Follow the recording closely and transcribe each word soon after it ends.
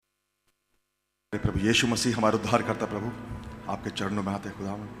प्रभु यीशु मसीह हमारा उद्धार करता प्रभु, आपके चरणों में आते हैं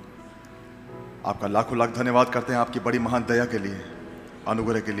खुदावन। आपका लाखों लाख धन्यवाद करते हैं आपकी बड़ी महान दया के लिए,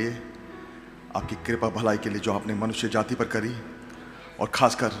 अनुग्रह के लिए, आपकी कृपा भलाई के लिए जो आपने मनुष्य जाति पर करी और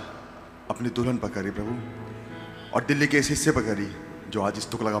खासकर अपनी दुल्हन पर करी प्रभु, और दिल्ली के इस हिस्से पर करी जो आज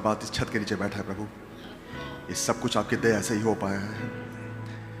इस तुगलकाबाद इस छत के नीचे बैठा है प्रभु। ये सब कुछ आपकी दया से ही हो पाया है।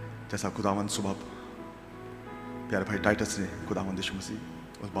 जैसा खुदावन सुबह प्यारे भाई टाइटस ने खुदावन यीशु मसीह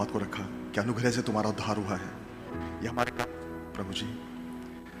उस बात को रखा कि अनुग्रह से तुम्हारा उद्धार हुआ है, ये हमारे काम प्रभु जी।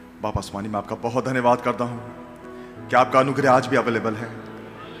 बाप आसमानी में आपका बहुत धन्यवाद करता हूँ कि आपका अनुग्रह आज भी अवेलेबल है,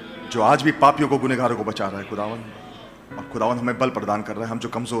 जो आज भी पापियों को गुनहगारों को बचा रहा है खुदावन, और खुदावन हमें बल प्रदान कर रहा है हम जो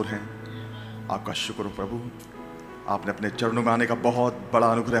कमज़ोर हैं। आपका शुक्र हो प्रभु, आपने अपने चरणों में आने का बहुत बड़ा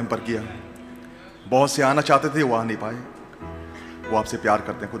अनुग्रह हम पर किया। बहुत से आना चाहते थे वो आ नहीं पाए, वो आपसे प्यार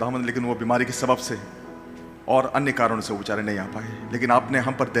करते हैं खुदावन, लेकिन वो बीमारी के सबब से और अन्य कारणों से वो बेचारे नहीं आ पाए, लेकिन आपने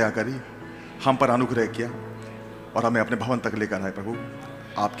हम पर दया करी, हम पर अनुग्रह किया और हमें अपने भवन तक लेकर आए प्रभु।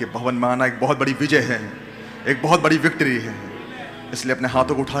 आपके भवन में आना एक बहुत बड़ी विजय है, एक बहुत बड़ी विक्ट्री है, इसलिए अपने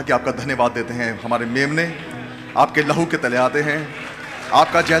हाथों को उठा के आपका धन्यवाद देते हैं। हमारे मेमने आपके लहू के तले आते हैं,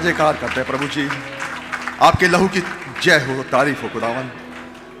 आपका जय जयकार करते हैं प्रभु जी। आपके लहू की जय हो, तारीफ हो खुदावन,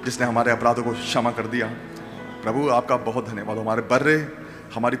 जिसने हमारे अपराधों को क्षमा कर दिया प्रभु। आपका बहुत धन्यवाद हो। हमारे बर्रे,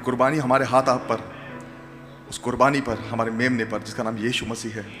 हमारी कुर्बानी, हमारे हाथ आप पर, उस कुर्बानी पर, हमारे मेमने पर जिसका नाम यीशु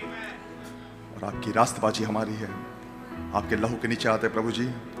मसीह है, और आपकी रास्तबाजी हमारी है। आपके लहू के नीचे आते हैं प्रभु जी,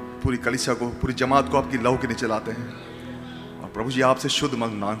 पूरी कलीसिया को, पूरी जमात को आपकी लहू के नीचे लाते हैं, और प्रभु जी आपसे शुद्ध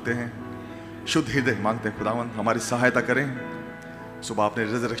मन मांगते हैं, शुद्ध हृदय मांगते हैं खुदावन। हमारी सहायता करें। सुबह आपने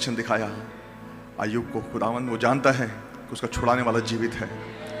रिजरेक्शन दिखाया अय्यूब को खुदावन, वो जानता है कि उसका छुड़ाने वाला जीवित है,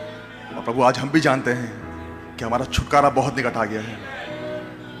 और प्रभु आज हम भी जानते हैं कि हमारा छुटकारा बहुत निकट आ गया है।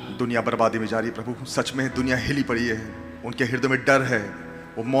 दुनिया बर्बादी में जा रही है प्रभु, सच में दुनिया हिली पड़ी है, उनके हृदय में डर है,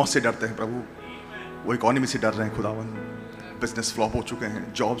 वो मौत से डरते हैं प्रभु, वो इकोनॉमी से डर रहे हैं खुदावन। बिजनेस फ्लॉप हो चुके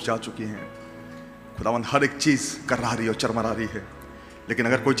हैं, जॉब्स जा चुकी हैं खुदावन, हर एक चीज़ कर्रा रही है और चरमरा रही है, लेकिन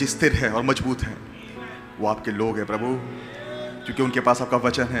अगर कोई चीज़ स्थिर है और मजबूत है वो आपके लोग हैं प्रभु, क्योंकि उनके पास आपका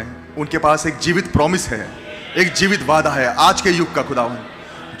वचन है, उनके पास एक जीवित प्रॉमिस है, एक जीवित वादा है आज के युग का खुदावन,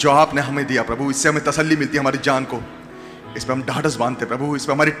 जो आपने हमें दिया प्रभु। इससे हमें तसल्ली मिलती है हमारी जान को, इस पर हम ढाढ़स बांधते प्रभु, इस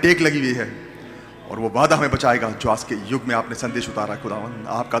पर हमारी टेक लगी हुई है, और वो वादा हमें बचाएगा जो आज के युग में आपने संदेश उतारा है खुदावन।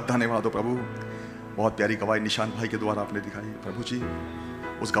 आपका धन्यवाद हो प्रभु। बहुत प्यारी गवाही निशान भाई के द्वारा आपने दिखाई प्रभु जी,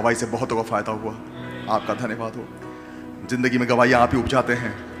 उस गवाही से बहुतों का फायदा हुआ। आपका धन्यवाद हो। जिंदगी में गवाहियाँ आप ही उपजाते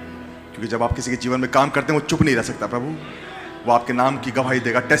हैं, क्योंकि जब आप किसी के जीवन में काम करते हैं वो चुप नहीं रह सकता प्रभु, वो आपके नाम की गवाही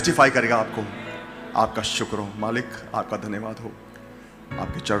देगा, टेस्टिफाई करेगा आपको। आपका शुक्र हो मालिक, आपका धन्यवाद हो।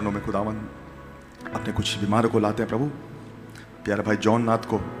 आपके चरणों में खुदावन अपने कुछ बीमारों को लाते हैं प्रभु। प्यारे भाई जॉन नाथ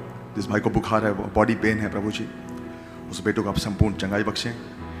को, जिस भाई को बुखार है, बॉडी पेन है प्रभु जी, उस बेटों को आप संपूर्ण चंगाई बख्शें।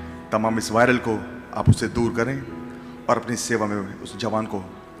 तमाम इस वायरल को आप उससे दूर करें, और अपनी सेवा में उस जवान को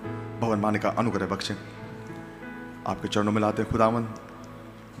भवन माने का अनुग्रह बख्शें। आपके चरणों में लाते हैं खुदावन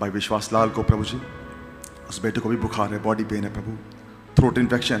भाई विश्वास लाल को प्रभु जी, उस बेटे को भी बुखार है, बॉडी पेन है प्रभु, थ्रोट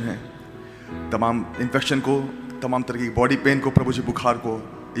इन्फेक्शन है, तमाम इन्फेक्शन को, तमाम तरह की बॉडी पेन को प्रभु जी, बुखार को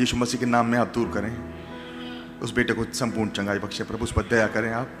यीशु मसीह के नाम में आप दूर करें। उस बेटे को संपूर्ण चंगाई बख्शे प्रभु, उस पर दया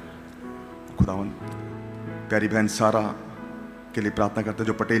करें आप खुदावन। प्यारी बहन सारा के लिए प्रार्थना करते हैं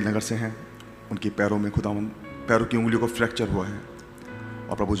जो पटेल नगर से हैं, उनकी पैरों में खुदावन, पैरों की उंगलियों को फ्रैक्चर हुआ है,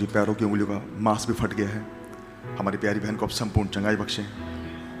 और प्रभु जी पैरों की उंगलियों का मांस भी फट गया है। हमारी प्यारी बहन को आप संपूर्ण चंगाई बख्शें,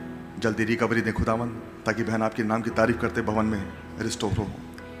 जल्दी रिकवरी दें खुदावन, ताकि बहन आपके नाम की तारीफ करते भवन में रिस्टोर हो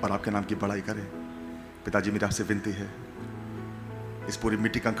और आपके नाम की बड़ाई करे। पिताजी मेरी आपसे विनती है, इस पूरी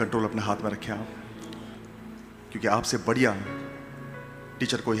मिट्टी का कंट्रोल अपने हाथ में रखें आप, क्योंकि आपसे बढ़िया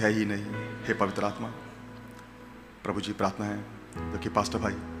टीचर कोई है ही नहीं। हे पवित्र आत्मा प्रभु जी, प्रार्थना है क्योंकि पास्टर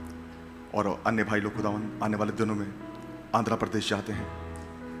भाई और अन्य भाई लोग खुदावन आने वाले दिनों में आंध्र प्रदेश जाते हैं,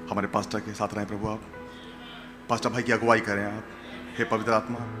 हमारे पास्टर के साथ रहें प्रभु। आप पास्टर भाई की अगुवाई करें आप। हे पवित्र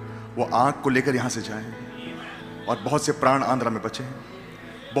आत्मा, वो आँख को लेकर यहाँ से जाएं, और बहुत से प्राण आंध्र में बचे हैं,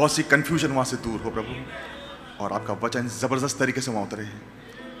 बहुत सी कन्फ्यूजन वहाँ से दूर हो प्रभु, और आपका वचन ज़बरदस्त तरीके से वहाँ उतरे हैं।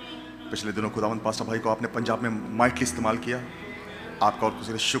 पिछले दिनों खुदावन पास्टर भाई को आपने पंजाब में माइटली इस्तेमाल किया, आपका और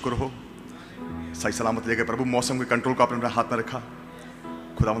कुछ शुक्र हो। सही सलामत ले गए प्रभु, मौसम के कंट्रोल को आपने अपने हाथ में रखा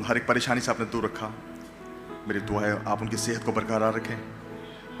खुदावन, हर एक परेशानी से आपने दूर रखा। मेरी दुआ है आप उनकी सेहत को बरकरार रखें,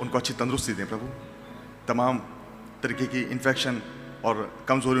 उनको अच्छी तंदुरुस्ती दें प्रभु, तमाम तरीके की इन्फेक्शन और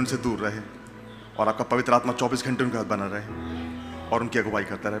कमजोरी उनसे दूर रहे, और आपका पवित्र आत्मा 24 घंटे उनके हाथ बना रहे और उनकी अगुवाई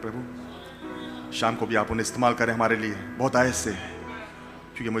करता रहे प्रभु। शाम को भी आप उन्हें इस्तेमाल करें हमारे लिए बहुत आयत से,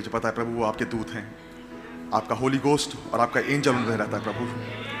 क्योंकि मुझे पता है प्रभु वो आपके दूत हैं, आपका होली गोस्ट और आपका एंजल उनमें रहता है प्रभु।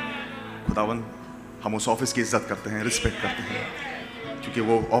 खुदावन हम उस ऑफिस की इज्जत करते हैं, रिस्पेक्ट करते हैं, क्योंकि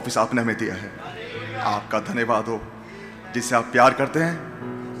वो ऑफिस आपने हमें दिया है। आपका धन्यवाद हो, जिससे आप प्यार करते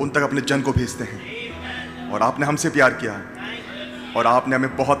हैं उन तक अपने जन को भेजते हैं। और आपने हमसे प्यार किया और आपने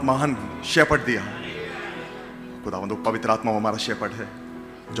हमें बहुत महान शेपर्ड दिया। खुदावंद, पवित्र आत्मा हमारा शेपर्ड है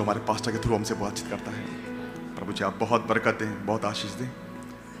जो हमारे पास्टर के थ्रू हमसे बातचीत करता है। प्रभु जी, आप बहुत बरकत दें, बहुत आशीष दें।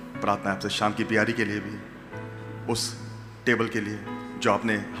 प्रार्थना है आपसे शाम की प्यारी के लिए भी, उस टेबल के लिए जो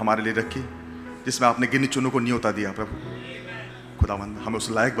आपने हमारे लिए रखी, जिसमें आपने गिनी चुनों को न्योता दिया। प्रभु खुदावंद, हमें उस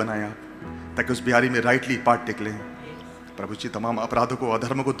लायक बनाए आप, ताकि उस बिहारी में राइटली पार्ट टेक लें। प्रभु जी, तमाम अपराधों को,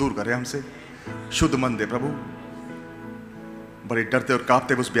 अधर्म को दूर करें हमसे, शुद्ध मन दे प्रभु। बड़े डरते और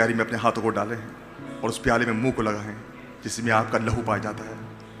कांपते उस बिहारी में अपने हाथों को डालें और उस प्याले में मुंह को लगाएं जिसमें आपका लहू पाया जाता है।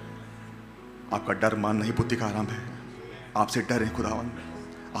 आपका डर मान नहीं बुद्धि का आराम है। आपसे डरें खुदावंद,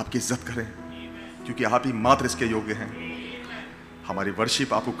 आपकी इज्जत करें, क्योंकि आप ही मात्र इसके योग्य हैं। हमारी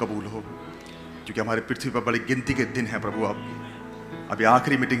वर्शिप आपको कबूल हो, क्योंकि हमारी पृथ्वी पर बड़ी गिनती के दिन हैं प्रभु। आप अभी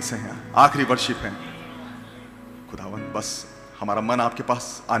आखिरी मीटिंग्स हैं, आखिरी वर्शिप हैं खुदावंद। बस हमारा मन आपके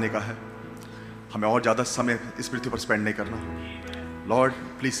पास आने का है। हमें और ज़्यादा समय इस पृथ्वी पर स्पेंड नहीं करना। लॉर्ड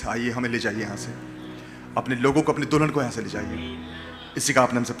प्लीज़ आइए, हमें ले जाइए यहाँ से, अपने लोगों को, अपनी दुल्हन को यहाँ से ले जाइए। इसी का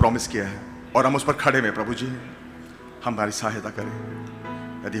आपने हमसे प्रॉमिस किया है और हम उस पर खड़े में। प्रभु जी, हमारी सहायता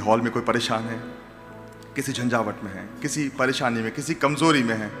करें। यदि हॉल में कोई परेशान है, किसी झंझावट में है, किसी परेशानी में, किसी कमज़ोरी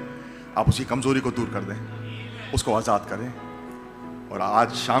में है, आप उसी कमज़ोरी को दूर कर दें, उसको आज़ाद करें। और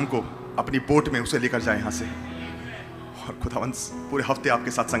आज शाम को अपनी बोट में उसे लेकर जाएं यहाँ से, और खुदावंद पूरे हफ्ते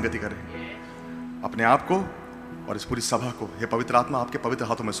आपके साथ संगति करें। अपने आप को और इस पूरी सभा को हे पवित्र आत्मा आपके पवित्र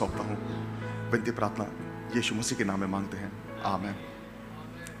हाथों में सौंपता हूँ। विनती प्रार्थना यीशु मसीह के नाम में मांगते हैं, आमीन।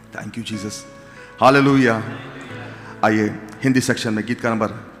 Thank you Jesus, hallelujah. आइए हिंदी सेक्शन में गीत का नंबर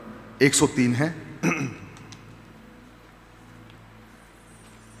 103 है।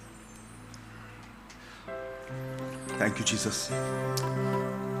 Thank you Jesus.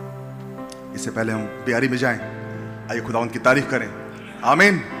 इससे पहले हम बिहारी में जाएं, आइए खुदावंद की तारीफ करें,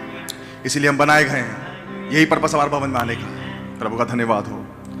 आमीन। इसीलिए हम बनाए गए हैं, यही पर्पस हमारे भवन में आने का। प्रभु का धन्यवाद हो।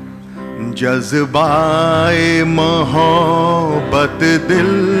 जज्बाए मोहब्बत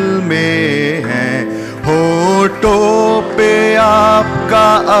दिल में है, होठों पे आपका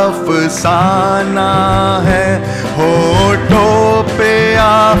अफसाना है, होठों पे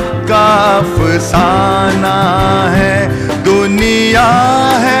आपका अफसाना है। दुनिया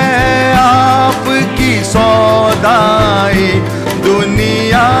है आपकी सौदाई,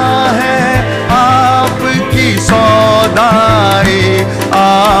 दुनिया है आपकी सौदाई।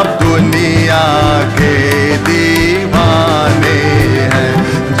 आप दुनिया के दीवाने हैं,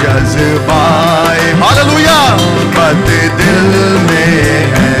 जज्बाए हालेलुया बद दिल में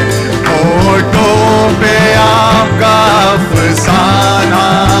है, होठों पे आपका अफसाना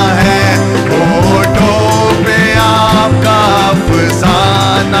है, होठों पे आपका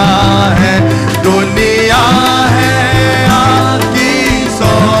अफसाना है। दुनिया है आपकी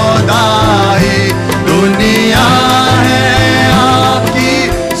सौदाई, दुनिया है आपकी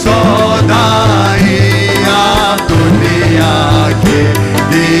सौदाई। आप दुनिया के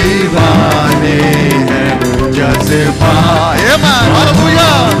दीवाने हैं, जज्बाए हालेलुया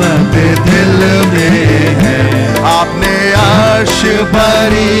दिल में है। आपने अर्श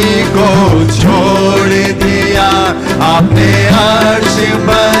बरी को छोड़ दिया, आपने अर्श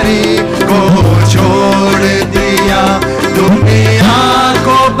बरी को छोड़ दिया। दुनिया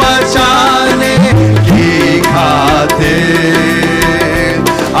को बचाने की खातिर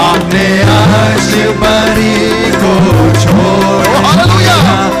आपने अर्श बरी को छोड़ दिया,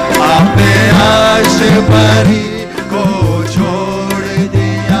 आपने अर्श बरी को छोड़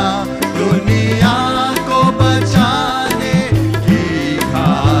दिया। दुनिया को बचाने की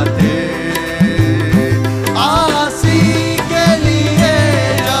खातिर आसी के लिए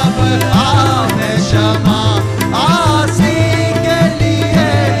जब आपने क्षमा, आसी के लिए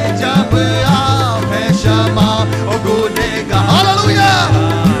जब आपने क्षमा। ओ गुनेगार हालेलुया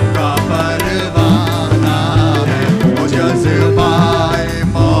का परवाना है, ओ जज्बाए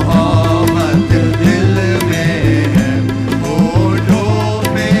मोहब्बत दिल में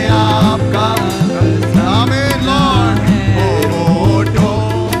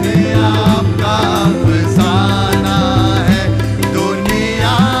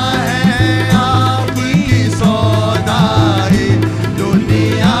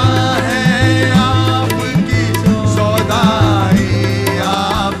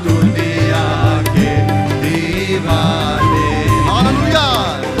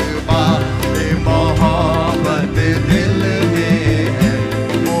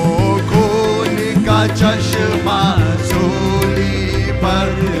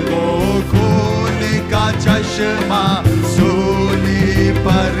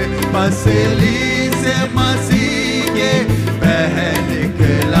पसली से मसीह के बह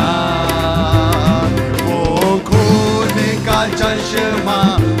निकला। वो खून का चश्मा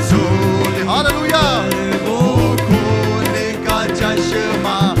सूली, हालेलुया, वो खून का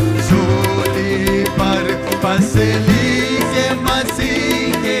चश्मा सूली पर पसली से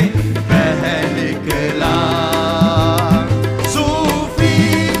मसीह के बह निकला। सूफी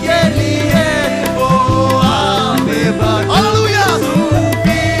के लिए वो आवे हालेलुया,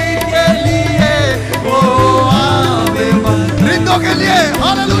 सूफी के लिए वो आवे रिंदों के लिए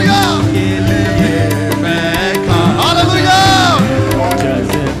हालेलुया, के लिए मैं खा हालेलुया।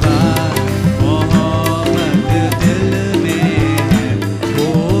 जज़्बा मोहब्बत दिल में है,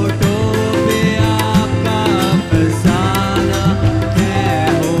 होठों पे आपका अफसाना है,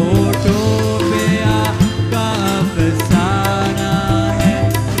 होठों पे आपका अफसाना है।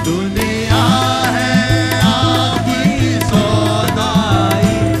 दुनिया है आपकी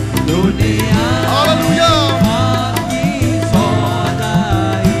सौदाई, दुनिया हालेलुया, आपकी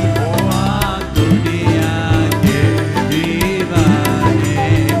सौदाई, वो आप दुनिया के दीवाने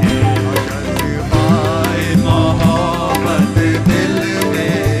हैं। जज़्बाए मोहब्बत दिल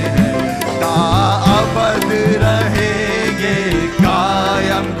में है, ताअबद रहेंगे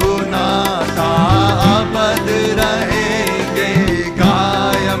कायम गुनाह, ताअबद रहेंगे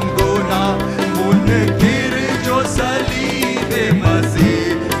कायम गुनाह। मुनकिर जो सलीब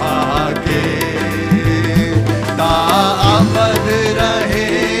मसीह आके, ताअबद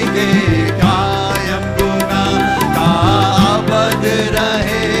रहेंगे कायम गुनाह, ताअबद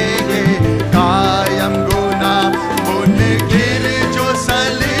रहेंगे कायम गुनाह। मुनकिर जो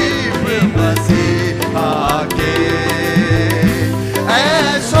सलीब मसीह आके,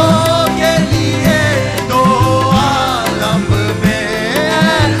 ऐसों के लिए दो आलम में,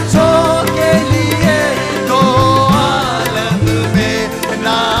 ऐसों के लिए दो आलम में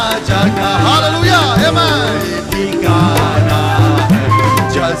ना जगह हालेलुया ठिकाना है।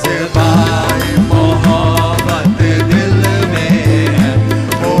 जज़्बाए मोहब्बत दिल में है,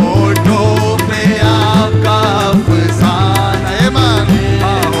 होठों पे आपका अफसाना है,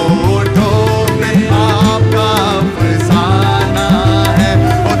 होठों पे आपका अफसाना है।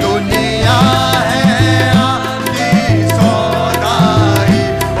 वो दुनिया है आपकी सौदाई,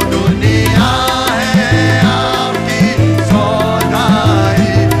 वो दुनिया है आपकी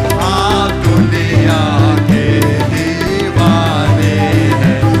सौदाई, आप दुनिया के दीवाने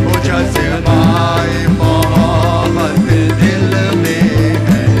हैं। वो जज़्बाए मोहब्बत दिल में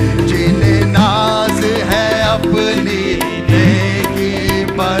है, जिन्हें नाज है अपनी नेकी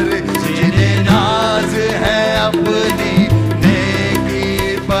पर, जिन्हें नाज है अपनी नेकी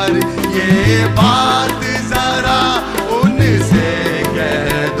पर। ये बात जरा उनसे कह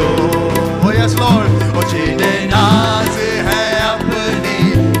दो, यस लॉर्ड, ओ जिन्हें नाज है अपनी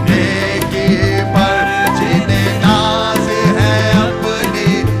नेकी पर, जिन्हें नाज है अपनी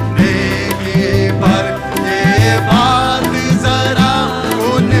नेकी पर। ये बात जरा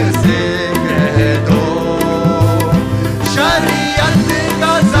उनसे कह दो। शरीयत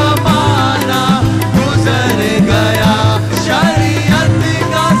का ज़माना गुज़र गया, शरीयत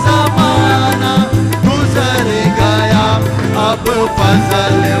का ज़माना गुज़र गया, अब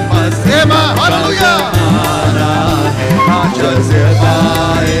फजल मसीह हालेलुया आना है।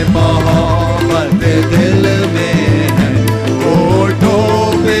 जज़्बाए मोहब्बत दिल में है, होठों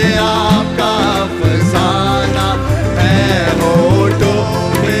पे आपका अफसाना है, होठों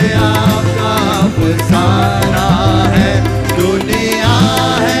पे आपका अफसाना है। दुनिया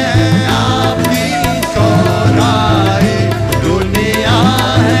है आपकी सौदाई, दुनिया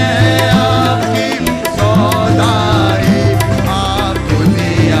है आपकी सौदाई, आप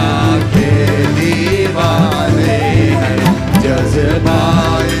दुनिया के दीवाने हैं।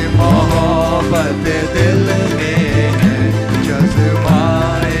 जज़्बाए मोहब्बत दिल में है,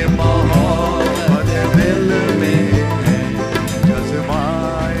 जज़्बाए मोहब्बत दिल में है,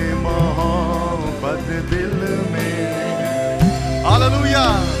 जज़्बाए मोहब्बत दिल में है। हालेलुया।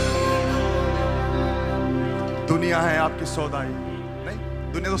 दुनिया है आपकी सौदाई, नहीं,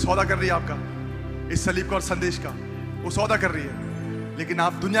 दुनिया तो सौदा कर रही है आपका, इस सलीब का और संदेश का वो सौदा कर रही है, लेकिन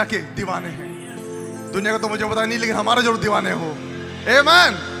आप दुनिया के दीवाने हैं। दुनिया का तो मुझे पता नहीं, लेकिन हमारा जरूर दीवाने हो।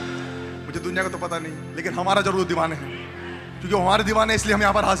 आमीन। मुझे दुनिया का तो पता नहीं, लेकिन हमारा जरूर दीवाने हैं, क्योंकि वो हमारे दीवाने, इसलिए हम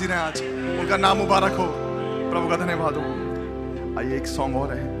यहाँ पर हाजिर हैं आज। उनका नाम मुबारक हो, प्रभु का धन्यवाद हो। आइए एक सॉन्ग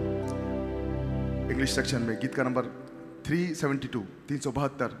और है इंग्लिश सेक्शन में, गीत का number 372,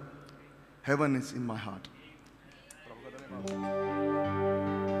 372, heaven is in my heart.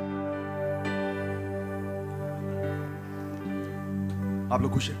 आप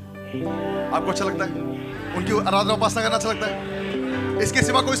लोग खुश हैं? आपको अच्छा लगता है? उनकी आराधना उपासना करना अच्छा लगता है? इसके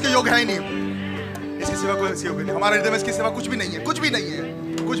सिवा कोई इसके योग्य है ही नहीं, इसके सिवा कोई इसके योग्य नहीं। हमारे हृदय में इसके सिवा कुछ भी नहीं है, कुछ भी नहीं है,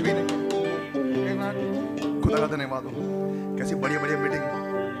 कुछ भी नहीं है। खुदा का धन्यवाद हो। कैसी बढ़िया बढ़िया मीटिंग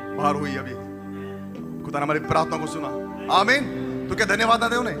बाहर हुई अभी, खुदा ने हमारी प्रार्थना को सुना। आमीन। तो क्या धन्यवाद ना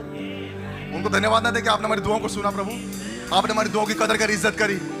दे उन्हें, उनको धन्यवाद ना दे कि आपने हमारी दुआओं को सुना प्रभु, आपने हमारी दुआओं की कदर करी, इज्जत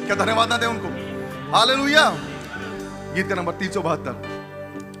करी। क्या धन्यवाद ना दे उनको। हालेलुया। गीत का number 372।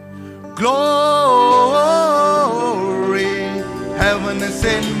 Glory, heaven is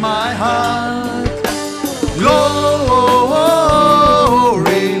in my heart. Glory,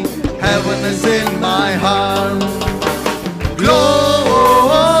 heaven is in my heart.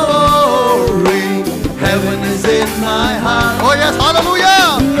 Glory, heaven is in my heart. Oh yes, hallelujah.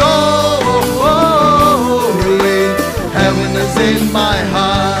 Glory, heaven is in my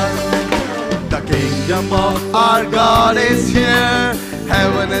heart. The kingdom of our God is here.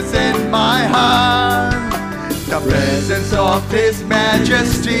 Heaven is in my heart. The presence of His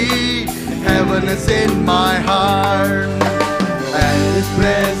majesty. Heaven is in my heart. And His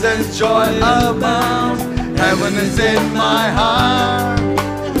presence joy abounds. Heaven is in my heart.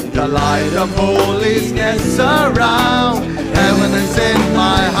 The light of holiness surround. Heaven is in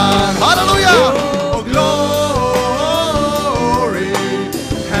my heart. Hallelujah. Oh glory.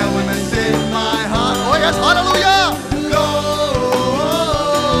 Heaven is in my heart. Oh yes, hallelujah. Glory.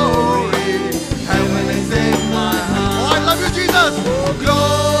 Heaven is in my heart. Oh, I love you, Jesus.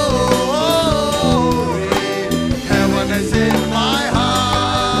 Glory. Heaven is in my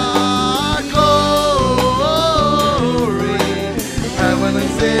heart. Glory. Heaven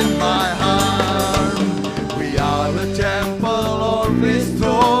is in my heart. We are the temple of His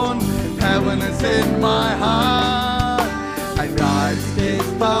throne. Heaven is in my heart. And God is His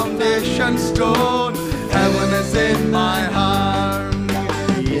foundation stone. Heaven is in my heart.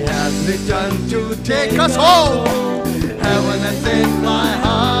 He has returned to take us home. Heaven is in my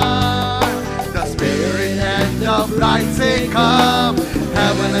heart. The Spirit and the bride say come.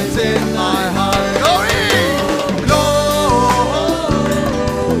 Heaven is in my heart. Glory! Glory!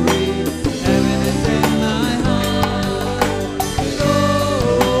 Heaven is in my heart.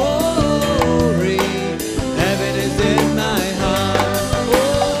 Glory, heaven is in my heart.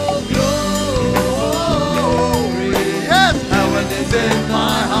 Oh, glory, Yes! heaven is in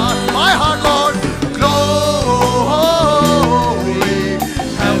my heart. My heart, Lord! Glory!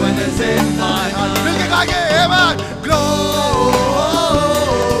 Heaven is in my heart. मिलके गाएंगे, amen! Glory!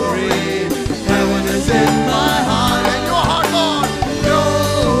 Heaven is in my heart. In your heart, Lord!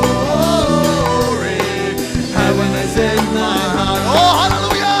 Glory! Heaven is in my heart. Oh,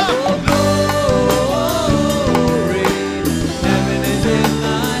 hallelujah! Glory, heaven is in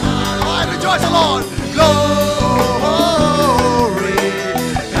my heart. Oh, I rejoice, Lord! Glory!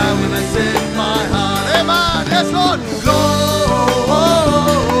 Heaven is in my heart. Amen! Yes, Lord! Glory!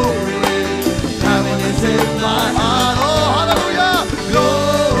 Heaven is in my heart. Oh, hallelujah!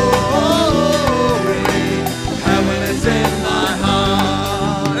 Glory! Heaven is in my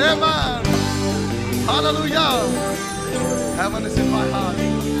heart. Amen! Hallelujah! Heaven is in my heart.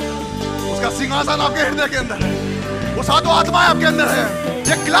 उसका सिंहासन आपके हृदय के अंदर है, वो सातों आत्माएं आपके अंदर है,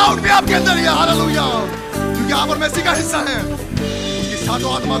 ये क्लाउड भी आपके अंदर ही है। हालेलुया! क्योंकि आप और मैसी का हिस्सा है, उसकी सातों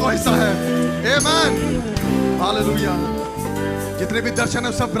आत्मा का हिस्सा है। आमेन! हालेलुया! जितने भी दर्शन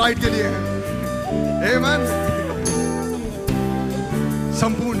है सब ब्राइड के लिए हैं। आमेन!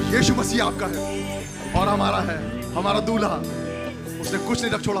 संपूर्ण यीशु मसीह आपका है और हमारा है, हमारा दूल्हा। उसने कुछ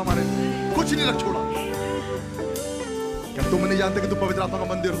नहीं रख छोड़ा, हमारे कुछ नहीं रख छोड़ा। क्या तुम नहीं जानते कि तुम पवित्र आत्मा का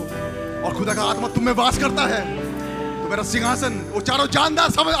मंदिर हो और खुदा का आत्मा तुम में वास करता है? तो मेरा सिंहासन, वो चारों जानदार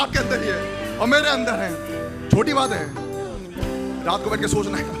सब आपके अंदर ही है और मेरे अंदर है। छोटी बात है रात को बैठ के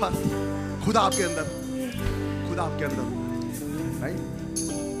सोचना है बात। खुदा आपके अंदर, खुदा आपके अंदर नहीं।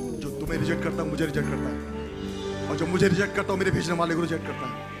 जो तुम्हें रिजेक्ट करता है मुझे रिजेक्ट करता है, और जो मुझे रिजेक्ट करता है मेरे भेजने वाले को रिजेक्ट करता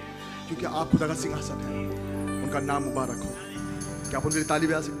है, क्योंकि आप खुदा का सिंहासन है। उनका नाम मुबारक हो। क्या आप उनके लिए ताली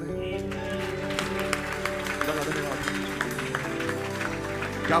बजा सकते हैं? खुदा का धन्यवाद।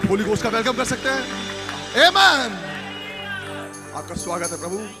 क्या आप होली घोस्ट का वेलकम कर सकते हैं? आमेन! आपका स्वागत है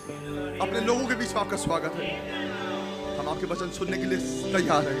प्रभु, अपने लोगों के बीच में आपका स्वागत है। हम आपके वचन सुनने के लिए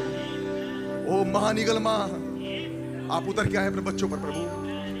तैयार हैं। ओ महान ईगल मां, आप उतर के आए अपने बच्चों पर प्रभु,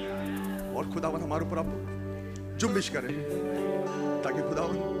 और खुदावन हमारे ऊपर आप जुम्बिश करें, ताकि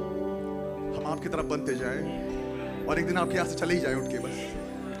खुदावन हम आपकी तरफ बनते जाएं और एक दिन आपके यहाँ से चले ही जाए उठ के बस।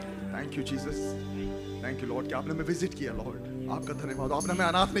 Thank you Jesus, thank you Lord कि आपने हमें विजिट किया। लॉर्ड आपका धन्यवाद हो, आपने हमें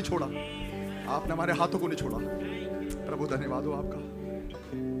अनाथ नहीं छोड़ा, आपने हमारे हाथों को नहीं छोड़ा। प्रभु धन्यवाद हो आपका।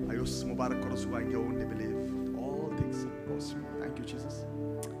 आयुष मुबारक करो सुबाएंगे only believe all things possible. Thank you Jesus.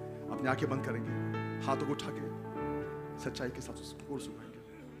 अपनी आंखें बंद करेंगे, हाथों को उठा के सच्चाई के साथ उस कोर्स को गाएंगे।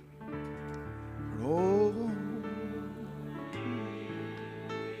 Oh,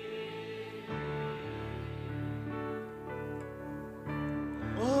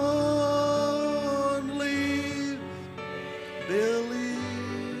 only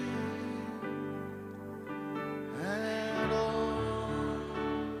believe and all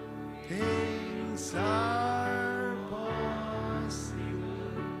things are possible.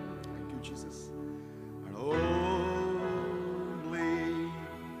 Thank you, Jesus. And only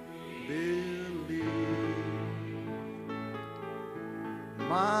believe,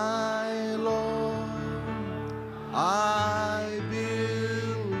 my Lord, I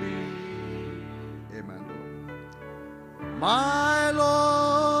believe. Amen, Lord. My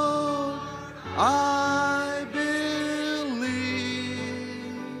Lord, I believe,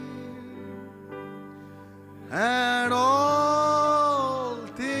 and all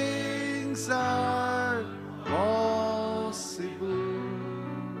things are possible.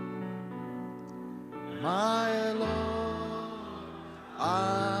 My Lord,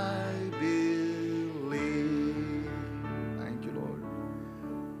 I believe. Thank you, Lord.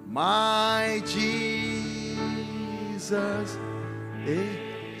 My Jesus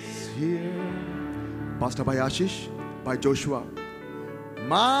is here. Pastor by Ashish, by Joshua.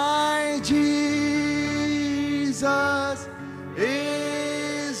 My Jesus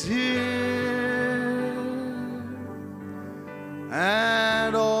is here,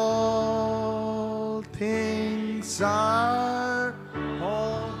 and all things are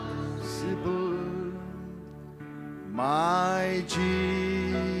possible. My Jesus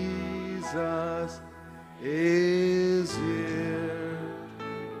is here.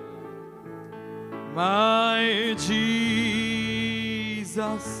 My Jesus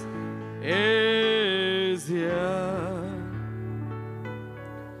is here.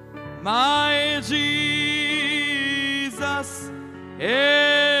 My Jesus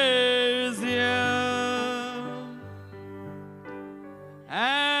is here.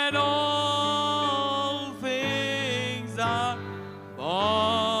 And all things are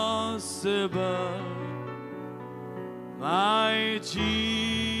possible. My Jesus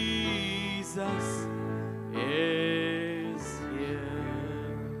is here.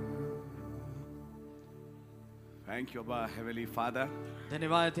 Thank you, Abba, Heavenly Father,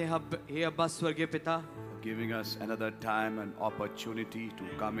 धन्यवाद है हे अब्बा स्वर्गीय पिता for giving us another time and opportunity to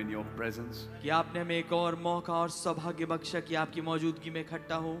come in your presence कि आपने हमें एक और मौका और सौभाग्य बख्शा कि आपकी मौजूदगी में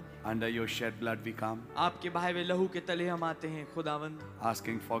इकट्ठा हो। under your shed blood. We come आपके बहाए हुए लहू के तले हम आते हैं खुदावंद।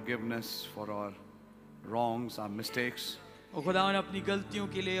 asking forgiveness for our wrongs, our mistakes, और खुदावंद अपनी गलतियों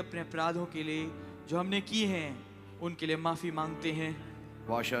के लिए, अपने अपराधों के लिए जो हमने की हैं उनके लिए माफी मांगते हैं।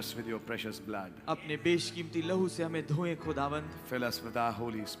 wash us with your precious blood, अपने बेशकीमती लहू से हमें धोएं खुदावंद, fill us with our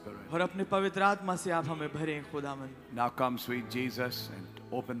Holy Spirit. और अपने पवित्र आत्मा से आप हमें भरें खुदावंद। Now come, sweet Jesus, and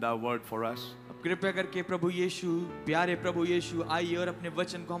open thy word for us. अब कृपया करके प्रभु यीशु, प्यारे प्रभु यीशु, आइए और अपने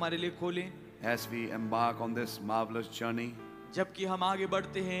वचन को हमारे लिए खोलें। As we embark on this marvelous journey, जबकि हम आगे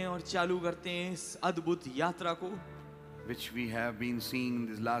बढ़ते हैं और चालू करते हैं इस अद्भुत यात्रा को, which we have been seeing in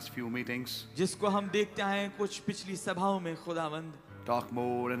these last few meetings, जिसको हम देखते हैं कुछ पिछली सभाओं में खुदावंद, talk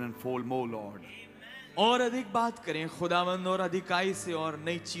more and unfold more, Lord. और अधिक बात करें खुदावंद, और अधिकाई से और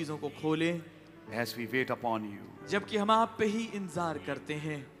नई चीजों को खोलें, As we wait upon you, जबकि हम आप पे ही इंतजार करते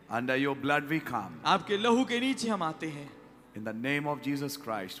हैं। under your blood we come. आपके लहू के नीचे हम आते हैं। In the name of Jesus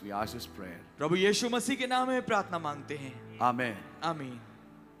Christ, we ask this prayer. प्रभु यीशु मसीह के नाम में प्रार्थना मांगते हैं, Amen. आमीन।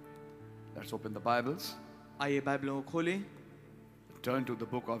 Let's open the Bibles. आइए बाइबलों को खोलें, Turn to the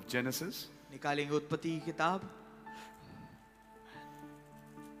book of Genesis, निकालेंगे उत्पत्ति की किताब,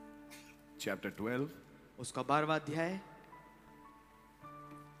 chapter 12. उसका 12वां अध्याय,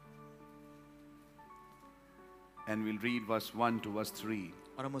 And we'll read verse 1 to verse 3.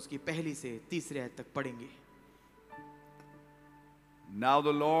 और हम उसकी पहली से तीसरे आयत तक पढ़ेंगे। Now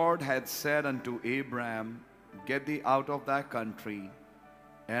the Lord had said unto Abram, Get thee out of thy country,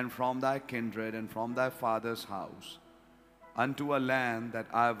 and from thy kindred, and from thy father's house, unto a land that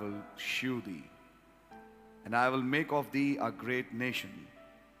I will shew thee. And I will make of thee a great nation,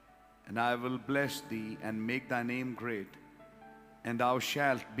 and I will bless thee, and make thy name great, and thou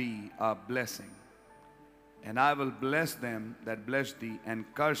shalt be a blessing. And I will bless them that bless thee, and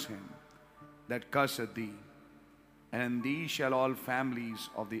curse him that curseth thee. And in thee shall all families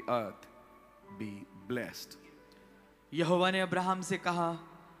of the earth be blessed. यहोवा ने Abraham से कहा,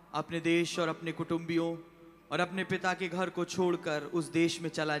 अपने देश और अपने कुटुंबियों और अपने पिता के घर को छोड़कर उस देश में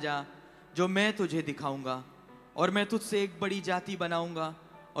चला जा जो मैं तुझे दिखाऊंगा, और मैं तुझसे एक बड़ी जाति बनाऊंगा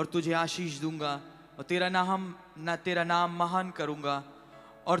और तुझे आशीष दूंगा, और तेरा नाम महान करूंगा,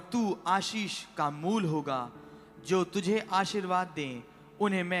 और तू आशीष का मूल होगा। जो तुझे आशीर्वाद दें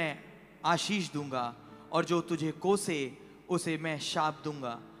उन्हें मैं आशीष दूंगा, और जो तुझे कोसे उसे मैं शाप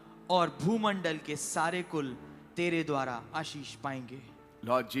दूंगा, और भूमंडल के सारे कुल तेरे द्वारा आशीष पाएंगे।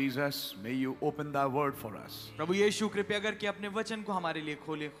 Lord Jesus, may you open thy word for us. प्रभु यीशु कृपया करके अपने वचन को हमारे लिए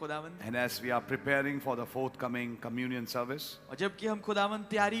खोले खुदावंद। And as we are preparing for the forthcoming communion service, और जबकि हम खुदावंद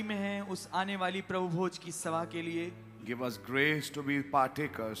तैयारी में हैं उस आने वाली प्रभु भोज की सभा के लिए, give us grace to be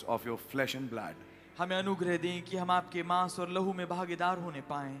partakers of your flesh and blood. हमें अनुग्रह दें कि हम आपके मांस और लहू में भागीदार होने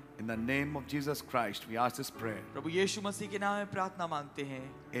पाएं। In the name of Jesus Christ, we ask this prayer. प्रभु यीशु मसीह के नाम में प्रार्थना मांगते हैं,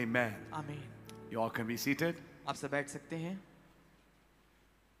 Amen. आमीन। You all can be seated. आप सब बैठ सकते हैं।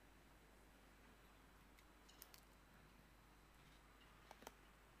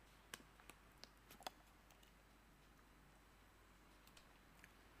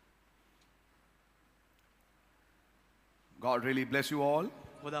 God really bless you all.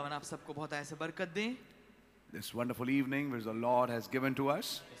 खुदावन आप सबको बहुत ऐसे बरकत दें This wonderful evening which the Lord has given to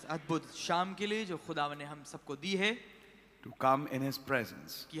us इस अद्भुत शाम के लिए जो खुदावन ने हम सबको दी है, to come in His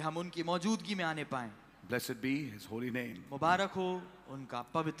presence. कि हम उनकी मौजूदगी में आने पाएं। Blessed be His holy name. मुबारक हो उनका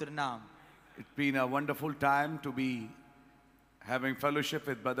पवित्र नाम। It's been a wonderful time to be having fellowship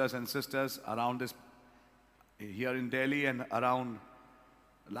with brothers and sisters around this here in Delhi and around.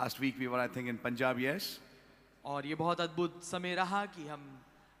 Last week we were, I think, in Punjab, yes. और ये बहुत अद्भुत समय रहा कि हम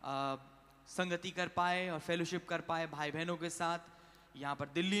संगति कर पाए और फेलोशिप कर पाए भाई बहनों के साथ यहाँ पर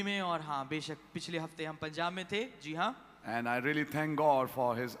दिल्ली में, और हाँ बेशक पिछले हफ्ते हम पंजाब में थे। जी हाँ, And I really thank God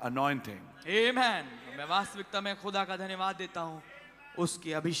for His anointing. आमीन। मैं वास्तविकता में खुदा का धन्यवाद देता हूँ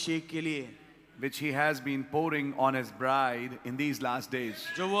उसके अभिषेक के लिए, which He has been pouring on His bride in these last days.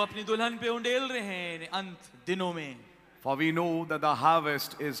 जो वो अपनी दुल्हन पे उंडेल रहे हैं अंत दिनों में। For we know that the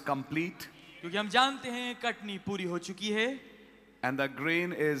harvest is complete क्योंकि हम जानते हैं कटनी पूरी हो चुकी है and the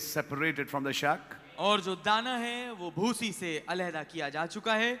grain is separated from the shuck, और जो दाना है वो भूसी से अलहदा किया जा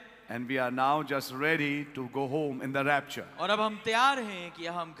चुका है, and we are now just ready to go home in the rapture. और अब हम तैयार हैं कि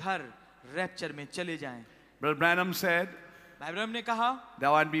हम घर रैप्चर में चले जाएं। Brother Branham said, भाई ब्रह्म ने कहा,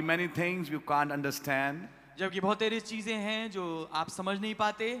 there might be many things you can't understand, जबकि बहुत सारी चीजें हैं जो आप समझ नहीं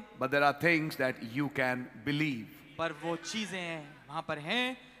पाते, but there are things that you can believe. पर वो चीजें वहां पर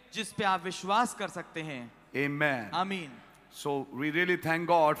हैं जिस पे आप विश्वास कर सकते हैं। Amen. आमीन। So we really thank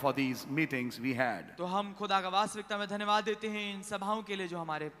God for these meetings we had. तो हम खुदा का वास्तविकता में धन्यवाद देते हैं इन सभाओं के लिए जो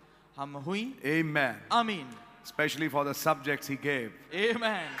हमारे हम हुई। Amen. आमीन। Especially for the subjects He gave.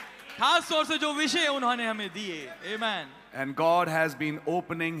 आमीन। खास तौर से जो विषय उन्होंने हमें दिए। आमीन। And God has been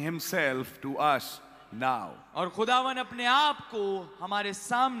opening Himself to us now. और खुदावन अपने आप को हमारे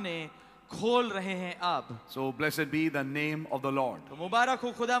सामने खोल रहे हैं अब। So blessed be the name of the Lord. तो मुबारक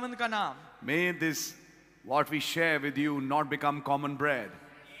हो खुदावंद का नाम। May this, what we share with you, not become common bread.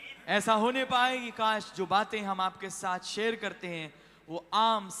 ऐसा होने पाए कि काश जो बातें हम आपके साथ शेयर करते हैं वो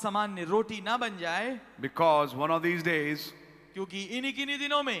आम सामान्य रोटी ना बन जाए, Because one of these days, क्योंकि इन्हीं किन्हीं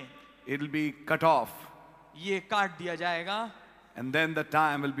दिनों में it'll be cut off. ये काट दिया जाएगा, And then the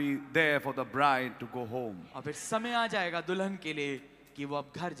time will be there for the bride to go home. और फिर समय आ जाएगा दुल्हन के लिए कि वो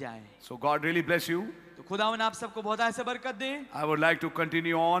अब घर जाए। So God really bless you. तो खुदावन आप सबको बहुत ऐसे बरकत दें। I would like to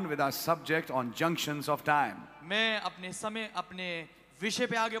continue on with our subject on junctions of time. मैं अपने विषय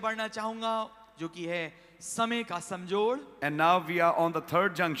पे आगे बढ़ना चाहूंगा जो कि है समय का समजोड़। And now we are on the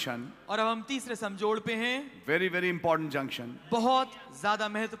third junction, और अब हम तीसरे समजोड़ पे हैं। very, very important junction. बहुत ज्यादा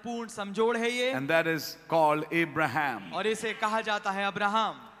महत्वपूर्ण समजोड़ है ये, And that is called Abraham. और इसे कहा जाता है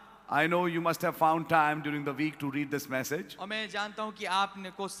Abraham. I know you must have found time during the week to read this message. और मैं जानता हूं कि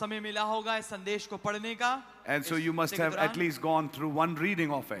आपने को समय मिला होगा इस संदेश को पढ़ने का। And so इस you must हफ्ते के have at दौरान। least gone through one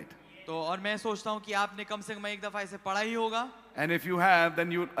reading of it. तो और मैं सोचता हूं कि आपने कम से कम एक दफा इसे पढ़ा ही होगा, And if you have,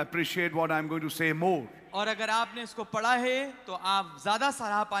 then you appreciate what I'm going to say more. और अगर आपने इसको पढ़ा है तो आप ज्यादा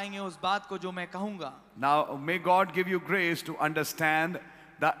सराह पाएंगे उस बात को जो मैं कहूंगा। Now, may God give you grace to understand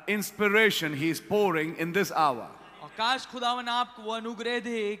the inspiration He is pouring in this hour. और काश खुदावन आपको वो अनुग्रह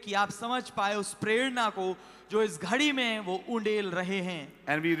दे कि आप समझ पाए उस प्रेरणा को जो इस घड़ी में वो उंडेल रहे हैं।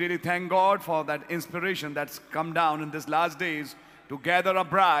 And we really thank God for that inspiration that's come down in these last days to gather a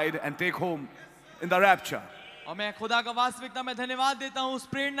bride and take home in the rapture. और मैं खुदा का वास्तविकता में धन्यवाद देता हूँ उस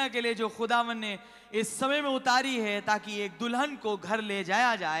प्रेरणा के लिए जो खुदावन ने इस समय में उतारी है ताकि एक दुल्हन को घर ले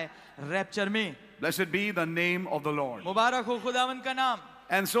जाया जाए रैप्चर में। Blessed be the name of the Lord. मुबारक हो खुदावन का नाम।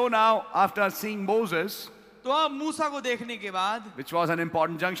 And so now, after seeing Moses, तो अब मूसा को देखने के बाद, which was an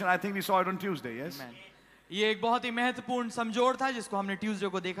important junction, I think we saw it on Tuesday, yes? ये एक बहुत ही महत्वपूर्ण समझोड़ था जिसको हमने ट्यूसडे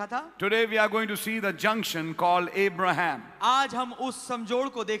को देखा था। Today we are going to see the junction called Abraham. आज हम उस समझोड़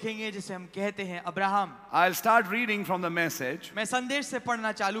को देखेंगे जिसे हम कहते हैं Abraham. I'll start reading from the message मैं संदेश से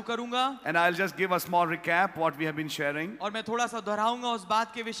पढ़ना चालू करूंगा and I'll just give a small recap what we have been sharing. और मैं थोड़ा सा दोहराऊंगा उस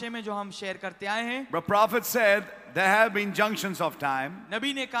बात के विषय में जो हम शेयर करते आए हैं। The prophet said there have been junctions of time,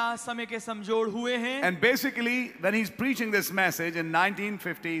 नबी ने कहा समय के समझोड़ हुए हैं। and basically when he's preaching this message in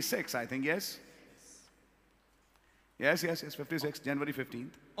 1956, I think, yes, 56, January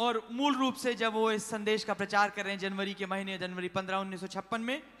 15th. और मूल रूप से जब वो इस संदेश का प्रचार कर रहे हैं जनवरी के महीने जनवरी 15 1956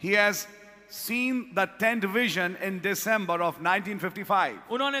 में, He has seen the tent vision in December of 1955.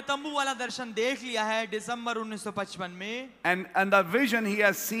 उन्होंने तंबू वाला दर्शन देख लिया है दिसंबर 1955 में। And the vision he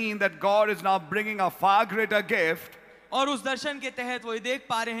has seen that God is now bringing a far greater gift, और उस दर्शन के तहत वो ये देख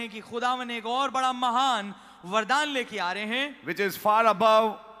पा रहे हैं कि खुदावन एक और बड़ा महान वरदान लेके आ रहे हैं which is far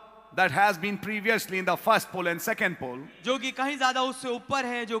above that has been previously in the first pull and second pull. जो कि कहीं ज्यादा उससे ऊपर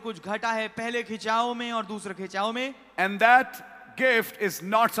है जो कुछ घटा है पहले खिंचाव में और दूसरे खिंचाव में। And that gift is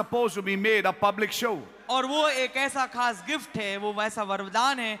not supposed to be made a public show. और वो एक ऐसा खास गिफ्ट है, वो वैसा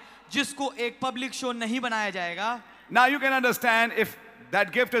वरदान है जिसको एक पब्लिक शो नहीं बनाया जाएगा। Now you can understand if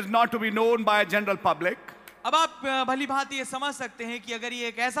that gift is not to be known by a general public, अब आप भली भांति ये समझ सकते हैं कि अगर ये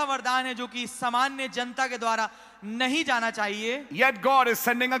एक ऐसा वरदान है जो कि सामान्य जनता के द्वारा नहीं जाना चाहिए, yet God is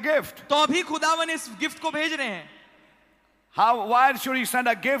sending a gift. तो अभी खुदावन इस गिफ्ट को भेज रहे हैं। Why should he send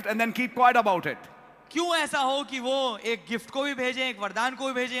a gift and then keep quiet about it? क्यों ऐसा हो कि वो एक गिफ्ट को भी भेजें, एक वरदान को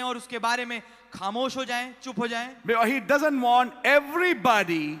भी भेजें और उसके बारे में खामोश हो जाएं, चुप हो जाएं? Because he doesn't want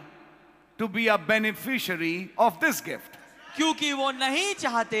everybody to be a beneficiary of this gift. क्योंकि वो नहीं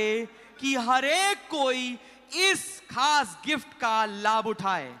चाहते कि हर एक कोई इस खास गिफ्ट का लाभ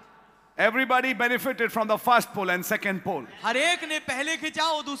उठाए। Everybody benefited from the first pull and second pull. हर एक ने पहले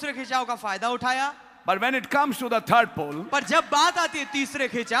खिंचाव दूसरे खिंचाव का फायदा उठाया, But when it comes to the third pull, पर जब बात आती है तीसरे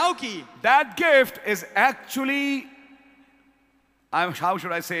खिंचाव की, that gift is actually, how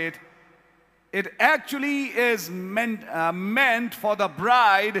should I say it? It actually is meant for the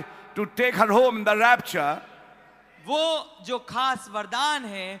bride to take her home in the rapture. वो जो खास वरदान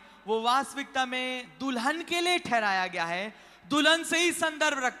है वो वास्तविकता में दुल्हन के लिए ठहराया गया है। दुल्हन से ही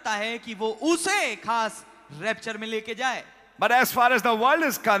संदर्भ रखता है कि वो उसे खास रैप्चर में लेके जाए। But as far as the world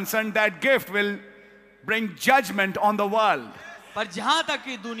is concerned, that gift will bring judgment on the world. पर जहां तक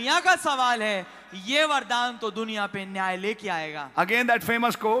कि दुनिया का सवाल है, ये वरदान तो दुनिया पे न्याय लेके आएगा। Again that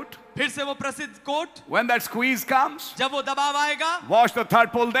famous quote, फिर से वो प्रसिद्ध coat, when that squeeze comes, जब वो दबाव आएगा, watch the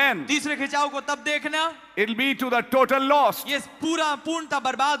third pull then. तीसरे खिंचाव को तब देखना, It'll be to the total lost. ये पूर्णतः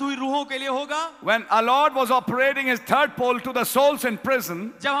बर्बाद हुई रूहों के लिए होगा। When our Lord was operating his third pull to the souls in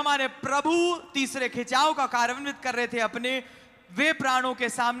prison, जब हमारे प्रभु तीसरे खिंचाव का कार्यान्वित कर रहे थे अपने वे प्राणों के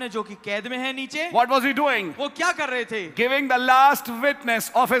सामने जो कि कैद में है नीचे, what was he doing? वो क्या कर रहे थे? Giving the last witness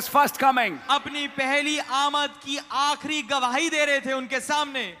of his first coming. अपनी पहली आमद की आखिरी गवाही दे रहे थे उनके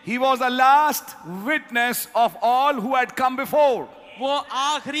सामने। He was the last witness of all who had come before. वो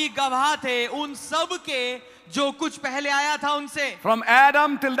आखिरी गवाह थे उन सब के जो कुछ पहले आया था उनसे, From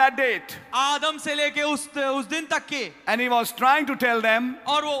Adam till that date. आदम से लेके उस दिन तक के। And he was trying to tell them,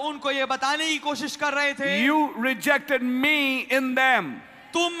 और वो उनको ये बताने की कोशिश कर रहे थे, you rejected me in them.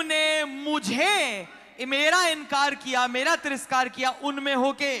 तुमने मुझे मेरा इनकार किया, मेरा तिरस्कार किया उनमें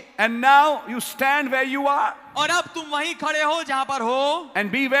होके, And now you stand where you are और अब तुम वहीं खड़े हो जहां पर हो,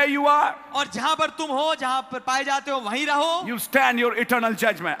 and be where you are. और जहां पर तुम हो, जहां पर पाए जाते हो वहीं रहो। You stand your eternal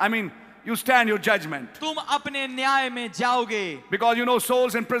judgment. You stand your judgment. तुम अपने न्याय में जाओगे। Because you know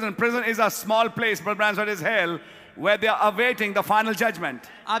souls in prison. Prison is a small place, but Branson is hell, where they are awaiting the final judgment.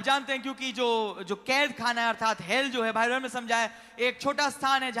 आप जानते हैं क्योंकि जो कैद खाना है अर्थात हेल जो है, भाई बहन में समझाया, एक छोटा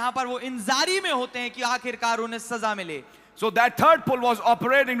स्थान है जहां पर वो इंतजारी में होते हैं कि आखिरकार उन्हें सजा मिले। So that third pull was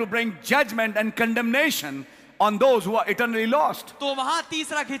operating to bring judgment and condemnation on those who are eternally lost. तो वहां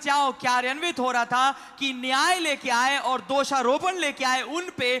तीसरा खिंचाव कार्यान्वित हो रहा था कि न्याय लेके आए और दोषारोपण लेके आए उन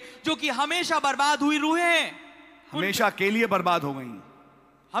पे जो कि हमेशा बर्बाद हुई रूहें हैं, हमेशा के लिए बर्बाद हो गई.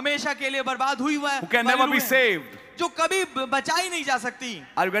 हमेशा के लिए बर्बाद हुई हुआ Who can never be saved. जो कभी बचाई नहीं जा सकती।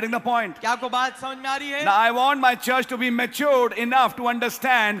 Are you getting the point? क्या आपको बात समझ में आ रही है? Now I want my church to be matured enough to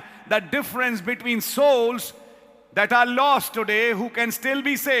understand the difference between souls that are lost today who can still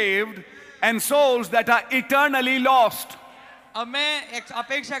be saved and souls that are eternally lost. अब मैं एक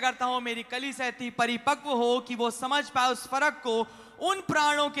अपेक्षा करता हूं मेरी कलीसिया इतनी परिपक्व हो कि वो समझ पाए उस फर्क को उन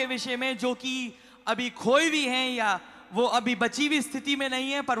प्राणों के विषय में जो कि अभी खोए भी हैं या वो अभी बची हुई स्थिति में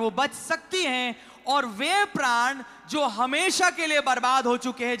नहीं है, पर वो बच सकती हैं, और वे प्राण जो हमेशा के लिए बर्बाद हो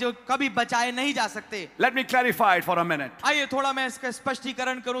चुके हैं, जो कभी बचाए नहीं जा सकते। Let me clarify it for a minute. आइए थोड़ा मैं इसका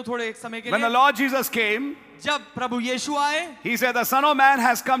स्पष्टीकरण करूं थोड़े एक समय के When the लिए। Lord Jesus came, जब प्रभु यीशु आए, he said, the Son of Man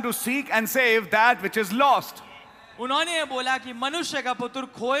has come to seek and save that which is lost. उन्होंने ये बोला कि मनुष्य का पुत्र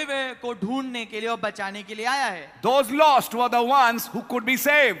खोए हुए को ढूंढने के लिए और बचाने के लिए आया है। Those lost were the ones who could be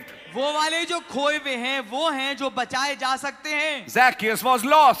saved. वो वाले जो खोए हुए हैं वो हैं जो बचाए जा सकते हैं। Zacchaeus was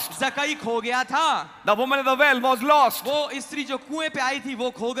lost. जकई खो गया था, The woman at the well was lost. वो स्त्री जो कुएं पे आई थी वो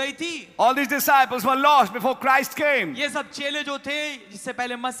खो गई थी। All these disciples were lost before Christ came. ये सब चेले जो थे जिससे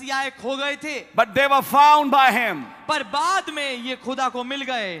पहले मसीह आए खो गए थे, But they were found by him. पर बाद में ये खुदा को मिल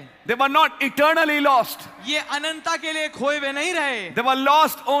गए। They were not eternally lost. ये अनंता के लिए खोए हुए नहीं रहे, They were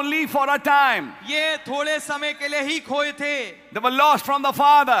lost only for a time. ये थोड़े समय के लिए ही खोए थे। They were lost from the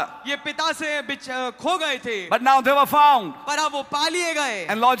Father. ये पिता से खो गए थे, But now they were found. पर अब वो पा लिए गए।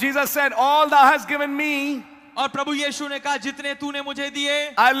 And Lord Jesus said, all thou hast given me, और प्रभु यीशु ने कहा जितने तूने मुझे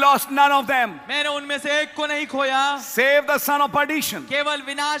दिए I lost none of them. मैंने उनमें से एक को नहीं खोया, Save the son of perdition. केवल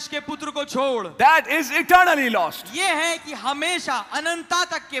विनाश के पुत्र को छोड़। That is eternally lost. ये है कि हमेशा अनंता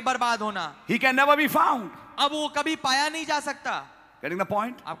तक के बर्बाद होना, He can never be found. अब वो कभी पाया नहीं जा सकता। Getting the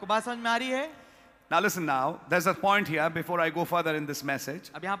point? आपको बात समझ में आ रही है? Now listen now. There's a point here before I go further in this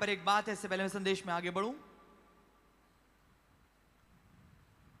message. अब यहाँ पर एक बात है, इससे पहले मैं संदेश में आगे बढ़ूं।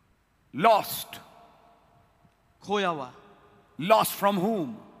 Lost. खोया हुआ, Lost from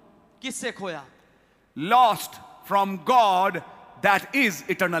whom? किससे खोया? Lost from God that is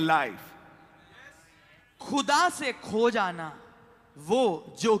eternal life. खुदा से खो जाना,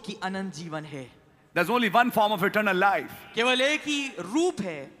 वो जो कि अनंत जीवन है। There's only one form of eternal life, केवल एक ही रूप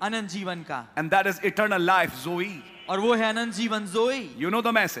है अनंत जीवन का, and that is eternal life, Zoe. और वो है अनंत जीवन जोई। You know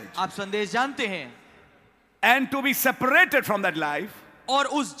the message. आप संदेश जानते हैं। And to be separated from that life और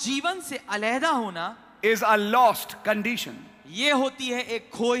उस जीवन से अलहदा होना, is a lost condition. ये होती है एक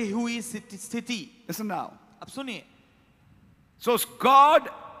खोई हुई स्थिति। Listen now. अब सुनिए, So God,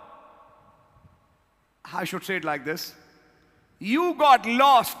 I should say it like this. You got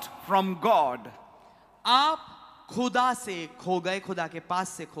lost from God, आप खुदा से खो गए, खुदा के पास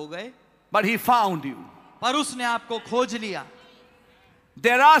से खो गए, but He found you. पर उसने आपको खोज लिया।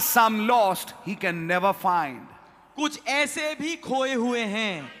 There are some lost He can never find. कुछ ऐसे भी खोए हुए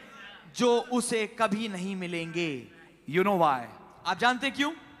हैं जो उसे कभी नहीं मिलेंगे। You know why? आप जानते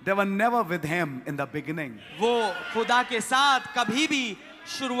क्यों? They were never with Him in the beginning. वो खुदा के साथ कभी भी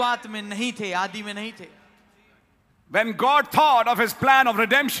शुरुआत में नहीं थे, आदि में नहीं थे। When God thought of His plan of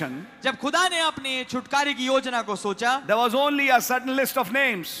redemption, जब खुदा ने अपने छुटकारे की योजना को सोचा, there was only a certain list of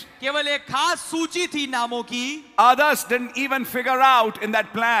names. केवल एक खास सूची थी नामों की। Others didn't even figure out in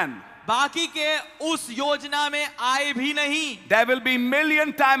that plan. बाकी के उस योजना में आए भी नहीं। There will be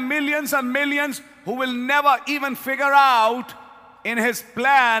million times millions and millions who will never even figure out in His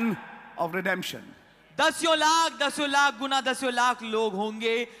plan of redemption. दसियों lakh गुना दसियों लाख लोग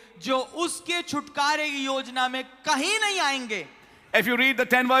होंगे जो उसके छुटकारे की योजना में कहीं नहीं आएंगे। If you read the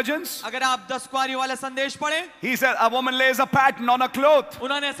 10 virgins, अगर आप 10 कुंवारी वाला संदेश पढ़ें, He said a woman lays a pattern on a cloth.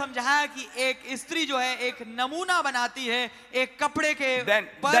 उन्होंने समझाया कि एक स्त्री जो है एक नमूना बनाती है एक कपड़े के Then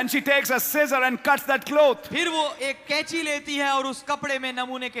पर, she takes a scissor and cuts that cloth. फिर वो एक कैंची लेती है और उस कपड़े में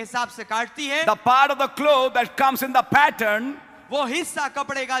नमूने के हिसाब से काटती है। The part of the cloth that comes in the pattern वो हिस्सा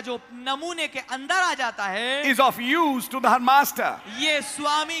कपड़े का जो नमूने के अंदर आ जाता है, is of use to the master. ये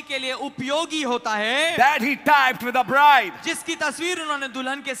स्वामी के लिए उपयोगी होता है। That he typed with the bride. जिसकी तस्वीर उन्होंने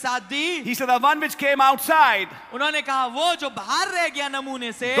दुल्हन के साथ दी। He said the one which came outside, उन्होंने कहा वो जो बाहर रह गया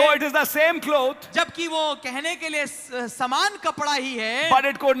नमूने से, though it is the same cloth, जबकि वो कहने के लिए समान कपड़ा ही है, but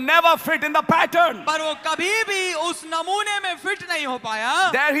it could never fit in the pattern. पर वो कभी भी उस नमूने में फिट नहीं हो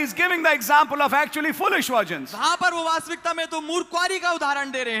पाया। There he's giving the example of actually foolish virgins. वहां पर वो वास्तविकता में तो मूर्खवारी का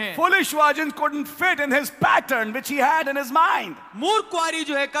उदाहरण दे रहे हैं। Foolish virgins couldn't fit in his pattern which he had in his mind. मूर्खवारी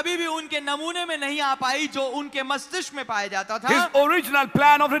जो है कभी भी उनके नमूने में नहीं आ पाई जो उनके मस्तिष्क में पाया जाता था, His original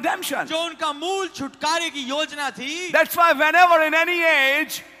plan of redemption. जो उनका मूल छुटकारे की योजना थी। That's why whenever in any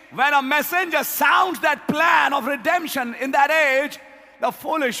age, when a messenger sounds that plan of redemption in that age, the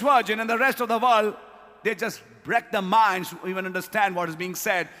foolish virgin and the rest of the world, they just break their minds to even understand what is being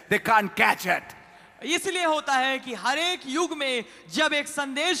said. They can't catch it. इसलिए होता है कि हर एक युग में जब एक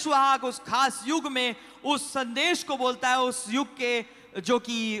संदेश वाहक उस खास युग में उस संदेश को बोलता है, उस युग के जो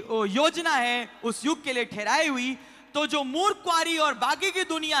कि योजना है उस युग के लिए ठहराई हुई, तो जो मूर्खवारी और बाकी की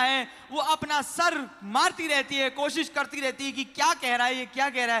दुनिया है वो अपना सर मारती रहती है, कोशिश करती रहती है कि क्या कह रहा है ये, क्या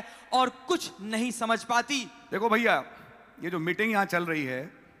कह रहा है, और कुछ नहीं समझ पाती। देखो भैया, ये जो मीटिंग यहाँ चल रही है,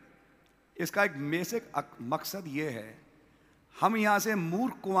 इसका एक बेसिक मकसद ये है हम यहां से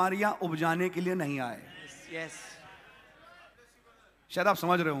मूर्ख कुंवारियां उपजाने के लिए नहीं आए। Yes. शायद आप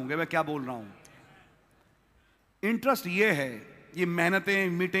समझ रहे होंगे मैं क्या बोल रहा हूं। इंटरेस्ट ये है, ये मेहनतें,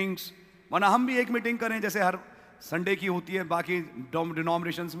 मीटिंग्स, वरना हम भी एक मीटिंग करें जैसे हर संडे की होती है बाकी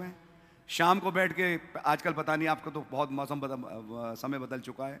डिनोमिनेशंस में, शाम को बैठ के, आजकल पता नहीं आपको तो बहुत समय बदल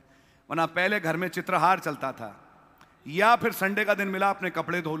चुका है, वरना पहले घर में चित्रहार चलता था, या फिर संडे का दिन मिला अपने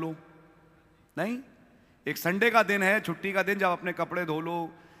कपड़े धो लो। नहीं, एक संडे का दिन है, छुट्टी का दिन, जब अपने कपड़े धो लो,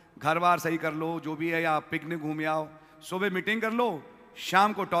 घर बार सही कर लो, जो भी है, या पिकनिक घूम आओ, सुबह मीटिंग कर लो,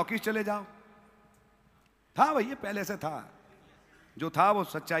 शाम को टॉकीज चले जाओ। था भाई, ये पहले से था, जो था वो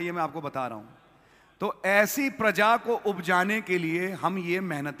सच्चाई है, मैं आपको बता रहा हूं। तो ऐसी प्रजा को उपजाने के लिए हम ये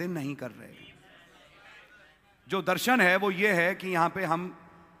मेहनतें नहीं कर रहे। जो दर्शन है वो ये है कि यहां पे हम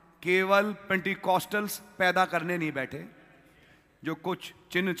केवल पेंटिकॉस्टल्स पैदा करने नहीं बैठे, जो कुछ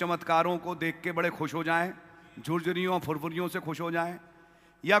चिन्ह चमत्कारों को देख के बड़े खुश हो जाएं, झुरझुरियों फुरफुरियों से खुश हो जाएं,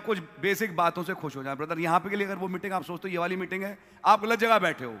 या कुछ बेसिक बातों से खुश हो जाएं। ब्रदर, यहां पे के लिए अगर वो मीटिंग आप सोचते हो ये वाली मीटिंग है, आप गलत जगह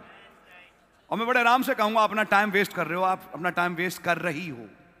बैठे हो। और मैं बड़े आराम से कहूंगा, अपना टाइम वेस्ट कर रहे हो, आप अपना टाइम वेस्ट कर रही हो।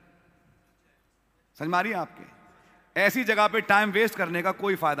 समझ मारिए, आपके ऐसी जगह पे टाइम वेस्ट करने का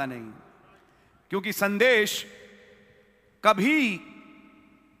कोई फायदा नहीं, क्योंकि संदेश कभी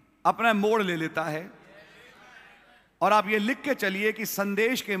अपना मोड़ ले लेता है। और आप ये लिख के चलिए कि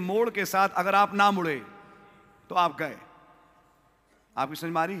संदेश के मोड़ के साथ अगर आप ना मुड़े तो आप गए। आपकी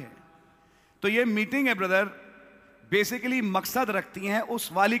समझ मारी है? तो ये मीटिंग है ब्रदर, बेसिकली मकसद रखती हैं उस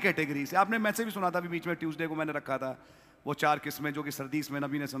वाली कैटेगरी से। आपने मैसेज भी सुना था, अभी बीच में ट्यूसडे को मैंने रखा था, वो 4 किस्में जो कि सरदीस में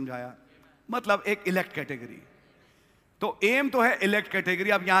नबी ने समझाया, मतलब एक इलेक्ट कैटेगरी। तो एम तो है इलेक्ट कैटेगरी।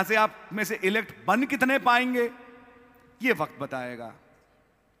 अब यहां से आप में से इलेक्ट बन कितने पाएंगे ये वक्त बताएगा।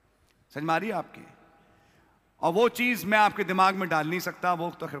 समझ मारिए आपकी। और वो चीज मैं आपके दिमाग में डाल नहीं सकता, वो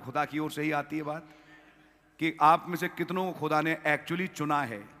तो खुदा की ओर से ही आती है बात, कि आप में से कितनों को खुदा ने एक्चुअली चुना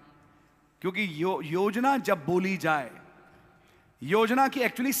है। क्योंकि योजना जब बोली जाए, योजना की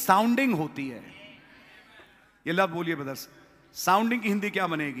एक्चुअली साउंडिंग होती है। ये लफ्ज़ बोलिए ब्रदर्स, साउंडिंग की हिंदी क्या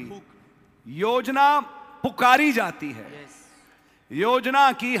बनेगी? योजना पुकारी जाती है। Yes.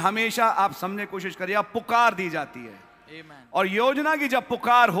 योजना की हमेशा आप समझने की कोशिश करिए, पुकार दी जाती है। Amen. और योजना की जब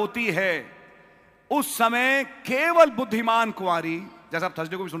पुकार होती है, उस समय केवल बुद्धिमान कुंवारी, जैसा आप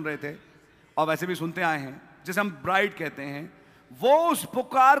थर्सडे को भी सुन रहे थे और वैसे भी सुनते आए हैं, जिसे हम ब्राइड कहते हैं, वो उस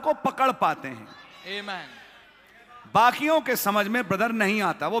पुकार को पकड़ पाते हैं। Amen. बाकियों के समझ में ब्रदर नहीं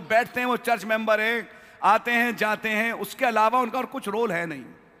आता। वो बैठते हैं, वो चर्च मेंबर है, आते हैं जाते हैं, उसके अलावा उनका और कुछ रोल है नहीं।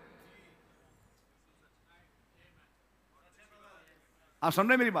 आप समझ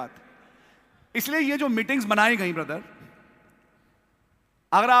रहे मेरी बात? इसलिए ये जो मीटिंग्स बनाई गई ब्रदर,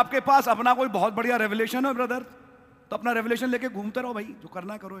 अगर आपके पास अपना कोई बहुत बढ़िया रेवलेशन है ब्रदर, तो अपना रेवलेशन लेके घूमते रहो भाई, जो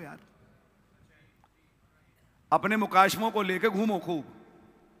करना करो यार। अपने मुकाशमों को लेके घूमो खूब।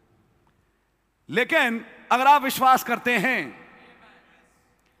 लेकिन अगर आप विश्वास करते हैं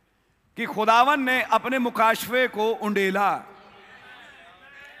कि खुदावन ने अपने मुकाशफे को उंडेला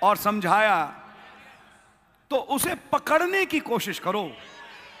और समझाया, तो उसे पकड़ने की कोशिश करो।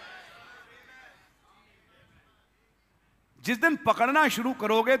 जिस दिन पकड़ना शुरू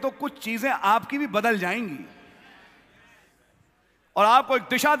करोगे तो कुछ चीजें आपकी भी बदल जाएंगी और आपको एक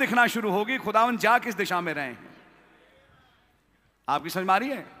दिशा दिखना शुरू होगी, खुदावन जा किस दिशा में रहे हैं। आपकी समझ में आ रही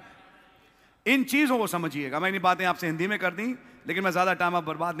है? इन चीजों को समझिएगा। मैंने बातें आपसे हिंदी में कर दी, लेकिन मैं ज्यादा टाइम अब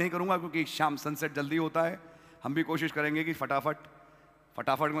बर्बाद नहीं करूंगा, क्योंकि शाम सनसेट जल्दी होता है। हम भी कोशिश करेंगे कि फटाफट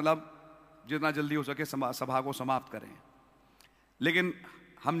मतलब जितना जल्दी हो सके सभा को समाप्त करें।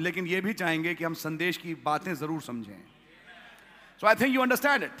 लेकिन ये भी चाहेंगे कि हम संदेश की बातें जरूर समझें। So I think you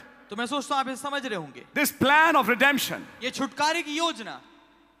understand it. तो मैं सोचता हूं आप इसे समझ रहे होंगे। This plan of redemption, ये छुटकारे की योजना,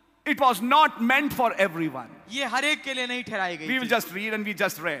 it was not meant for everyone. ये हर एक के लिए नहीं ठहराई गई We will थी। just read and we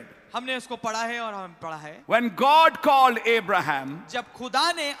just read. हमने इसको पढ़ा है और हम पढ़ा है। When God called Abraham, जब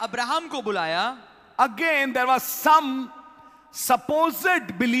खुदा ने अब्राहम को बुलाया, again there was some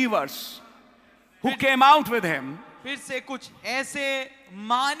supposed believers who came out with him. फिर से कुछ ऐसे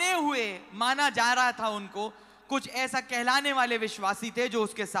माना जा रहा था उनको, कुछ ऐसा कहलाने वाले विश्वासी थे जो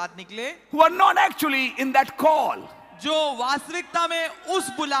उसके साथ निकले, Who are not actually in that call. जो वास्तविकता में उस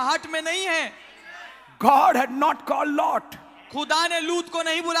बुलाहट में नहीं है। God had not called Lot. खुदा ने लूत को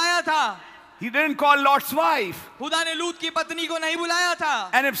नहीं बुलाया था। He didn't call Lot's wife. खुदा ने लूत की पत्नी को नहीं बुलाया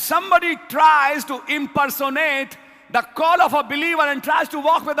था। And if somebody tries to impersonate the call of a believer and tries to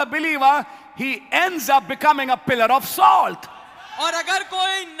walk with a believer, he ends up becoming a pillar of salt. और अगर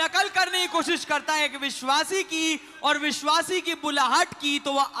कोई नकल करने की कोशिश करता है कि विश्वासी की और विश्वासी की बुलाहट की,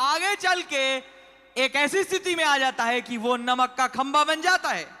 तो वह आगे चल के एक ऐसी स्थिति में आ जाता है कि वो नमक का खंबा बन जाता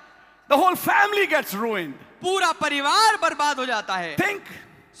है। The whole family gets ruined. पूरा परिवार बर्बाद हो जाता है। Think,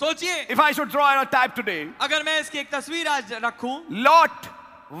 सोचिए, if I should draw a type today, अगर मैं इसकी एक तस्वीर आज रखूं, Lot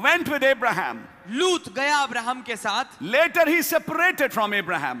went with Abraham. लूत गया अब्राहम के साथ, Later he separated from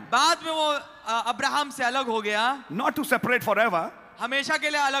Abraham. बाद में वो अब्राहम से अलग हो गया, Not to separate forever. हमेशा के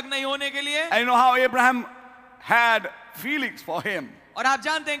लिए अलग नहीं होने के लिए। And you know how Abraham had feelings for him. और आप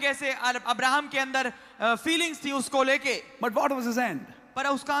जानते हैं कैसे अब्राहम के अंदर फीलिंग्स थी उसको लेके। But what was his end? पर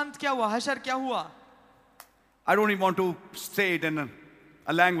उसका अंत क्या हुआ, हशर क्या हुआ? I don't even want to say it in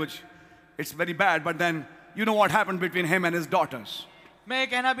a language. It's very bad, but then you know what happened between him and his daughters. मैं ये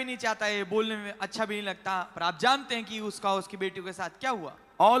कहना भी नहीं चाहता, ये बोलने में अच्छा भी नहीं लगता, पर आप जानते हैं कि उसका उसकी बेटियों के साथ क्या हुआ।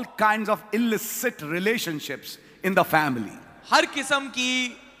 All kinds of illicit relationships in the family. हर किस्म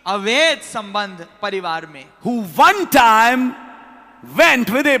की अवैध संबंध परिवार में, Who one time went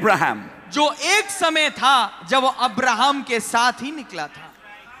with Abraham. जो एक समय था जब वो अब्राहम के साथ ही निकला था।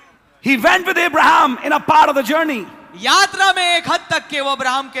 He went with Abraham in a part of the journey. यात्रा में एक हद तक के वो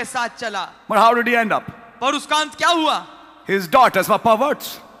अब्राहम के साथ चला, But how did he end up? पर उसका अंत क्या हुआ? His daughters were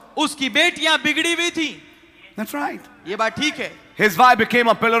perverts. उसकी बेटियां बिगड़ी हुई थी। That's right. ये बात ठीक है। His wife became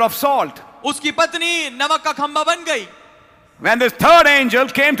a pillar of salt. उसकी पत्नी नमक का खंभा बन गई। When this third angel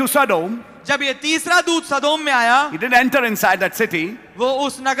came to Sodom, जब ये तीसरा दूत सदोम में आया, he didn't enter inside that city. वो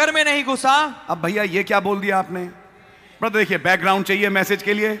उस नगर में नहीं घुसा। अब भैया ये क्या बोल दिया आपने? ब्रदर देखिए, बैकग्राउंड चाहिए मैसेज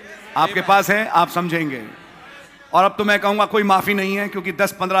के लिए, आपके पास है, आप समझेंगे। और अब तो मैं कहूंगा कोई माफी नहीं है, क्योंकि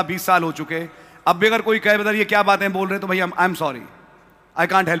 10, 15, 20 साल हो चुके। अब भी अगर कोई कहे ब्रदर ये क्या बातें बोल रहे तो भैया I am sorry, I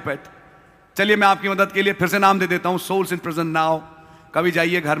can't help it. चलिए मैं आपकी मदद के लिए फिर से नाम दे देता हूं, सोल्स इन प्रिजन नाउ। कभी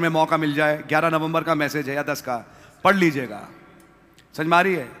जाइए, घर में मौका मिल जाए, 11 नवंबर का मैसेज है या 10 का, पढ़ लीजिएगा। समझ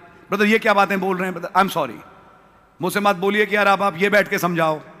मारी है ब्रदर, ये क्या बातें बोल रहे हैं ब्रदर, आई एम सॉरी। मुझसे मत बोलिए कि यार आप ये बैठ के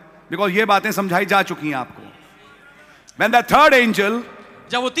समझाओ, बिकॉज ये बातें समझाई जा चुकी हैं आपको। When the third angel,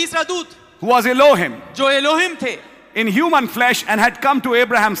 जब वो तीसरा दूत, who was Elohim, जो एलोहिम थे, in human flesh and had come to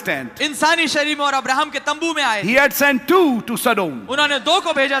Abraham's tent, इंसानी शरीर में और अब्राहम के तंबू में आए, he had sent 2 to Sodom. उन्होंने 2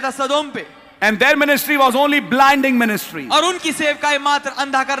 को भेजा था सदोम पे, And their ministry was only blinding ministry. और उनकी सेवकाई मात्र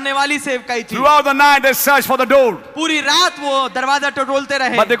अंधा करने वाली सेवकाई थी। Throughout the night they searched for the door, पूरी रात वो दरवाजा टटोलते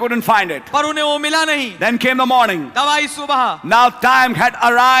रहे, but they couldn't find it. पर उन्हें वो मिला नहीं। Then came the morning. तब आई सुबह। Now time had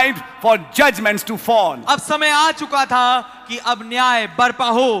arrived for judgments to fall. अब समय आ चुका था कि अब न्याय बरपा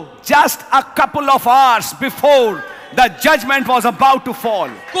हो। Just a couple of hours before the judgment was about to fall,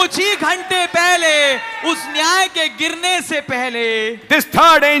 कुछ ही घंटे पहले, उस न्याय के गिरने से पहले, this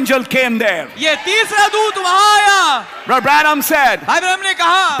third angel came there. ये तीसरा दूत वहां आया। Brother Branham said भाई ब्रह्म ने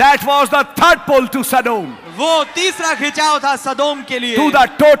कहा, that was the third pull to Sodom, वो तीसरा खिंचाव था सदोम के लिए, to the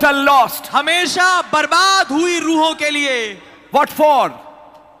total lost. हमेशा बर्बाद हुई रूहों के लिए। What for?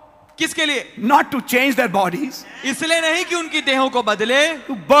 किसके लिए? Not to change their bodies, इसलिए नहीं कि उनकी देहों को बदले,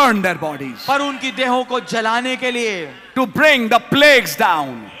 to burn their bodies, पर उनकी देहों को जलाने के लिए, to bring the plagues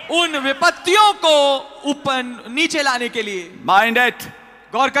down. उन विपत्तियों को ऊपर नीचे लाने के लिए। Mind it.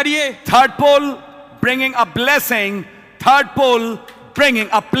 गौर करिए, Third pull, bringing a blessing. Third pull, bringing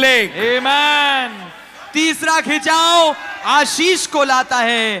a plague. आमेन। तीसरा खिंचाव आशीष को लाता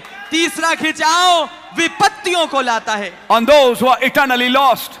है, तीसरा खिंचाव विपत्तियों को लाता है। On those who are eternally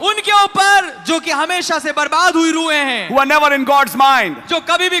lost, उनके ऊपर जो कि हमेशा से बर्बाद हुई रूहें हैं, who are never in God's mind. जो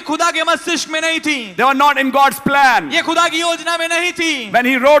कभी भी खुदा के मस्तिष्क में नहीं थी, They were not in God's plan. ये खुदा की योजना में नहीं थी। When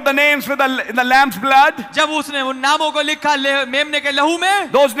he wrote the names with the lamb's blood, जब उसने उन नामों को लिखा मेमने के लहू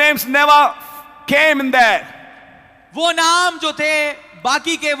में, those names never came in there. वो नाम जो थे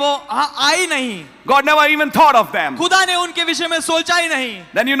बाकी के वो आई नहीं। God never even thought of them. खुदा ने उनके विषय में सोचा ही नहीं।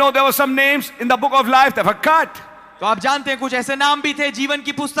 Then you know there were some names in the book of life that were cut, तो आप जानते हैं कुछ ऐसे नाम भी थे जीवन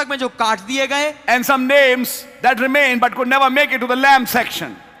की पुस्तक में जो काट दिए गए, and some names that remained but could never make it to the lamb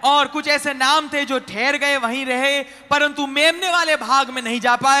section. और कुछ ऐसे नाम थे जो ठहर गए, वहीं रहे, परंतु मेमने वाले भाग में नहीं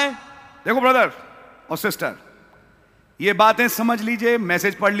जा पाए। देखो ब्रदर और सिस्टर, ये बातें समझ लीजिए,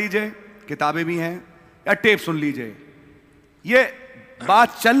 मैसेज पढ़ लीजिए, किताबें भी हैं, या टेप सुन लीजिए। ये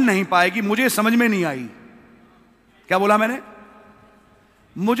बात चल नहीं पाएगी, मुझे समझ में नहीं आई। क्या बोला मैंने?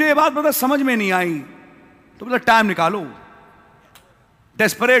 मुझे ये बात ब्रदर समझ में नहीं आई, तो ब्रदर टाइम निकालो,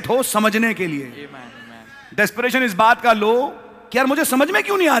 डेस्परेट हो समझने के लिए। डेस्परेशन इस बात का लो कि यार मुझे समझ में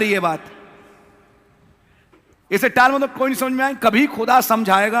क्यों नहीं आ रही है बात। इसे टाल मतलब कोई नहीं समझ में आए, कभी खुदा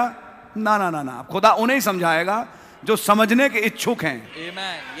समझाएगा ना ना ना ना, खुदा उन्हें ही समझाएगा जो समझने के इच्छुक हैं।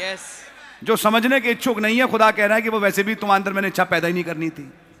 आमेन। यस। जो समझने के इच्छुक नहीं है, खुदा कह रहा है कि वो वैसे भी तुम्हारे अंदर मैंने इच्छा पैदा ही नहीं करनी थी,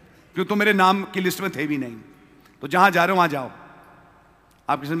 क्योंकि तुम मेरे नाम की लिस्ट में थे भी नहीं। तो जहां जा रहे हो वहां जाओ।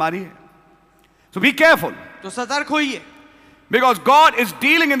 आप किसी मारी है? सो बी केयरफुल, तो सतर्क होइए, because God is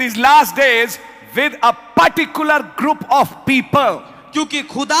dealing in these last days with a particular group of people. क्योंकि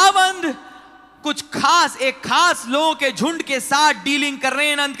खुदावंद कुछ खास, एक खास लोगों के झुंड के साथ डीलिंग कर रहे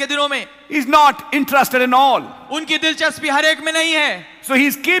हैं अंत के दिनों में। He's not interested in all. उनकी दिलचस्पी हर एक में नहीं है, So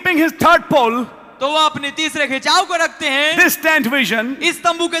he's keeping his third pole, तो वो अपने तीसरे खिंचाव को रखते हैं, this tent vision, इस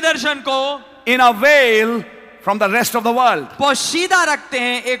तंबू के दर्शन को in a veil from the rest of the world. पोशीदा रखते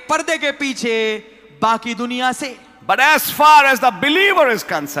हैं एक पर्दे के पीछे बाकी दुनिया से। But as far as the believer is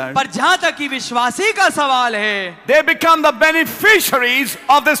concerned, पर जहां तक कि विश्वासी का सवाल है, they become the beneficiaries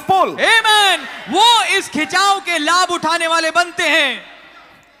of this pull. आमेन, वो इस खिंचाव के लाभ उठाने वाले बनते हैं।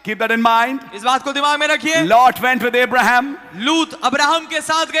 Keep that in mind. इस बात को दिमाग में रखिए। Lot went with Abraham. लूत अब्राहम के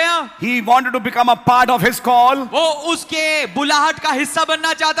साथ गया, He wanted to become a part of his call. वो उसके बुलाहट का हिस्सा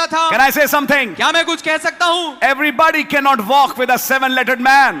बनना चाहता था। Can I say something? क्या मैं कुछ कह सकता हूं? Everybody cannot walk with a seven-lettered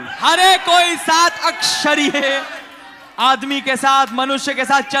man. हर एक कोई 7 अक्षरी है आदमी के साथ, मनुष्य के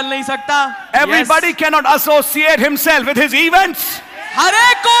साथ चल नहीं सकता। Everybody cannot associate himself with his events. हर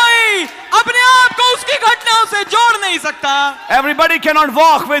एक कोई अपने आप को उसकी घटनाओं से जोड़ नहीं सकता। Everybody cannot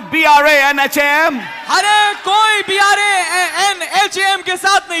walk with BRA and HAM. हर एक कोई BRA HAM के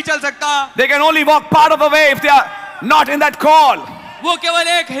साथ नहीं चल सकता। They can only walk part of the way if they are not in that call. वो केवल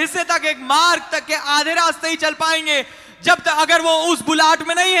एक हिस्से तक, एक मार्ग तक के आधे रास्ते ही चल पाएंगे जब तक अगर वो उस बुलाहट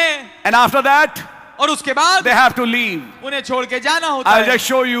में नहीं है। And after that, और उसके बाद they have to leave. उन्हें छोड़ के जाना होता I'll है। just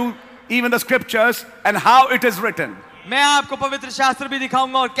show you even the scriptures and how it is written. मैं आपको पवित्र शास्त्र भी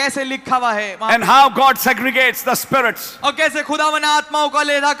दिखाऊंगा और कैसे लिखा हुआ है वहां, And how God segregates the spirits. और कैसे खुदावन आत्माओं को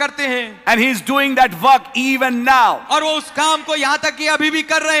अलग करते हैं। And He's doing that work even now. और वो उस काम को यहाँ तक कि अभी भी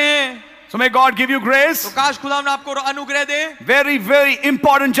कर रहे हैं। So may God give you grace. तो काश खुदावन आपको अनुग्रह दे। Very, very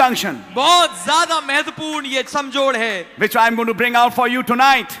important junction, बहुत ज्यादा महत्वपूर्ण ये समझोड़ है which I'm going to bring out for you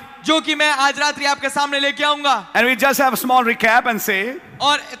tonight. जो कि मैं आज रात्रि आपके सामने लेके आऊंगा, And we just have a small recap and say,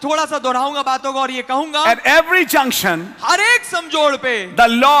 और थोड़ा सा दोहराऊंगा बातों को और ये कहूंगा, at every junction, हर एक समझोड़ पे the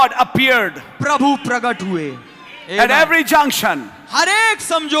Lord appeared. प्रभु प्रकट हुए। At every junction, हर एक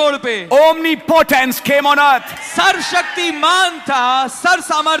समझोड़ पे omnipotence came on earth. सर्वशक्तिमान था, सर्व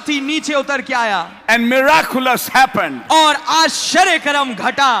सामर्थी नीचे उतर के आया And miraculous happened. और आश्चर्य कर्म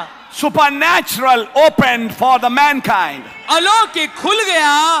घटा। Supernatural opened for the mankind. अलौकिक खुल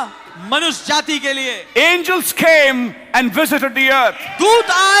गया मनुष्य जाति के लिए। Angels came and visited the earth. दूत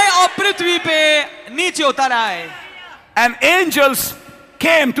आए और पृथ्वी पे नीचे उतर आए, And angels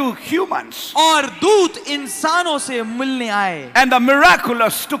came to humans. और दूत इंसानों से मिलने आए, And the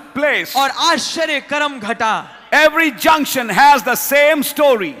miraculous took place. और आश्चर्य कर्म घटा। Every junction has the same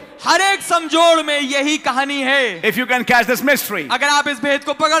story. हर एक समझोड़ में यही कहानी है। If you can catch this mystery. अगर आप इस भेद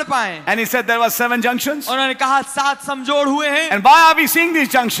को पकड़ पाएं। And he said there were 7 junctions. उन्होंने कहा 7 समझोड़ हुए हैं। And why are we seeing these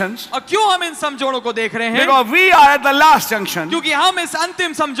junctions? और क्यों हम इन समझोड़ों को देख रहे हैं? Because we are at the last junction. क्योंकि हम इस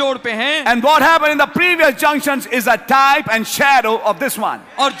अंतिम समझोड़ पे हैं। And what happened in the previous junctions is a type and shadow of this one.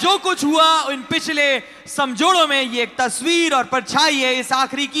 और जो कुछ हुआ इन पिछले समझोड़ों में ये एक तस्वीर और परछाई है इस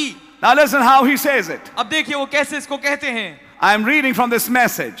आखिरी की। Now listen how he says it. अब देखिए वो कैसे इसको कहते हैं। I am reading from this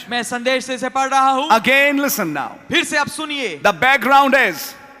message. मैं संदेश से इसे पढ़ रहा हूँ। Again, listen now. फिर से आप सुनिए। The background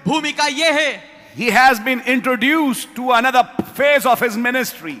is भूमिका ये है, he has been introduced to another phase of his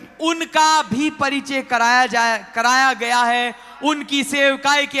ministry. उनका भी परिचय कराया गया है उनकी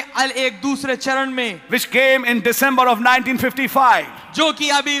सेवकाई के एक दूसरे चरण में, Which came in December of 1955. जो कि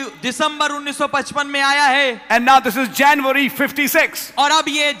अभी दिसंबर 1955 में आया है। And now this is January 56. और अब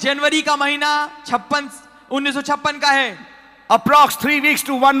ये जनवरी का महीना 1956 का है। Approx 3 weeks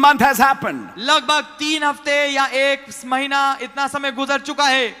to 1 month has happened. लगभग 3 हफ्ते या 1 महीना इतना समय गुजर चुका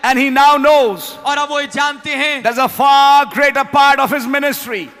है। And he now knows और अब वो जानते हैं there's a far greater part of his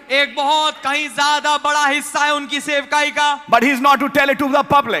ministry. एक बहुत कहीं ज्यादा बड़ा हिस्सा है उनकी सेवकाई का। But he's not to tell it to the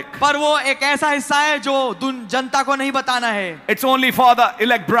public. पर वो एक ऐसा हिस्सा है जो जनता को नहीं बताना है। It's only for the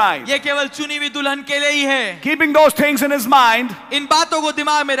elect bride. ये केवल चुनी हुई दुल्हन के लिए ही है। Keeping those things in his mind इन बातों को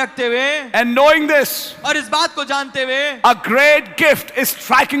दिमाग में रखते हुए and knowing this, और इस बात को जानते हुए a great gift is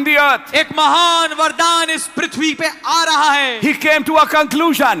striking the earth. एक महान वरदान इस पृथ्वी पे आ रहा है। He came to a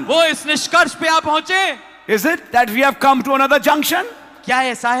conclusion. वो इस निष्कर्ष पे आ पहुंचे। Is it that we have come to another junction? क्या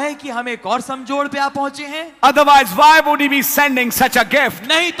ऐसा है कि हम एक और समझोड़ पे आ पहुंचे हैं? Otherwise, why would he be sending such a gift?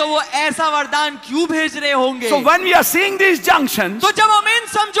 नहीं तो वो ऐसा वरदान क्यों भेज रहे होंगे? So when we are seeing these junctions, तो जब हम इन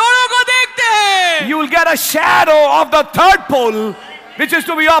समझोड़ों को देखते हैं, you will get a shadow of the third pole, which is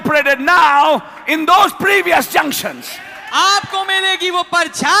to be operated now in those previous junctions. आपको मिलेगी वो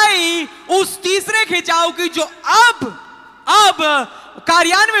परछाई उस तीसरे खिंचाव की जो अब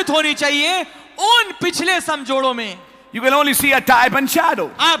कार्यान्वित होनी चाहिए उन पिछले समझोड़ों में। You can only see a type and shadow.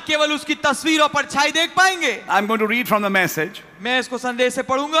 आप केवल उसकी तस्वीर और परछाई देख पाएंगे। I'm going to read from the message. मैं इसको संदेश से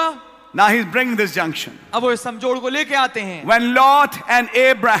पढ़ूंगा। Now he's bringing this junction. अब वो इस समझोड़ को लेके आते हैं। When Lot and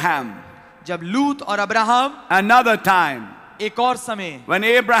Abraham जब लूत और अब्राहम, another time एक और समय, when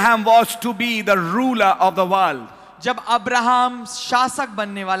Abraham was to be the ruler of the world, जब अब्राहम शासक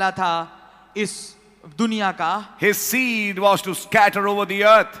बनने वाला था इस दुनिया का, his seed was to scatter over the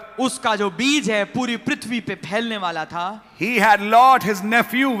earth. उसका जो बीज है पूरी पृथ्वी पे फैलने वाला था. He had Lot, his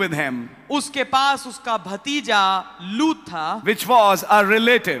nephew, with him, उसके पास उसका भतीजा लूत था, which was a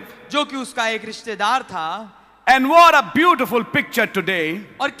relative. जो कि उसका एक रिश्तेदार था. And what a beautiful picture today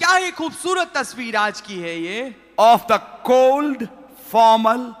और क्या ही खूबसूरत तस्वीर आज की है ये, of the cold,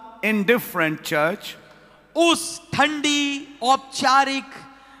 formal, indifferent church उस ठंडी, औपचारिक,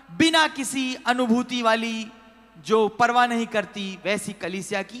 बिना किसी अनुभूति वाली, जो परवाह नहीं करती वैसी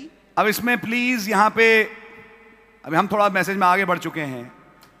कलीसिया की. अब इसमें प्लीज यहां पे अभी हम थोड़ा मैसेज में आगे बढ़ चुके हैं.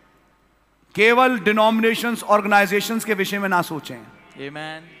 केवल डिनोमिनेशंस, ऑर्गेनाइजेशंस के विषय में ना सोचें.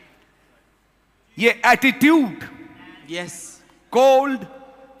 आमेन. ये एटीट्यूड, यस, कोल्ड,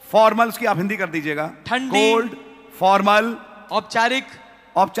 फॉर्मल, उसकी आप हिंदी कर दीजिएगा. ठंडी, कोल्ड, फॉर्मल, औपचारिक.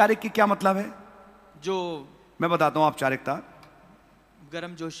 औपचारिक की क्या मतलब है? जो मैं बताता हूं. औपचारिकता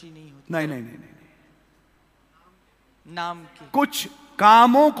गरम जोशी नहीं होती. नहीं नहीं नहीं नहीं, नाम की. कुछ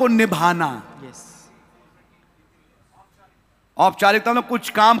कामों को निभाना. यस. औपचारिकता में कुछ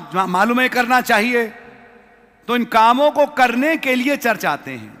काम मालूम है करना चाहिए, तो इन कामों को करने के लिए चर्च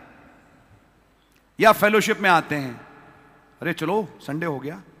आते हैं या फेलोशिप में आते हैं. अरे चलो संडे हो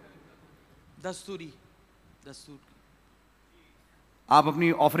गया. दस्तूर. आप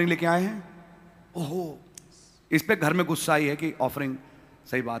अपनी ऑफरिंग लेके आए हैं. ओहो, इस पे घर में गुस्सा ही है कि ऑफरिंग.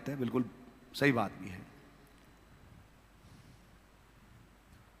 सही बात है, बिल्कुल सही बात भी है.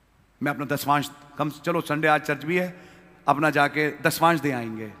 मैं अपना दसवांश कम, चलो संडे आज चर्च भी है, अपना जाके दसवांश दे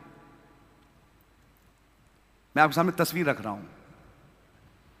आएंगे. मैं आपके सामने तस्वीर रख रहा हूं.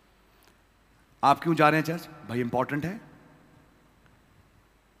 आप क्यों जा रहे हैं चर्च? भाई इंपॉर्टेंट है.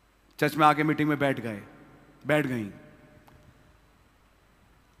 चर्च में आके मीटिंग में बैठ गई.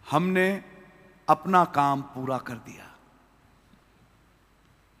 हमने अपना काम पूरा कर दिया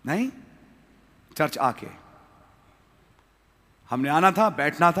नहीं. चर्च आके हमने आना था,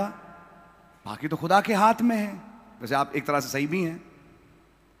 बैठना था, बाकी तो खुदा के हाथ में है. वैसे आप एक तरह से सही भी हैं,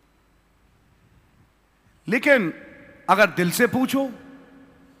 लेकिन अगर दिल से पूछो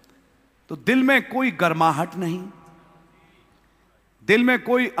तो दिल में कोई गर्माहट नहीं, दिल में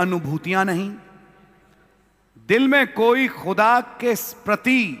कोई अनुभूतियां नहीं, दिल में कोई खुदा के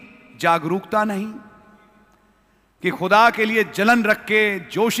प्रति जागरूकता नहीं कि खुदा के लिए जलन रख के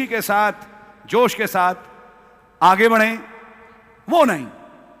जोश के साथ आगे बढ़ें, वो नहीं.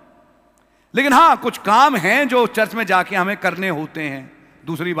 लेकिन हां, कुछ काम हैं जो चर्च में जाके हमें करने होते हैं.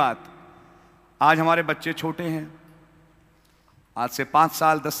 दूसरी बात, आज हमारे बच्चे छोटे हैं. आज से 5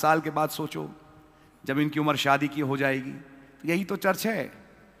 साल 10 साल के बाद सोचो, जब इनकी उम्र शादी की हो जाएगी, तो यही तो चर्च है.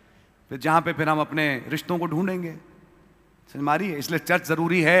 फिर जहां पे फिर हम अपने रिश्तों को ढूंढेंगे. समझ मारिए. इसलिए चर्च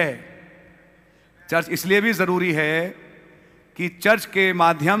जरूरी है. चर्च इसलिए भी जरूरी है कि चर्च के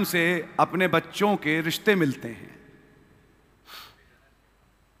माध्यम से अपने बच्चों के रिश्ते मिलते हैं.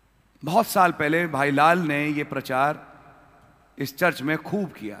 बहुत साल पहले भाई लाल ने यह प्रचार इस चर्च में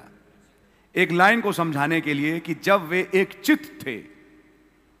खूब किया, एक लाइन को समझाने के लिए कि जब वे एक चित्त थे,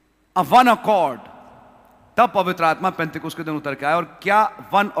 वन अकॉर्ड, तब पवित्र आत्मा पेंतिकुस्त के दिन उतर के आया. और क्या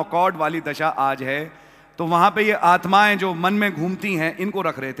वन अकॉर्ड वाली दशा आज है? तो वहां पे ये आत्माएं जो मन में घूमती हैं, इनको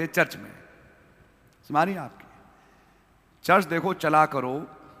रख रहे थे चर्च में. समझिए आपकी चर्च देखो चला करो,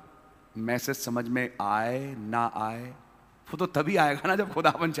 मैसेज समझ में आए ना आए, वो तो तभी आएगा ना जब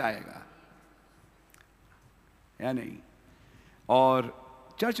खुदावन चाहेगा, या नहीं. और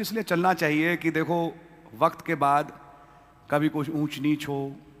चर्च इसलिए चलना चाहिए कि देखो वक्त के बाद कभी कुछ ऊंच नीच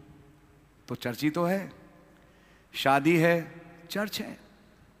हो तो चर्च ही तो है. शादी है, चर्च है,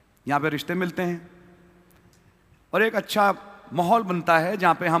 यहां पे रिश्ते मिलते हैं और एक अच्छा माहौल बनता है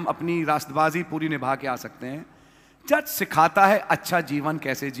जहां पे हम अपनी रास्तबाजी पूरी निभा के आ सकते हैं. चर्च सिखाता है अच्छा जीवन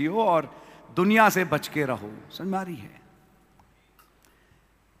कैसे जियो और दुनिया से बच के रहो. समझ में आ रही है?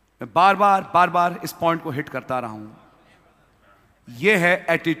 मैं बार बार इस पॉइंट को हिट करता रहा हूं. यह है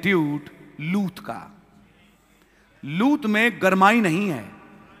एटीट्यूड लूत का. लूत में गरमाई नहीं है,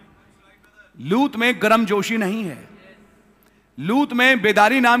 लूत में गर्मजोशी नहीं है, लूत में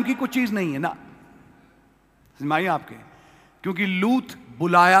बेदारी नाम की कुछ चीज नहीं है ना. समझिए आपके, क्योंकि लूत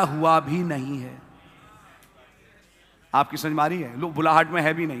बुलाया हुआ भी नहीं है. आपकी समझ में आ रही है? लोग बुलाहट में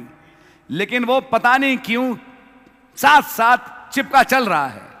है भी नहीं, लेकिन वो पता नहीं क्यों साथ साथ चिपका चल रहा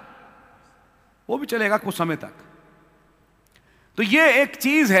है. वो भी चलेगा कुछ समय तक. तो ये एक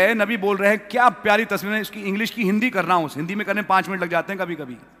चीज है. नबी बोल रहे हैं, क्या प्यारी तस्वीर है. इसकी इंग्लिश की हिंदी कर रहा हूं, हिंदी में करने 5 मिनट लग जाते हैं कभी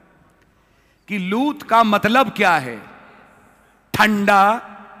कभी. कि लूत का मतलब क्या है? ठंडा,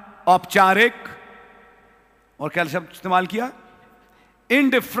 औपचारिक, और क्या शब्द इस्तेमाल किया?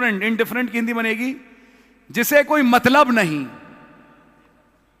 इनडिफरेंट। इनडिफरेंट की हिंदी बनेगी जिसे कोई मतलब नहीं,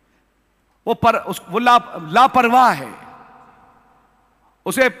 वो लापरवाह है,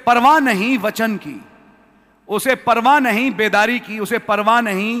 उसे परवाह नहीं वचन की, उसे परवाह नहीं बेदारी की, उसे परवाह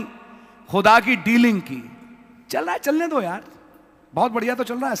नहीं खुदा की डीलिंग की। चल रहा है, चलने दो यार, बहुत बढ़िया तो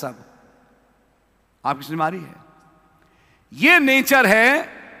चल रहा है सब, आपकी जिम्मेदारी है। ये नेचर है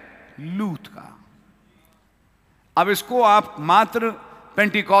लूत का। अब इसको आप मात्र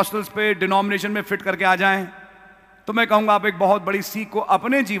पेंटिकॉस्टल्स पे, डिनोमिनेशन में फिट करके आ जाएं तो मैं कहूंगा आप एक बहुत बड़ी सीख को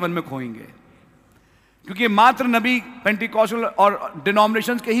अपने जीवन में खोएंगे, क्योंकि मात्र नबी पेंटिकॉस्टल और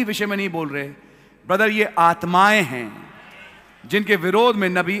डिनोमिनेशन के ही विषय में नहीं बोल रहे ब्रदर, ये आत्माएं हैं जिनके विरोध में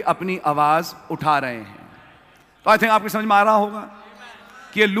नबी अपनी आवाज उठा रहे हैं। तो आई थिंक आपको समझ में आ रहा होगा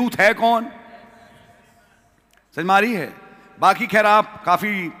कि ये लूत है कौन, समझ में आ रही है। बाकी खैर आप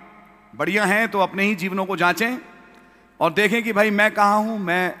काफी बढ़िया हैं, तो अपने ही जीवनों को जांचें और देखें कि भाई मैं कहाँ हूं,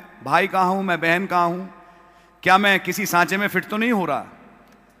 मैं भाई कहाँ हूं, मैं बहन कहाँ हूं, क्या मैं किसी सांचे में फिट तो नहीं हो रहा,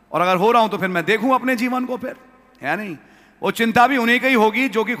 और अगर हो रहा हूं तो फिर मैं देखूं अपने जीवन को, फिर है नहीं। वो चिंता भी उन्हीं की ही होगी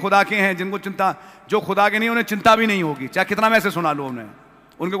जो कि खुदा के हैं, जिनको चिंता, जो खुदा के नहीं उन्हें चिंता भी नहीं होगी, चाहे कितना मैसेज सुना लो उन्हें,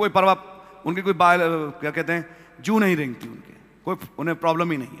 उनके कोई परवाह, उनकी कोई क्या कहते हैं, जू नहीं रेंगती उनके, कोई उन्हें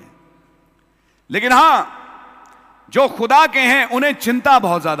प्रॉब्लम ही नहीं है। लेकिन हां, जो खुदा के हैं उन्हें चिंता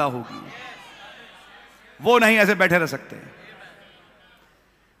बहुत ज्यादा होगी, वो नहीं ऐसे बैठे रह सकते।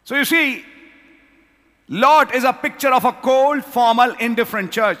 So you see, Lot is a picture of a cold formal indifferent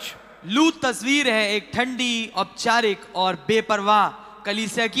church. लूत तस्वीर है एक ठंडी, औपचारिक और बेपरवाह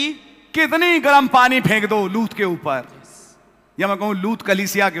कलीसिया की। कितनी गर्म पानी फेंक दो लूत के ऊपर, या मैं कहूं लूत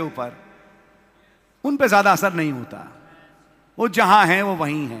कलीसिया के ऊपर, उन पे ज्यादा असर नहीं होता, वो जहां हैं वो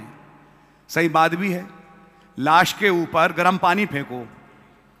वहीं हैं। सही बात भी है, लाश के ऊपर गर्म पानी फेंको,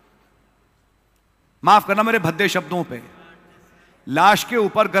 माफ करना मेरे भद्दे शब्दों पे, लाश के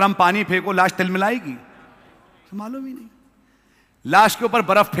ऊपर गर्म पानी फेंको, लाश तिलमिलाएगी? मालूम ही नहीं। लाश के ऊपर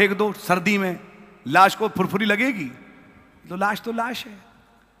बर्फ फेंक दो सर्दी में, लाश को फुरफुरी लगेगी? तो लाश है।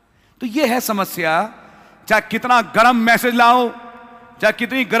 तो ये है समस्या, चाहे कितना गर्म मैसेज लाओ, चाहे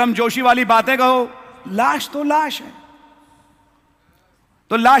कितनी गर्म जोशी वाली बातें कहो, लाश तो लाश है।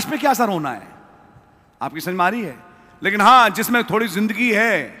 तो लाश पे क्या असर होना है, आपकी समझ में आ रही है। लेकिन हां, जिसमें थोड़ी जिंदगी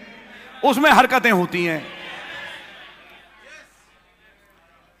है उसमें हरकतें होती हैं,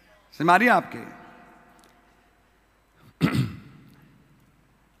 समझ में आ रही है आपके।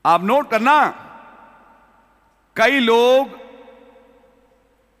 आप नोट करना, कई लोग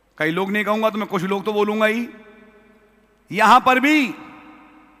नहीं कहूंगा तो मैं कुछ लोग तो बोलूंगा ही, यहां पर भी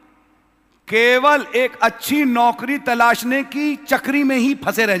केवल एक अच्छी नौकरी तलाशने की चक्री में ही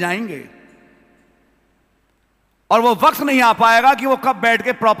फंसे रह जाएंगे, और वो वक्त नहीं आ पाएगा कि वो कब बैठ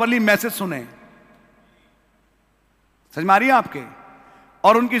के प्रॉपरली मैसेज सुने, समझ में आ रही है आपके।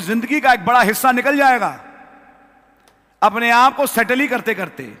 और उनकी जिंदगी का एक बड़ा हिस्सा निकल जाएगा अपने आप को सेटल ही करते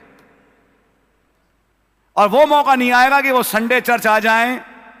करते, और वो मौका नहीं आएगा कि वो संडे चर्च आ जाएं,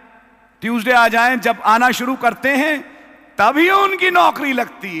 ट्यूसडे आ जाएं। जब आना शुरू करते हैं तभी उनकी नौकरी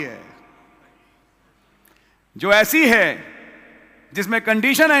लगती है, जो ऐसी है जिसमें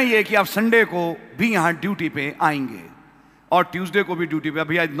कंडीशन है ये कि आप संडे को भी यहां ड्यूटी पे आएंगे और ट्यूसडे को भी ड्यूटी पे।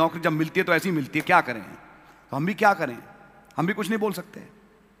 अभी आज नौकरी जब मिलती है तो ऐसी मिलती है, क्या करें, तो हम भी क्या करें, हम भी कुछ नहीं बोल सकते।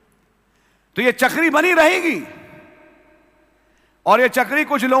 तो ये चक्री बनी रहेगी, और ये चक्री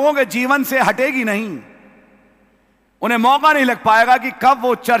कुछ लोगों के जीवन से हटेगी नहीं। उन्हें मौका नहीं लग पाएगा कि कब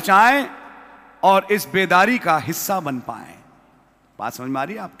वो चर्च आए और इस बेदारी का हिस्सा बन पाए। बात समझ में आ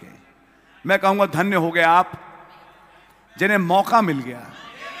रही है आपके। मैं कहूंगा धन्य हो गए आप जिन्हें मौका मिल गया।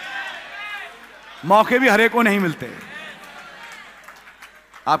 मौके भी हरेक को नहीं मिलते,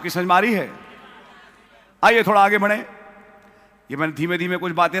 आपकी समझ में आ रही है। आइए थोड़ा आगे बढ़े। ये मैंने धीमे धीमे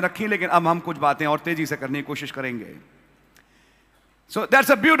कुछ बातें रखी, लेकिन अब हम कुछ बातें और तेजी से करने की कोशिश करेंगे। So that's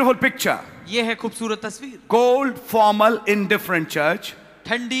a beautiful picture. ये है खूबसूरत तस्वीर। Cold, formal, indifferent church.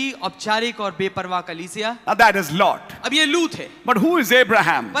 ठंडी, औपचारिक और बेपरवाह कलीसिया। Now that is Lot. अब ये लूत है। But who is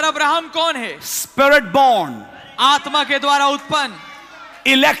Abraham? पर अब्राहम कौन है? Spirit born. आत्मा के द्वारा उत्पन्न,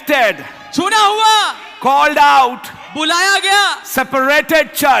 Elected. चुना हुआ, Called out. बुलाया गया,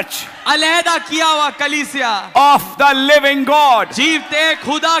 Separated church. अलहदा किया हुआ कलीसिया Of the living God. जीवते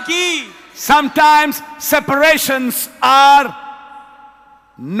खुदा की। Sometimes separations are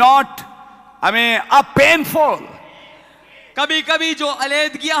not, are painful. कभी कभी जो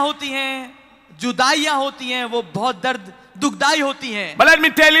अलहदगियां होती हैं, जुदाइयां होती हैं, वो बहुत दर्द दुखदाई होती हैं। But let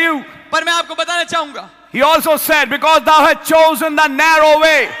me tell you, पर मैं आपको बताना चाहूंगा, he also said, because thou hast chosen the narrow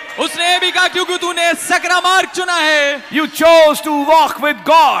way. उसने ये भी कहा क्योंकि तूने सकरा मार्ग चुना है, you chose to walk with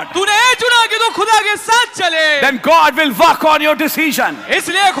God, तूने ये चुना कि तू खुदा के साथ चले, then God will work on your decision.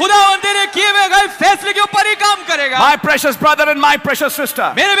 इसलिए खुदावन तेरे किए हुए गए फैसले के ऊपर ही काम करेगा। My precious brother and my precious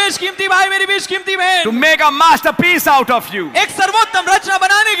sister, मेरे बेशकीमती भाई, मेरी बेशकीमती बहन, to make a masterpiece out of you एक सर्वोत्तम रचना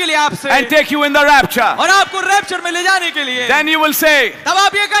बनाने के लिए आपसे, and take you in the rapture, और आपको रैप्चर में ले जाने के लिए, then you will say, तब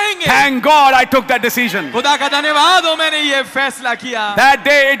आप ये कहेंगे, thank God I took that decision. खुदा का धन्यवाद हो मैंने ये फैसला किया। That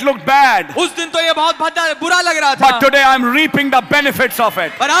day it looked bad, उस दिन तो ये बहुत बुरा लग रहा था, but today I'm reaping the benefits of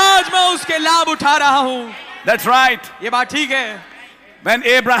it. पर आज मैं उसके लाभ उठा रहा हूँ। That's right. ये बात ठीक है। When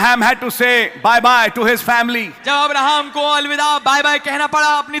Abraham had to say bye-bye to his family जब अब्राहम को अलविदा बाय बाय कहना पड़ा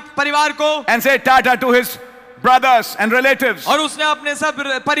अपनी परिवार को, and say tata to his brothers and relatives, और उसने अपने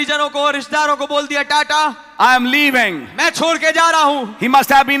सब परिजनों को, रिश्तेदारों को बोल दिया टाटा, I am leaving. मैं छोड़ के जा रहा हूँ। He must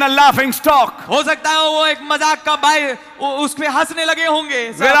have been a laughing stock. हो सकता है वो एक मजाक का बाय उस पे हंसने लगे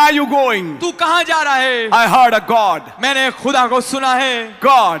होंगे। Where are you going? तू कहाँ जा रहा है? I heard a God. मैंने खुदा को सुना है।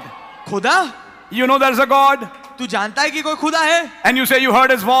 God. खुदा? You know there's a God? तू जानता है कि कोई खुदा है? And you say you heard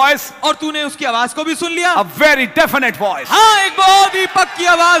his voice? और तूने उसकी आवाज को भी सुन लिया? A very definite voice. हाँ, एक बहुत ही पक्की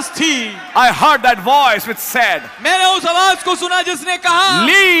आवाज थी। I heard that voice which said, मैंने उस आवाज को सुना जिसने कहा,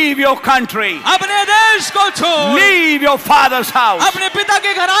 leave your country, अपने देश को छोड़, leave your father's house, अपने पिता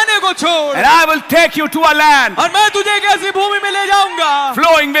के घराने को छोड़, and I will take you to a land और मैं तुझे एक ऐसी भूमि में ले जाऊंगा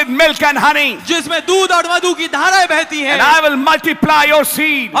flowing with milk and honey, जिसमें दूध और मधु की धाराएं बहती हैं, and I will multiply your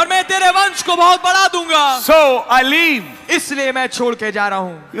seed. और मैं तेरे वंश को बहुत बढ़ा दूंगा। So I leave. इसलिए मैं छोड़ के जा रहा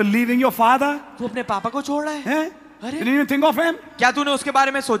हूँ। You're leaving your father? तू अपने पापा को छोड़ रहा है? Eh? अरे, You didn't even think of him? क्या तूने उसके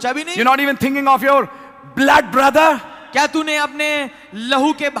बारे में सोचा भी नहीं? You're not even thinking of your blood brother? क्या तूने अपने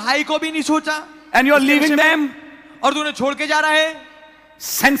लहू के भाई को भी नहीं सोचा? And you're उसके leaving विषय में? them? और तूने छोड़ के जा रहा है?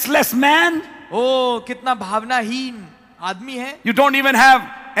 Senseless man? ओ, कितना भावनाहीन आदमी है। You don't even have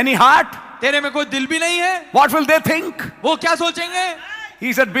any heart? तेरे में कोई दिल भी नहीं है। What will they think? वो क्या सोचेंगे?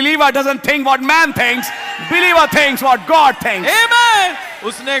 He said, believer doesn't think what man thinks. Believer thinks what God thinks. Amen.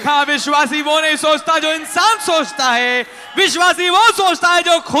 उसने कहा विश्वासी वो नहीं सोचता जो इंसान सोचता है, विश्वासी वो सोचता है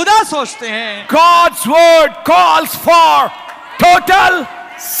जो खुदा सोचते हैं। God's word calls for total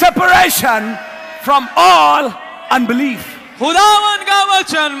separation from all unbelief. खुदावन का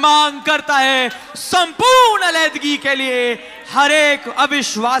वचन मांग करता है संपूर्ण अलैदगी के लिए हर एक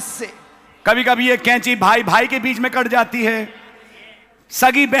अविश्वास से। कभी कभी ये कैंची भाई भाई के बीच में कट जाती है,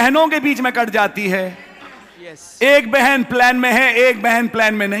 सगी बहनों के बीच में कट जाती है। एक बहन प्लान में है, एक बहन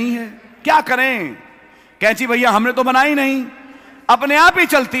प्लान में नहीं है। क्या करें? कैंची भैया हमने तो बनाई नहीं, अपने आप ही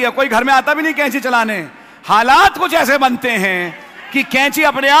चलती है। कोई घर में आता भी नहीं कैंची चलाने। हालात कुछ ऐसे बनते हैं कि कैंची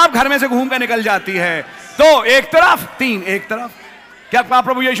अपने आप घर में से घूम कर निकल जाती है। तो एक तरफ तीन, एक तरफ। क्या कहा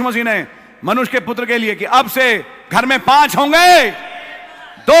प्रभु यीशु मसीह ने मनुष्य के पुत्र के लिए कि अब से घर में 5 होंगे,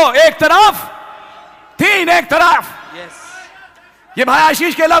 2 एक तरफ, 3 एक तरफ। ये भाई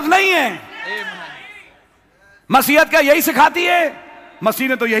आशीष के लफ्ज नहीं है। मसीहत क्या यही सिखाती है? मसीह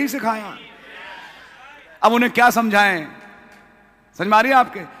ने तो यही सिखाया। अब उन्हें क्या समझाएं? समझ में आ रही है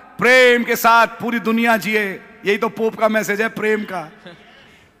आपके? प्रेम के साथ पूरी दुनिया जिए, यही तो पोप का मैसेज है, प्रेम का।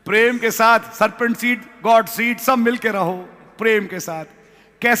 प्रेम के साथ सर्पेंट सीड, गॉड सीड, सब मिलके रहो प्रेम के साथ।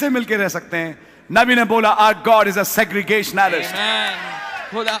 कैसे मिलके रह सकते हैं? नबी ने बोला आवर गॉड इज अ सेग्रीगेशनलिस्ट।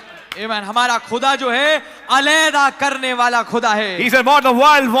 खुदा, आमीन, हमारा खुदा जो है अलैदा करने वाला खुदा है। He said what the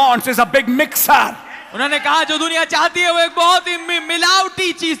world wants is a big mixer. उन्होंने कहा जो दुनिया चाहती है वो एक बहुत ही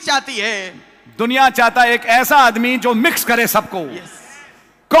मिलावटी चीज चाहती है। दुनिया चाहता है एक ऐसा आदमी जो मिक्स करे सबको।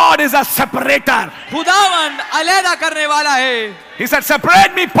 God is a separator. खुदावन अलैदा करने वाला है। He said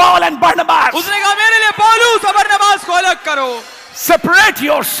separate me Paul and Barnabas. उसने कहा मेरे लिए पौलुस और बरनबास को अलग करो। Separate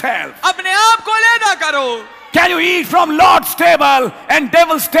yourself. अपने आप को अलैदा करो। Can you eat from Lord's table and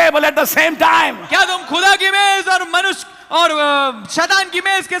devil's table at the same time? क्या तुम खुदा की मेज और मनुष्य और शैतान की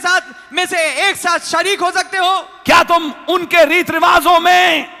मेज के साथ में से एक साथ शरीक हो सकते हो? क्या तुम उनके रीत रिवाजों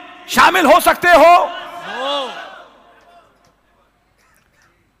में शामिल हो सकते हो?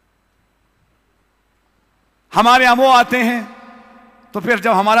 हमारे यहां वो आते हैं तो फिर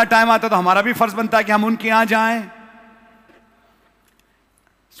जब हमारा टाइम आता है तो हमारा भी फर्ज बनता है कि हम उनके यहां जाएं।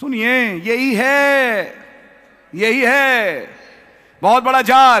 सुनिए, यही है बहुत बड़ा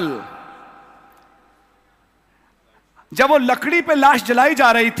जाल। जब वो लकड़ी पे लाश जलाई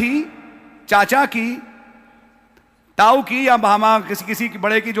जा रही थी, चाचा की, ताऊ की, या मामा किसी की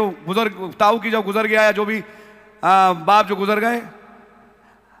बड़े की, जो ताऊ की जो गुजर गया, या जो भी बाप जो गुजर गए,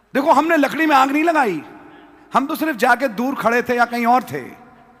 देखो हमने लकड़ी में आग नहीं लगाई, हम तो सिर्फ जाके दूर खड़े थे या कहीं और थे।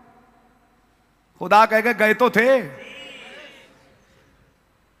 खुदा कह के गए तो थे,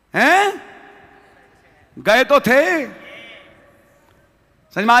 हैं? गए तो थे।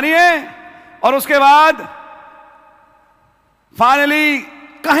 समझ मानिए। और उसके बाद फाइनली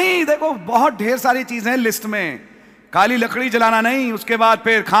कहीं देखो बहुत ढेर सारी चीजें लिस्ट में, काली लकड़ी जलाना नहीं, उसके बाद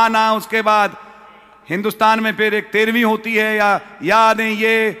फिर खाना, उसके बाद हिंदुस्तान में फिर एक 13वीं होती है या याद नहीं,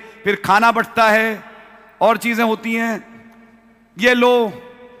 ये फिर खाना बंटता है और चीजें होती हैं, ये लो,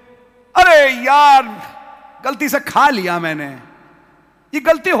 अरे यार गलती से खा लिया मैंने, ये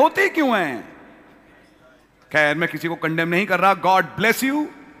गलती होती क्यों है। खैर मैं किसी को कंडेम नहीं कर रहा, गॉड ब्लेस यू,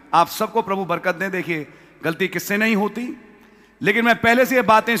 आप सबको प्रभु बरकत दें। देखिए गलती किससे नहीं होती, लेकिन मैं पहले से ये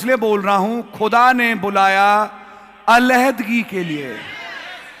बातें इसलिए बोल रहा हूं, खुदा ने बुलाया अलहदगी के लिए।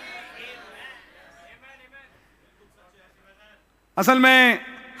 असल में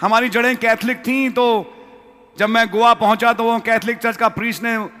हमारी जड़ें कैथलिक थीं, तो जब मैं गोवा पहुंचा तो वो कैथलिक चर्च का प्रीस्ट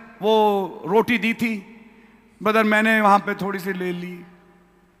ने वो रोटी दी थी, ब्रदर मैंने वहां पे थोड़ी सी ले ली।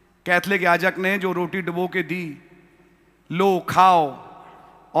 कैथलिक याजक ने जो रोटी डुबो के दी, लो खाओ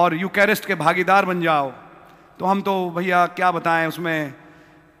और यूकैरिस्ट के भागीदार बन जाओ, तो हम तो भैया क्या बताएं, उसमें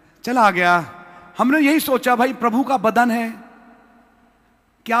चला गया। हमने यही सोचा भाई प्रभु का बदन है,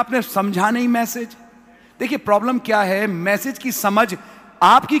 क्या आपने समझा नहीं मैसेज। देखिए प्रॉब्लम क्या है, मैसेज की समझ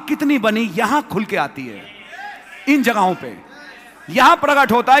आपकी कितनी बनी यहां खुल के आती है, इन जगहों पे यहां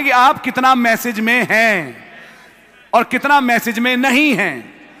प्रकट होता है कि आप कितना मैसेज में हैं और कितना मैसेज में नहीं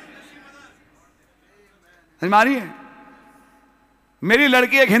हैं। समझ मारी है। मेरी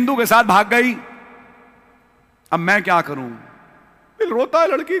लड़की एक हिंदू के साथ भाग गई, अब मैं क्या करूं, दिल रोता है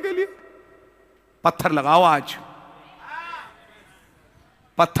लड़की के लिए। पत्थर लगाओ, आज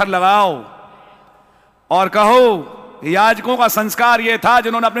पत्थर लगाओ और कहो याजकों का संस्कार यह था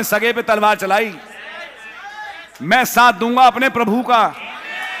जिन्होंने अपने सगे पे तलवार चलाई, मैं साथ दूंगा अपने प्रभु का।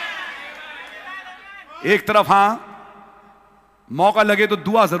 एक तरफ हां, मौका लगे तो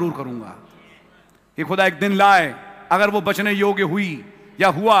दुआ जरूर करूंगा कि खुदा एक दिन लाए, अगर वो बचने योग्य हुई या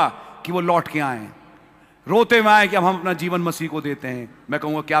हुआ, कि वो लौट के आए, रोते हुए आए कि अब हम अपना जीवन मसीह को देते हैं। मैं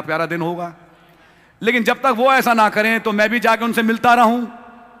कहूंगा क्या प्यारा दिन होगा। लेकिन जब तक वो ऐसा ना करें तो मैं भी जाके उनसे मिलता रहूं,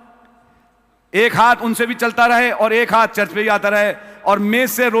 एक हाथ उनसे भी चलता रहे और एक हाथ चर्च पे भी आता रहे, और मेज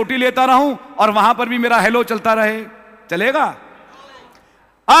से रोटी लेता रहूं और वहां पर भी मेरा हेलो चलता रहे, चलेगा।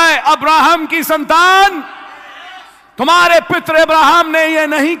 आए अब्राहम की संतान, तुम्हारे पितृ अब्राहम ने यह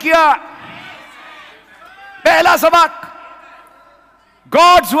नहीं किया। पहला सबक,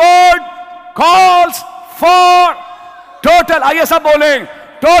 God's word calls for total, आइए सब बोले,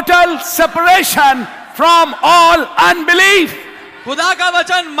 total separation from all unbelief. खुदा का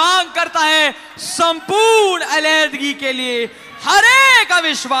वचन मांग करता है संपूर्ण अलहदगी के लिए, हर एक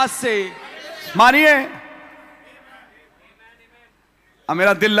अविश्वास से। मानिए, अब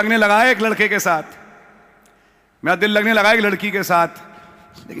मेरा दिल लगने लगा है एक लड़के के साथ, मेरा दिल लगने लगा एक लड़की के साथ,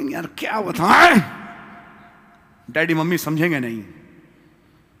 लेकिन यार क्या बताएं, डैडी मम्मी समझेंगे नहीं।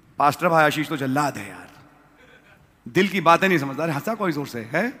 पास्टर भाई आशीष तो जल्लाद है यार, दिल की बातें नहीं समझता। अरे हंसा कोई जोर से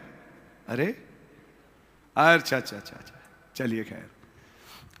है, अरे अच्छा अच्छा अच्छा अच्छा, चलिए खैर,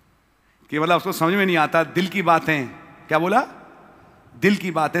 कि मतलब उसको समझ में नहीं आता दिल की बातें। क्या बोला? दिल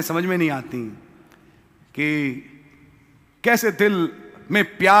की बातें समझ में नहीं आती कि कैसे दिल में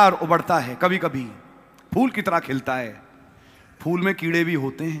प्यार उबड़ता है, कभी कभी फूल की तरह खिलता है, फूल में कीड़े भी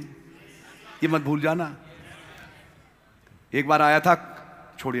होते हैं, ये मत भूल जाना। एक बार आया था,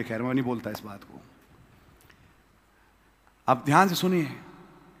 छोड़िए खैर मैं नहीं बोलता इस बात को, अब ध्यान से सुनिए।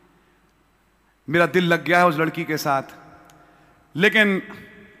 मेरा दिल लग गया है उस लड़की के साथ, लेकिन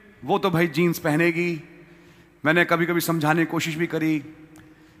वो तो भाई जीन्स पहनेगी। मैंने कभी कभी समझाने की कोशिश भी करी,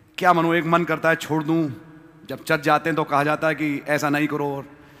 क्या मानो, एक मन करता है छोड़ दूं, जब चर्च जाते हैं तो कहा जाता है कि ऐसा नहीं करो, और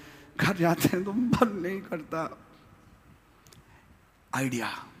घर जाते हैं तो मन नहीं करता।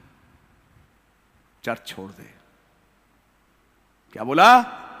 आइडिया, चर्च छोड़ दे। क्या बोला?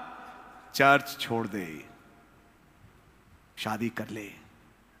 चर्च छोड़ दे, शादी कर ले।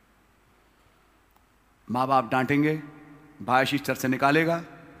 माँ बाप डांटेंगे, भाई आशीष चर्च से निकालेगा,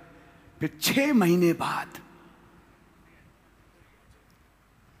 फिर 6 महीने बाद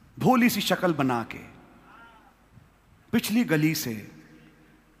भोली सी शक्ल बना के पिछली गली से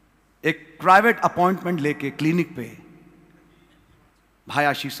एक प्राइवेट अपॉइंटमेंट लेके क्लिनिक पे, भाई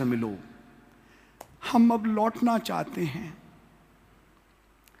आशीष से मिलो, हम अब लौटना चाहते हैं।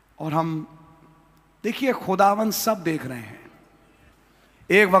 और हम देखिए, खुदावन सब देख रहे हैं।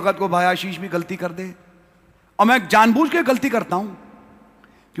 एक वक्त को भाई आशीष भी गलती कर दे, और मैं जानबूझ के गलती करता हूं,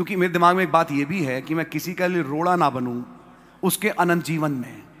 क्योंकि मेरे दिमाग में एक बात यह भी है कि मैं किसी के लिए रोड़ा ना बनूं उसके अनंत जीवन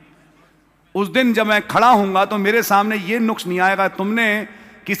में। उस दिन जब मैं खड़ा हूंगा तो मेरे सामने यह नुक्स नहीं आएगा तुमने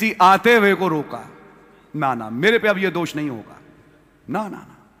किसी आते हुए को रोका। ना ना, मेरे पे अब यह दोष नहीं होगा। ना ना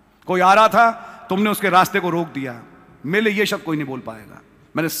ना, कोई आ रहा था, तुमने उसके रास्ते को रोक दिया, मेरे लिए यह शब्द कोई नहीं बोल पाएगा।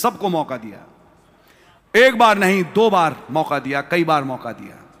 मैंने सबको मौका दिया, एक बार नहीं 2 बार मौका दिया, कई बार मौका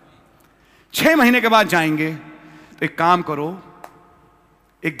दिया। 6 महीने के बाद जाएंगे तो एक काम करो,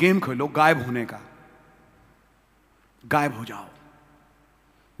 एक गेम खेलो गायब होने का। गायब हो जाओ,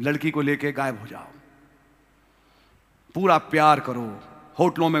 लड़की को लेके गायब हो जाओ, पूरा प्यार करो,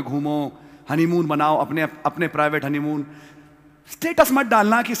 होटलों में घूमो, हनीमून बनाओ, अपने अपने प्राइवेट हनीमून। स्टेटस मत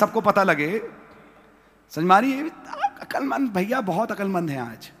डालना कि सबको पता लगे। समझ मारी, अकलमंद भैया बहुत अकलमंद हैं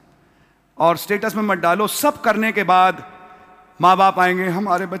आज। और स्टेटस में मत डालो। सब करने के बाद माँ बाप आएंगे,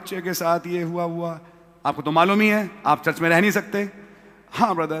 हमारे बच्चे के साथ ये हुआ। आपको तो मालूम ही है, आप चर्च में रह नहीं सकते।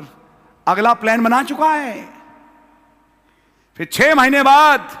 हाँ ब्रदर, अगला प्लान बना चुका है। फिर 6 महीने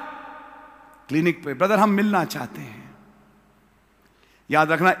बाद क्लिनिक पे, ब्रदर हम मिलना चाहते हैं।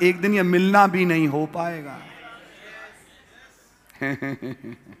 याद रखना, एक दिन ये मिलना भी नहीं हो पाएगा।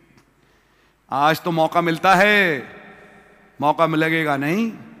 आज तो मौका मिलता है, मौका मिलेगा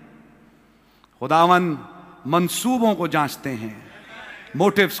नहीं। खुदावन मंसूबों को जांचते हैं,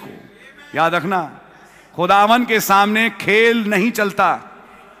 मोटिव्स को। याद रखना, खुदावन के सामने खेल नहीं चलता,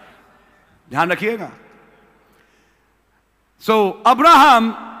 ध्यान रखिएगा।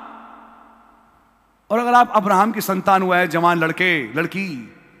 अब्राहम, और अगर आप अब्राहम की संतान हुआ है, जवान लड़के लड़की,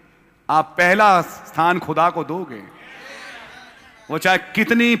 आप पहला स्थान खुदा को दोगे। वो चाहे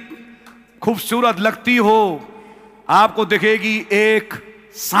कितनी खूबसूरत लगती हो, आपको दिखेगी एक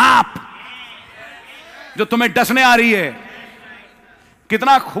सांप जो तुम्हें डसने आ रही है।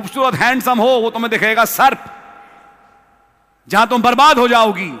 कितना खूबसूरत हैंडसम हो, वो तुम्हें दिखेगा सर्प, जहां तुम बर्बाद हो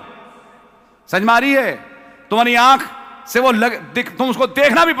जाओगी। समझ मारी है? तुम्हारी आंख से वो तुम उसको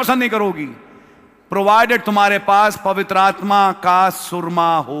देखना भी पसंद नहीं करोगी, प्रोवाइडेड तुम्हारे पास पवित्र आत्मा का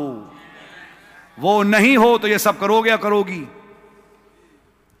सुरमा हो। वो नहीं हो तो ये सब करोगे या करोगी?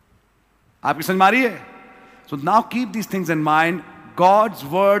 आपकी समझ मारी है? So now keep these things in mind. God's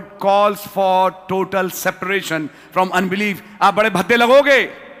word calls for total separation from unbelief. आप बड़े भद्दे लगोगे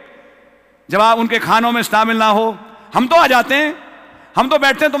जब आप उनके खानों में शामिल ना हो। हम तो आ जाते हैं, हम तो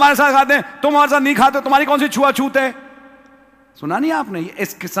बैठते हैं, तुम्हारे साथ खाते हैं, तुम हमारे साथ नहीं खाते, तुम्हारी कौन सी छुआछूत है? सुना नहीं आपने?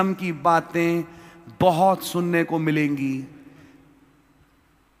 इस किस्म की बातें बहुत सुनने को मिलेंगी।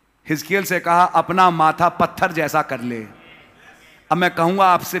 हिजकियेल से कहा, अपना माथा पत्थर जैसा कर ले। अब मैं कहूंगा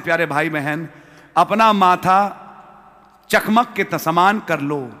आपसे प्यारे भाई बहन, अपना माथा चकमक के समान कर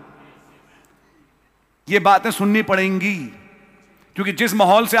लो। ये बातें सुननी पड़ेंगी, क्योंकि जिस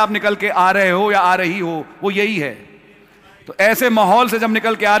माहौल से आप निकल के आ रहे हो या आ रही हो वो यही है। तो ऐसे माहौल से जब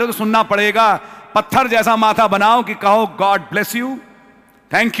निकल के आ रहे हो तो सुनना पड़ेगा। पत्थर जैसा माथा बनाओ कि कहो, God bless you,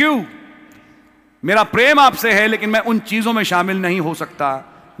 thank you, मेरा प्रेम आपसे है, लेकिन मैं उन चीजों में शामिल नहीं हो सकता,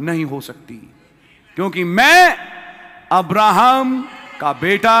 नहीं हो सकती, क्योंकि मैं अब्राहम का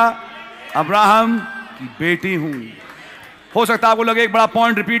बेटा, अब्राहम की बेटी हूं। हो सकता है आपको लगे एक बड़ा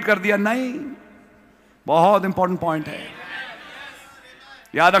पॉइंट रिपीट कर दिया, नहीं, बहुत इंपॉर्टेंट पॉइंट है,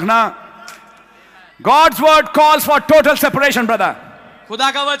 याद रखना। God's word calls for total separation, brother. खुदा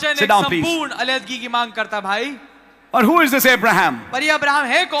का वचन एक संपूर्ण अलग की मांग करता भाई। और who is this Abraham? पर ये अब्राहम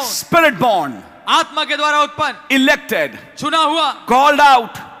है कौन? Spirit born, आत्मा के द्वारा उत्पन्न, elected, चुना हुआ, called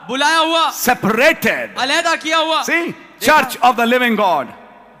out, बुलाया हुआ, separated, अलहदा किया हुआ। see, church of the living God.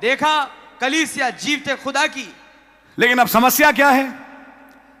 देखा, कलीसिया जीवते खुदा की। लेकिन अब समस्या क्या है?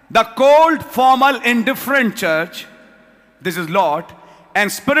 The cold, formal, indifferent church, this is Lot,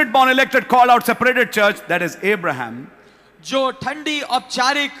 and spirit born, elected, called out, separated church, that is Abraham. जो ठंडी,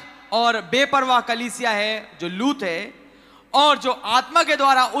 औपचारिक और बेपरवाह कलीसिया है जो लूत है, और जो आत्मा के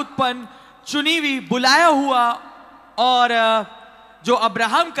द्वारा उत्पन्न, चुनी हुई, बुलाया हुआ और जो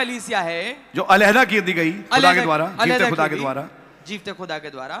अब्राहम कलीसिया है, जो अलहदा की दी गई खुदा के द्वारा, जीवते खुदा के द्वारा, जीवते खुदा के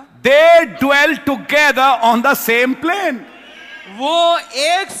द्वारा, they dwell together on the same plane. वो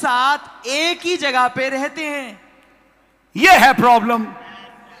एक साथ एक ही जगह पे रहते हैं। ये है प्रॉब्लम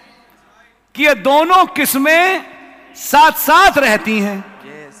कि ये दोनों किस्में साथ साथ रहती हैं।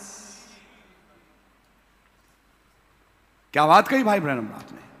 क्या बात कही भाई ब्रैनम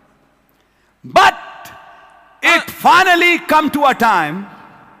आपने? But it finally come to a time,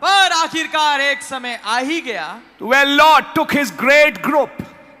 पर आखिरकार एक समय आ ही गया, where Lot took his great group,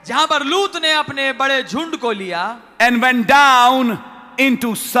 जहां पर लूत ने अपने बड़े झुंड को लिया and went down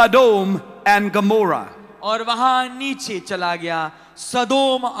into Sodom and Gomorrah, और वहां नीचे चला गया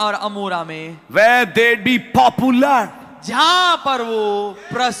सदोम और अमोरा में, where they'd be popular, जहां पर वो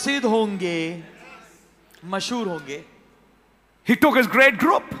प्रसिद्ध होंगे, मशहूर होंगे। He took his great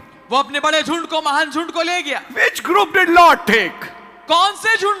group. वो अपने बड़े झुंड को, महान झुंड को ले गया। Which group did Lot take? कौन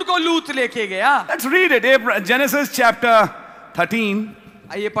से झुंड को लूत लेके गया? Let's read it. Genesis chapter 13.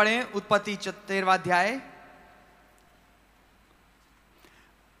 आइए पढ़ें उत्पत्ति 13वां अध्याय।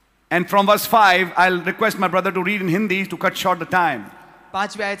 And from verse 5, I'll request my brother to read in Hindi to cut short the time.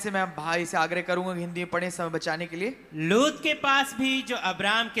 5वीं आयत से मैं भाई से आग्रह करूंगा कि हिंदी में पढ़े, समय बचाने के लिए। लूत के पास भी जो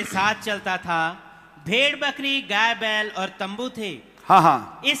अब्राम के साथ चलता था भेड़ बकरी गाय बैल और तंबू थे। हाँ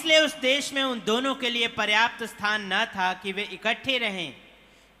हाँ, इसलिए उस देश में उन दोनों के लिए पर्याप्त स्थान न था कि वे इकट्ठे रहें,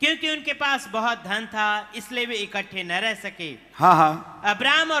 क्योंकि उनके पास बहुत धन था, इसलिए वे इकट्ठे न रह सके। हाँ हाँ।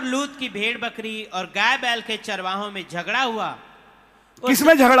 अब्राम और लूत की भेड़ बकरी और गाय बैल के चरवाहों में झगड़ा हुआ।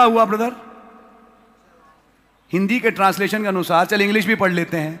 किसमें झगड़ा हुआ ब्रदर? हिंदी के ट्रांसलेशन के अनुसार, चल इंग्लिश भी पढ़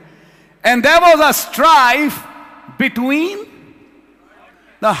लेते हैं। And there was a strife between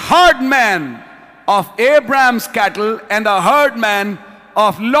the Herdman of Abraham's cattle and the herdman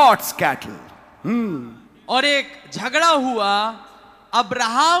of Lot's cattle. और एक झगड़ा हुआ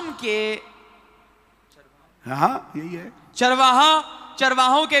अब्राहम के हाँ यही है,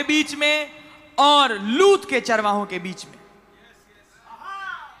 चरवाहों के बीच में और लूत के चरवाहों के बीच में।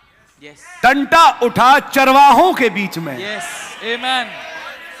 यस, टंटा उठा चरवाहों के बीच में। यस, आमेन।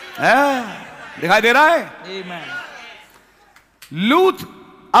 दिखाई दे रहा है? आमेन। लूत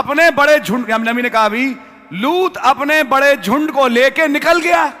अपने बड़े झुंड, नबी ने कहा अभी, लूत अपने बड़े झुंड को लेके निकल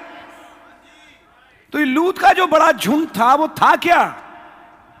गया। तो ये लूत का जो बड़ा झुंड था वो था क्या?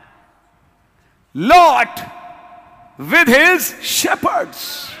 Lot with his shepherds.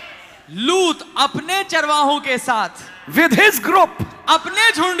 लूत अपने चरवाहों के साथ, विद हिज ग्रुप,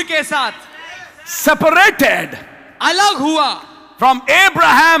 अपने झुंड के साथ सेपरेटेड, अलग हुआ from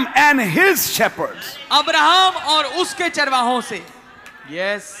Abraham and his shepherds, Abraham और उसके चरवाहों से।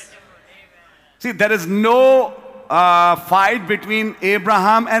 Yes. See, there is no fight between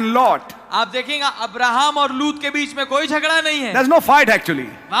Abraham and Lot. आप देखेंगे अब्राहम और लूत के बीच में कोई झगड़ा नहीं है। There's no fight actually.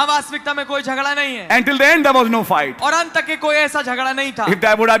 वहां वास्तविकता में कोई झगड़ा नहीं है। Until the end there was no fight. और अंत तक के कोई ऐसा झगड़ा नहीं था। If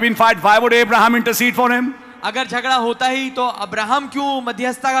there would have been fight, why would Abraham intercede for him? अगर झगड़ा होता ही तो अब्राहम क्यों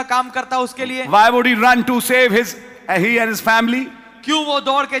मध्यस्थता का काम करता उसके लिए? Why would he run to save he and his family? क्यों वो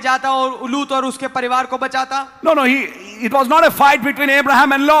दौड़ के जाता और लूत और उसके परिवार को बचाता? No, it was not a fight between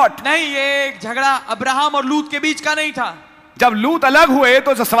Abraham and Lot. नहीं, ये एक झगड़ा अब्राहम और लूत के बीच का नहीं था। जब लूत अलग हुए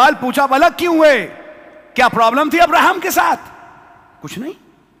तो सवाल पूछा, अलग क्यों हुए? क्या प्रॉब्लम थी अब्राहम के साथ? कुछ नहीं।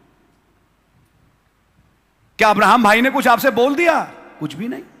 क्या अब्राहम भाई ने कुछ आपसे बोल दिया? कुछ भी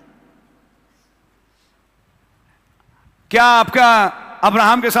नहीं। क्या आपका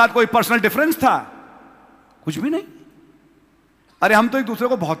अब्राहम के साथ कोई पर्सनल डिफरेंस था? कुछ भी नहीं। अरे हम तो एक दूसरे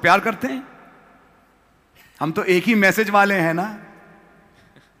को बहुत प्यार करते हैं, हम तो एक ही मैसेज वाले हैं ना,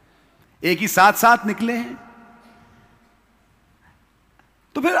 एक ही साथ साथ निकले हैं,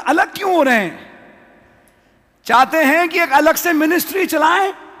 तो फिर अलग क्यों हो रहे हैं? चाहते हैं कि एक अलग से मिनिस्ट्री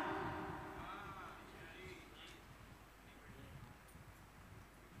चलाएं?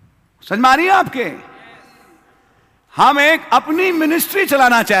 समझ में आ रही है आपके? हम एक अपनी मिनिस्ट्री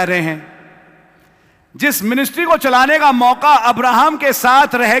चलाना चाह रहे हैं, जिस मिनिस्ट्री को चलाने का मौका अब्राहम के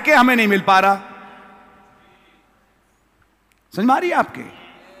साथ रह के हमें नहीं मिल पा रहा। समझ में आ रही है आपके?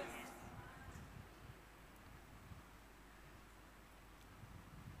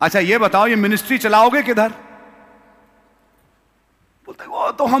 अच्छा ये बताओ, ये मिनिस्ट्री चलाओगे किधर? बोलते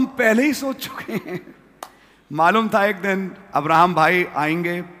वो तो हम पहले ही सोच चुके हैं। मालूम था एक दिन अब्राहम भाई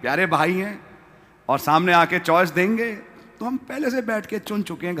आएंगे, प्यारे भाई हैं, और सामने आके चॉइस देंगे, तो हम पहले से बैठ के चुन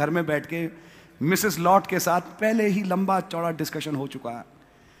चुके हैं। घर में बैठ के मिसेस लॉट के साथ पहले ही लंबा चौड़ा डिस्कशन हो चुका है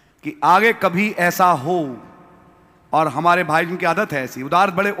कि आगे कभी ऐसा हो। और हमारे भाई जिनकी आदत है ऐसी,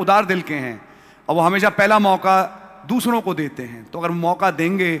 बड़े उदार दिल के हैं, और वो हमेशा पहला मौका दूसरों को देते हैं। तो अगर मौका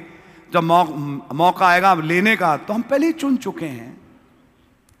देंगे, जब मौका आएगा लेने का, तो हम पहले ही चुन चुके हैं।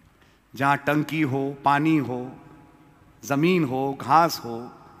 जहां टंकी हो, पानी हो, जमीन हो, घास हो,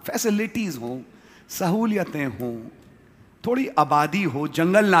 फैसिलिटीज हो, सहूलियतें हो, थोड़ी आबादी हो,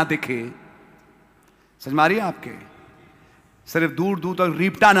 जंगल ना दिखे। समझ में आ रही है आपके? सिर्फ दूर दूर तक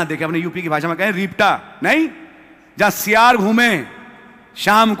रीपटा ना देखे, अपने यूपी की भाषा में कहें रीपटा नहीं, जहां सियार घूमे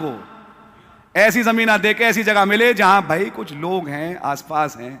शाम को, ऐसी जमीन ना देखे, ऐसी जगह मिले जहां भाई कुछ लोग हैं,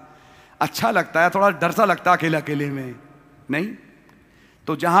 आसपास हैं, अच्छा लगता है, थोड़ा डर सा लगता है अकेले अकेले में नहीं।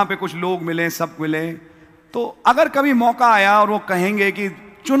 तो जहां पे कुछ लोग मिले, सब मिले, तो अगर कभी मौका आया और वो कहेंगे कि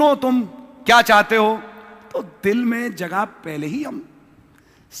चुनो तुम क्या चाहते हो, तो दिल में जगह पहले ही हम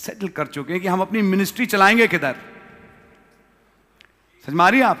सेटल कर चुके हैं कि हम अपनी मिनिस्ट्री चलाएंगे किधर। समझ में आ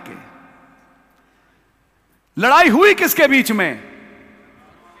रही है आपके? लड़ाई हुई किसके बीच में?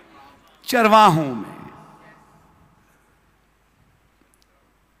 चरवाहों में।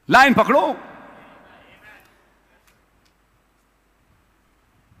 लाइन पकड़ो।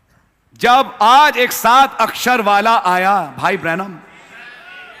 जब आज एक 7 अक्षर वाला आया भाई ब्रैनम,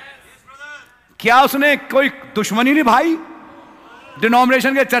 क्या उसने कोई दुश्मनी निभाई?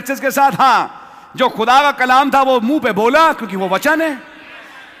 डिनोमिनेशन के चर्चेस के साथ। हां, जो खुदा का कलाम था वो मुंह पे बोला क्योंकि वो वचन है।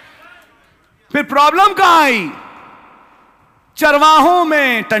 फिर प्रॉब्लम कहां आई? चरवाहों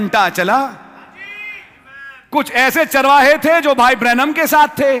में टंटा चला। कुछ ऐसे चरवाहे थे जो भाई ब्रैनम के साथ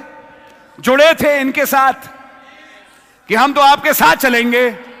थे, जुड़े थे इनके साथ कि हम तो आपके साथ चलेंगे।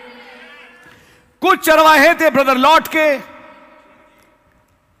 कुछ चरवाहे थे ब्रदर लॉट के।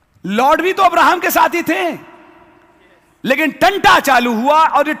 लॉर्ड भी तो अब्राहम के साथ ही थे, लेकिन टंटा चालू हुआ।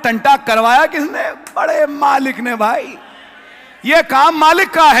 और ये टंटा करवाया किसने? बड़े मालिक ने। भाई ये काम मालिक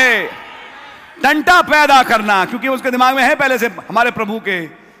का है, टंटा पैदा करना, क्योंकि उसके दिमाग में है पहले से हमारे प्रभु के,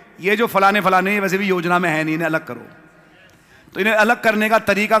 ये जो फलाने फलाने वैसे भी योजना में है नहीं, इन्हें अलग करो। तो इन्हें अलग करने का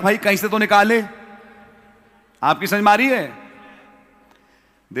तरीका भाई कहीं से तो निकाले। आपकी समझ में आ रही है?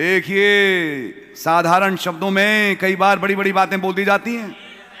 देखिए, साधारण शब्दों में कई बार बड़ी बड़ी बातें बोल दी जाती हैं,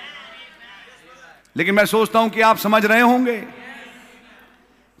 लेकिन मैं सोचता हूं कि आप समझ रहे होंगे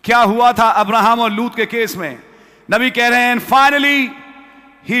क्या हुआ था अब्राहम और लूत के केस में। नबी कह रहे हैं, finally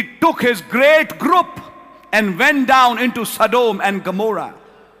he took his great group and went down into Sodom and Gomorrah.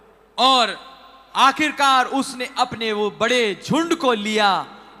 और आखिरकार उसने अपने वो बड़े झुंड को लिया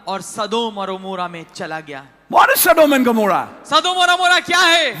और सदोम और अमोरा में चला गया। What is Sodom and Gomorrah? सदोम और अमोरा क्या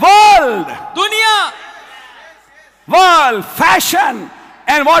है? World, दुनिया, world, fashion.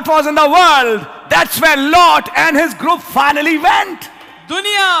 And what was in the world? That's where Lot and his group finally went.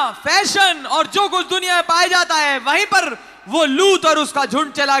 दुनिया, फैशन और जो कुछ दुनिया में पाया जाता है, वहीं पर वो लूत और उसका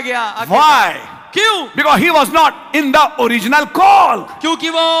झुंड चला गया। Why? क्यों? Because he was not in the original call. क्योंकि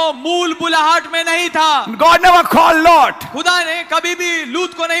वो मूल बुलाहट में नहीं था। God never called Lot. खुदा ने कभी भी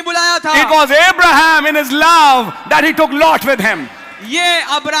लूत को नहीं बुलाया था। It was Abraham in his love that he took Lot with him. ये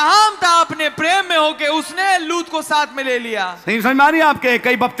अब्राहम था, अपने प्रेम में होके उसने लूत को साथ में ले लिया। सही समझ में आ रही है आपके?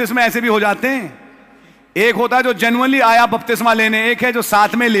 कई बपतिस्मे ऐसे भी हो जाते हैं। एक होता है जो जेन्युइनली आया बपतिस्मा लेने, एक है जो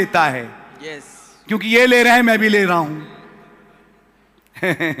साथ में लेता है। यस, क्योंकि ये ले रहे हैं मैं भी ले रहा हूं।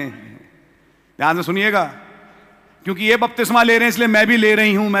 ध्यान से सुनिएगा, क्योंकि ये बपतिस्मा ले रहे हैं इसलिए मैं भी ले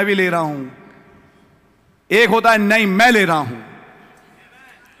रही हूं, मैं भी ले रहा हूं। एक होता है नहीं मैं ले रहा हूं,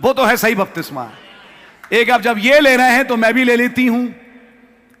 वो तो है सही बपतिस्मा। एक अब जब ये ले रहे हैं तो मैं भी ले लेती हूं,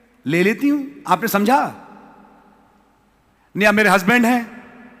 ले लेती हूं। आपने समझा? नहीं, अब मेरे हस्बैंड हैं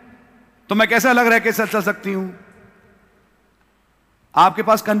तो मैं कैसे अलग रह के चल सकती हूं? आपके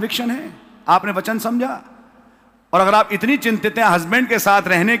पास कन्विक्शन है, आपने वचन समझा। और अगर आप इतनी चिंतित हैं हस्बैंड के साथ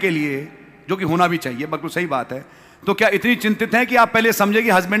रहने के लिए, जो कि होना भी चाहिए, बिल्कुल सही बात है, तो क्या इतनी चिंतित हैं कि आप पहले समझे कि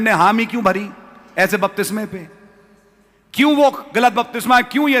हस्बैंड ने हामी क्यों भरी ऐसे बपतिस्मे पे? क्यों वो गलत बपतिस्मा है,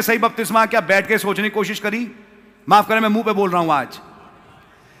 क्यों ये सही बपतिस्मा है? क्या बैठ के सोचने की कोशिश करी? माफ करें, मैं मुंह पे बोल रहा हूं आज।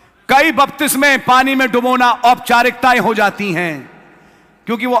 कई बपतिस्मे पानी में डुबोना औपचारिकताएं हो जाती हैं,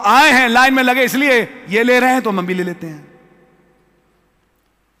 क्योंकि वो आए हैं लाइन में लगे, इसलिए ये ले रहे हैं तो हम भी ले लेते हैं।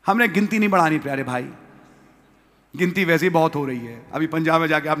 हमने गिनती नहीं बढ़ानी प्यारे भाई, गिनती वैसे ही बहुत हो रही है। अभी पंजाब में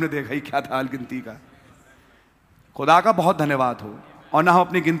जाके आपने देखा ही क्या था हाल गिनती का। खुदा का बहुत धन्यवाद हो, और ना हम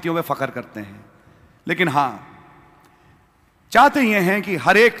अपनी गिनतियों में फख्र करते हैं, लेकिन हां चाहते ये हैं कि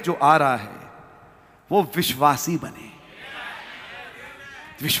हर एक जो आ रहा है वो विश्वासी बने,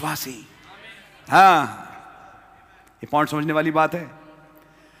 विश्वासी। हां, ये पॉइंट समझने वाली बात है।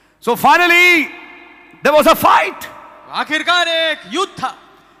 So finally there was a fight. आखिरकार एक युद्ध था,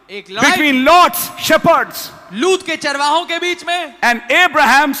 एक लड़ाई बिटवीन लॉट्स शेपर्ड्स, लूत के चरवाहों के बीच में, एंड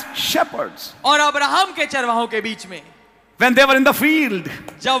एब्राहम्स शेपर्ड्स, और अब्राहम के चरवाहों के बीच में। When they were in the field,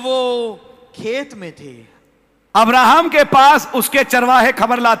 जब वो खेत में थे, अब्राहम के पास उसके चरवाहे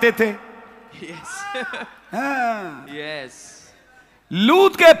खबर लाते थे। यस हाँ। यस,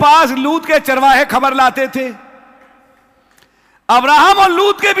 लूत के पास लूत के चरवाहे खबर लाते थे। अब्राहम और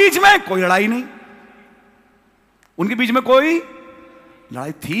लूत के बीच में कोई लड़ाई नहीं, उनके बीच में कोई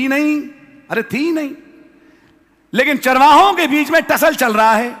लड़ाई थी नहीं, अरे थी नहीं, लेकिन चरवाहों के बीच में टसल चल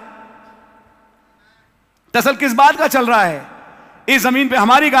रहा है। टसल किस बात का चल रहा है? इस जमीन पे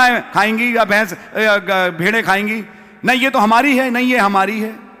हमारी गाय खाएंगी या भैंस भेड़ें खाएंगी? नहीं, ये तो हमारी है, नहीं ये हमारी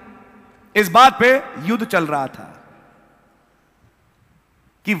है। इस बात पे युद्ध चल रहा था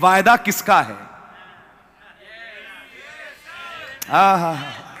कि वायदा किसका है। आ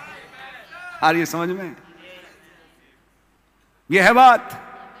रही है समझ में? ये है बात,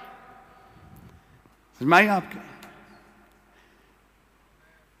 समझ में आई आपके?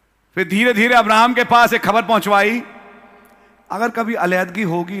 फिर धीरे धीरे अब्राहम के पास एक खबर पहुंचवाई, अगर कभी अलैदगी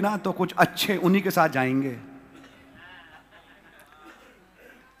होगी ना तो कुछ अच्छे उन्हीं के साथ जाएंगे,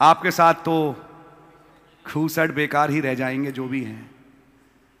 आपके साथ तो खूसट बेकार ही रह जाएंगे जो भी हैं।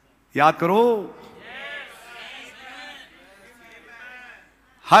 याद करो,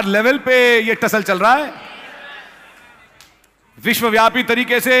 हर लेवल पे ये टसल चल रहा है। विश्वव्यापी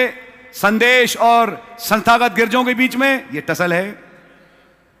तरीके से संदेश और संस्थागत गिरजों के बीच में ये टसल है।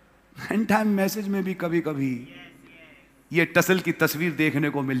 एंड टाइम मैसेज में भी कभी कभी ये टसल की तस्वीर देखने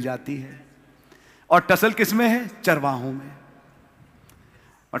को मिल जाती है। और टसल किस में है? चरवाहों में।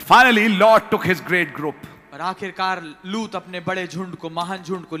 But finally lord took his great group. और आखिरकार लूत अपने बड़े झुंड को, महान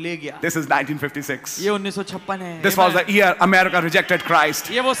झुंड को ले गया। This is 1956। ये 1956 है। This was the year America rejected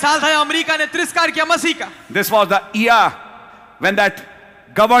Christ. ये वो साल था अमेरिका ने तिरस्कार किया मसीह का। This was the year when that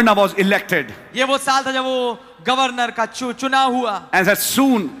governor was elected. ये वो साल था जब वो गवर्नर का चुनाव हुआ। And that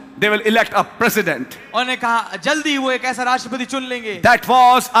soon they will elect a president. उन्होंने कहा जल्दी वो एक ऐसा राष्ट्रपति चुन लेंगे। That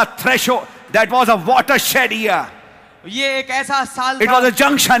was a threshold, that was a watershed year. ये एक ऐसा साल It था, was a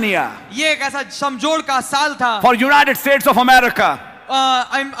junction year ये एक ऐसा समझोड़ का साल था for United States of America.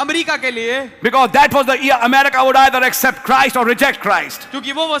 America के लिए, Because that was the year America would either accept Christ or reject Christ.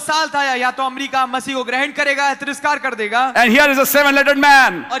 क्योंकि वो साल था या तो अमेरिका मसीह को ग्रहण करेगा या तिरस्कार कर देगा। And here is a 7-lettered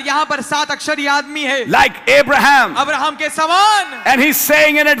man और यहाँ पर 7 अक्षरी आदमी है, like Abraham. अब्राहम के समान। And he's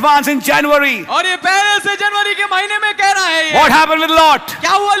saying in advance in January. और ये पहले से जनवरी के महीने में कह रहा है ये। What happened with Lot?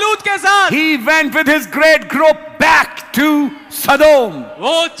 क्या हुआ लूत के साथ? He went with his great group back to Sodom.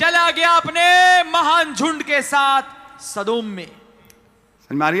 वो चला गया अपने महान झुंड के साथ सदोम में।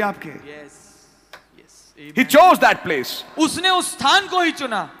 समझ में आ रही है आपके? Yes, yes. He chose that place. उसने उस स्थान को ही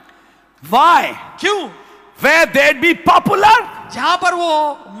चुना। Why? क्यों? Where they'd be popular. जहां पर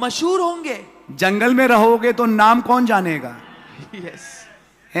वो मशहूर होंगे। जंगल में रहोगे तो नाम कौन जानेगा? Yes.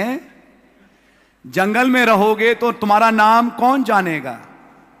 हैं? जंगल में रहोगे तो तुम्हारा नाम कौन जानेगा?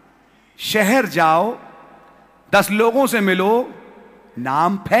 शहर जाओ, 10 लोगों से मिलो,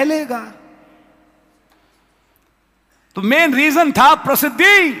 नाम फैलेगा। तो मेन रीजन था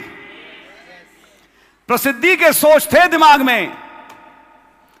प्रसिद्धि। प्रसिद्धि के सोच थे दिमाग में।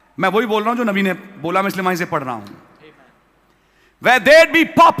 मैं वही बोल रहा हूं जो नबी ने बोला, मैं इसलिए वहीं से पढ़ रहा हूं। Where they'd be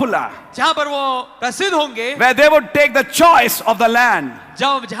popular, जहां पर वो प्रसिद्ध होंगे, where they would take the choice of the land.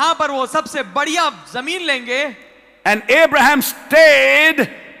 जहां पर वो सबसे बढ़िया जमीन लेंगे। And Abraham stayed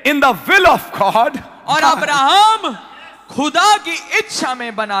in the will of God. और अब्राहम खुदा की इच्छा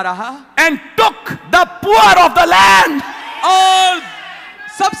में बना रहा And took the poor of the land. और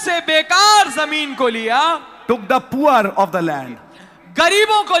सबसे बेकार जमीन को लिया। Took the poor of the land.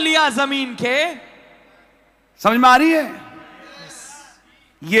 गरीबों को लिया जमीन के। समझ में आ रही है?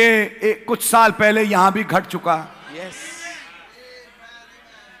 ये कुछ साल पहले यहां भी घट चुका। Yes.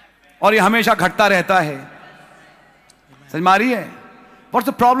 और ये हमेशा घटता रहता है। समझ में आ रही है? What's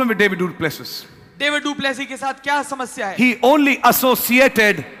the problem with David Du Plessis? David Du Plessis के साथ क्या समस्या है? He only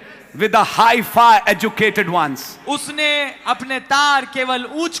associated with the high-fi educated ones. उसने अपने तार केवल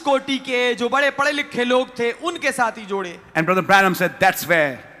उच्च कोटि के जो बड़े पढ़े लिखे लोग थे उनके साथ ही जोड़े। And Brother Branham said that's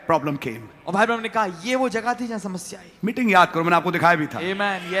where problem came. और भाई ब्रह्म ने कहा ये वो जगह थी जहां समस्या आई। मीटिंग याद करो, मैंने आपको दिखाया भी था।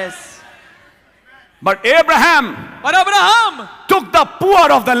 Amen, yes. But Abraham और Abraham took the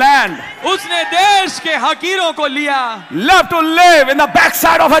poor of the land. उसने देश के हकीरों को लिया। Loved to live in the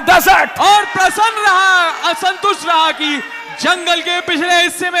backside of a desert. और प्रसन्न रहा, असंतुष्ट रहा कि जंगल के पिछले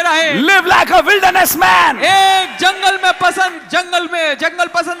हिस्से में रहे। Live like a wilderness man. एक जंगल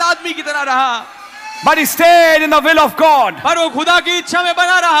पसंद आदमी की तरह रहा। But he stayed in the will of God. पर वो खुदा की इच्छा में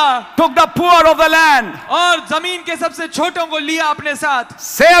बना रहा। Took the poor of the land. और जमीन के सबसे छोटों को लिया अपने साथ।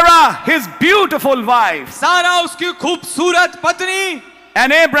 Sarah, his beautiful wife. सारा उसकी खूबसूरत पत्नी।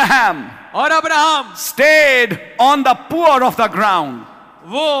 And Abraham और Abraham stayed on the poor of the ground.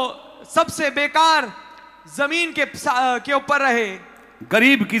 वो सबसे बेकार जमीन के ऊपर रहे।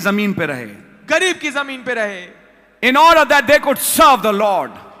 गरीब की जमीन पे रहे। गरीब की जमीन पे रहे। In order that they could serve the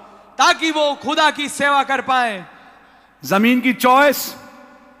Lord. ताकि वो खुदा की सेवा कर पाए। जमीन की चॉइस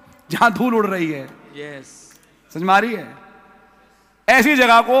जहां धूल उड़ रही है। Yes. समझ में आ रही है? ऐसी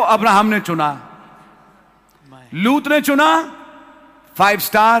जगह को अब्राहम ने चुना। लूत ने चुना 5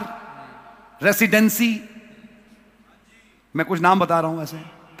 स्टार रेसिडेंसी। मैं कुछ नाम बता रहा हूं, ऐसे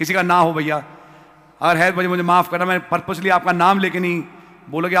किसी का ना हो भैया, अगर है तो मुझे माफ करना, मैं पर्पसली आपका नाम लेके नहीं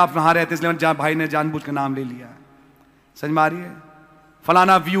बोलोगे आप वहां रहते, इसलिए भाई ने जानबूझ के नाम ले लिया। समझ में आ रही है?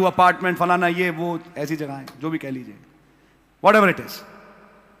 फलाना व्यू अपार्टमेंट, फलाना ये वो, ऐसी जगह है, जो भी कह लीजिए, whatever it is.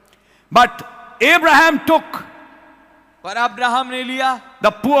 But Abraham took पर अब्राहम ने लिया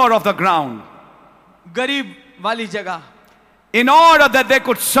the poor of the ground गरीब वाली जगह, in order that they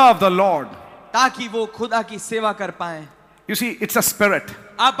could serve the Lord. ताकि वो खुदा की सेवा कर पाए। You see, it's a spirit.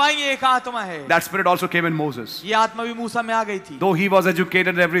 आप पाएंगे एक आत्मा है। That spirit also came in Moses. ये आत्मा भी मूसा में आ गई थी। Though he was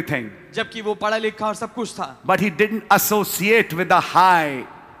educated and everything. जबकि वो पढ़ा लिखा और सब कुछ था। But he didn't associate with the high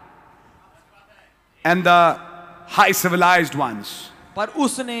and the high civilized ones. पर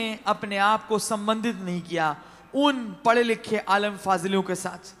उसने अपने आप को संबंधित नहीं किया उन पढ़े लिखे आलम फाजिलों के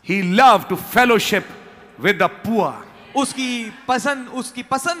साथ। He loved to fellowship with the poor. उसकी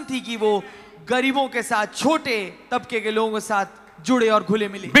पसंद थी कि वो गरीबों के साथ, छोटे तबके के लोगों के साथ जुड़े और घुले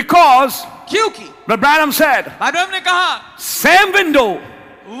मिले। Because क्योंकि Brother Branham said, अब्राहम ने कहा, same window,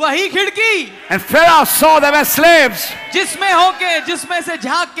 वही खिड़की and Pharaoh saw they were slaves, जिसमें से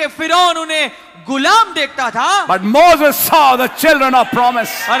झांक के फिरौन उन्हें गुलाम देखता था, but Moses saw the children of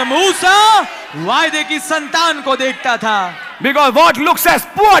promise. और मूसा वायदे की संतान को देखता था। Because what looks as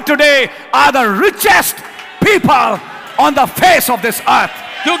poor today are the richest people on the face of this earth.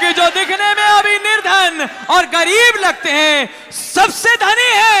 क्योंकि जो दिखने में अभी निर्धन और गरीब लगते हैं, सबसे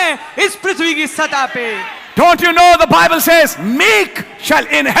धनी है इस पृथ्वी की सतह पे। Don't you know the Bible says meek shall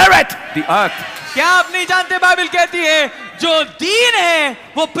inherit the earth. क्या आप नहीं जानते, बाइबल कहती है जो दीन है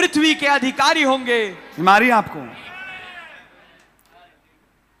वो पृथ्वी के अधिकारी होंगे। मारी आपको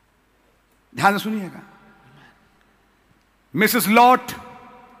ध्यान से सुनिएगा। Mrs. Lot,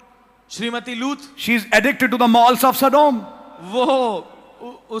 श्रीमती लूत, she is addicted to the malls of Sodom.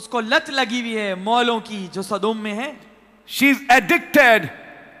 उसको लत लगी हुई है मॉलों की जो सदोम में है। She is addicted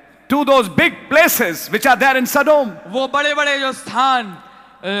to those big places which are there in Sodom. वो बड़े बड़े जो स्थान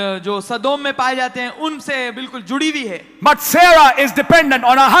जो सदोम में पाए जाते हैं उनसे बिल्कुल जुड़ी हुई है। But Sarah is dependent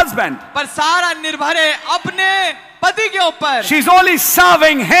on her husband. पर सारा निर्भर है अपने पति के ऊपर। She's only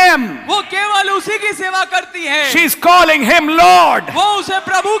serving him. वो केवल उसी की सेवा करती है। She's calling him Lord. वो उसे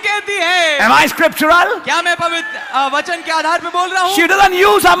प्रभु कहती है। Am I scriptural? क्या मैं पवित्र वचन के आधार पे बोल रहा हूँ? She doesn't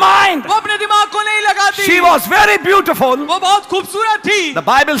use her mind. वो अपने दिमाग को नहीं लगाती। She was very beautiful. वो बहुत खूबसूरत थी। The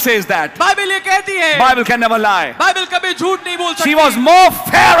Bible says that. Bible ये कहती है। Bible can never lie. Bible कभी झूठ नहीं बोल सकती। She was more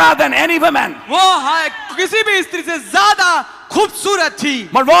fairer than any woman. वो किसी भी स्त्री से ज्यादा खूबसूरत थी।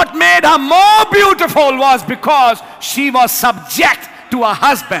 But what made her more beautiful was because she was subject to her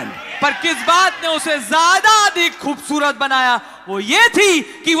husband. पर किस बात ने उसे ज्यादा अधिक खूबसूरत बनाया, वो ये थी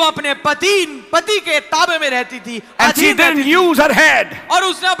कि वो अपने पति के ताबे में रहती थी। And she didn't use her head. और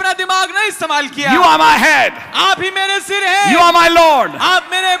उसने अपना दिमाग नहीं इस्तेमाल किया। You are my head. आप ही मेरे सिर हैं। You are my Lord. आप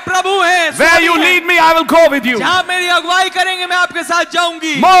मेरे प्रभु हैं। Where you lead me, I will go with you. जहाँ मेरी अगुवाई करेंगे मैं आपके साथ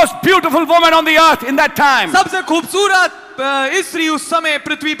जाऊंगी। Most beautiful woman on the earth in that time. सबसे खूबसूरत स्त्री उस समय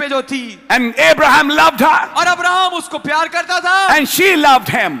पृथ्वी पे जो थी। And Abraham loved her. और अब्राहम उसको प्यार करता था। And she loved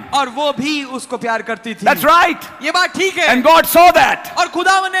him. और वो भी उसको प्यार करती थी। That's right. ये बात ठीक है। And God saw that. और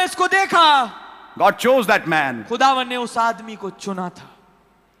खुदावन ने इसको देखा। God chose that man. खुदावन ने उस आदमी को चुना था।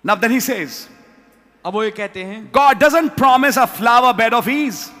 Now then he says, अब वो ये कहते हैं, God doesn't promise a flower bed of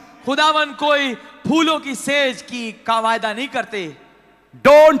ease. खुदावन कोई फूलों की सेज की का वायदा नहीं करते।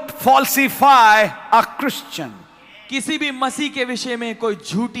 Don't falsify a Christian. किसी भी मसीह के विषय में कोई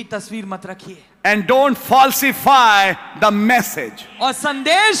झूठी तस्वीर मत रखिए। And don't falsify the message. और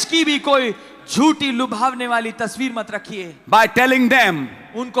संदेश की भी कोई झूठी लुभावने वाली तस्वीर मत रखिए। By telling them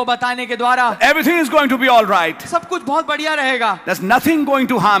उनको बताने के द्वारा everything is going to be all right. सब कुछ बहुत बढ़िया रहेगा। There's nothing going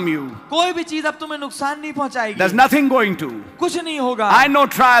to harm you. कोई भी चीज अब तुम्हें नुकसान नहीं पहुंचाएगी। There's nothing going to. कुछ नहीं होगा। I know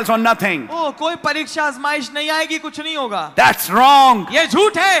trials or nothing. ओ कोई परीक्षा आजमाइश नहीं आएगी, कुछ नहीं होगा। That's wrong. ये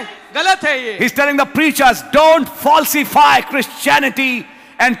झूठ है, गलत है ये। He's telling the preachers, don't falsify Christianity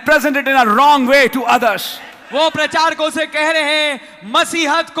and present it in a wrong way to others. वो प्रचारकों से कह रहे हैं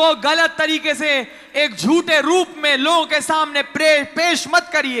मसीहत को गलत तरीके से एक झूठे रूप में लोगों के सामने पेश मत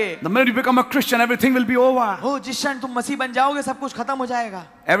करिए। The minute you become a Christian, everything will be over. ओ जिस क्षण तुम मसीह बन जाओगे सब कुछ खत्म हो जाएगा।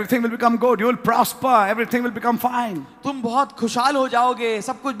 Everything will become good. You will prosper. Everything will become fine. तुम बहुत खुशहाल हो जाओगे,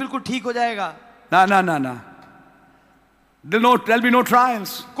 सब कुछ बिल्कुल ठीक हो जाएगा। No. There'll be no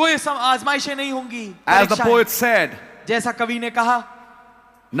trials. कोई आजमाइशें नहीं होंगी। As the poet said, जैसा कवि ने कहा,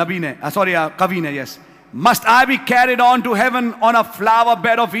 कवि ने, yes. Must I be carried on to heaven on a flower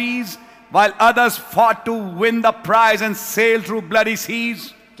bed of ease while others fought to win the prize and sail through bloody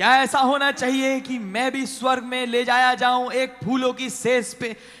seas? क्या ऐसा होना चाहिए कि मैं भी स्वर्ग में ले जाया जाऊं एक फूलों की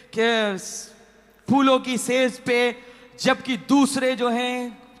सेज पे जबकि दूसरे जो हैं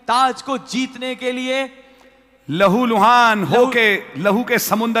ताज को जीतने के लिए लहू के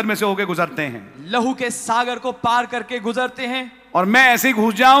समुंदर में से होके गुजरते हैं, लहू के सागर को पार करके गुजरते हैं, और मैं ऐसे ही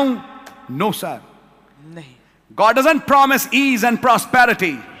घुस जाऊं? No sir. नहीं। God doesn't promise ease and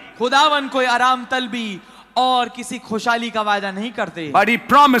prosperity. खुदावन कोई आराम तलबी और किसी खुशहाली का वायदा नहीं करते, But he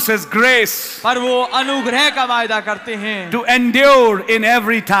promises grace पर वो अनुग्रह का वायदा करते हैं to endure in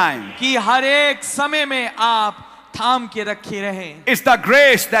every time. कि हर एक समय में आप थाम के रखे रहें। It's the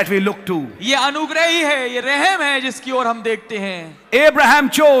grace that we look to. ये अनुग्रह ही है, ये रहम है जिसकी ओर हम देखते हैं। Abraham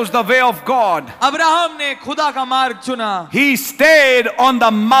chose the way of God. Abraham ने खुदा का मार्ग चुना। He stayed on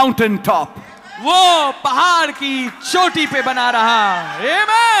the mountain top. वो पहाड़ की चोटी पे बना रहा।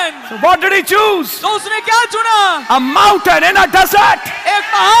 Amen. So what did he choose? तो उसने क्या चुना? A mountain in a desert. एक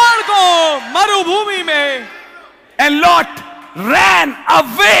पहाड़ को मरुभूमि में। And Lot ran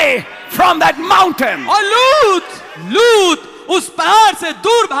away from that mountain. और लूत उस पहाड़ से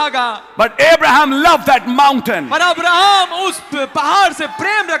दूर भागा। But Abraham loved that mountain. पर अब्राहम उस पहाड़ से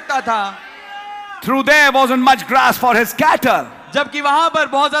प्रेम रखता था। Through there wasn't much grass for his cattle. जबकि वहां पर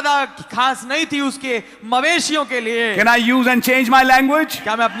बहुत ज्यादा घास नहीं थी उसके मवेशियों के लिए। Can I use and change my language?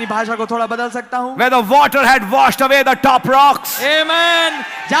 क्या मैं अपनी भाषा को थोड़ा बदल सकता हूँ? Where the water had washed away the top rocks. Amen.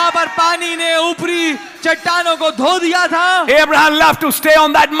 जहाँ पर पानी ने ऊपरी चट्टानों को धो दिया था। Abraham loved to stay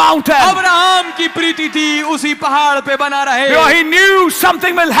on that mountain. Abraham की प्रीति थी उसी पहाड़ पे बना रहे। Because he knew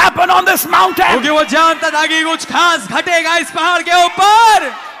something will happen on this mountain. क्योंकि वो जानता था कि कुछ खास घटेगा इस पहाड़ के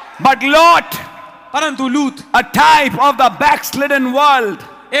ऊपर। But Lot, परंतु लूत, a type of the backslidden world,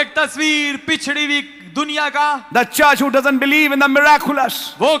 एक तस्वीर पिछड़ी हुई दुनिया का, the church who doesn't believe in the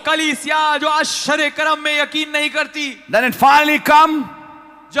miraculous. वो कलीसिया जो आश्चर्य कर्म में यकीन नहीं करती। Then it finally come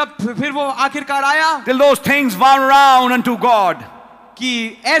जब फिर वो आखिरकार आया till those things wound round unto God.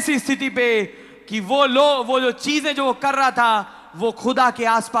 कि ऐसी स्थिति पे कि वो जो चीजें जो वो कर रहा था वो खुदा के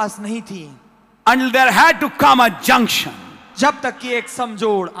आसपास नहीं थी। Until there had to come a junction. जब तक कि एक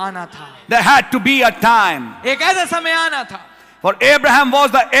समझोड़ आना था। There had to be a time. एक ऐसा समय आना था। For Abraham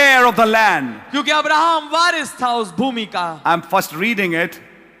was the heir of the land. क्योंकि अब्राहम वारिस था उस भूमि का। I'm first reading it,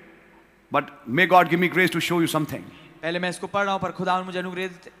 but may God give me grace to show you something. पहले मैं इसको पढ़ रहा हूं पर खुदा मुझे अनुग्रह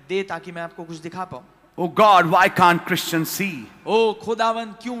दे ताकि मैं आपको कुछ दिखा पाऊं। Oh God, why can't Christians see? ओ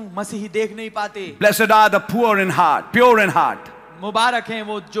खुदावन क्यों मसीही देख नहीं पाते? Blessed are the poor in heart, pure in heart. मुबारक हैं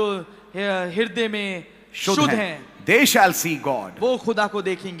वो जो हृदय में शुद्ध हैं। They shall see God. वो खुदा को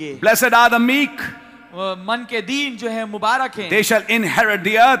देखेंगे। Blessed are the meek. मन के दीन जो है मुबारक हैं। They shall inherit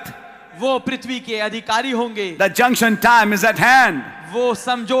the earth. वो पृथ्वी के अधिकारी होंगे। The junction time is at hand. वो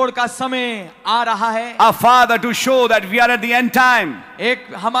समझोड़ का समय आ रहा है। Our Father to show that we are at the end time. एक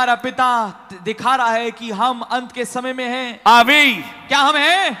हमारा पिता दिखा रहा है कि हम अंत के समय में हैं। Are we? क्या हम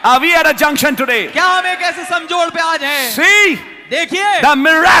हैं? Are we at a junction today? क्या हम एक ऐसे समझोड़ पे आज हैं? See देखिए the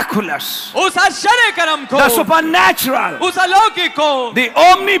miraculous, उस आश्चर्य कर्म को, the supernatural, उस अलौकिक को, the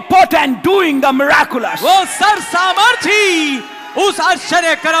omnipotent doing the miraculous. वो सर्वसामर्थी उस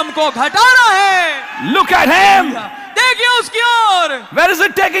आश्चर्य कर्म को घटा रहा है। Look at him. देखिए उसकी ओर। Where is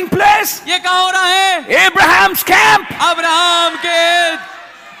it taking place? ये कहाँ हो रहा है? Abraham's camp. अब्राहम के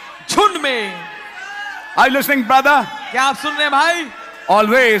झुंड में। Are you listening, brother? क्या आप सुन रहे हैं भाई?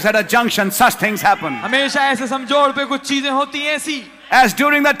 Always at a junction, such things happen. हमेशा ऐसे समझोड़ पे कुछ चीजें होती हैं ऐसी। As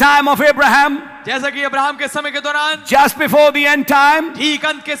during the time of Abraham, जैसा कि अब्राहम के समय के दौरान, just before the end time, ठीक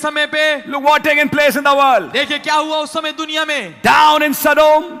अंत के समय पे, look what taking place in the world. देखिए क्या हुआ उस समय दुनिया में। Down in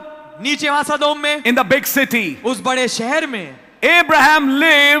Sodom, नीचे वहां सदोम में, in the big city, उस बड़े शहर में, Abraham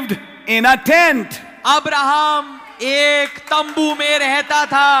lived in a tent. Abraham एक तंबू में रहता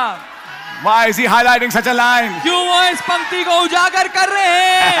था। Why is he highlighting such a line? क्यों वो इस पंक्ति को उजागर कर रहे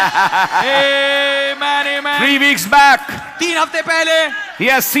हैं? Amen, amen. 3 weeks back, 3 हफ्ते पहले he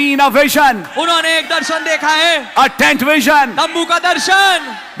has seen a vision, उन्होंने एक दर्शन देखा है, a tent vision. तंबू का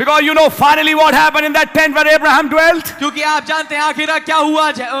दर्शन। Because you know finally what happened in that tent where Abraham dwelt? क्योंकि आप जानते हैं आखिर क्या हुआ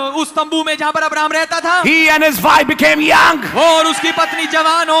उस तंबू में जहां पर अब्राहम रहता था। He and his wife became young. और उसकी पत्नी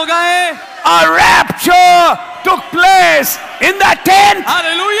जवान हो गए। A rapture took place in that tent.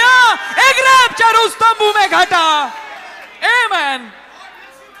 Hallelujah! एक रैप्चर उस तंबू में घटा। Amen.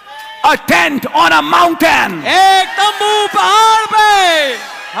 A tent on a mountain. एक तंबू पहाड़ पे।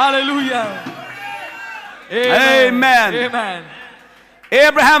 Hallelujah. Amen. Amen.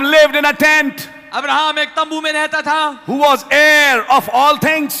 Abraham lived in a tent. Abraham एक तंबू में रहता था, Who was heir of all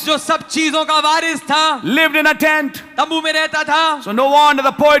things. जो सब चीजों का वारिस था। Lived in a tent. तंबू में रहता था। So no wonder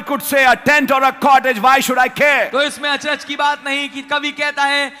the poet could say, a tent or a cottage, why should I care? तो इसमें अचरज की बात नहीं कि कवि कहता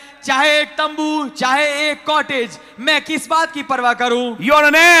है चाहे एक तंबू चाहे एक कॉटेज, मैं किस बात की परवाह करूं? You're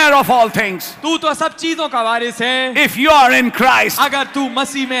an heir of all things. तू तो सब चीजों का वारिस है। If you are in Christ, अगर तू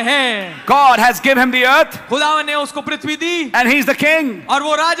मसीह में है, God has given him the earth खुदावन ने उसको पृथ्वी दी and he's the king. और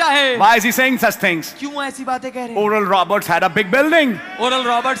वो राजा है। Why is he saying such things? क्यों ऐसी बातें कह रहे हैं? Oral Roberts had a big building. Oral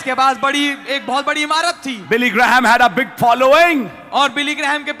Roberts के पास एक बहुत बड़ी इमारत थी Billy Graham had a big following. और बिली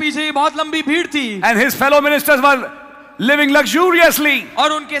ग्रैहम के पीछे ही बहुत लंबी भीड़ थी And his fellow ministers were living luxuriously.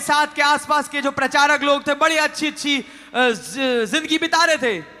 और उनके साथ के आसपास के जो प्रचारक लोग थे बड़ी अच्छी जिंदगी बिता रहे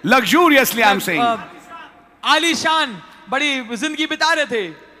थे। Luxuriously, I'm saying. आलीशान बड़ी जिंदगी बिता रहे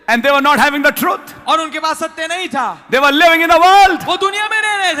थे। And they were not having the truth. और उनके पास सत्य नहीं था, They were living in the world. वो दुनिया में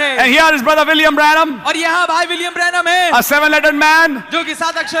रह रहे थे। And here is Brother William Branham, और यहाँ भाई विलियम ब्रैनम है, a 7-lettered man जो कि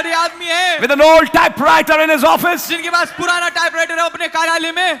 7 अक्षरी आदमी है, with an old typewriter in his office. जिनके पास पुराना टाइपराइटर है अपने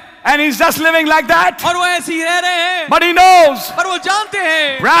कार्यालय में, And he's just living like that. और वो ऐसे ही रह रहे हैं। But he knows पर वो जानते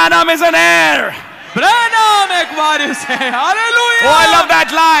हैं Branham is an heir. Branham एक वारिस है। Hallelujah, Oh, I love that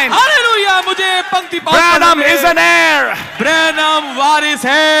line. Hallelujah, मुझे पंक्ति बहुत Branham पसंद है। is an heir. ब्रैनम वारिस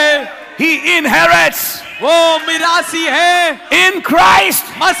है, He inherits वो मिरासी है in Christ.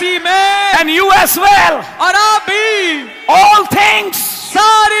 मसीह में, And you as well. और आप भी All things.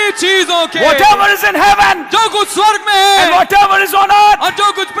 सारी चीजों के, Whatever is in heaven जो कुछ स्वर्ग में and है whatever is on earth. और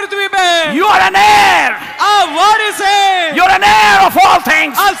जो कुछ पृथ्वी पे है, You are an heir. आप वारिस हैं। You're an heir of all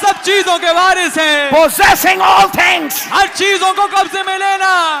things. आप सब चीजों के वारिस हैं, Possessing all things. हर चीजों को कब्जे में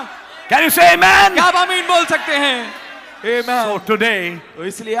लेना। Can you say amen? क्या आप आमीन बोल सकते हैं? Amen। So today, तो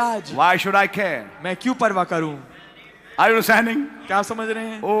इसलिए आज why should I care? मैं क्यों परवाह करूं? Are you understanding? क्या आप समझ रहे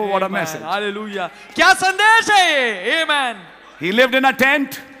हैं? Oh, what a Amen। message। Hallelujah, क्या संदेश है ये? Amen। He lived in a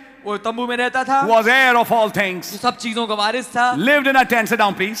tent, वो तंबू में रहता था, was heir of all things. जो सब चीजों का वारिस था। Lived in a tent. Sit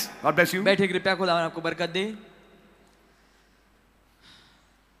down, please. God bless you. बैठे, कृपया खुदावन आपको बरकत दे।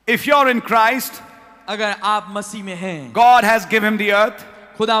 If you're in Christ, अगर आप मसीह में हैं, God has given him the earth,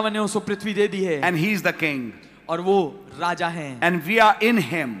 खुदावन ने उसको पृथ्वी दे दी है, and he's the king. और वो राजा हैं, And we are in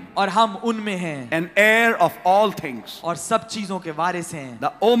him, और हम उनमें हैं, an heir of all things. और सब चीजों के वारिस हैं।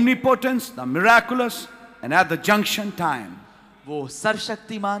 The omnipotence, the miraculous, and at the junction time. वो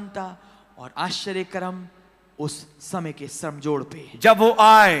सर्वशक्तिमानता और आश्चर्य कर्म उस समय के समजोड़ पे। जब वो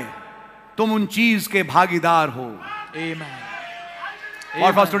आए, तुम उन चीज के भागीदार हो. Amen।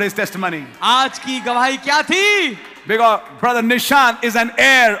 What was today's testimony? आज की गवाही क्या थी? Because Brother Nishant is an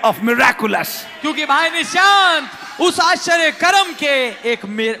heir of miraculous. क्योंकि भाई निशांत उस आश्चर्य कर्म के एक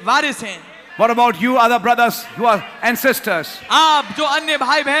वारिस हैं। What about you, other brothers who are and sisters? आप जो अन्य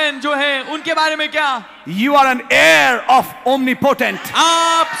भाई बहन जो हैं, उनके बारे में क्या? You are an heir of omnipotent.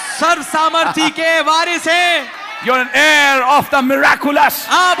 आप सर्व सामर्थी के वारिस हैं। You're an heir of the miraculous.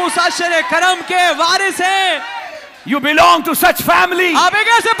 आप उस आश्चर्य कर्म के वारिस हैं। You belong to such family आप एक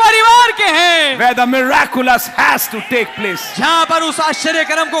ऐसे परिवार के हैं where the miraculous has to take place. जहां पर उस आश्चर्य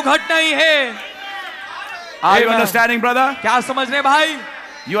कर्म को घटना ही है। Are you Amen। understanding, brother? क्या आप समझ रहे हैं भाई?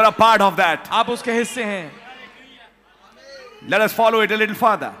 You are a part of that. आप उसके हिस्से हैं। Let us follow it a little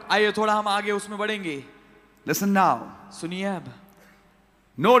further. आइए थोड़ा हम आगे उसमें बढ़ेंगे। Listen now. सुनिए अब,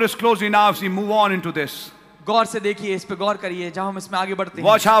 Notice closely now as we move on into this. गौर से देखिए, इस पे गौर करिए जब हम इसमें आगे बढ़ते हैं।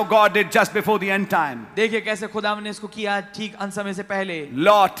 Watch how God did just before the end time. देखिए कैसे खुदा ने इसको किया ठीक अंत समय से पहले।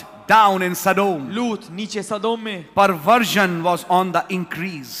 Lot down in Sodom. लूत नीचे सदोम में, Perversion was on the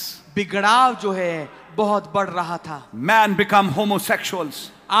increase. बिगड़ाव जो है बहुत बढ़ रहा था। Man become homosexuals.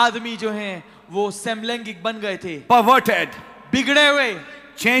 आदमी जो हैं वो समलैंगिक बन गए थे, Perverted. बिगड़े हुए,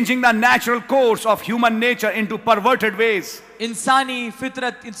 Changing the natural course of human nature into perverted ways. इंसानी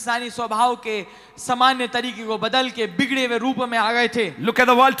फितरत, इंसानी स्वभाव के सामान्य तरीके को बदल के बिगड़े हुए रूप में आ गए थे। Look at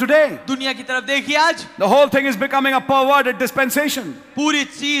the world today. दुनिया की तरफ देखिए आज, The whole thing is becoming a perverted dispensation. पूरी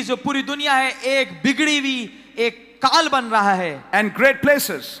चीज जो पूरी दुनिया है एक बिगड़ी हुई एक काल बन रहा है। And great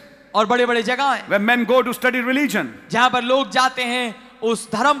places और बड़े बड़े जगह हैं where men go to study religion. जहां पर लोग जाते हैं उस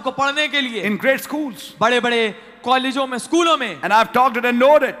धर्म को पढ़ने के लिए, In great schools. बड़े बड़े कॉलेजों में, स्कूलों में। And I've talked it and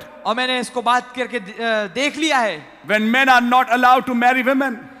known it. और मैंने इसको बात करके देख लिया है, When men are not allowed to marry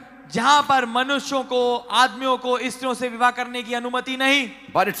women. जहां पर मनुष्यों को, आदमियों को स्त्रियों से विवाह करने की अनुमति नहीं।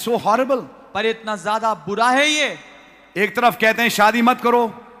 But it's so horrible. पर इतना ज्यादा बुरा है ये। एक तरफ कहते हैं शादी मत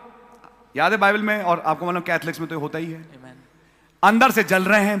करो, याद है बाइबल में, और आपको मालूम कैथलिक्स में तो होता ही है। अंदर से जल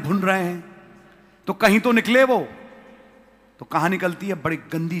रहे हैं, भुन रहे हैं, तो कहीं तो निकले वो, तो कहां निकलती है? बड़ी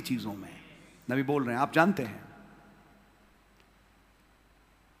गंदी चीजों में। नबी बोल रहे हैं, आप जानते हैं।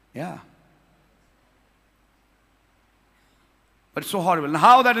 Yeah. But it's so horrible. And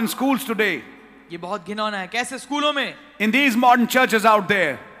how that in schools today, ये बहुत घिनौना है। कैसे स्कूलों में, in these modern churches out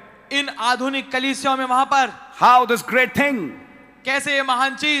there, इन आधुनिक कलीसियाओं में, वहां पर how this great thing, कैसे ये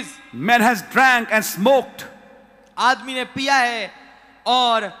महान चीज men has drank and smoked, आदमी ने पिया है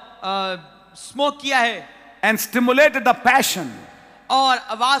और स्मोक किया है and stimulated the passion, और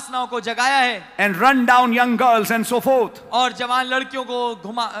वासनाओं को जगाया है, and run down young girls and so forth, और जवान लड़कियों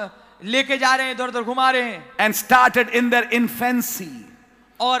को लेके जा रहे हैं, इधर उधर घुमा रहे हैं, and started in their infancy,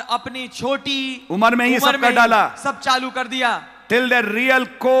 और अपनी छोटी उम्र में ही सब कर डाला, सब चालू कर दिया, till their real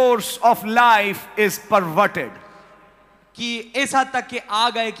course of life is perverted. कि इस हद तक के आ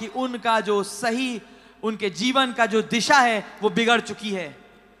गए कि उनका जो सही, उनके जीवन का जो दिशा है वो बिगड़ चुकी है।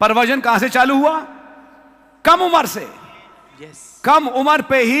 परवर्जन कहां से चालू हुआ? कम उम्र से। यस, कम उम्र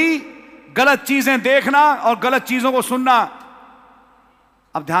पे ही गलत चीजें देखना और गलत चीजों को सुनना।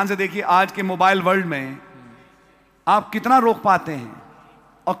 अब ध्यान से देखिए, आज के मोबाइल वर्ल्ड में आप कितना रोक पाते हैं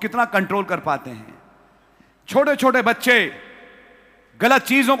और कितना कंट्रोल कर पाते हैं। छोटे छोटे बच्चे गलत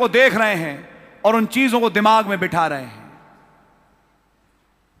चीजों को देख रहे हैं और उन चीजों को दिमाग में बिठा रहे हैं।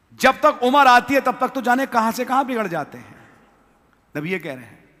 जब तक उम्र आती है तब तक तो जाने कहां से कहां बिगड़ जाते हैं। नबी ये कह रहे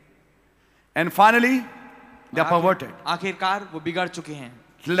हैं, and finally they are perverted. आखिरकार वो बिगड़ चुके हैं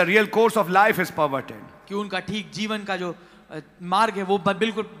the real course of life is perverted. कि उनका ठीक जीवन का जो मार्ग है वो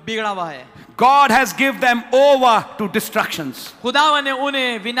बिल्कुल बिगड़ा हुआ है। God has given them over to destructions. खुदावन ने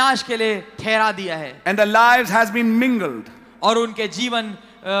उन्हें विनाश के लिए ठहरा दिया है And their lives has been mingled और उनके जीवन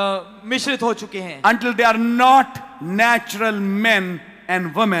मिश्रित हो चुके हैं until they are not natural men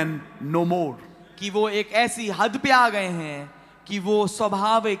and women no more. कि वो एक ऐसी हद पे आ गए हैं कि वो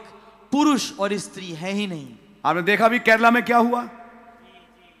स्वाभाविक पुरुष और स्त्री है ही नहीं। आपने देखा भी केरला में क्या हुआ,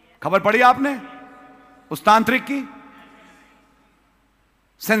 खबर पड़ी आपने उस तांत्रिक की?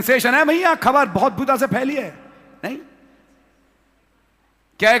 सेंसेशन है भैया, खबर बहुत बुरा से फैली है। नहीं,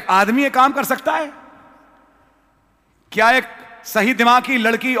 क्या एक आदमी ये काम कर सकता है? क्या एक सही दिमाग की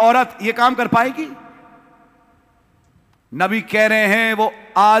लड़की औरत ये काम कर पाएगी? नबी कह रहे हैं वो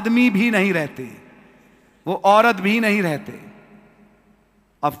आदमी भी नहीं रहते, वो औरत भी नहीं रहते,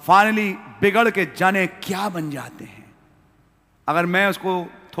 अब फाइनली बिगड़ के जाने क्या बन जाते हैं। अगर मैं उसको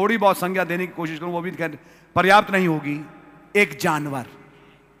थोड़ी बहुत संज्ञा देने की कोशिश करूं वो भी पर्याप्त नहीं होगी। एक जानवर,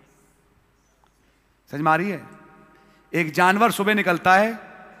 समझ में आ रही है? एक जानवर सुबह निकलता है,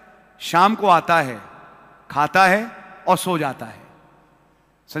 शाम को आता है, खाता है और सो जाता है।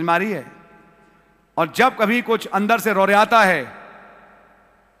 समझ में आ रही है? और जब कभी कुछ अंदर से रौरियाता है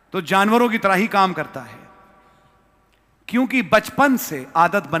तो जानवरों की तरह ही काम करता है, क्योंकि बचपन से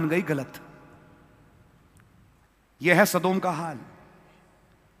आदत बन गई गलत। यह है सदोम का हाल।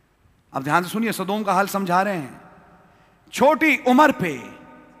 अब ध्यान से सुनिए, सदोम का हाल समझा रहे हैं। छोटी उम्र पे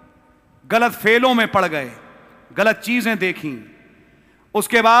गलत फेलों में पड़ गए, गलत चीजें देखी,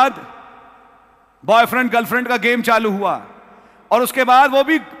 उसके बाद बॉयफ्रेंड गर्लफ्रेंड का गेम चालू हुआ और उसके बाद वो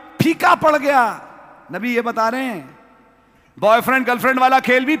भी फीका पड़ गया। नबी ये बता रहे हैं बॉयफ्रेंड गर्लफ्रेंड वाला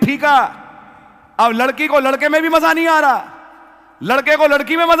खेल भी फीका। अब लड़की को लड़के में भी मजा नहीं आ रहा, लड़के को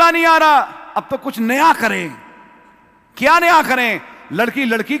लड़की में मजा नहीं आ रहा। अब तो कुछ नया करें। क्या नया करें? लड़की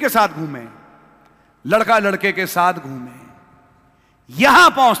लड़की के साथ घूमे, लड़का लड़के के साथ घूमे। यहां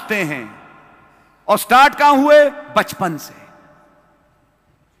पहुंचते हैं और स्टार्ट कहां हुए? बचपन से।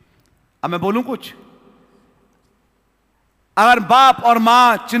 अब मैं बोलूं कुछ, अगर बाप और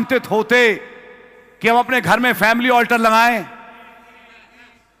मां चिंतित होते कि हम अपने घर में फैमिली ऑल्टर लगाएं,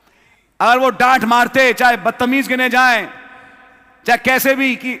 अगर वो डांट मारते, चाहे बदतमीज गिने जाएं, चाहे कैसे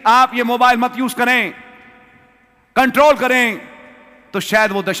भी, कि आप ये मोबाइल मत यूज करें, कंट्रोल करें, तो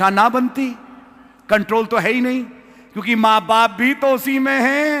शायद वो दशा ना बनती। कंट्रोल तो है ही नहीं, क्योंकि मां बाप भी तो उसी में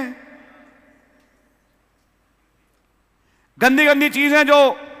हैं। गंदी गंदी चीजें जो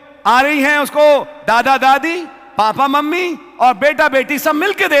आ रही हैं उसको दादा दादी, पापा मम्मी और बेटा बेटी सब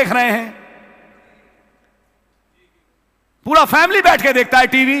मिलके देख रहे हैं। पूरा फैमिली बैठ के देखता है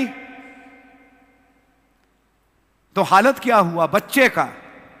टीवी। तो हालत क्या हुआ बच्चे का?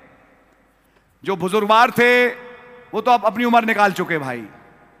 जो बुजुर्गवार थे वो तो अब अपनी उम्र निकाल चुके भाई,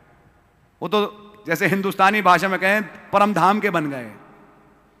 वो तो जैसे हिंदुस्तानी भाषा में कहें परम धाम के बन गए।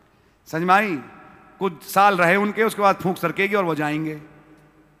 समझ में आई? कुछ साल रहे उनके, उसके बाद फूंक सरकेगी और वो जाएंगे।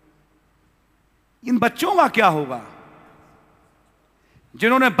 इन बच्चों का क्या होगा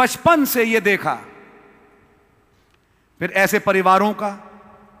जिन्होंने बचपन से ये देखा? फिर ऐसे परिवारों का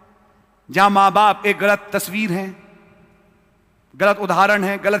जहां मां बाप एक गलत तस्वीर है, गलत उदाहरण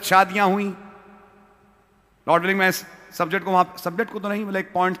है, गलत शादियां हुई। लॉर्ड विलिंग में सब्जेक्ट को तो नहीं, मतलब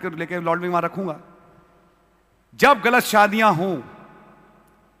एक पॉइंट लेके लॉर्ड विलिंग वहां रखूंगा। जब गलत शादियां हों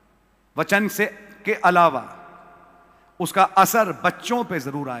वचन से के अलावा, उसका असर बच्चों पे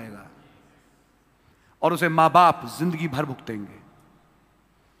जरूर आएगा और उसे मां बाप जिंदगी भर भुगतेंगे।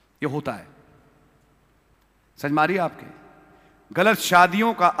 ये होता है। समझ मारिए? आपके गलत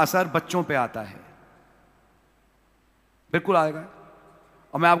शादियों का असर बच्चों पे आता है, बिल्कुल आएगा।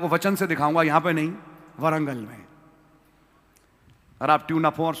 और मैं आपको वचन से दिखाऊंगा, यहां पे नहीं, वरंगल में। और आप ट्यून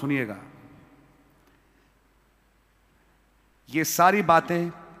अप हो और सुनिएगा। ये सारी बातें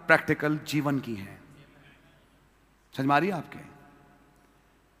प्रैक्टिकल जीवन की हैं। समझ मारिए? आपके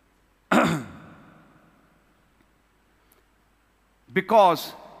बिकॉज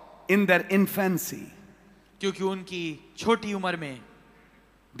इन देयर इन्फेंसी, क्योंकि उनकी छोटी उम्र में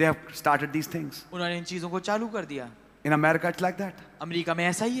they have started these things. उन्होंने इन चीजों को चालू कर दिया। In America it's like that. America में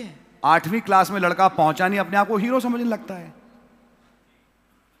ऐसा ही है। 8वीं क्लास में लड़का पहुंचा नहीं, अपने आप को हीरो समझने लगता है।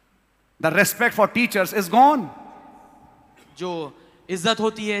 The respect for teachers is gone. जो इज्जत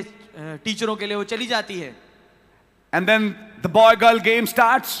होती है टीचरों के लिए वो चली जाती है। And then the boy-girl game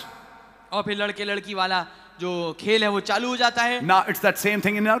starts. और फिर लड़के लड़की वाला जो खेल है वो चालू हो जाता है। Now it's that same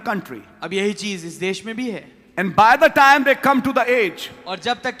thing in our country. अब यही चीज इस देश में भी है। And by the time they come to the age, और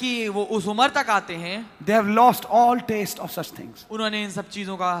जब तक कि वो उस उम्र तक आते हैं, they have lost all taste of such things. उन्होंने इन सब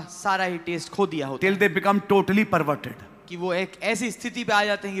चीजों का सारा ही टेस्ट खो दिया होता Till है। they become totally perverted. कि वो एक ऐसी स्थिति पे आ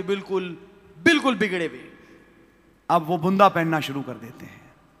जाते हैं कि बिल्कुल बिल्कुल बिगड़े हुए। अब वो बुंदा पहनना शुरू कर देते हैं।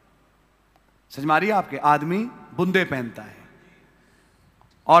 समझ मारिए, आपके आदमी बुंदे पहनता है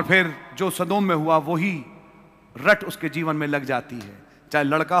और फिर जो सदोम में हुआ वही रट उसके जीवन में लग जाती है, चाहे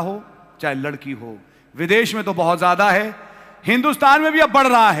लड़का हो चाहे लड़की हो। विदेश में तो बहुत ज्यादा है, हिंदुस्तान में भी अब बढ़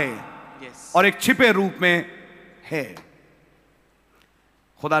रहा है और एक छिपे रूप में है।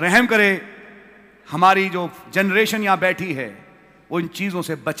 खुदा रहम करे हमारी जो जनरेशन यहां बैठी है वो इन चीजों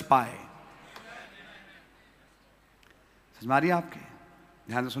से बच पाए। समझ मारिए, आपके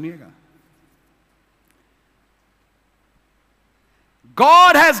ध्यान से सुनिएगा।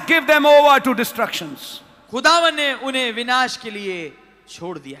 God has given them over to destructions. खुदावन ने उन्हें विनाश के लिए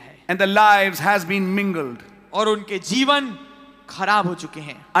छोड़ दिया है। And their lives has been mingled. और उनके जीवन खराब हो चुके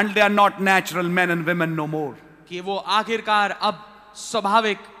हैं। And they are not natural men and women no more. कि वो आखिरकार अब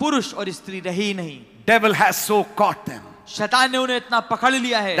स्वाभाविक पुरुष और स्त्री रही ही नहीं। Devil has so caught them. शैतान ने उन्हें इतना पकड़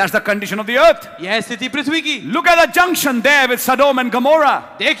लिया है। That's the condition of the earth. यह स्थिति पृथ्वी की। Look at the junction there with Sodom and Gomorrah.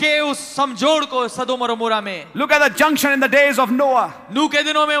 देखिए उस समझोड़ को सदोम और अमोरा में। Look at the junction in the days of Noah. नूह के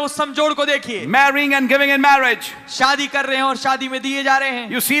दिनों में उस समझोड़ को देखिए। Marrying and giving in marriage. शादी कर रहे हैं और शादी में दिए जा रहे हैं।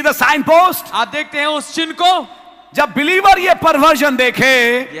 You see the signpost? आप देखते हैं उस चिन्ह को। जब believer ये perversion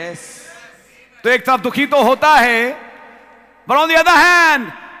देखे, तो एक तरफ दुखी तो होता है, but on the other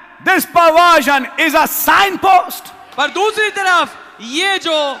hand, this perversion is a signpost. पर दूसरी तरफ ये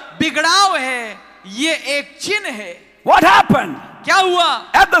जो बिगड़ाव है ये एक चिन्ह है। What happened? क्या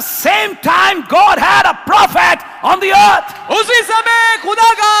हुआ? At the same time, God had a prophet on the earth. उसी समय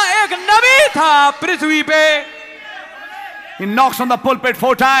खुदा का एक नबी था पृथ्वी पे। He knocks on the pulpit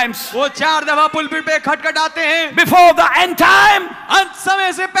 4 times. वो 4 दफा पुलपिट पे खटखटाते हैं। Before the end time, अंत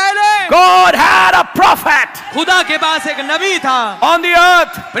समय से पहले God had a prophet खुदा के पास एक नबी था on the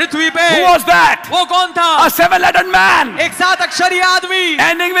earth. पृथ्वी पे। Who was that? वो कौन था? A 7-lettered man, एक 7 अक्षरी आदमी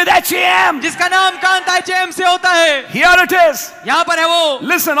ending with H-E-M. जिसका नाम कांता HM से होता है। Here it is. यहाँ पर है वो।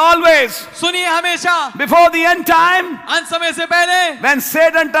 Listen always. सुनिए हमेशा। Before the end time, अंत समय से पहले when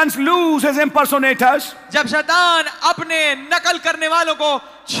Satan turns loose his impersonators, जब शैतान अपने नकल करने वालों को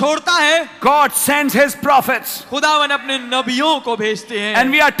छोड़ता है, God sends his prophets. खुदावन अपने नबियों को भेजते हैं।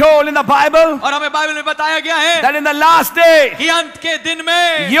 And we are told in the Bible और हमें बाइबल में बताया गया है that in the last day, कि अंत के दिन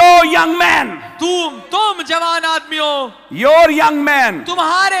में your young men, तुम जवान आदमियों, your young men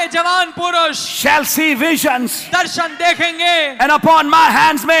तुम्हारे जवान पुरुष shall see visions, दर्शन देखेंगे। and upon my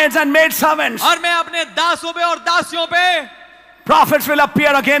handmaids and maidservants, और मैं अपने दासों पे और दासियों पे prophets will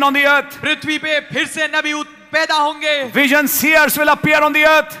appear again on the earth. पृथ्वी पे फिर से नबी पैदा होंगे। Vision seers will appear on the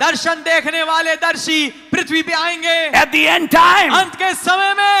earth. दर्शन देखने वाले दर्शी पृथ्वी पे आएंगे। At the end time, अंत के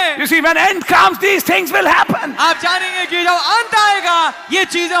समय में you see, when end comes, these things will happen. आप जानेंगे कि जब अंत आएगा ये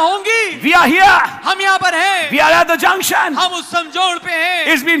चीजें होंगी। We are here. हम यहाँ पर हैं। We are at the junction. हम उस समझोड़ पे हैं।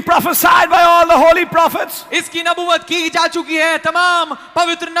 It's been prophesied by all the holy prophets इसकी नबूवत की जा चुकी है तमाम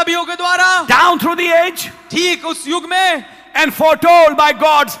पवित्र नबियों के द्वारा। down through the age, ठीक उस युग में and foretold by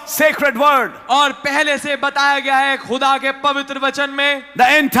God's sacred word. और पहले से बताया गया है खुदा के पवित्र वचन में The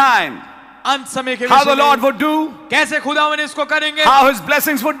end time, अंत समय के how विषय the Lord में would do, कैसे खुदावन इसको करेंगे, how his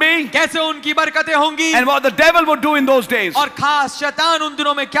blessings would be, कैसे उनकी बरकतें होंगी and what the devil would do in those days. और खास शैतान उन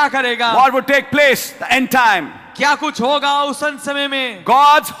दिनों में क्या करेगा, What would take place, the end time. क्या कुछ होगा उस अंत समय में।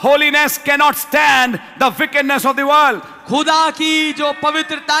 God's holiness cannot stand the wickedness of the world. खुदा की जो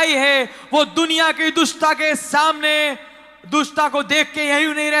पवित्रताई है वो दुनिया की दुष्टता के सामने दुष्टता को देख के यही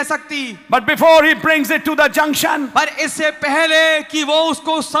नहीं रह सकती। But before he brings it to the junction, पर इससे पहले कि वो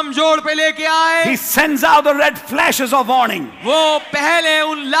उसको समझोड़ पे लेके आए, he sends out the red flashes of warning. वो पहले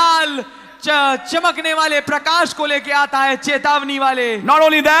उन लाल चमकने वाले प्रकाश को लेके आता है, चेतावनी वाले। Not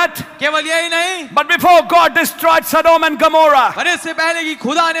only that, केवल यही नहीं, but before God destroyed Sodom and Gomorrah, पर इससे पहले कि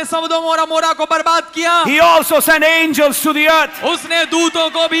खुदा ने सदोम और अमोरा को बर्बाद किया, he also sent angels to the earth उसने दूतों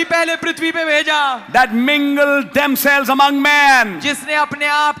को भी पहले पृथ्वी पे भेजा, that mingled themselves among men. जिसने अपने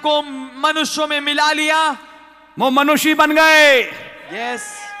आप को मनुष्यों में मिला लिया। वो मनुष्य बन गए। यस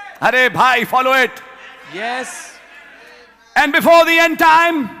अरे भाई, follow it. Yes. And before the end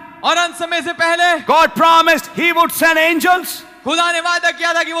time, और अंत समय से पहले God promised he would send angels, खुदा ने वादा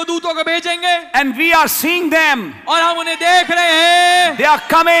किया था कि वो दूतों को भेजेंगे, and we are seeing them. और हम उन्हें देख रहे हैं। They are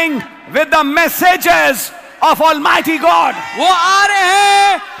coming with the messages of Almighty God. वो आ रहे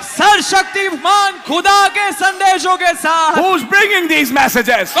हैं सर्वशक्तिमान खुदा के संदेशों के साथ। Who's bringing these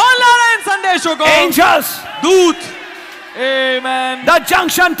messages? कौन ला रहा है इन संदेशों को? Angels. दूत। Amen. The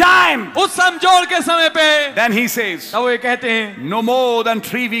junction time. उस समझौल के समय पे Then he says, तब वो ये कहते हैं no more than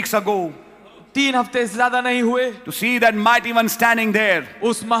 3 weeks ago, 3 हफ्ते से ज्यादा नहीं हुए, to see that mighty one standing there,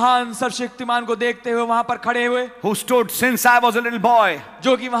 उस महान सर्वशक्तिमान को देखते हुए वहां पर खड़े हुए, who stood since I was a little boy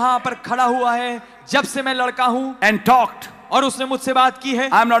जो कि वहां पर खड़ा हुआ है जब से मैं लड़का हूं, and talked. और उसने मुझसे बात की है।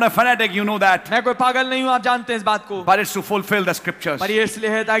 I'm not a fanatic, you know that. मैं कोई पागल नहीं हूं, आप जानते हैं इस बात को, But it's to fulfill the scriptures. पर ये इसलिए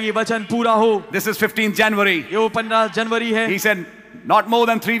है ताकि वचन पूरा हो। This is 15th January. ये वो 15 जनवरी है। He said, not more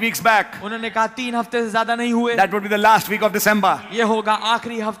than 3 weeks back. उन्होंने कहा 3 हफ्ते से ज्यादा नहीं हुए, That would be the last week of December. ये होगा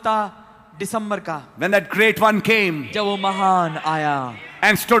आखिरी हफ्ता दिसंबर का, When that great one came जब वो महान आया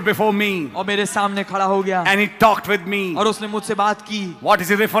and stood before me और मेरे सामने खड़ा हो गया and he talked with me. और उसने मुझसे बात की। What is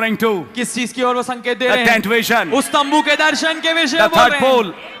he referring to? किस चीज की ओर वो संकेत दे The रहे tent हैं? vision. उस तंबू के दर्शन के विषय The में बोल third रहे pole.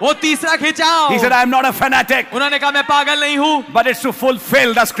 हैं। वो तीसरा खिंचाव। He said, I'm not a fanatic, उन्होंने कहा मैं पागल नहीं हूँ, but it's to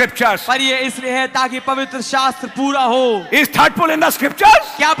fulfill the scriptures. पर ये इसलिए है ताकि पवित्र शास्त्र पूरा हो। Is third pull in the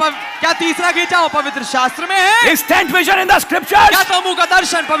scriptures? क्या तीसरा खिंचाव पवित्र शास्त्र में है? Is tent vision in the scriptures? क्या तंबू का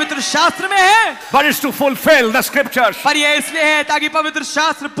दर्शन पवित्र शास्त्र में है? But it's to fulfill the scriptures. पर ये इसलिए है ताकि पवित्र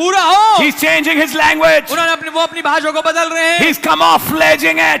शास्त्र पूरा हो। He's changing his language. उन्होंने वो अपनी भाषा को बदल रहे हैं। He's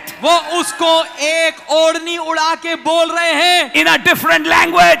camouflaging it वो उसको एक ओढ़नी उड़ा के बोल रहे हैं, in a different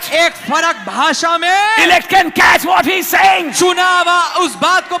language. एक फर्क भाषा में। Elect can catch what he's saying. चुना हुआ उस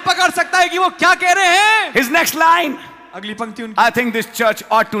बात को पकड़ सकता है कि वो क्या कह रहे हैं। His next line. अगली पंक्ति उनकी, I think this church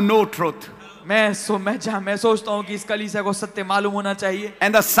ought to know truth. मैं सोचता हूँ कि इस कलीसिया को सत्य मालूम होना चाहिए,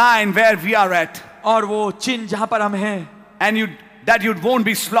 And the sign where we are at. और वो चिन्ह जहाँ पर हम हैं, And that you won't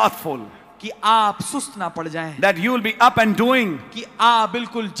be slothful. कि आप सुस्त ना पड़ जाएं, That you will be up and doing. कि आप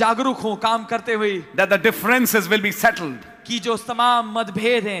बिल्कुल जागरूक हो काम करते हुए, That the differences will be settled. कि जो तमाम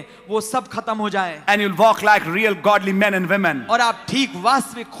मतभेद हैं वो सब खत्म हो जाएं, And you'll walk like real godly men and women. और आप ठीक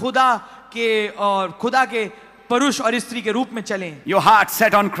वास्तविक खुदा के पुरुष और स्त्री के रूप में चलें। Your heart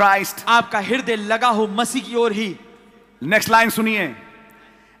set on Christ. आपका हृदय लगा हो मसीह की ओर ही। Next line सुनिए.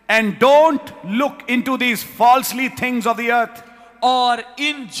 And don't look into these falsely things of the earth. और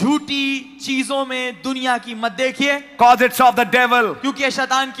इन झूठी चीजों में दुनिया की मत देखिए, Cause it's of the devil. क्योंकि ये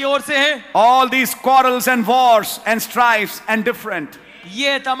शैतान की ओर से है। All these quarrels and wars and strifes and different.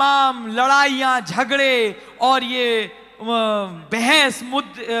 ये तमाम लड़ाइयां झगड़े और ये बहस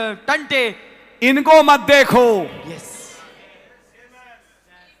टंटे, इनको मत देखो. Yes,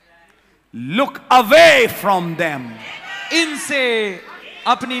 Look away from them. इनसे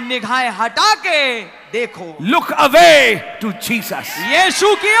अपनी निगाहें हटा के देखो, Look away to Jesus.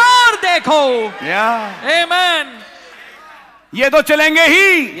 यीशु की ओर देखो। Yeah. आमेन। ये तो चलेंगे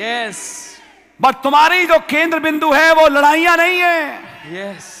ही. यस, बट तुम्हारी जो केंद्र बिंदु है वो लड़ाइयां नहीं है.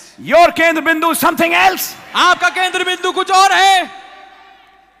 यस, Your केंद्र बिंदु something else. आपका केंद्र बिंदु कुछ और है।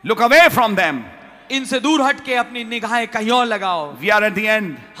 Look away from them. इनसे दूर हट के अपनी निगाहें कहीं और लगाओ। We are at the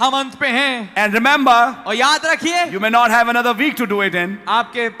end. हम अंत पे हैं, And remember, और याद रखिए you may not have another week to do it in.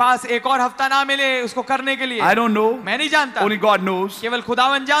 आपके पास एक और हफ्ता ना मिले उसको करने के लिए। I don't know. मैं नहीं जानता, Only God knows. केवल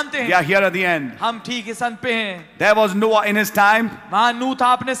खुदावन जानते We हैं। are here at the end. हम ठीक इस अंत पे हैं। There was Noah in his time. वहां नूह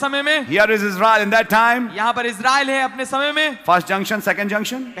था अपने समय में, Here is Israel in that time. यहाँ पर इजराइल है अपने समय में। First junction, second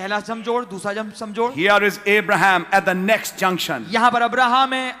junction. पहला समझोड़, दूसरा समझोड़। Here is Abraham at the next junction. यहाँ पर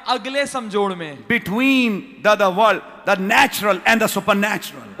अब्राहम है अगले समझोड़ में। Between the world, the natural and the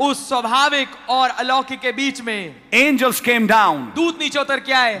supernatural. उस स्वाभाविक और अलौकिक के बीच में Angels came down. दूत नीचे उतर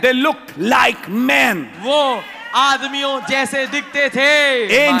के आए। They looked like men. वो आदमियों जैसे दिखते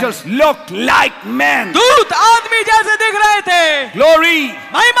थे। Angels looked like men. दूत आदमी जैसे दिख रहे थे। Glory.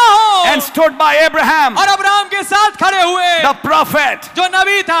 महिमा हो। And stood by Abraham, और अब्राहम के साथ खड़े हुए the prophet, जो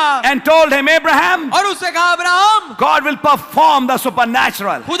नबी था, and told him, Abraham, और उससे कहा Abraham, God will perform the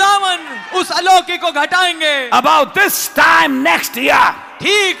supernatural खुदावन उस अलौकिक को घटाएंगे about this time next year.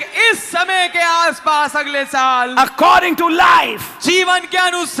 ठीक इस समय के आसपास अगले साल, According to life, जीवन के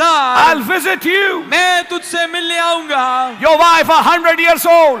अनुसार I'll visit you. मैं तुझसे मिलने आऊंगा। Your wife 100 years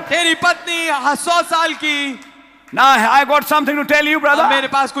old. तेरी पत्नी 100 साल की। Now I got something to tell you, अब brother. मेरे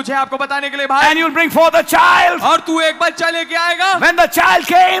पास कुछ है आपको बताने के लिए भाई। And you'll bring forth a child. और तू एक बच्चा लेके आएगा। When the child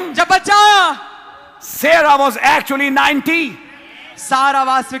came, जब बच्चा आया, Sarah was actually 90 सारा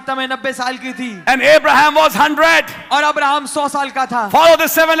वास्तविकता में 90 साल की थी, and Abraham was 100. और अब्राहम 100 साल का था। Follow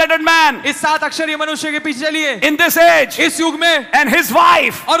this 7-legged man इस 7 अक्षरीय मनुष्य के पीछे चलिए। in this age, इस युग में, and his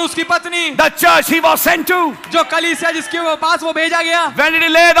wife, और उसकी पत्नी, the church he was sent to. जो कलीसिया जिसके पास वो भेजा गया, When did he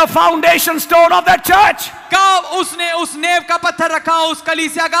lay the foundation stone of that church? कब उसने उस नेव का पत्थर रखा उस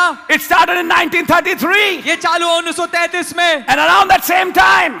कलीसिया का? It started in 1933. ये चालू हुआ 1933 में, And around that same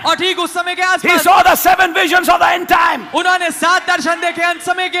time, और ठीक उस समय के he आसपास saw the 7 visions of the end time. उन्होंने 7 दर्शन देखे अंत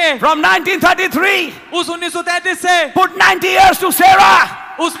समय के। From 1933, उस 1933 से put 90 years to Sarah,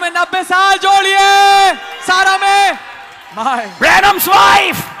 उसमें 90 साल जोड़िए सारा में। माय Branham's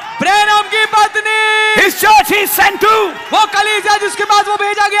wife, ब्रैनम की पत्नी, his church he sent to. वो कलीसिया जिसके पास वो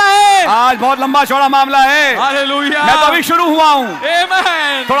भेजा गया है। आज बहुत लंबा चौड़ा मामला है, हालेलुया। मैं तो अभी शुरू हुआ हूँ,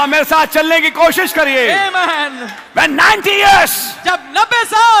 आमेन, थोड़ा मेरे साथ चलने की कोशिश करिए। आमेन। When 90 years, जब 90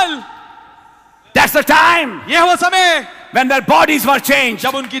 साल, that's the time ये वो समय when their bodies were changed.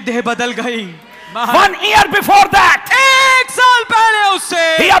 जब उनकी देह बदल गई। 1 year before that, 1 साल पहले उससे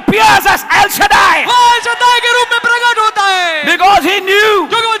he appears as El Shaddai वो एल शद्दाई के रूप में प्रकट होता है, because he knew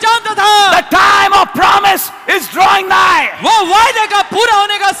क्योंकि वो जानता था the time of promise is drawing nigh. वो वायदे का पूरा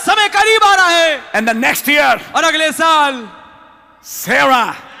होने का समय करीब आ रहा है। And the next year, और अगले साल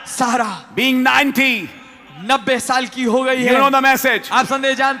Sarah, सारा being 90, 90 साल की हो गई you know है। the message. आप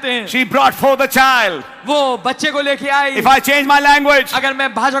संदेश जानते हैं, She brought forth a child. वो बच्चे को लेके आई। If I change my language, अगर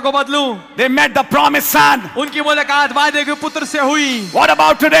मैं भाषा को बदलूं, they met the promised son. उनकी मुलाकात वायदे के पुत्र से हुई। What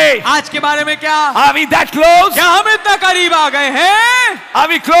about today? आज के बारे में क्या? Are we that close? क्या हम इतना करीब आ गए हैं? Are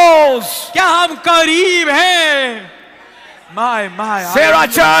we close? क्या हम करीब हैं? माय Sarah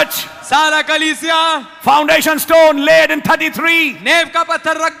Church, सारा कलीसिया, foundation stone laid in 33. नेव का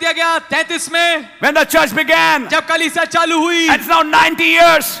पत्थर रख दिया गया 33 में, When the church began, जब कलीसिया चालू हुई। and it's now 90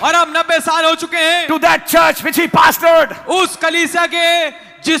 years और अब 90 साल हो चुके हैं to that church which he pastored. उस कलीसिया के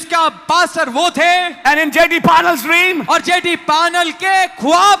जिसका पास्टर वो थे। And in J.D. Panel's dream, और जेटी पानल के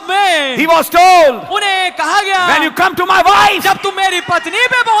ख्वाब में he was told, उन्हें कहा गया, when you come to my wife, जब तुम मेरी पत्नी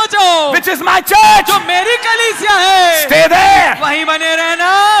पे पहुंचो, which is my church, जो मेरी कलीसिया है, stay there. वहीं बने रहना।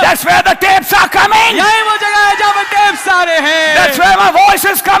 That's where the tapes are coming. यही वो जगह है जहाँ पे टेप सारे हैं। That's where my voice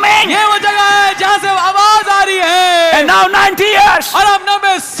is coming. ये वो जगह है जहाँ से आवाज आ रही है। And now 90 years. और अब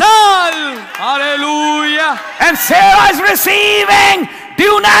 90 साल, hallelujah. And Sarah is receiving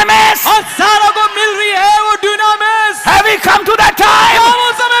dunamis. और सारा को मिल रही है वो डुनामिस। Have we come to that time? हम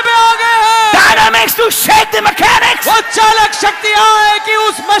उस समय पे आ गए हैं। Dynamics to shake the mechanics. वो चालक शक्ति आए कि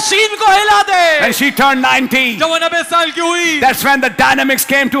उस मशीन को हिला दे। When she turned 90, जब वो 90 साल की हुई, that's when the dynamics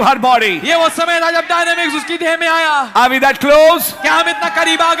came to her body. ये वो समय था जब डायनामिक्स उसकी देह में आया। Are we that close? क्या हम इतना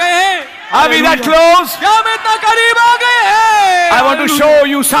करीब आ गए हैं? Are we that close? क्या हम इतना करीब आ गए हैं? I want to show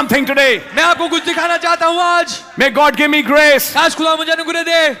you something today. मैं आपको कुछ दिखाना चाहता हूँ आज। May God give me grace आज खुदा मुझे अनुग्रह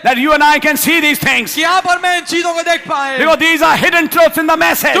दे that you and I can see these things. कि आप और मैं इन चीजों को देख पाए, Because these are hidden truths in the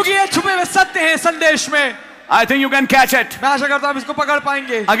message. क्योंकि ये छुपे हुए सत्य हैं संदेश में। I think you can catch it. मैं आशा करता हूँ आप इसको पकड़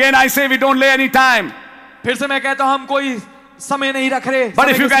पाएंगे। Again, I say we don't lay any time. फिर से मैं कहता हूँ हम कोई समय नहीं रख रहे। But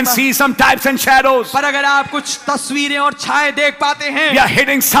समय if you की can Seema. see some types and shadows, पर अगर आप कुछ तस्वीरें और छाए देख पाते we हैं, are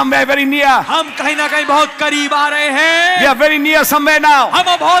hitting somewhere very near. हम कहीं ना कहीं बहुत करीब आ रहे We हैं। are very near somewhere now. हम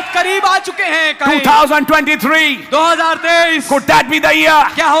अब बहुत करीब आ चुके हैं। कहीं 2023. 2023 Could that be the year?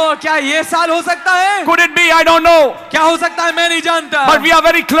 क्या ये साल हो सकता है? Could it be? I don't know. क्या हो सकता है मैं नहीं जानता। But we are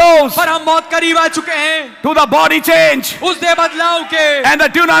very close पर हम बहुत करीब आ चुके हैं to the body change उस देह बदलाव के। and the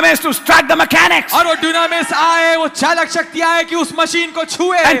dunamis to strike the mechanics और वो डुनामिस आए, वो चालक शक्ति आए कि उस मशीन को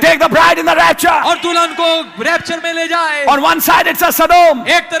छुए and take the bride in the rapture. और दुल्हन को रैप्चर में ले जाए। On one side it's a Sodom,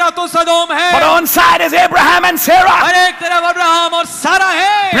 एक तरफ तो सदोम है, but on one side is Abraham and Sarah, और एक तरफ अब्राहम और सारा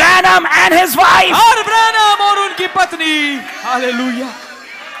है, Branham and his wife, और ब्रैनम और उनकी पत्नी। हालेलुया।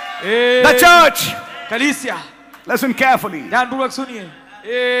 the church. कलीसिया, Listen carefully. ध्यानपूर्वक सुनिए।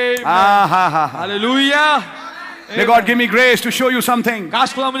 Ah. Hallelujah. May God give me grace to show you something.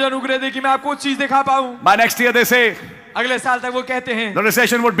 काश खुदा मुझे अनुग्रह दे कि मैं आपको चीज दिखा पाऊं। By next year they say अगले साल तक वो कहते हैं the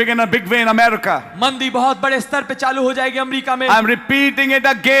recession would begin a big way in America. मंदी बहुत बड़े स्तर पे चालू हो जाएगी अमेरिका में। I'm repeating it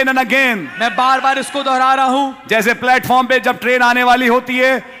again and again. मैं बार बार इसको दोहरा रहा हूँ। जैसे प्लेटफॉर्म पे जब ट्रेन आने वाली होती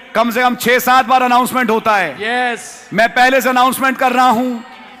है कम से कम 6-7 बार अनाउंसमेंट होता है। यस, मैं पहले से अनाउंसमेंट कर रहा हूं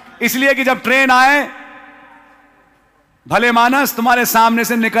इसलिए कि जब ट्रेन आए भले मानस तुम्हारे सामने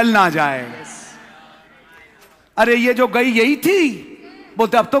से निकल ना जाए। अरे ये जो गई यही थी,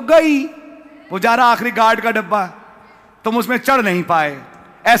 बोलते अब तो गई, वो जा रहा आखिरी गार्ड का डब्बा, तुम उसमें चढ़ नहीं पाए।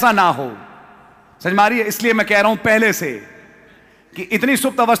 ऐसा ना हो, समझ मारिए। इसलिए मैं कह रहा हूं पहले से कि इतनी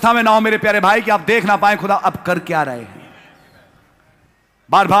सुप्त अवस्था में ना हो मेरे प्यारे भाई कि आप देख ना पाए खुदा अब कर क्या रहे हैं।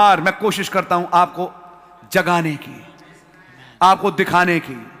 बार बार मैं कोशिश करता हूं आपको जगाने की, आपको दिखाने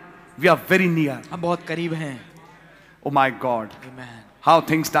की। वी आर वेरी नियर, हम बहुत करीब हैं। Oh my God, Amen. How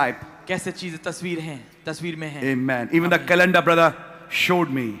things type. कैसे चीजें तस्वीर हैं, तस्वीर में हैं। Amen. Even the calendar brother showed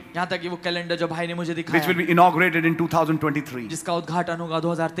me, यहाँ तक कि वो कैलेंडर जो भाई ने मुझे which will दिखाया, be inaugurated in 2023. जिसका उद्घाटन होगा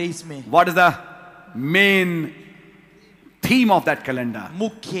 2023 में। What is the main theme of that calendar.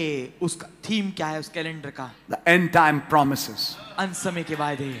 मुख्य उसका थीम क्या है उस कैलेंडर का? The end time promises. अंत समय के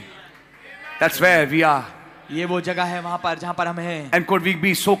वादे। That's where we are. ये वो जगह है वहां पर जहां पर हम हैं। And could we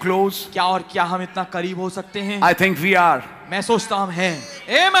be so close? क्या और क्या हम इतना करीब हो सकते हैं? I think we are. मैं सोचता हूं हम हैं।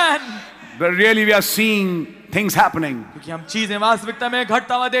 Amen। But really we are seeing things happening. क्योंकि हम चीजें वास्तविकता में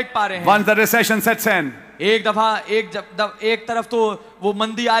घटता हुआ देख पा रहे हैं। Once the recession sets in, एक दफा एक तरफ तो वो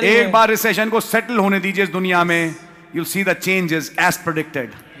मंदी आ रही है। एक बार रिसेशन को सेटल होने दीजिए इस दुनिया में, you'll see the changes as predicted.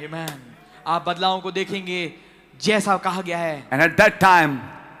 Amen। आप बदलावों को देखेंगे जैसा कहा गया है। And at that time,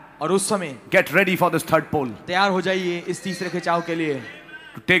 और उस समय get ready for this third pole तैयार हो जाइए इस तीसरे खिंचाव के लिए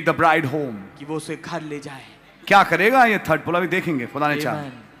to take the bride home. कि वो उसे घर ले जाए। क्या करेगा ये थर्ड पोल अभी देखेंगे, खुदा ने Amen.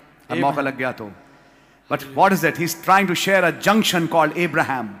 चाहा मौका लग गया तो। But what is it? He's trying to share a junction called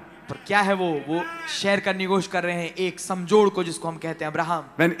Abraham. पर क्या है वो शेयर करने की कोशिश कर रहे हैं एक समझोड़ को जिसको हम कहते हैं Abraham.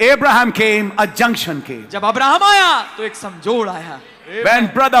 When Abraham came, a junction came. जब अब्राहम आया तो एक समझोड़ आया। When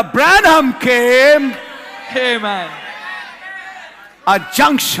brother Branham came, Amen। a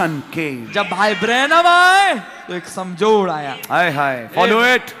junction came. जब भाई ब्रैनम आए तो एक समझोड़ आया। Hi, hi. Follow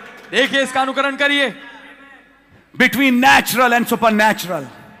it. देखिए इसका अनुकरण करिए। Between natural and supernatural.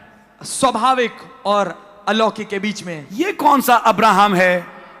 स्वाभाविक और अलौकिक के बीच में। ये कौन सा अब्राहम है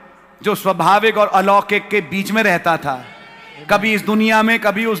जो स्वाभाविक और अलौकिक के बीच में रहता था? कभी इस दुनिया में,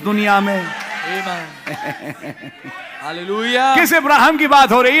 कभी उस दुनिया में। हालेलुया। किस अब्राहम की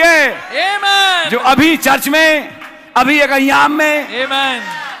बात हो रही है? Amen। जो अभी चर्च में, अभी एक अय्याम में Amen।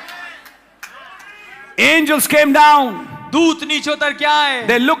 angels came down. दूत नीचे उतर के आए।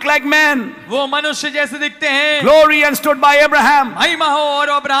 They look like men. वो मनुष्य जैसे दिखते हैं। Glory and stood by Abraham, महिमा हो और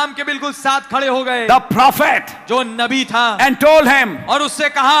अब्राहम के बिल्कुल साथ खड़े हो गए। the prophet, जो नबी था and told him, और उससे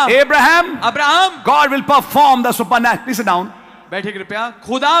कहा Abraham, Abraham God will perform the supernatural. Please sit down. बैठे कृपया।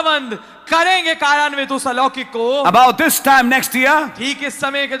 खुदावंद करेंगे कार्यान्वित उस अलौकिक को। About this time next year, ठीक इस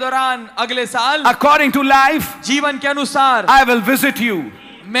समय के दौरान अगले साल according to life, जीवन के अनुसार I will visit you.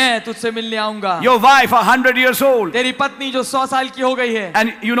 मैं तुझसे मिलने आऊंगा। Your wife, 100 years old, तेरी पत्नी जो 100 साल की हो गई है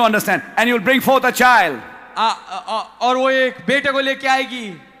and you don't understand, and you will bring forth a child. और वो एक बेटे को लेके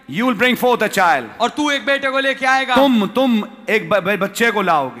आएगी। You will bring forth a child. और तू एक बेटे को लेके आएगा। तुम एक बच्चे को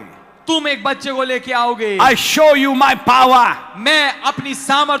लाओगे। तुम एक बच्चे को लेके आओगे। I show you my power. मैं अपनी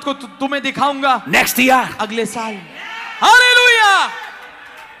सामर्थ को तुम्हें दिखाऊंगा। Next year, अगले साल। Hallelujah.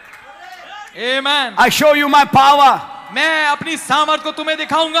 Amen. I show you my power. मैं अपनी सामर्थ को तुम्हें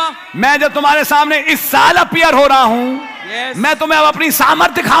दिखाऊंगा। मैं जब तुम्हारे सामने इस साल अपीयर हो रहा हूं, Yes। मैं तुम्हें अब अपनी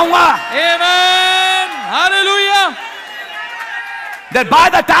सामर्थ दिखाऊंगा। आमेन। Hallelujah. That by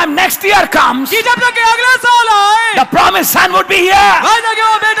the time next year comes, कि जब तक अगला साल आए the promised son would be here. वादा कि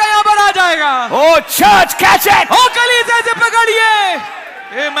वो बेटा यहाँ पर आ जाएगा। Oh church, catch it. ओ कलीसिया से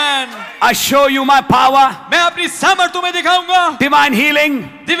पकड़िए। आमेन। I show you my power. मैं अपनी सामर्थ तुम्हें दिखाऊंगा। Divine healing.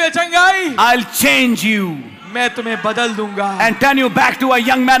 दिव्य चंगाई। I'll change you मैं तुम्हें बदल दूंगा। and turn you back to a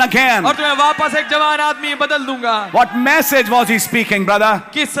young man again. और तुम्हें वापस एक जवान आदमी बदल दूंगा। What message was he speaking, brother?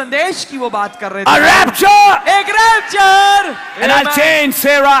 किस संदेश की वो बात कर रहे A थे? rapture. एक rapture. And I'll change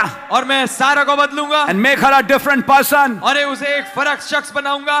Sarah और मैं सारा को बदलूंगा and make her a different person. और उसे एक फर्क शख्स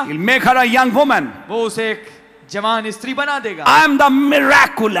बनाऊंगा। He'll make her a young woman. वो उसे एक जवान स्त्री बना देगा। I am the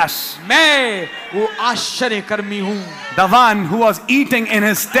miraculous, मैं वो आश्चर्य कर्मी हूँ। the one who was eating in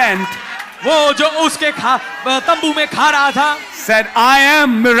his tent, वो जो उसके तंबू में खा रहा था। said, I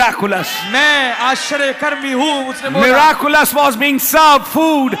am miraculous. मैं आश्चर्य कर्मी हूँ। उसने बोला Miraculous was being served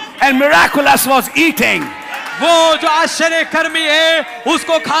food and miraculous was eating. वो जो आश्चर्य कर्मी है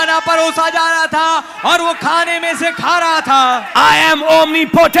उसको खाना परोसा जा रहा था और वो खाने में से खा रहा था। I am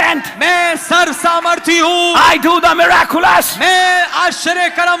omnipotent. मैं सर्व सामर्थी हूँ। I do the miraculous. मैं आश्चर्य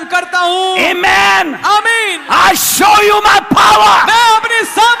कर्म करता हूँ। Amen. आमीन। I show you my power. मैं अपनी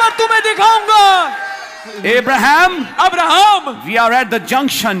सामर्थ तुम्हें दिखाऊंगा। Abraham, Abraham. we are at the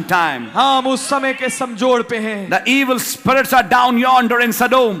junction time. हम उस समय के समझोड़ पे हैं। The evil spirits are down yonder in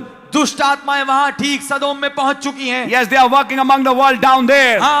Sodom. दुष्ट आत्माएं वहां ठीक सदोम में पहुंच चुकी हैं। Yes, they are working among the world down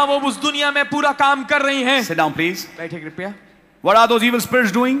there. हाँ वो उस दुनिया में पूरा काम कर रही हैं। Sit down, please. बैठे कृपया। What are those evil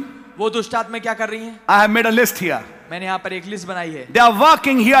spirits doing? वो दुष्ट आत्माएं क्या कर रही हैं? I have made a list here. मैंने यहाँ पर एक लिस्ट बनाई है। They are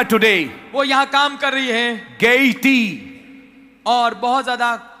working here today. वो यहाँ काम कर रही है Gaiety. और बहुत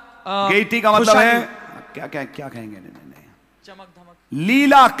ज्यादा Gaiety का मतलब है क्या कहेंगे? नहीं। चमक धमक।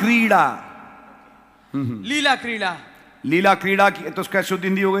 लीला क्रीड़ा। लीला क्रीड़ा। लीला क्रीड़ा की तो उसका शुद्ध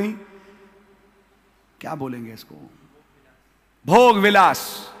हिंदी हो गई, क्या बोलेंगे इसको? भोग विलास।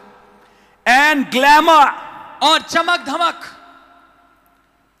 And glamour. और चमक धमक,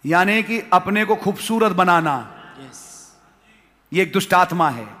 यानी कि अपने को खूबसूरत बनाना। यस, ये एक दुष्ट आत्मा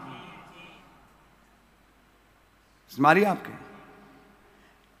है। मारिए आपके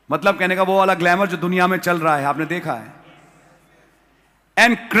मतलब कहने का वो वाला ग्लैमर जो दुनिया में चल रहा है, आपने देखा है.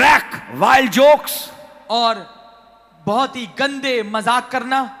 एंड क्रैक वाइल्ड जोक्स, और बहुत ही गंदे मजाक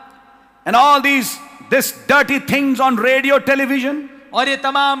करना. And all this dirty things on radio television. और ये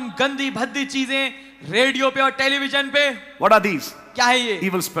तमाम गंदी भद्दी चीजें रेडियो पे और टेलीविजन पे. What are these? क्या है ये?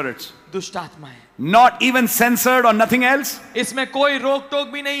 Evil spirits. दुष्ट आत्माएं. Not even censored or nothing else. इसमें कोई रोक टोक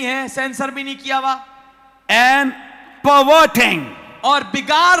भी नहीं है, सेंसर भी नहीं किया हुआ. And perverting और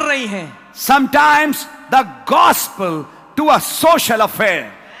बिगाड़ रही हैं sometimes the gospel to a social affair.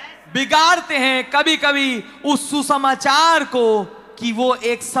 बिगाड़ते हैं कभी कभी उस सुसमाचार को कि वो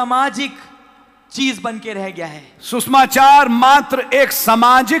एक सामाजिक चीज बन के रह गया है. सुसमाचार मात्र एक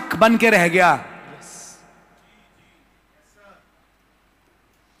सामाजिक बन के रह गया.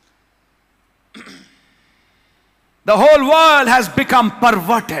 The whole world has become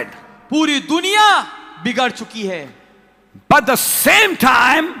perverted. पूरी दुनिया बिगड़ चुकी है. But the same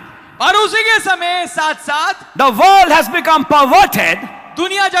time, और उसी के समय साथ साथ the world has become perverted.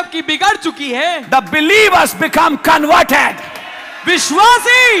 दुनिया जबकि बिगड़ चुकी है, The believers become converted.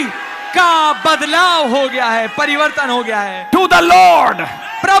 विश्वासी का बदलाव हो गया है, परिवर्तन हो गया है To the Lord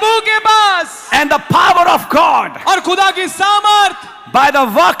प्रभु के पास. and the power of God और खुदा की सामर्थ by the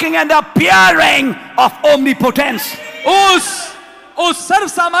working and the appearing of omnipotence. उस सर्व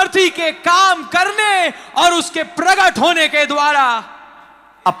सामर्थी के काम करने और उसके प्रकट होने के द्वारा.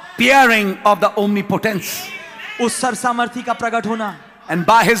 Appearing of the omnipotence. उस सर्व सामर्थी का प्रकट होना And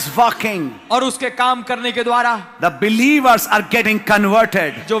by his working, और उसके काम करने के द्वारा the believers are getting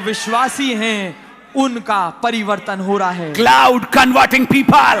converted. जो विश्वासी हैं उनका परिवर्तन हो रहा है. Cloud converting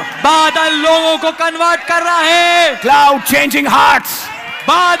people. बादल लोगों को कन्वर्ट कर रहा है. Cloud changing hearts.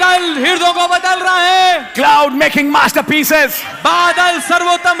 बादल हृदयों को बदल रहा है. Cloud making masterpieces. बादल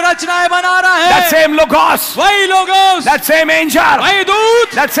सर्वोत्तम रचनाएं बना रहा है. That same Logos. वही लोगोस, That same angel. वही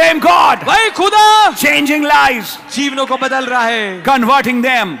दूत, That same God. वही खुदा Changing lives. जीवनों को बदल रहा है, Converting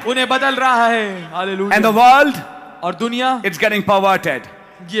them. उन्हें बदल रहा है. हालेलुया. And the world, और दुनिया it's getting perverted.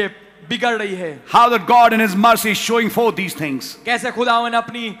 ये बिगड़ रही है. How that God in his mercy is showing forth these things. कैसे खुदावन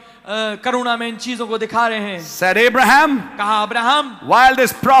अपनी करुणा में इन चीजों को दिखा रहे हैं. Said Abraham, कहा Abraham, while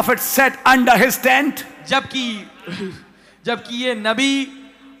this prophet sat under his tent, जबकि ये नबी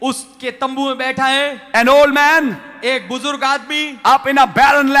उसके तंबू में बैठा है. an old man एक बुजुर्ग आदमी up in a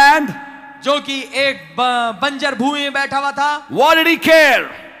barren land, जो कि एक बंजर भूमि में बैठा हुआ था. what did he care?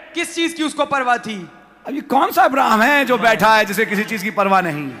 किस चीज की उसको परवाह थी? अब ये कौन सा अब्राहम है जो बैठा है जिसे किसी चीज की परवाह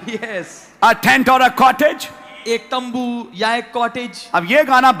नहीं? Yes. A tent or a cottage? एक तंबू या एक कॉटेज. अब ये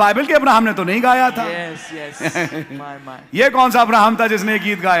गाना बाइबल के अब्राहम ने तो नहीं गाया था. Yes yes. माय ये कौन सा अब्राहम था जिसने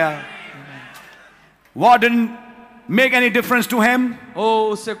गीत गाया? What didn't make any difference to him?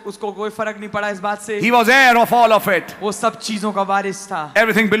 उसको कोई फर्क नहीं पड़ा इस बात से. He was heir of all of it. वो सब चीजों का वारिस था.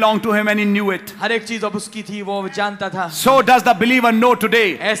 Everything belonged to him and he knew it. हर एक चीज अब उसकी थी, वो जानता था. So does the believer know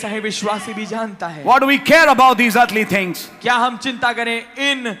today. ऐसा ही विश्वासी भी जानता है. What do we care about these earthly things? क्या हम चिंता करें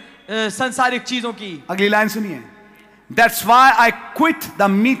इन संसारिक चीजों की? अगली लाइन सुनिए. That's why I quit the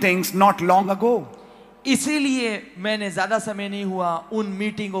meetings not long ago. इसीलिए मैंने ज्यादा समय नहीं हुआ उन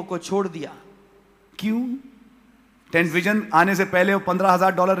मीटिंगों को छोड़ दिया. क्यों? टेंट विजन आने से पहले वो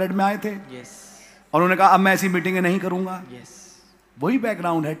 $15,000 रेड में आए थे. यस और उन्होंने कहा अब मैं ऐसी मीटिंगें नहीं करूंगा. यस. वही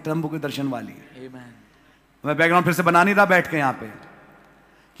बैकग्राउंड है तंबू के दर्शन वाली. आमेन. मैं बैकग्राउंड फिर से बना नहीं रहा बैठ के यहाँ पे.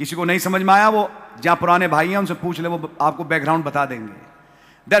 किसी को नहीं समझ में आया, वो जहाँ पुराने भाई हैं उनसे पूछ ले, वो आपको बैकग्राउंड बता देंगे.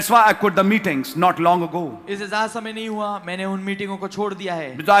 That's why I quit the meetings not long ago. इससे ज्यादा समय नहीं हुआ, मैंने उन मीटिंगों को छोड़ दिया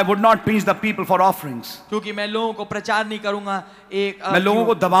है. Because I would not pinch the people for offerings. क्योंकि मैं लोगों को प्रचार नहीं करूंगा. मैं लोगों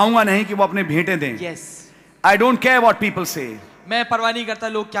को दबाऊंगा नहीं कि वो अपने भेंटें दें. Yes. I don't care what people say. मैं परवाह नहीं करता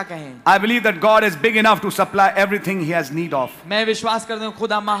लोग क्या कहें. I believe that God is big enough to supply everything He has need of. मैं विश्वास करता हूँ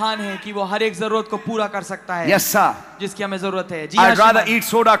खुदा महान है कि वो हर एक जरूरत को पूरा कर सकता है. Yes, sir. जिसकी हमें जरूरत है. जी I'd rather श्रीमान. eat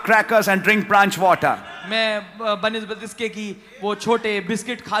soda crackers and drink branch water. मैं बनिस्बत इसके कि वो छोटे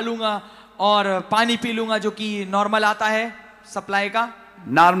बिस्किट खा लूंगा और पानी पी लूंगा जो कि नॉर्मल आता है सप्लाई का.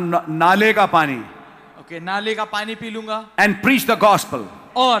 नाले का पानी. ओके, नाले का पानी पी लूंगा. And preach the gospel.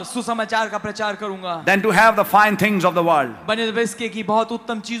 और सुसमाचार का प्रचार करूंगा. Than to have the fine things of the world. बनिस्बत इसके कि बहुत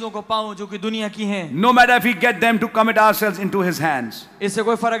उत्तम चीजों को पाऊं जो कि दुनिया की हैं. No matter if we get them to commit ourselves into His hands. इससे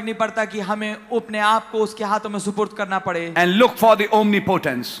कोई फर्क नहीं पड़ता कि हमें अपने आप को उसके हाथों में सुपुर्द करना पड़े. And look for the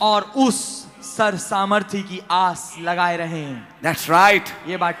omnipotence. और उस सर सामर्थी की आस लगाए रहें. That's right.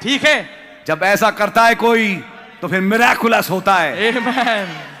 ये बात ठीक है. जब ऐसा करता है कोई तो फिर मिराकुलस होता है. Amen.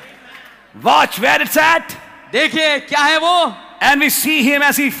 Watch where it's at. देखिए क्या है वो. And we see him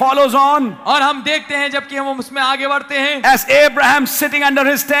as he follows on, और हम देखते हैं जबकि हम उसमें आगे बढ़ते हैं, as Abraham sitting under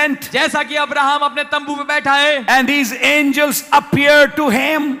his tent, जैसा कि अब्राहम अपने तंबू में बैठा है and these angels appeared to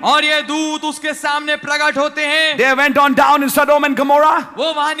him. और ये दूत उसके सामने प्रकट होते हैं। They went on down in Sodom and Gomorrah,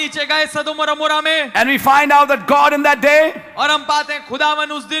 वो वहां नीचे गए सदोम और अमोरा में, and we find out that God in that day और हम पाते हैं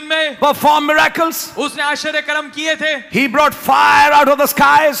खुदावन उस दिन में performed miracles. उसने आश्चर्य कर्म किए थे। He brought fire out of the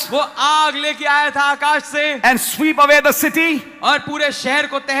skies वो आग लेके आया था आकाश से and sweep away the city और पूरे शहर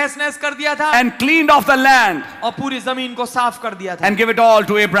को तहस नहस कर दिया था and cleaned off the land और पूरी जमीन को साफ कर दिया था and give it all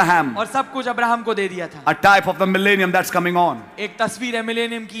to Abraham. और सब कुछ अब्राहम को दे दिया था। A type of the millennium that's coming on. एक तस्वीर है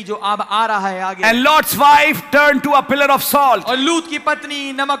मिलेनियम की जो अब आ रहा है आगे। And Lot's wife turned to a pillar of salt और लूत की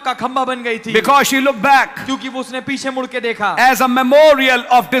पत्नी नमक का खंभा बन गई थी because she looked back क्योंकि वो उसने पीछे मुड़ के देखा। as a memorial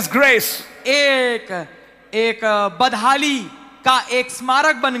of disgrace. एक बदहाली का एक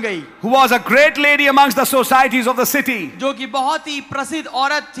स्मारक बन गई, Who was a great lady amongst the societies of the city जो कि बहुत ही प्रसिद्ध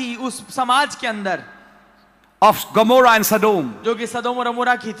औरत थी उस समाज के अंदर of Gomorrah and Sodom. जो कि सदोम और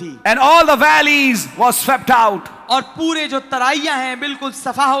अमोरा की थी। And all the valleys was swept out और पूरे जो तराइयां हैं बिल्कुल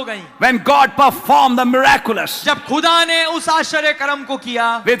सफा हो गईं when God performed the miraculous जब खुदा ने उस आश्चर्य कर्म को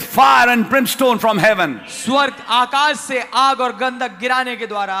किया with fire and brimstone from heaven. स्वर्ग आकाश से आग और गंधक गिराने के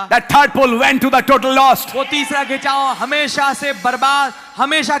द्वारा। That third pole went to the total lost. वो तीसरा खिंचाव हमेशा से बर्बाद,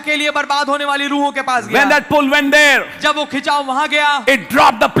 हमेशा के लिए बर्बाद होने वाली रूहों के पास When गया। that pole went there, जब वो खिंचाव वहां गया it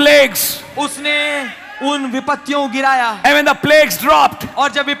dropped the plagues. उसने उन विपत्तियों को गिराया And when the plagues dropped,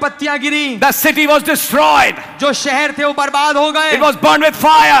 और जब विपत्तियां गिरी the city was destroyed. जो शहर थे वो बर्बाद हो गए, It was burned with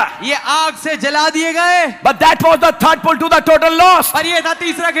fire. ये आग से जला दिए गए। But that was the third pole to the total lost. पर ये था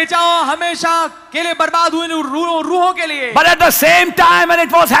तीसरा खिंचाव हमेशा के लिए बर्बाद हुए रूहों के लिए। But at the same time when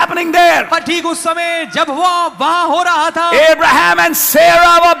it was happening there, पर ठीक उस समय जब वो वहां हो रहा था, Abraham and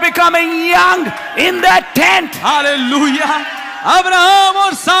Sarah were becoming young in that tent. Hallelujah, Abraham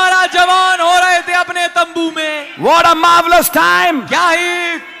और सारा जवान हो रहे थे अपने तंबू में। What a marvelous time. क्या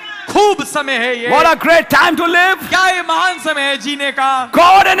ही खूब समय है ये, What a great time to live. क्या ये महान समय है जीने का।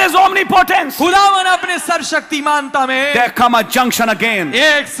 God in his omnipotence. खुदावन अपने सर्वशक्तिमानता में There come a junction again.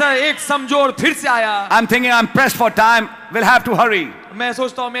 एक समझोर फिर से आया। I'm thinking I'm pressed for time. We'll have to hurry. मैं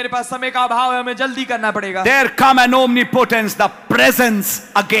सोचता हूँ मेरे पास समय का अभाव है, हमें जल्दी करना पड़ेगा। There come an omnipotence, the presence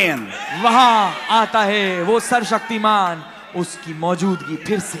again. वहां आता है वो सर्वशक्तिमान, उसकी मौजूदगी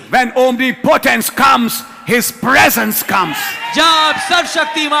फिर से। When omnipotence comes, his presence comes. जब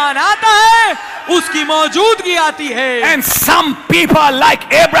सर्वशक्तिमान आता है उसकी मौजूदगी आती है। And some people like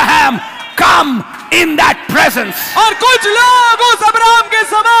Abraham come in that presence. और कुछ लोग उस अब्राहम के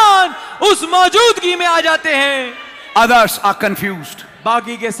समान उस मौजूदगी में आ जाते हैं। Others are confused.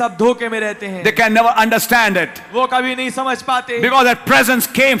 बाकी के सब धोखे में रहते हैं, They can never understand it. वो कभी नहीं समझ पाते Because that presence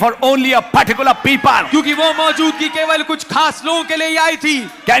came for only a particular people. क्योंकि वो मौजूदगी केवल कुछ खास लोगों के लिए ही आई थी।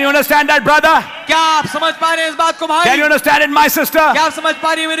 Can you understand that, brother? क्या आप समझ पा रहे हैं इस बात को भाई? Can you understand it, my sister? क्या आप समझ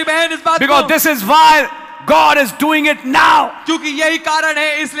पा रही है मेरी बहन इस बात Because को? this is why God is doing it now. क्योंकि यही कारण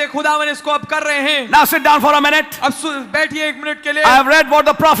है, इसलिए खुदावन इसको अब कर रहे हैं। Now sit down for a minute. अब बैठिए एक मिनट के लिए। I have read what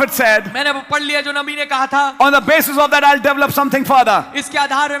the prophet said. मैंने वो पढ़ लिया जो नबी ने कहा था। On the basis of that, I'll develop something further. इसके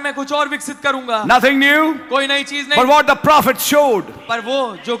आधार में मैं कुछ और विकसित करूंगा। Nothing new, कोई नई चीज but नहीं, what the prophet showed. पर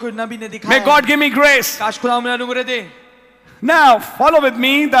वो जो कुछ नबी ने May दिखाया। God give me grace. काश खुदा मुझे अनुग्रह दे। Now, follow with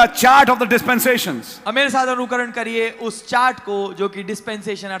me the chart of the dispensations. अब मेरे साथ अनुकरण करिए उस चार्ट को जो कि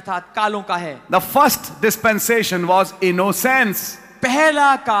डिस्पेंसेशन अर्थात कालों का है। The first dispensation was innocence,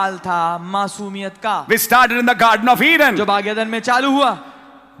 पहला काल था मासूमियत का, which started in the Garden of Eden. जो बागेदन में चालू हुआ।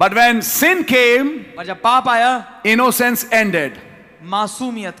 But when sin came, और जब पाप आया, innocence ended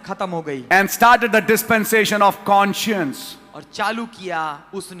मासूमियत खत्म हो गई and started the dispensation of conscience. और चालू किया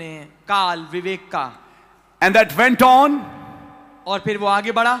उसने काल विवेक का। And that went on, और फिर वो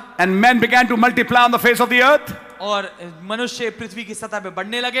आगे बढ़ा and men began to multiply on the face of the earth. और मनुष्य पृथ्वी की सतह पे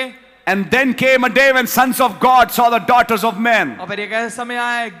बढ़ने लगे। And then came a day when sons of God saw the daughters of men. और फिर एक ऐसा समय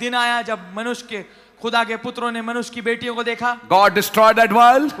आया, एक दिन आया जब मनुष्य के खुदा के पुत्रों ने मनुष्य की बेटियों को देखा। God destroyed that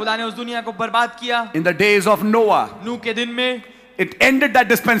world खुदा ने उस दुनिया को बर्बाद किया। in the days of Noah. नूह के दिन में It ended that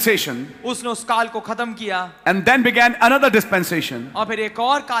dispensation, उसने उस काल को खत्म किया and then began another dispensation और फिर एक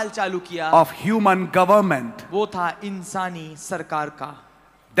और काल चालू किया। of human government. वो था इंसानी सरकार का।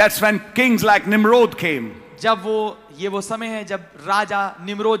 That's when kings like Nimrod came जब वो समय है जब राजा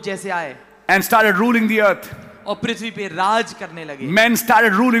निम्रोद जैसे आए and started ruling the earth. और पृथ्वी पे राज करने लगे। Men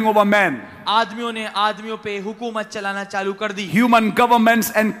started ruling over men. आदमियों ने आदमियों पे हुकूमत चलाना चालू कर दी। Human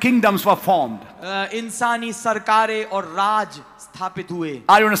governments and kingdoms were formed. इंसानी सरकारें और राज स्थापित हुए।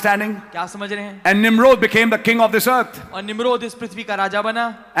 Are you understanding? क्या समझ रहे हैं? And Nimrod became the king of this earth. और निम्रोद इस पृथ्वी का राजा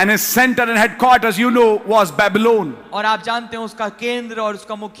बना। And his center and headquarters, you know, was Babylon. और आप जानते हैं उसका केंद्र और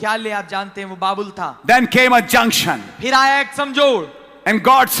उसका मुख्यालय आप जानते हैं वो बाबुल था। Then came a junction. फिर आया एक समझौड़। And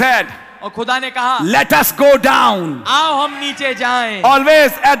God said, और खुदा ने कहा let us go down. आओ हम नीचे जाएं।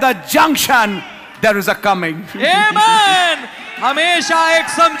 Always at the junction, there is a coming. आमीन। हमेशा एक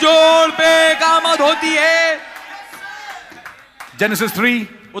समझौड़ पे एक आमद होती है। Genesis 3,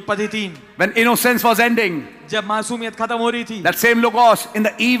 उत्पत्ति 3, when innocence was ending, जब मासूमियत खत्म हो रही थी, that same Logos in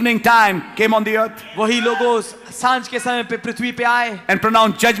the evening time came on the earth वही लोगों सांझ के समय पे पृथ्वी पे आए। and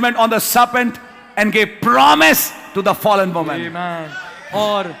pronounced judgment on the serpent and gave promise to the fallen woman. आमीन।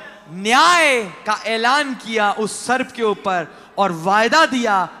 और न्याय का ऐलान किया उस सर्प के ऊपर और वायदा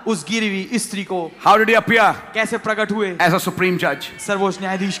दिया उस गिरवी स्त्री को। How did he appear? कैसे प्रकट हुए? As a supreme judge. सर्वोच्च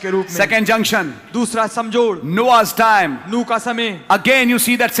न्यायाधीश के रूप में। Second junction, दूसरा समझौड़, Noah's time. नूह का समय। Again, you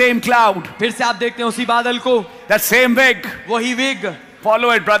see that same cloud, फिर से आप देखते हैं उसी बादल को, that same wig. वही वेग।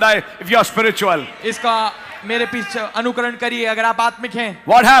 Follow it, brother, if you're spiritual. इसका मेरे पीछे अनुकरण करिए अगर आप आत्मिक हैं।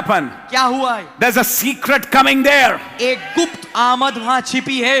 What happened? क्या हुआ है? There's a secret coming there. एक गुप्त आमद वहां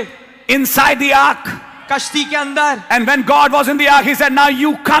छिपी है Inside the ark. कश्ती के अंदर। And when God was in the ark, he said, now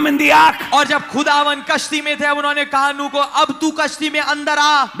you come in the ark. और जब खुदावन कश्ती में थे अब उन्होंने कहा नूह को अब तू कश्ती में अंदर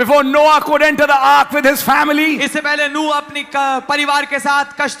आ। Before Noah could enter the ark with his family, इससे पहले नूह अपनी परिवार के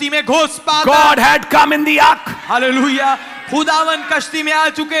साथ कश्ती में घुस पाता। God had come in the ark. Hallelujah. खुदावन कश्ती में आ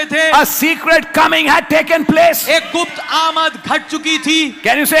चुके थे। A secret coming had taken place. एक गुप्त आमद घट चुकी थी।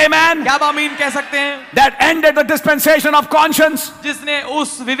 Can you say amen? क्या आप आमीन कह सकते हैं? That ended the dispensation of conscience. जिसने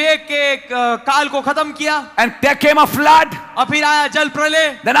उस विवेक के काल को खत्म किया। And there came a flood. और फिर आया जल प्रलय।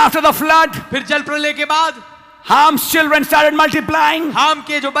 Then after the flood, फिर जल प्रलय के बाद Ham's children started multiplying. हाम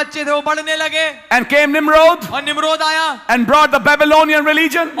के जो बच्चे थे वो बढ़ने लगे। And came Nimrod और निम्रोद आया and brought the Babylonian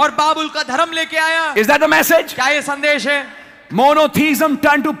religion. और बाबुल का धर्म लेके आया। Is that the message? क्या ये संदेश है? Monotheism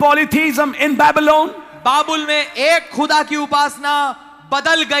turned to polytheism in Babylon. बाबुल में एक खुदा की उपासना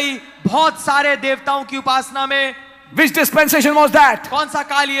बदल गई बहुत सारे देवताओं की उपासना में। Which dispensation was that? कौन सा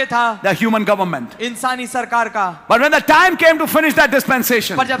काल ये था? The human government. इंसानी सरकार का। But when the time came to finish that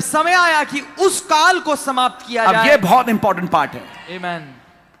dispensation, पर जब समय आया कि उस काल को समाप्त किया अब जाए। ये बहुत important part है. Amen।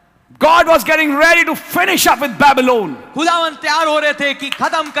 God was getting ready to finish up with Babylon. खुदावन तैयार हो रहे थे कि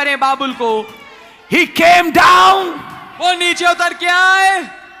खत्म करें बाबुल को। He came down वो नीचे उतर के आए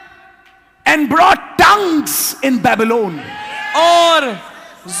and brought tongues in Babylon. और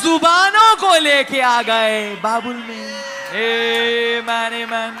जुबानों को लेके आ गए बाबुल में। Amen,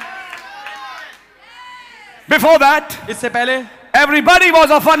 amen। Before that, इससे पहले everybody was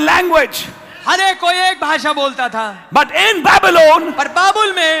of one language. हर एक कोई एक भाषा बोलता था। But in Babylon, पर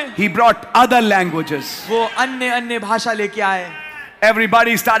बाबुल में he brought other languages. वो अन्य अन्य भाषा लेके आए।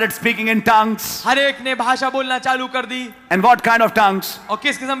 Everybody started speaking in tongues. हर एक ने भाषा बोलना चालू कर दी। And what kind of tongues? और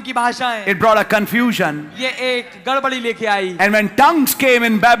किस किस्म की भाषाएं? It brought a confusion. ये एक गड़बड़ी लेके आई। And when tongues came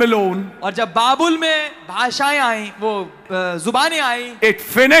in Babylon, और जब बाबुल में भाषाएं आई, वो जुबानें आई, it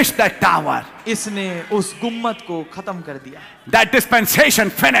finished that tower. इसने उस गुम्मत को खत्म कर दिया। That dispensation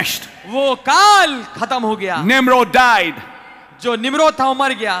finished. वो काल खत्म हो गया। Nimrod died. जो निम्रोद था वो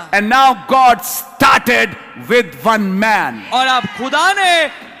मर गया। And now God started with one man. और अब खुदा ने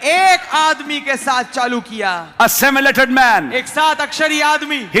एक आदमी के साथ चालू किया। A seven-lettered man. एक 7 अक्षरी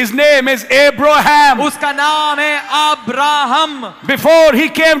आदमी। His name is Abraham. उसका नाम है Abraham. Before he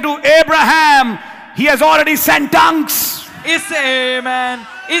came to Abraham, he has already sent tongues.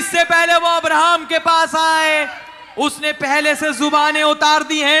 इससे पहले वो अब्राहम के पास आए, उसने पहले से जुबानें उतार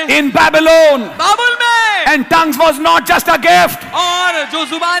दी हैं। In Babylon. बाबुल में। And tongues was not just a gift. और जो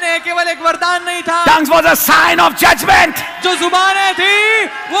जुबानें केवल एक वरदान नहीं था। Tongues was a sign of judgment. जो जुबानें थी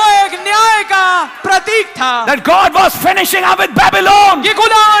वो एक न्याय का प्रतीक था। That God was finishing up with Babylon. कि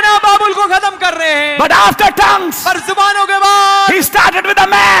खुदा ना बाबुल को खत्म कर रहे हैं। But after tongues, पर जुबानों के बाद he started with a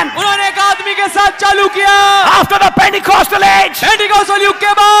man. उन्होंने एक आदमी के साथ चालू किया। After the Pentecostal age, Pentecostal युग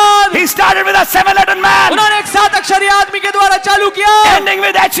के बाद he started with a seven-lettered man. उन्होंने एक 7 अक्षरी आदमी के द्वारा चालू किया। Ending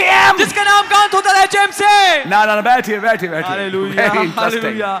with HM. जिसका नाम का अंत होता है HM से। No, बैठिए. Hallelujah, Very interesting.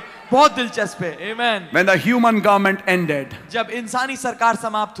 हालेलुया। बहुत दिलचस्प है। Amen। When the human government ended, जब इंसानी सरकार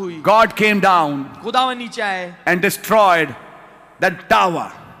समाप्त हुई, God came down खुदावन नीचे आए and destroyed that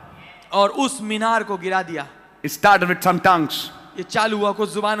tower. और उस मीनार को गिरा दिया। It started with some tongues ये चालू हुआ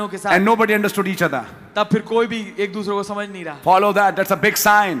कुछ जुबानों के साथ। and nobody understood each other. तब फिर कोई भी एक दूसरे को समझ नहीं रहा। Follow that. That's a big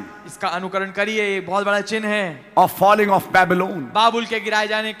sign इसका अनुकरण करिए, ये बहुत बड़ा चिन्ह है of falling of Babylon बाबुल के गिराए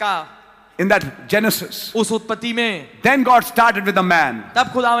जाने का। in that Genesis. उस उत्पत्ति में Then God started with a man.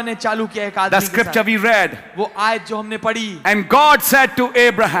 तब खुदावन ने चालू किया एक आदमी The के scripture साथ। we read. वो आयत जो हमने पढ़ी, And God said to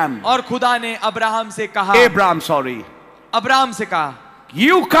Abraham, और खुदा ने अब्राहम से कहा, अब्राहम से कहा,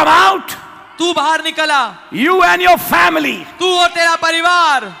 you come out, तू बाहर निकला, you and your family. तू और तेरा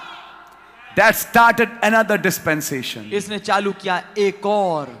परिवार। That started another dispensation. इसने चालू किया एक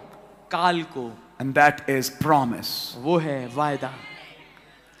और काल को, And that is promise. वो है वायदा।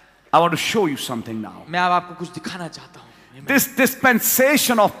 I want to show you something now. मैं अब आपको कुछ दिखाना चाहता हूँ। This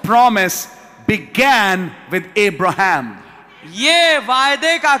dispensation of promise began with Abraham. ये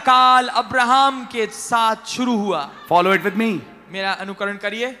वायदे का काल अब्राहम के साथ शुरू हुआ। Follow it with me. मेरा अनुकरण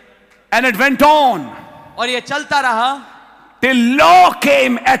करिए। And it went on और ये चलता रहा till law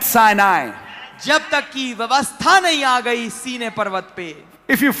came at Sinai. जब तक कि व्यवस्था नहीं आ गई सीने पर्वत पे।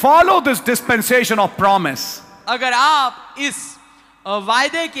 If you follow this dispensation of promise, अगर आप इस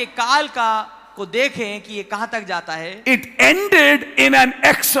वायदे के काल का को देखें कि ये कहां तक जाता है, it ended in an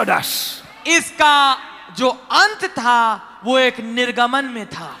exodus. इसका जो अंत था वो एक निर्गमन में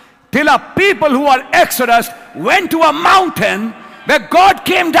था। Till a people who are exodus went to a mountain where God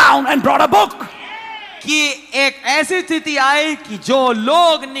came down and brought a book. कि एक ऐसी स्थिति आई कि जो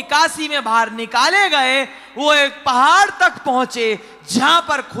लोग निकासी में बाहर निकाले गए वो एक पहाड़ तक पहुंचे जहां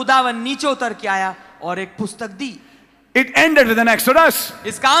पर खुदावन नीचे उतर के आया और एक पुस्तक दी। It ended with an exodus.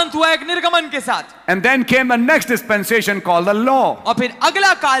 इसका अंत हुआ एक निर्गमन के साथ। And then came the next dispensation called the law. और फिर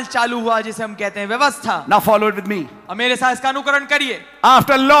अगला काल चालू हुआ जिसे हम कहते हैं व्यवस्था। Now follow it with me. अब मेरे साथ इसका अनुकरण करिए।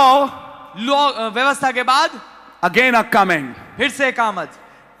 After law, व्यवस्था के बाद again a coming. फिर से एक आमद।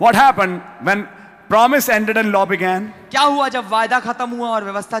 What happened when promise ended and law began? क्या हुआ जब वायदा खत्म हुआ और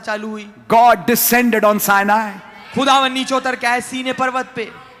व्यवस्था चालू हुई? God descended on Sinai. खुदावन नीचे उतर के आए सीने पर्वत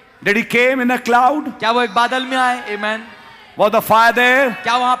पे। Did he came in a cloud? क्या वो एक बादल में आए? Amen. Was the fire there?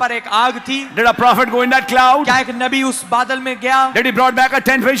 क्या वहां पर एक आग थी? Did a prophet go in that cloud? क्या एक नबी उस बादल में गया? Did he brought back a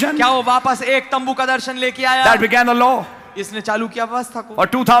tent vision? क्या वो वापस एक तंबू का दर्शन लेके आया? That began the law. इसने चालू किया व्यवस्था को For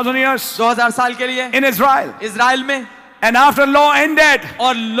 2000 years 2000 साल के लिए in Israel. इजराइल में। And after law ended,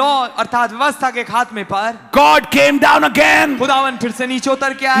 और लॉ अर्थात व्यवस्था के खात्मे पर God came down again. खुदावन फिर से नीचे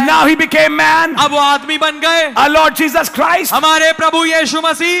उतर के आए। Now he became man. अब वो आदमी बन गए, Our Lord Jesus Christ. हमारे प्रभु यीशु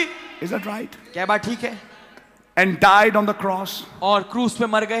मसीह। Is that right? क्या बात ठीक है? And died on the cross. और क्रूस पे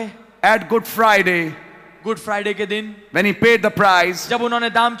मर गए। At Good Friday, good Friday के दिन when he paid the price, जब उन्होंने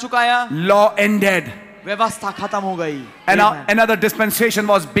दाम चुकाया, law ended. व्यवस्था खत्म हो गई। And now Amen. another dispensation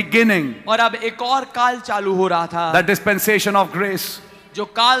was beginning. और अब एक और काल चालू हो रहा था, The dispensation of grace, जो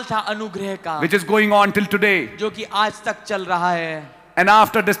काल था अनुग्रह का, which is going on till today. जो कि आज तक चल रहा है। And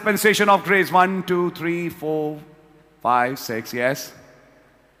after dispensation of grace, 1, 2, 3, 4, 5, 6, yes,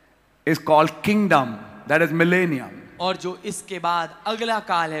 is called kingdom. That is millennium. और जो इसके बाद अगला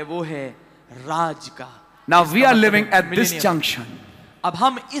काल है वो है राज का। Now we are living मतलब at this millennium। junction. अब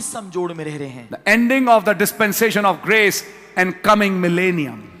हम इस समजोड़ में रह रहे हैं। The ending of the dispensation of grace and coming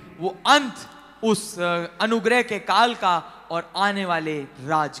millennium. वो अंत उस अनुग्रह के काल का और आने वाले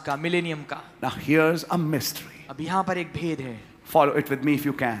राज का, मिलेनियम का। Now here's a mystery. अब यहाँ पर एक भेद है। Follow it with me if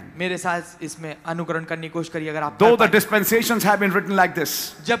you can. मेरे साथ इसमें अनुकरण करने की कोशिश करिए अगर आप Though कर the पाएं। dispensations have been written like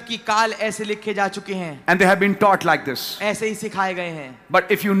this, जबकि काल ऐसे लिखे जा चुके हैं, and they have been taught like this, ऐसे ही सिखाए गए हैं, but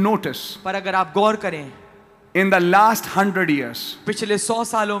if you notice, पर अगर आप गौर करें, in the last 100 years, पिछले 100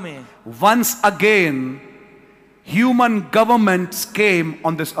 सालों में once again, human governments came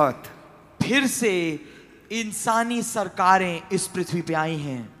on this earth. फिर से इंसानी सरकारें इस पृथ्वी पे आई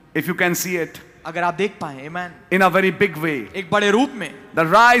हैं। If you can see it, अगर आप देख पाए, आमेन, in a very big way. एक बड़े रूप में The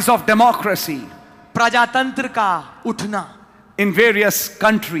rise of democracy प्रजातंत्र का उठना, in various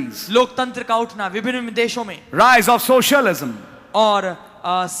countries, लोकतंत्र का उठना विभिन्न देशों में, rise of socialism, और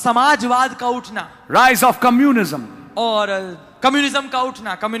समाजवाद का उठना, rise of communism. और कम्युनिज्म का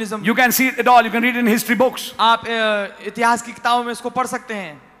उठना। Communism You can see it all. You can read it in history books. आप इतिहास की किताबों में इसको पढ़ सकते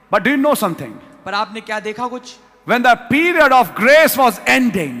हैं। But do you know something? पर आपने क्या देखा कुछ? When the period of grace was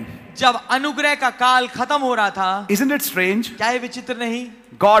ending, जब अनुग्रह का काल खत्म हो रहा था, isn't it strange? क्या ये विचित्र नहीं?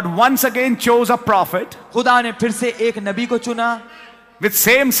 God once again chose a prophet खुदा ने फिर से एक नबी को चुना with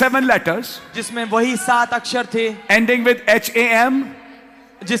same 7 letters, जिसमें वही 7 अक्षर थे, ending with HAM.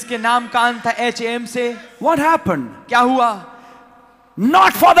 जिसके नाम का अंत था HAM से। What happened? क्या हुआ?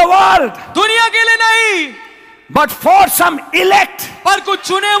 Not for the world, दुनिया के लिए नहीं, but for some elect. पर कुछ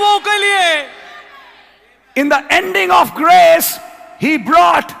चुने हुओं के लिए। In the ending of grace, he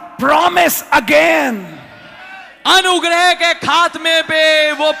brought promise again. अनुग्रह के खात्मे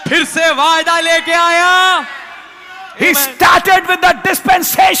पे वो फिर से वायदा लेके आया. He started with the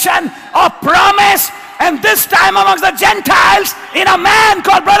dispensation of promise, and this time amongst the Gentiles in a man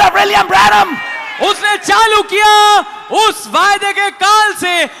called Brother William Branham. उसने चालू किया उस वायदे के काल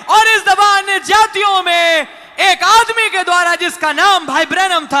से, और इस दफा अन्य जातियों में एक आदमी के द्वारा जिसका नाम भाई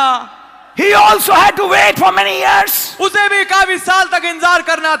ब्रैनम था. He also had to wait for many years उसे भी काफी साल तक इंतजार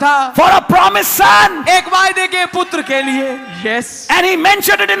करना था for a promised son. एक वायदे के पुत्र के लिए. Yes. And he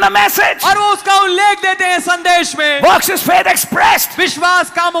mentioned it in the message. और वो उसका उल्लेख देते हैं संदेश में. Works is faith expressed.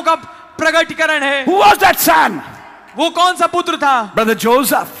 विश्वास कामों का प्रगटीकरण है. Who was that son? वो कौन सा पुत्र था? Brother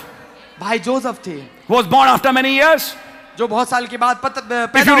Joseph, भाई जोसेफ थे, who was born after many years. जो बहुत साल के बाद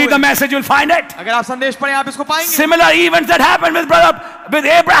If पैदा you read the हुए. message, you'll find it. अगर आप संदेश पढ़ें आप इसको पाएंगे. Similar events that happened with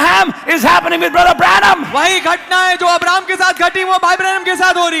Abraham is happening with Brother Branham. वही घटनाएं जो अब्राहम के साथ घटी वो भाई ब्रैनम के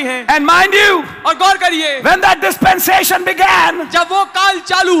साथ हो रही हैं. And mind you, और गौर करिए, when that dispensation began, जब वो काल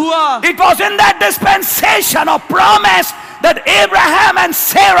चालू हुआ, it was in that dispensation of promise that Abraham and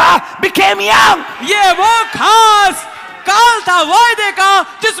Sarah became young. ये वो खास काल था वायदे का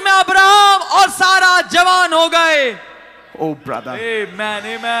जिसमें अब्राहम और सारा जवान हो गए. Oh, brother. Amen,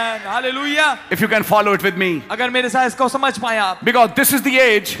 amen, hallelujah. If you can follow it with me. अगर मेरे साथ इसको समझ पाए आप, Because this is the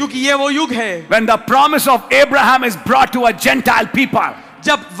age क्योंकि ये वो युग है when the promise of Abraham is brought to a Gentile people.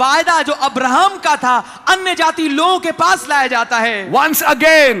 जब वायदा जो अब्राहम का था अन्य जाति लोगों के पास लाया जाता है. Once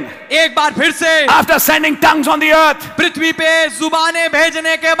again, एक बार फिर से after sending tongues on the earth, पृथ्वी पे जुबानें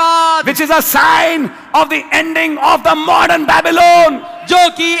भेजने के बाद, which is a sign of the ending of the modern Babylon. जो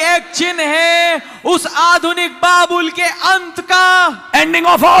कि एक चिन्ह है उस आधुनिक बाबुल के अंत का, Ending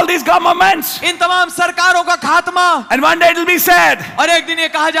of all these governments. इन तमाम सरकारों का खात्मा. And one day it will be said, और एक दिन ये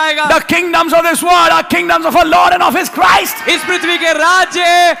कहा जाएगा, the kingdoms of this world are kingdoms of our Lord and of His Christ. इस पृथ्वी के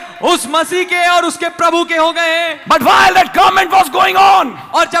राज्य उस मसीह के और उसके प्रभु के हो गए हैं. But while that government was going on,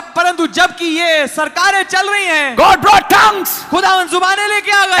 और परंतु जबकि ये सरकारें चल रही हैं, God brought tongues. खुदावन जुबानें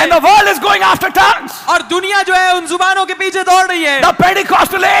लेके आ And गए, the world is going after tongues. और दुनिया जो है उन जुबानों के पीछे दौड़ रही है. The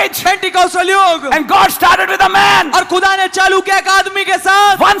Pentecostal age. पेंटिकॉस्टल युग. And God started with a man. और खुदा ने चालू किया एक आदमी के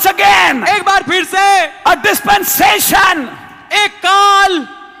साथ. Once again, एक बार फिर से a dispensation. एक काल,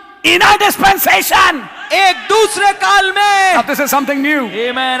 In a dispensation. एक दूसरे काल में. Now this is something new.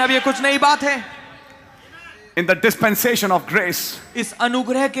 आमेन. अब ये कुछ नई बात है. In the dispensation of grace, इस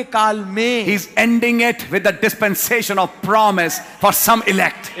अनुग्रह के काल में He's ending it with the dispensation of promise for some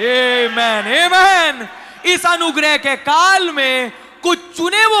elect. आमेन, आमेन. इस अनुग्रह के काल में कुछ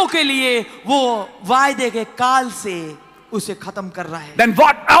चुनेवों के लिए वो वायदे के काल से उसे खत्म कर रहा है. Then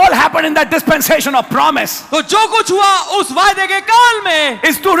what all happened in that dispensation of promise तो जो कुछ हुआ उस वायदे के काल में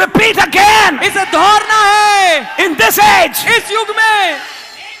is to repeat again इसे दोहराना है in this age. इस युग में.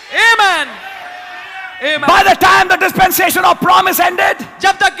 आमेन, आमेन. By the time the dispensation of promise ended,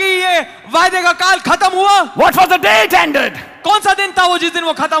 जब तक कि ये वायदे का काल खत्म हुआ, what was the day it ended? कौन सा दिन था वो जिस दिन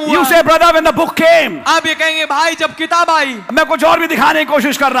वो खत्म You हुआ? say, brother, when the book came. आप ये कहेंगे भाई जब किताब आई. मैं कुछ और भी दिखाने की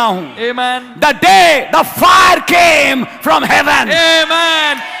कोशिश कर रहा हूं. आमेन, The day the fire came from heaven.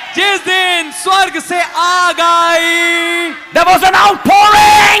 आमेन. जिस दिन स्वर्ग से आग आई, There was an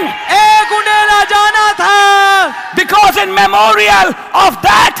outpouring एक उंडेला जाना था. because in memorial of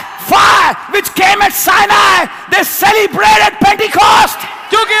that fire which came at Sinai, they celebrated Pentecost.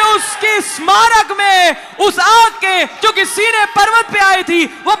 क्योंकि उसकी स्मारक में उस आग के जो कि सीने पर्वत पे आई थी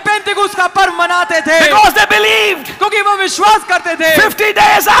वो पेंतिकुस्त का पर्व मनाते थे. Because they believed. क्योंकि वो विश्वास करते थे 50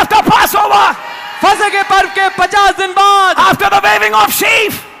 days after Passover, फसह के पर्व के 50 दिन बाद, after the waving of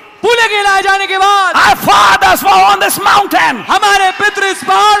sheaf, फूले के लाए जाने के बाद, our fathers were on this mountain. हमारे पितृ इस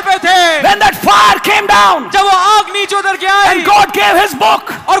पहाड़ पे थे. When that fire came down, जब वो आग नीचे उतर के आई and God gave His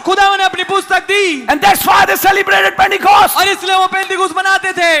book, और खुदा ने अपनी पुस्तक दी, and that's why they celebrated Pentecost. और इसलिए वो पेंतिकुस्त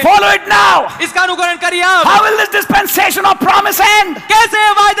मनाते थे. Follow it now. इसका अनुकरण करिए आप. How will this dispensation of promise end? कैसे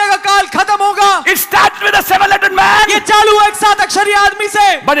ये वायदे का काल खत्म होगा? It started with a 7-lettered man, ये चालू हुआ एक 7 अक्षरी आदमी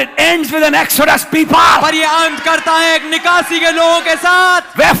से, but it ends with an Exodus people. पर ये अंत करता है एक निकासी के लोगों के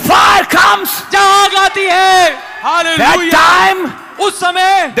साथ. Where fire comes, जहाँ आग आती है, that हालेलुया. time उस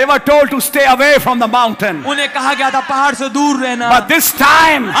समय they were told to stay away from the mountain. उन्हें कहा गया था पहाड़ से दूर रहना. But this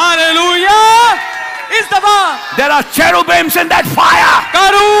time, hallelujah. इस दफा there are cherubims in that fire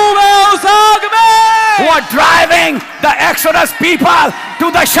करूब है उस आग who में, are driving the Exodus people to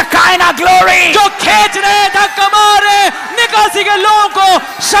the Shekinah glory जो खींच रहे, धक्का मार रहे निकासी के लोगों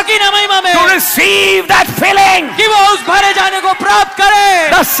को शकीना महिमा में, to receive that filling. कि वो उस भरे जाने को प्राप्त करे.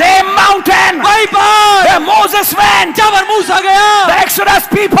 The same mountain वहीं पर where Moses went, जब मूसा गया, the Exodus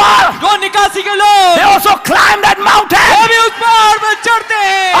people, जो निकासी के they लोग also climbed that वो mountain. भी उस पहाड़ पर चढ़ते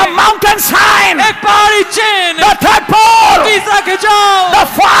A हैं. mountain mountain sign, एक पहाड़ी चेन, the third pole, तीसरा खिंचाव, the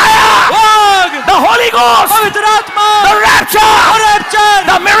fire, आग, the Holy Ghost, पवित्र आत्मा, the rapture, और रैप्चर,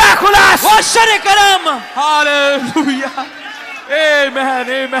 the miraculous. वो आश्चर्य कर्म. Hallelujah. Amen,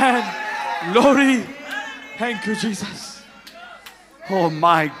 amen. Glory. Thank you, Jesus. Oh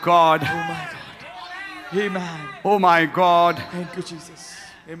my God. Oh my God. Amen. Oh my God. Thank you, Jesus.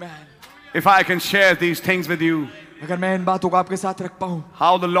 Amen. If I can share these things with you, अगर मैं इन बातों को आपके साथ रख पाऊं,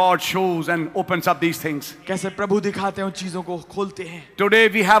 how the Lord shows and opens up these things. कैसे प्रभु दिखाते हैं उन चीजों को खोलते हैं. Today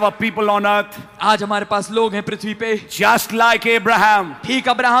we have a people on earth आज हमारे पास लोग हैं पृथ्वी पे, just like Abraham, ठीक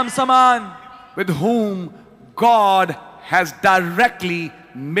अब्राहम समान, with whom God has directly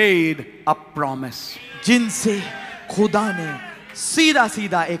made a promise. जिनसे खुदा ने सीधा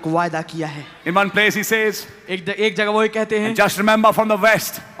सीधा एक वायदा किया है. In one place he says, एक जगह वो कहते हैं, and just remember from the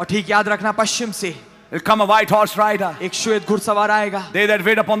west, और ठीक याद रखना पश्चिम से will come a white horse rider. एक श्वेत घुड़सवार आएगा. They that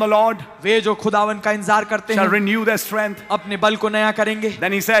wait upon the Lord वे जो खुदावन का इंतजार करते shall हैं renew their strength. अपने बल को नया करेंगे.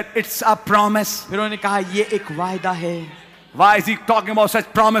 Then he said, it's a promise. फिर उन्होंने कहा ये एक वायदा है. Why is he talking about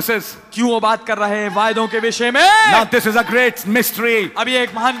such promises? क्यों वो बात कर रहे हैं वायदों के विषय में? Now this is a great mystery अब ये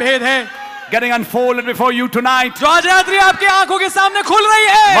एक महान भेद है getting unfolded before you tonight. जो आज रात्रि आपकी आंखों के सामने खुल रही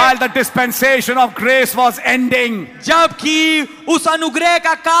है. While the dispensation of grace was ending, जबकि उस अनुग्रह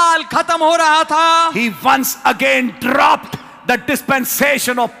का काल खत्म हो रहा था, he once again dropped the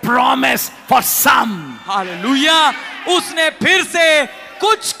dispensation of promise for some. Hallelujah, उसने फिर से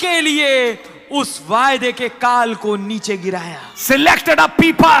कुछ के लिए उस वायदे के काल को नीचे गिराया. Selected a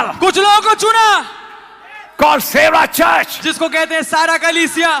people कुछ लोगों को चुना called Sarah Church जिसको कहते हैं सारा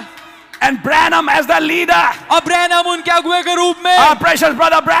कलीसिया, and Branham as the leader. और ब्रैनम उनके अगुए के रूप में. Our precious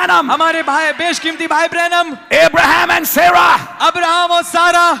brother Branham, हमारे भाई बेशकीमती भाई Branham, Abraham and Sarah, Abraham और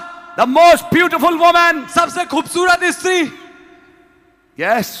Sarah, the most beautiful woman. सबसे खूबसूरत स्त्री.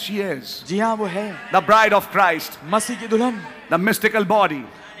 Yes, she is जी हाँ वो है the bride of Christ, मसीह की दुल्हन, the mystical body.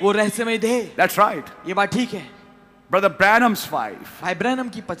 वो रहस्यमय देह. That's right. ये बात ठीक है. Brother Branham's wife भाई ब्रैनम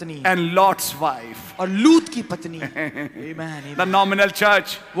की पत्नी and Lot's wife, और लूत की पत्नी. Amen, the amen. nominal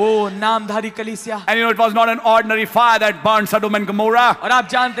church. वो नामधारी कलीसिया. And you know, it was not an ordinary fire that burned Sodom and Gomorrah. और आप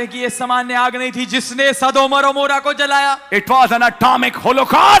जानते हैं कि ये सामान्य आग नहीं थी जिसने सदोम और अमोरा को जलाया. It was an atomic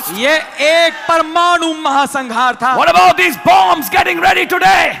holocaust. ये एक परमाणु महासंहार था. What about these bombs getting ready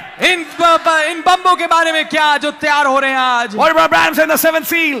today? इन बम्बों के बारे में क्या जो तैयार हो रहे हैं आज? What about Branham saying the seventh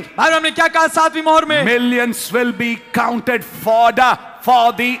seal? भाई हमने क्या कहा सातवीं मोहर में? Millions will be counted for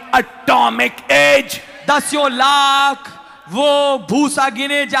the atomic age. दसियों lakh वो भूसा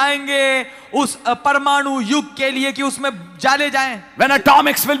गिने जाएंगे उस परमाणु युग के लिए कि उसमें जाले जाएं. When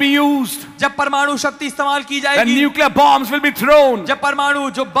atomics will be used, जब परमाणु शक्ति इस्तेमाल की when जाएगी, nuclear bombs will be thrown. जब परमाणु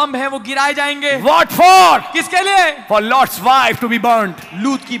जो बम है वो गिराए जाएंगे. What for? किसके लिए? For Lot's wife to be burned.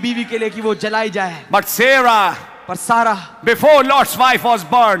 लूत की बीवी के लिए कि वो जलाई जाए. But Sarah, पर सारा, before Lot's wife was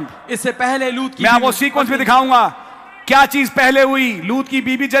burned, इससे पहले लूत की मैं आपको बीवी- सीक्वेंस में दिखाऊंगा क्या चीज पहले हुई. लूत की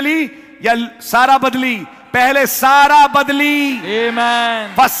बीबी जली या सारा बदली? पहले सारा बदली.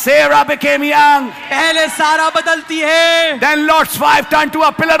 Amen. First Sarah became young. पहले सारा बदलती है, Then Lot's wife turned to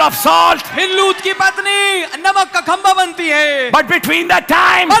a pillar of salt. फिर लूत की पत्नी नमक का खंभा बनती है. But between that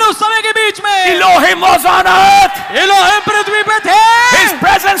time, पर उस समय के बीच में Elohim was on earth. Elohim पृथ्वी पे His थे.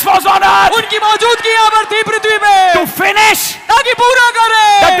 presence was on earth उनकी मौजूदगी यहाँ पर थी पृथ्वी पे to finish ताकि पूरा the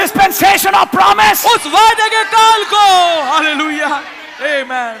करे dispensation of promise. उस वायदे के काल को. Hallelujah.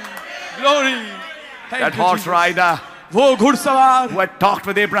 Amen. Glory. Thank That you, horse Jesus. rider वो घुड़सवार who had talked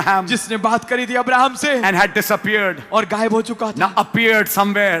with Abraham जिसने बात करी थी अब्राहम से and had disappeared और गायब हो चुका था, now appeared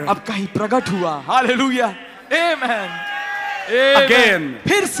somewhere. अब कहीं प्रकट हुआ. हालेलुया. Amen. Amen. Again.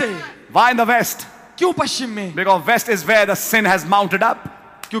 फिर से. Why in the west? क्यों पश्चिम में? Because west is where the sin has mounted up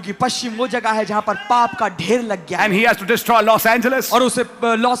क्योंकि पश्चिम वो जगह है जहां पर पाप का ढेर लग गया and है he has to destroy Los Angeles. और उसे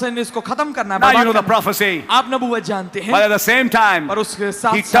लॉस एंजलिस को खत्म करना है. Now you बर्बाद know the करना है. prophecy. आप नबूवत जानते But हैं. at the same time, और उसके he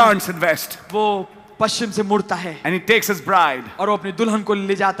साथ साथ turns in west वो पश्चिम से मुड़ता है and he takes his bride और वो अपनी दुल्हन को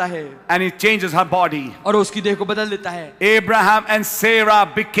ले जाता है and he changes her body. और उसकी देह को बदल देता है. Abraham and Sarah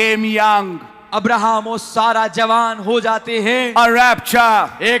became young. Abraham और सारा जवान हो जाते हैं. A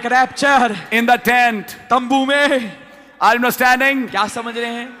rapture एक रैप्चर in the tent. तंबू में. Are you understanding? क्या समझ रहे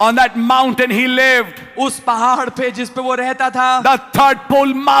हैं? On that mountain he lived. उस पहाड़ पे जिस पे वो रहता था, The third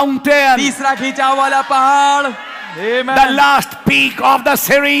pole mountain. तीसरा खींचा वाला पहाड़. Amen. The last peak of the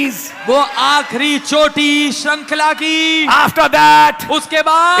series. वो आखिरी चोटी श्रृंखला की. After that, उसके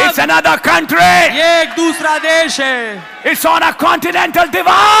बाद it's another country. ये एक दूसरा देश है. It's on a continental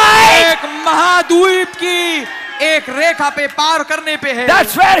divide. एक महाद्वीप की एक रेखा पे पार करने पे है.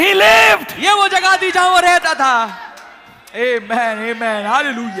 That's where he lived. ये वो जगह थी जहां वो रहता था. Amen, amen,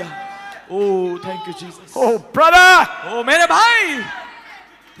 hallelujah. Oh, thank you, Jesus. Oh, brother! Oh, मेरे भाई.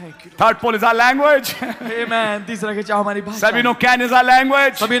 Thank you. Third pole is our language. Amen. तीसरा खिंचाव हमारी भाषा है. Sabino Can is our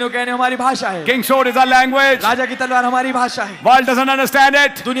language. सबीनो कहने हमारी भाषा है. King Sword is our language. राजा की तलवार हमारी भाषा है. World doesn't understand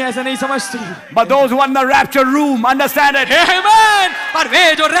it. दुनिया ऐसे नहीं समझती. But those who are in the rapture room understand it. Amen. पर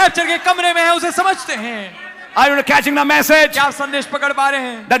वे जो रैप्चर के कमरे में हैं उसे समझते हैं. Are you catching the message? क्या आप संदेश पकड़ पा रहे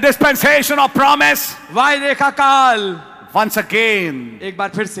हैं? The dispensation of promise वायदे का काल once again एक बार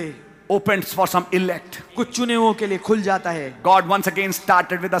फिर से opens for some elect. कुछ चुने हुओं के लिए खुल जाता है. God once again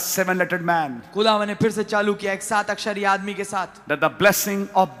started with a 7-lettered man. खुदावन ने फिर से चालू किया एक 7 अक्षरी आदमी के साथ. That the blessing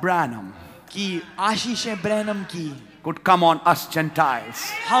of Branham कि आशीषें ब्रैनम की could come on us Gentiles.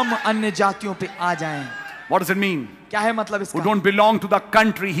 हम अन्य जातियों पे आ जाएं. What does it mean? क्या है मतलब Who इसका? don't belong to the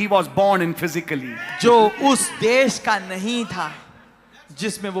country he was born in physically. जो उस देश का नहीं था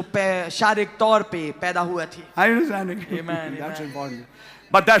जिसमें वो शारीरिक तौर पे पैदा हुआ थी. Are you understanding? Amen, That's amen. important.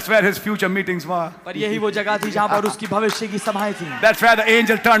 But that's where his future meetings were. पर यही वो जगह थी जहां पर उसकी भविष्य की सभाएं थी. That's where the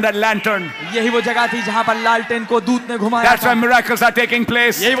angel turned that lantern. यही वो जगह थी जहां पर लालटेन को दूत ने घुमाया That's था. where miracles are taking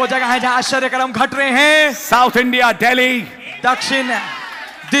place. यही वो जगह है जहां आश्चर्य कर्म घट रहे हैं. South India, Delhi, दक्षिण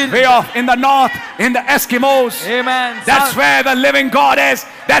दिन. way off in the north, in the Eskimos. Amen. That's where the living God is.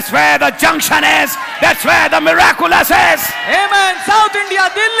 That's where the junction is. That's where the miraculous is. Amen. South India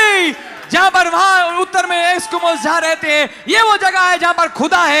Delhi जहां पर वहां उत्तर में Eskimos जहां रहते हैं, ये वो जगह है जहां पर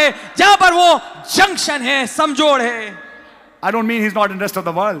खुदा है, जहां पर वो जंक्शन है, समजोड़ है. I don't mean he's not in the rest of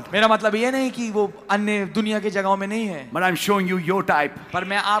the world. मेरा मतलब ये नहीं कि वो अन्य दुनिया की जगहों में नहीं है. But I'm showing you your type. पर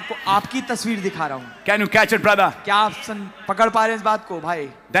मैं आपको आपकी तस्वीर दिखा रहा हूँ. Can you catch it, brother? क्या आप पकड़ पा रहे हैं इस बात को भाई?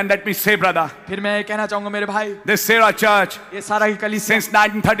 Then let me say, brother, फिर मैं ये कहना चाहूंगा मेरे भाई, this Sarah church, ये सारा की कलीसिया since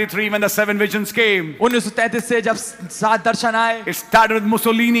 1933 when the 7 visions came, 1933 से जब 7 दर्शन आए, it started with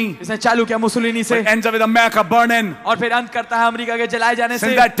Mussolini, इसने चालू किया मुसोलिनी से it ends up with America burning. और फिर अंत करता है अमेरिका के जलाए जाने से.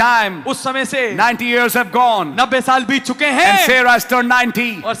 Since that time, उस समय से 90 years have gone, 90 साल बीत चुके and हैं Sarah has turned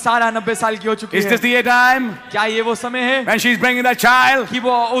 90. और सारा 90 साल की हो चुकी Is है. this the time क्या ये वो समय है when she's bringing the child? कि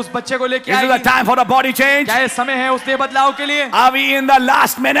वो उस बच्चे को लेके Is this the आएगी? time for the body change? क्या ये समय है उसके बदलाव के लिए? Are we in the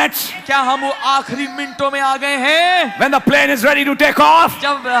last minutes क्या हम वो आखिरी मिनटों में आ गए हैं when the plane is ready to take off?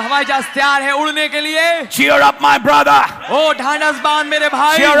 जब हवाई जहाज तैयार है उड़ने के लिए? Cheer up, my brother. ओ ढांढस बांध मेरे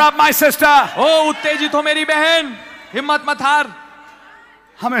भाई. Cheer up, my sister. ओ उत्तेजित हो मेरी बहन. हिम्मत मत हार.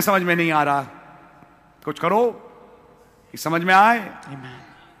 हमें समझ में नहीं आ रहा, कुछ करो कि समझ में आए.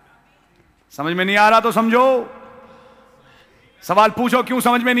 समझ में नहीं आ रहा तो समझो. सवाल पूछो क्यों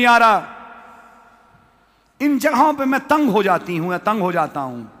समझ में नहीं आ रहा. इन जगहों पे मैं तंग हो जाती हूं या तंग हो जाता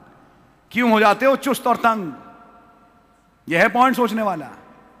हूं. क्यों हो जाते हो चुस्त और तंग? यह है पॉइंट सोचने वाला.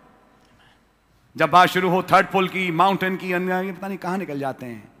 जब बात शुरू हो थर्ड पुल की, माउंटेन की, अन्य पता नहीं कहां निकल जाते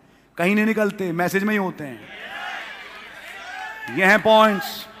हैं. कहीं नहीं निकलते, मैसेज में ही होते हैं. यह है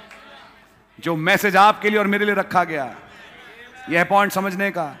पॉइंट्स जो मैसेज आपके लिए और मेरे लिए रखा गया. यह है पॉइंट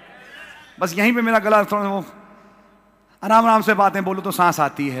समझने का. बस यहीं पे मेरा गला थोड़ा वो आराम आराम से बातें बोलो तो सांस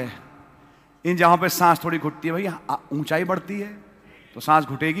आती है. इन जहां पे सांस थोड़ी घुटती है, भैया ऊंचाई बढ़ती है तो सांस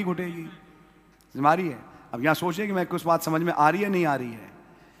घुटेगी घुटेगी. बीमारी है. अब यहां सोचिए कि मैं कुछ बात समझ में आ रही है नहीं आ रही है.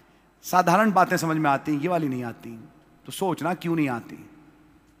 साधारण बातें समझ में आती, ये वाली नहीं आती. तो सोचना क्यों नहीं आती.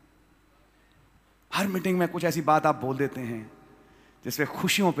 हर मीटिंग में कुछ ऐसी बात आप बोल देते हैं जिसपे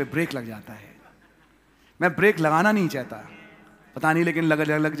खुशियों पे ब्रेक लग जाता है. मैं ब्रेक लगाना नहीं चाहता, पता नहीं, लेकिन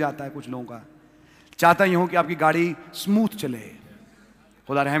लग जाता है कुछ लोगों का. चाहता ही हूं कि आपकी गाड़ी स्मूथ चले,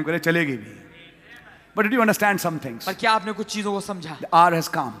 खुदा रहम करे चलेगी भी. But did you understand some things? पर क्या आपने कुछ चीजों को समझा? The hour has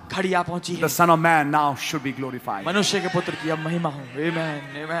come. घड़ी आ पहुंची है. The Son of Man now should be glorified. मनुष्य के पुत्र की अब महिमा हो. Amen,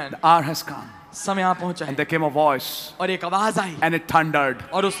 amen. The hour has come. समय आ पहुंचा And है. there came a voice, और एक आवाज आई and it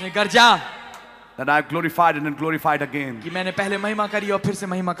thundered और उसने गरजा that I have glorified and glorified again. कि मैंने पहले महिमा करी और फिर से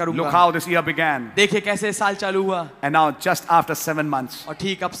महिमा Look करूंगा. how this year began. देखिए कैसे साल चालू हुआ And now, just after 7 months, और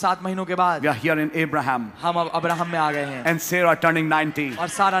ठीक अब 7 महीनों के बाद we are here in Abraham हम अब अब्राहम में आ गए हैं and Sarah turning 90. और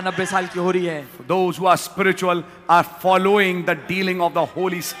सारा 90 साल की हो रही है. Those who are spiritual are following the dealing of the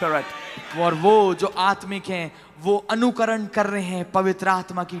Holy Spirit. और वो जो आत्मिक हैं वो अनुकरण कर रहे हैं पवित्र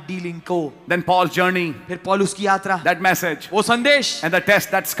आत्मा की डीलिंग को. Then Paul's journey, फिर पौलुस की यात्रा, that message, वो संदेश and the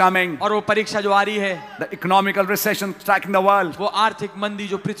test that's coming, और वो परीक्षा जो आ रही है, the economical recession striking the world. वो आर्थिक मंदी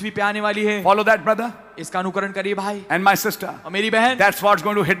जो पृथ्वी पे आने वाली है, Follow that, brother इसका अनुकरण करिए भाई and my sister. और मेरी बहन. That's what's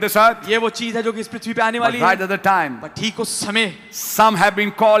going to hit this earth. ये वो चीज है जो कि इस पृथ्वी पे आने But वाली right है. at the time, पर ठीक उस समय some have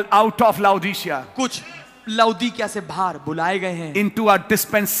been called out of Laodicea कुछ लौदीकिया से बाहर बुलाए गए हैं into a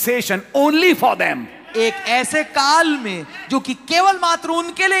dispensation only for them, एक ऐसे काल में जो कि केवल मात्र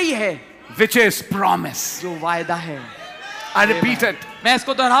उनके लिए ही है, which is promise. जो वायदा है. I repeat it मैं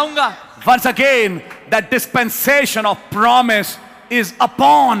इसको दोहराऊंगा. once again. That dispensation of promise is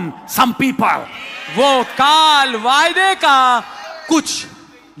upon some people. वो काल वायदे का कुछ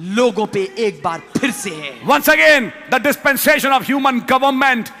लोगों पे एक बार फिर से है. Once again, the dispensation of human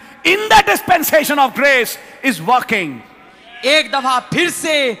government in the dispensation of grace is working. एक दफा फिर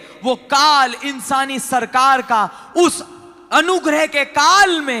से वो काल इंसानी सरकार का उस अनुग्रह के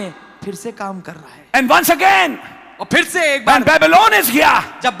काल में फिर से काम कर रहा है. And once again, और फिर से एक when bar Babylon is here,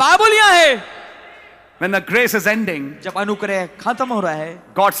 जब बाबुल यहाँ है, when the grace is ending, जब अनुग्रह खत्म हो रहा है,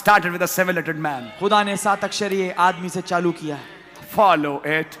 God started with a seven-lettered man. खुदा ने 7 अक्षरीय आदमी से चालू किया. Follow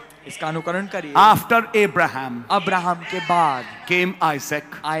it. इसका अनुकरण करिए. After Abraham अब्राहम के बाद came Isaac.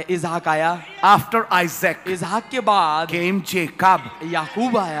 इजहाक आया. After Isaac इजहाक के बाद came Jacob.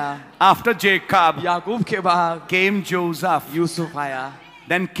 याकूब आया. After Jacob याकूब के बाद came Joseph. यूसुफ आया.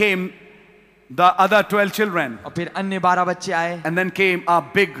 Then came the other 12 children. और फिर अन्य 12 बच्चे आए. And then came a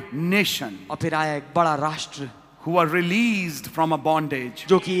big nation और फिर आया एक बड़ा राष्ट्र who were released from a bondage.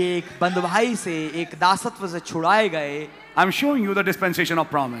 जो कि एक बंधुभाई से, एक दासत्व से छुड़ाए गए. I'm showing you the dispensation of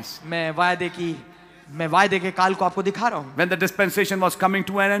promise. मैं वायदे के काल को आपको दिखा रहा हूं. When the dispensation was coming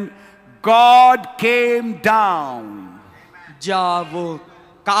to an end, God came down. जब वो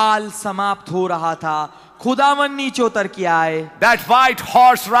काल समाप्त हो रहा था, खुदावन नीचे उतर के आए. That white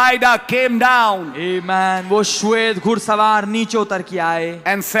horse rider came down आमीन. वो श्वेत घुड़सवार नीचे उतर के आए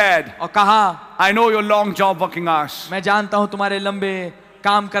and said, और कहा, I know your long job working hours, मैं जानता हूं तुम्हारे लंबे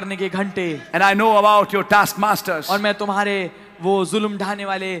काम करने के घंटे, and I know about your taskmasters, और मैं तुम्हारे वो जुल्म ढाने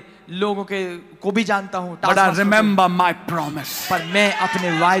वाले लोगों को भी जानता हूं. but I remember my promise, पर मैं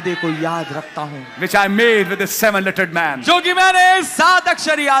अपने वायदे को याद रखता हूं which I made with this seven-lettered man. जो कि मैंने 7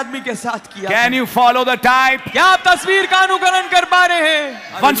 अक्षरी आदमी के साथ किया. Can you follow the type? क्या आप तस्वीर का अनुकरण कर पा रहे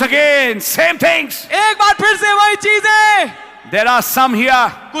हैं? Once again, same things. एक बार फिर से वही चीजें. There are some here,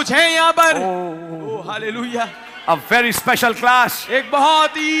 कुछ है यहाँ पर. Oh hallelujah. a very special class, एक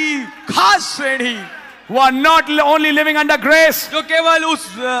बहुत ही खास श्रेणी who are not only living under grace, जो केवल उस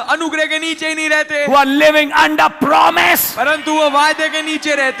अनुग्रह के नीचे ही नहीं रहते, who are living under promise. परंतु वो वायदे के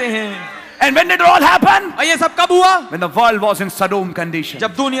नीचे रहते हैं. And when did it all happen? और ये सब कब हुआ? When the world was in Sodom condition.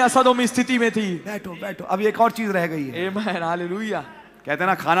 जब दुनिया सदोमी स्थिति में थी. बैठो बैठो, अब एक और चीज रह गई है. आमीन. हालेलुया. कहते हैं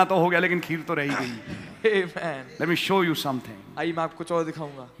ना, खाना तो हो गया लेकिन खीर तो रह ही गई. आमीन. Let me show you something. आइए मैं आपको कुछ और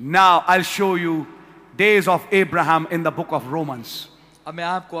दिखाऊंगा. Now I'll show you days of Abraham in the book of Romans. अब मैं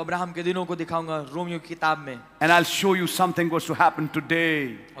आपको अब्राहम के दिनों को दिखाऊंगा रोमियो की किताब में. And I'll show you something was to happen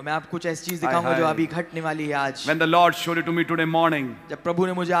today. और मैं आपको कुछ ऐसी चीज दिखाऊंगा जो अभी घटने वाली है आज. When the Lord showed it to me today morning, जब प्रभु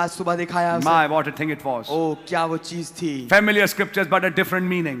ने मुझे आज सुबह दिखाया उसे, my, what a thing it was. ओ क्या वो चीज थी. Familiar scriptures but a different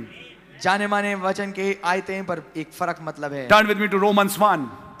meaning. जाने माने वचन के आयते हैं पर एक फर्क मतलब है. Turn with me to Romans 1.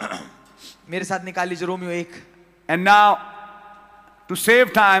 मेरे साथ निकाल लीजिए Romeo 1. And now, to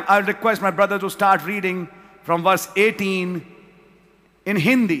save time, I'll request my brother to start reading from verse 18 in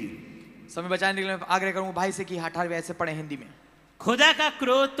Hindi. समय बचाने के लिए मैं आग्रह करूंगा भाई से कि 18वें ऐसे पढ़े हिंदी में. खुदा का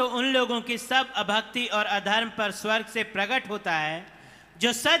क्रोध तो उन लोगों की सब अभक्ति और अधर्म पर स्वर्ग से प्रकट होता है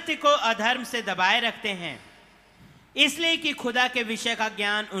जो सत्य को अधर्म से दबाए रखते हैं, इसलिए कि खुदा के विषय का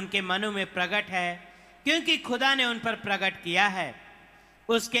ज्ञान उनके मनों में प्रकट है, क्योंकि खुदा ने उन पर प्रकट किया है.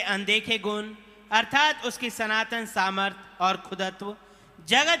 उसके अनदेखे गुण अर्थात उसकी सनातन सामर्थ और खुदत्व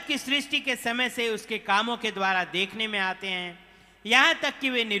जगत की सृष्टि के समय से उसके कामों के द्वारा देखने में आते हैं, यहां तक कि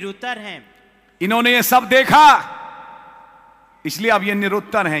वे निरुत्तर हैं. इन्होंने ये सब देखा, इसलिए अब ये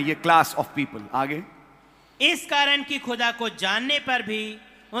निरुत्तर हैं, ये क्लास ऑफ पीपल. आगे, इस कारण कि खुदा को जानने पर भी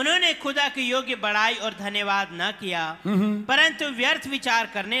उन्होंने खुदा के योग्य बड़ाई और धन्यवाद न किया, परंतु व्यर्थ विचार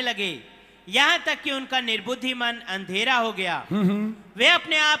करने लगे, यहां तक कि उनका निर्बुद्धि मन अंधेरा हो गया. वे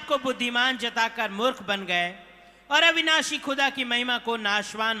अपने आप को बुद्धिमान जताकर मूर्ख बन गए और अविनाशी खुदा की महिमा को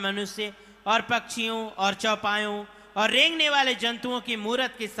नाशवान मनुष्य और पक्षियों और चौपायों और रेंगने वाले जंतुओं की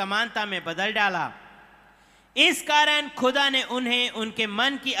मूरत की समानता में बदल डाला. इस कारण खुदा ने उन्हें उनके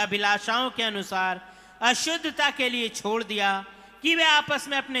मन की अभिलाषाओं के अनुसार अशुद्धता के लिए छोड़ दिया कि वे आपस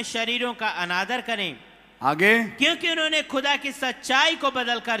में अपने शरीरों का अनादर करें. आगे, क्योंकि उन्होंने खुदा की सच्चाई को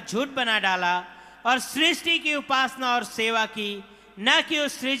बदलकर झूठ बना डाला और सृष्टि की उपासना और सेवा की, न कि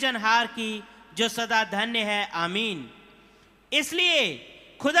उस सृजनहार की जो सदा धन्य है. आमीन. इसलिए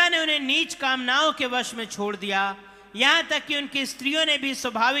खुदा ने उन्हें नीच कामनाओं के वश में छोड़ दिया, यहां तक कि उनकी स्त्रियों ने भी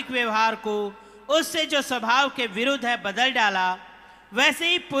स्वाभाविक व्यवहार को उससे जो स्वभाव के विरुद्ध है बदल डाला. वैसे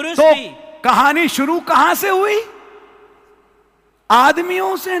ही पुरुष तो भी. कहानी शुरू कहां से हुई?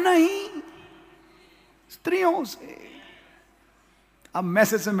 आदमियों से नहीं, स्त्रियों से. अब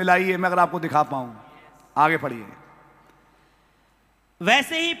मैसेज से मिलाइए, मैं अगर आपको दिखा पाऊं. आगे पढ़िए.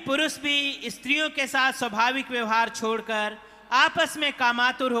 वैसे ही पुरुष भी स्त्रियों के साथ स्वाभाविक व्यवहार छोड़कर आपस में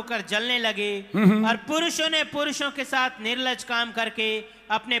कामातुर होकर जलने लगे और पुरुषों ने पुरुषों के साथ निर्लज काम करके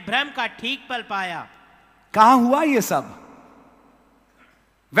अपने भ्रम का ठीक पल पाया। कहां हुआ ये सब?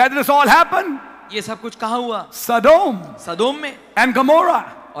 Where did this all happen? ये सब कुछ कहाँ हुआ? Sodom सदोम में and Gomorrah.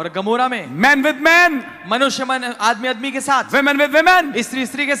 और गमोरा में। Men with men, मनुष्य आदमी आदमी के साथ, women with women. स्त्री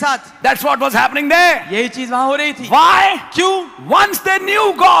स्त्री के साथ। That's what was happening there. यही चीज वहां हो रही थी। Why? क्यों? Once they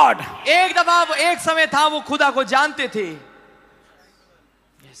knew God, एक दफा एक समय था वो खुदा को जानते थे।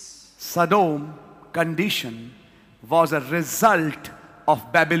 Sodom condition was a result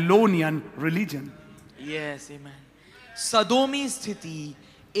of Babylonian religion. Yes, amen. सदोमी स्थिति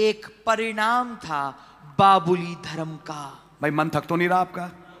एक परिणाम था बाबुली धर्म का। भाई मन थक तो नहीं रहा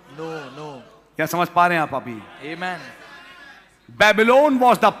आपका? No no. क्या समझ पा रहे हैं आप अभी? Amen. Babylon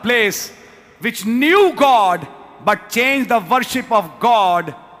was the place which knew God but changed the worship of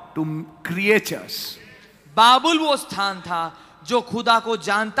God to creatures. बाबुल वो स्थान था जो खुदा को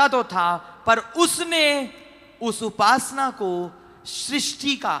जानता तो था पर उसने उस उपासना को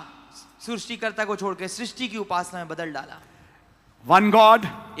सृष्टिकर्ता को छोड़ के सृष्टि की उपासना में बदल डाला। One God,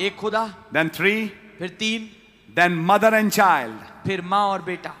 एक खुदा, then three, फिर तीन, then mother and child. फिर माँ और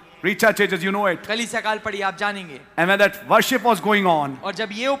बेटा। Read churches, you know it. कलीसिया काल पढ़ी, आप जानेंगे। And when that worship was going on, और जब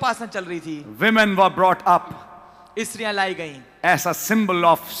ये उपासना चल रही थी, women were brought up स्त्रियां लाई गईं as a symbol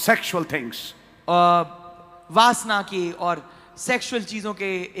of sexual things. वासना की और सेक्सुअल चीजों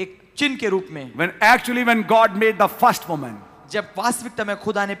के एक चिन्ह के रूप में। When God made the first woman, जब वास्तविकता में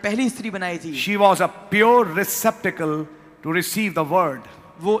खुदा ने पहली स्त्री बनाई थी, she was a pure receptacle to receive the word.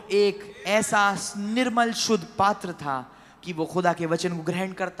 वो एक ऐसा निर्मल शुद्ध पात्र था कि वो खुदा के वचन को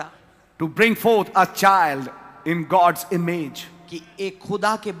ग्रहण करता, To bring forth a child in God's image. कि एक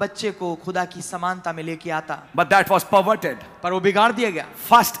खुदा के बच्चे को खुदा की समानता में लेके आता। But that was perverted. पर वो बिगाड़ दिया गया।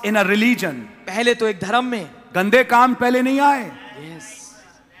 First in a religion. पहले तो एक धर्म में। गंदे काम पहले नहीं आए। Yes.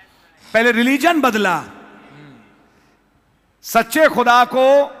 पहले रिलीजन बदला, सच्चे खुदा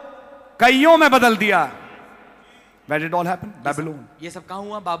को कईयों में बदल दिया। Where did it all happen? Babylon. ये सब कहाँ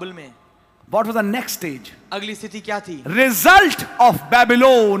हुआ? बाबुल में। What was the next stage? अगली स्थिति क्या थी? Result of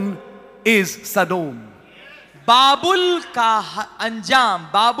Babylon is Sodom. बाबुल का अंजाम,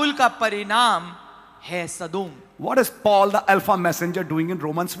 बाबुल का परिणाम है सदोम। What is Paul the alpha messenger doing in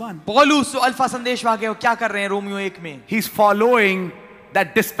Romans 1? पौलुस अल्फा संदेश वाहक है, क्या कर रहे हैं रोमियो 1 में? He's following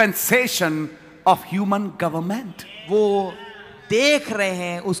that dispensation of human government. वो देख रहे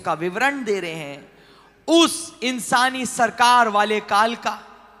हैं, उसका विवरण दे रहे हैं उस इंसानी सरकार वाले काल का।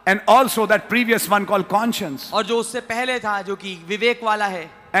 And also that previous one called conscience. और जो उससे पहले था जो कि विवेक वाला है।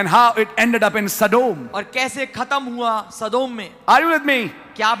 And how it ended up in Sodom. और कैसे खत्म हुआ सदोम में। Are you with me?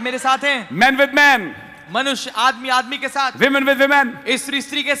 क्या आप मेरे साथ हैं? Men with men. मनुष्य आदमी आदमी के साथ, Women with women. स्त्री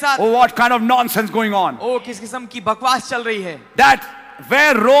स्त्री के साथ। Oh, what kind of nonsense going on? ओ किस किस्म की बकवास चल रही है। That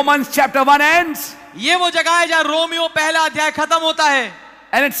where Romans chapter 1 ends. ये वो जगह है जहां रोमियो पहला अध्याय खत्म होता है।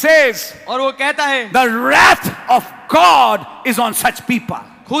 And it says, और वो कहता है the wrath of God is on such people.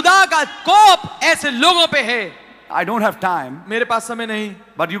 खुदा का कोप ऐसे लोगों पे है। I don't have time, मेरे पास समय नहीं,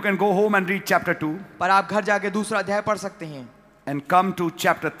 but you can go home and read chapter 2 पर आप घर जाके दूसरा अध्याय पढ़ सकते हैं। and come to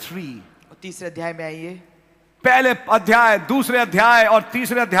chapter 3. और तीसरे अध्याय में आइए। पहले अध्याय, दूसरे अध्याय और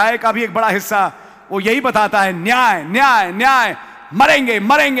तीसरे अध्याय का भी एक बड़ा हिस्सा वो यही बताता है, न्याय न्याय न्याय, मरेंगे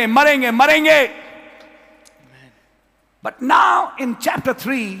मरेंगे मरेंगे मरेंगे। But now in chapter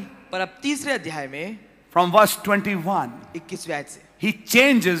 3, पर अब तीसरे अध्याय में from verse 21, 21वें आयत से he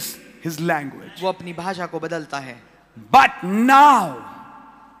changes his language. वो अपनी भाषा को बदलता है। But now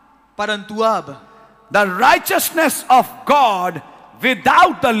परंतु अब the righteousness of God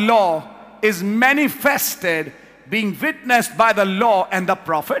without the law is manifested, being witnessed by the law and the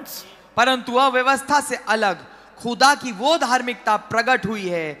prophets. परंतु अब व्यवस्था से अलग खुदा की वो धार्मिकता प्रकट हुई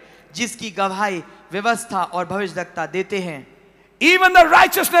है जिसकी गवाही व्यवस्था और भविष्यद्वक्ता देते हैं। Even the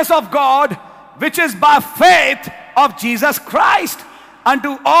righteousness of God, which is by faith of Jesus Christ,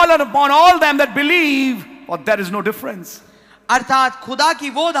 unto all and upon all them that believe, for there is no difference. अर्थात खुदा की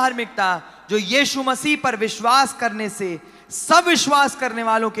वो धार्मिकता जो यीशु मसीह पर विश्वास करने से सब विश्वास करने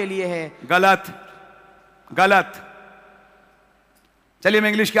वालों के लिए है। गलत गलत। चलिए मैं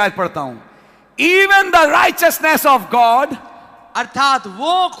इंग्लिश की आयत पढ़ता हूं। Even the righteousness of God, अर्थात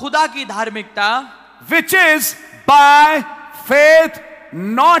वो खुदा की धार्मिकता which is by faith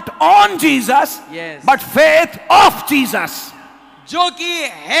not on Jesus, Yes. but faith of Jesus. जो कि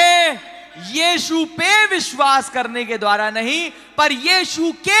है यीशु पे विश्वास करने के द्वारा नहीं, पर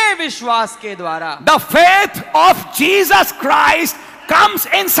यीशु के विश्वास के द्वारा। The faith of Jesus Christ comes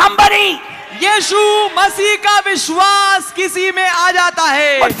in somebody. यीशु मसीह का विश्वास किसी में आ जाता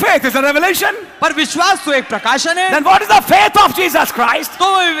है। But faith is a revelation. पर विश्वास तो एक प्रकाशन है। Then what is the faith of Jesus Christ?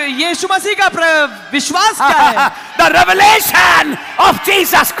 तो यीशु मसीह का विश्वास क्या है? The revelation of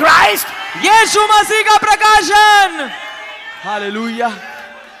Jesus Christ. यीशु मसीह का प्रकाशन। Hallelujah,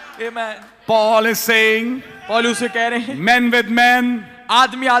 amen. Paul is saying, पौलुस से कह रहे हैं, men with men,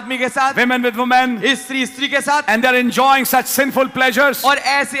 आदमी आदमी के साथ, women with women, स्त्री स्त्री के साथ, and they're enjoying such sinful pleasures, और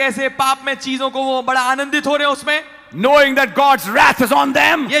ऐसे ऐसे पाप में चीजों को वो बड़ा आनंदित हो रहे हैं उसमें, knowing that God's wrath is on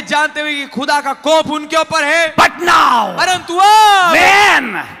them. ये जानते हुए कि खुदा का कोप उनके ऊपर है। But now, परंतु अब,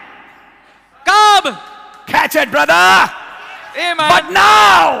 when? कब? Catch it, brother. Amen. But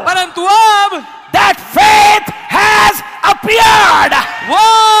now, परंतु अब that faith has appeared.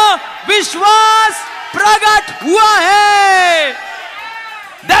 वो विश्वास प्रकट हुआ है।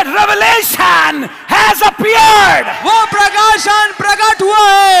 That revelation has appeared. वो प्रकाशन प्रकट हुआ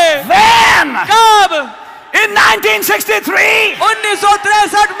है। When? कब? In 1963,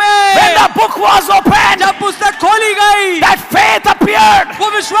 1963 when में the book was opened, जब पुस्तक खोली गई, that faith appeared. वो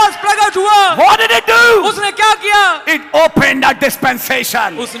विश्वास प्रकट हुआ। What did it do? उसने क्या किया? It opened a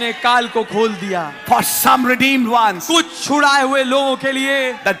dispensation उसने काल को खोल दिया for some redeemed ones. कुछ छुड़ाए हुए लोगों के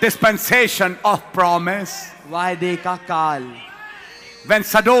लिए। The dispensation of promise. वायदे का काल। When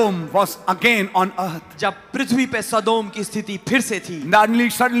Sodom was again on earth, जब पृथ्वी पे सदोम की स्थिति फिर से थी,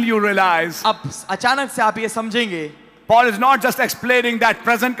 suddenly you realize अब अचानक से आप ये समझेंगे, Paul is not just explaining that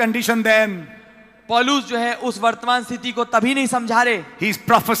present condition then. पौलुस जो है उस वर्तमान स्थिति को तभी नहीं समझा रहे, He's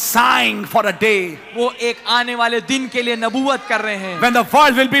prophesying for a day वो एक आने वाले दिन के लिए नबूवत कर रहे हैं when the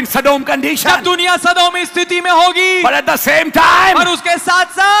world will be in Sodom condition. जब दुनिया सदोम स्थिति में होगी। But at the same time, और उसके साथ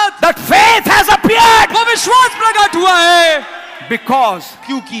साथ that faith has appeared. वो विश्वास प्रकट हुआ है। Because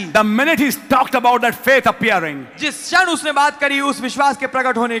क्योंकि the minute he's talked about that faith appearing जिस क्षण उसने बात करी उस विश्वास के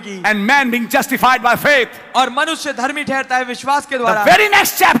प्रकट होने की, and man being justified by faith, और मनुष्य धर्मी ठहरता है विश्वास के the द्वारा, very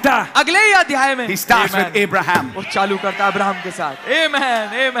next chapter, अगले ही अध्याय में he starts with Amen. Abraham. वो चालू करता है अब्राहम के साथ। आमेन,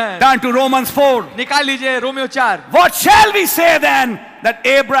 आमेन। Turn to Romans 4. निकाल लीजिए रोमियो 4। What shall we say then that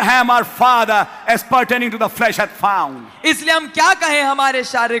Abraham our father as pertaining to the flesh hath found? इसलिए हम क्या कहें हमारे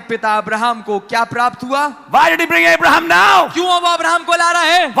शारीरिक पिता अब्राहम को क्या प्राप्त हुआ? Why did he bring Abraham now? क्यों अब अब्राहम को ला रहा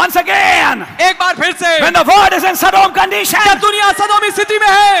है? Once again, एक बार फिर से, when the world is in Sodom condition, जब दुनिया सदोमी स्थिति में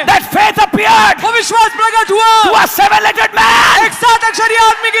है, that faith appeared वो विश्वास प्रकट to हुआ a seven-legged man, एक 7 अक्षरी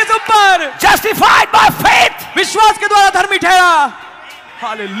आदमी के ऊपर, justified by faith. विश्वास के द्वारा धर्मी ठहरा।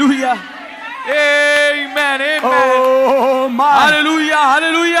 Hallelujah, amen, amen. Oh my! Hallelujah,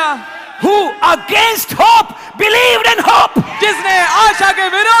 hallelujah. Who against hope believed in hope. जिसने आशा के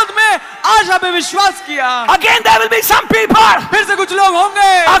विरोध में आशा पे विश्वास किया। Again there will be some people फिर से कुछ लोग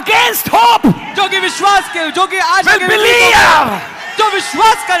होंगे against hope जो कि विश्वास के, जो कि आशा will के विरोध होंगे, believe जो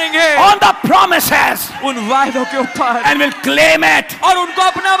विश्वास करेंगे on the promises उन वायदों के ऊपर and will claim it और उनको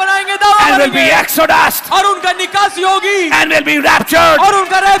अपना बनाएंगे, दावा and will be करेंगे, exodus और उनका निकासी होगी and will be raptured और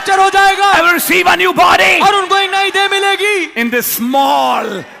उनका रैप्चर हो जाएगा and will receive a new body और उनको एक नई देह मिलेगी। in this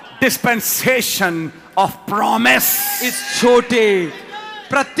small dispensation of promise इस छोटे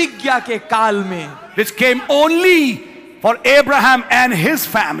प्रतिज्ञा के काल में which came only for Abraham and his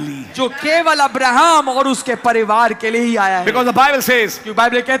family. जो केवल अब्राहम और उसके परिवार के लिए ही आया है। Because the Bible says, क्योंकि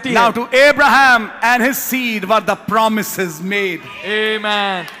बाइबल कहती है, now to Abraham and his seed were the promises made.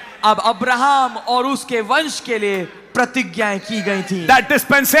 आमेन। अब अब्राहम और उसके वंश के लिए प्रतिज्ञाएं की गई थी। That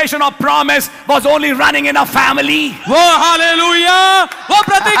dispensation of promise was only running in a family. वो हालेलुया, वो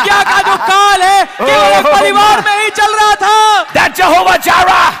प्रतिज्ञा का जो काल है केवल एक परिवार में ही चल रहा था। That Jehovah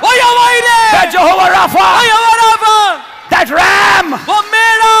Jireh, वो यहोवा ईरे, that Jehovah वो Rapha, यहोवा राफा, that ram, वो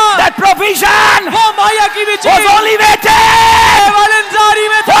मेढ़ा, that provision वो माया की बिछी was only waiting केवल इंतजारी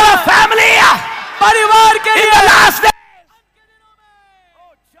में for था a family परिवार के in लिए। the last days.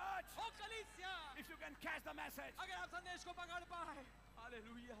 Oh, church, if you can catch the message. अगर आप संदेश को पकड़ पाए,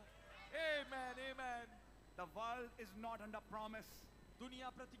 hallelujah, amen, amen. The world is not under promise. दुनिया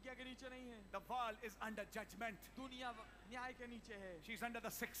प्रतिज्ञा के नीचे नहीं है, The world is under judgment. दुनिया न्याय के नीचे है, She's under the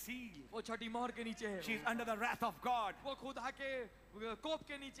sixth seal. वो छठी मोहर के नीचे है, She's under the wrath of God. वो खुदा के कोप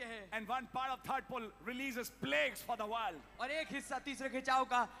के नीचे है, And one part of third pole releases plagues for the world. और एक हिस्सा तीसरे खिंचाव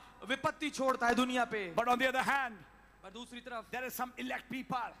का विपत्ति छोड़ता है दुनिया पे। But on the other hand, पर दूसरी तरफ there is some elect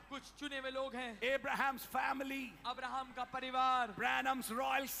people. कुछ चुने हुए लोग हैं, Abraham's family, अब्राहम का परिवार, Branham's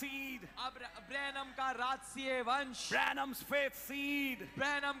royal seed, ब्रैनम का राजसीय वंश, Branham's faith seed,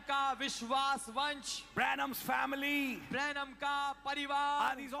 ब्रैनम का विश्वास वंश, Branham's family. ब्रैनम का Are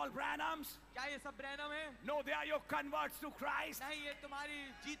परिवार। these all Branhams? क्या ये सब ब्रैनम है? No, they are your converts to Christ. नहीं, ये तुम्हारी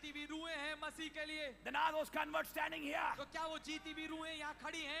जीती हुई रूहें हैं मसीह के लिए। Then are those converts standing here? तो क्या वो जीती हुई रूहें यहाँ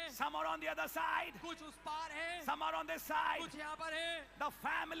खड़ी हैं? Some are on the other side. कुछ उस पार हैं, Some are on this side. कुछ यहाँ पर हैं। The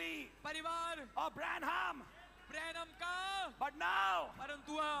family परिवार of Branham. ब्रैनम का, But now,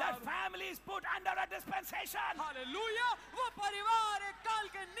 परंतु that अब family is put under a dispensation. Hallelujah, वो परिवार एक काल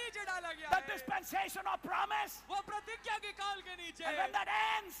के नीचे डाला गया The है। dispensation of promise. वो प्रतिज्ञा के काल के नीचे। And when that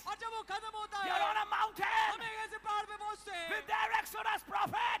ends, और जब वो खत्म होता you're on है, a mountain हम एक ऐसे पहाड़ पे पहुंचते हैं with their Exodus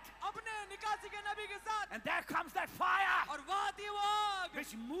prophet. अपने निकासी के नबी के साथ, And there comes that fire और वहाँ थी वो आग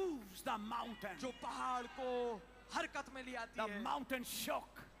which moves the mountain. जो पहाड़ को हरकत में ले आती The है। mountain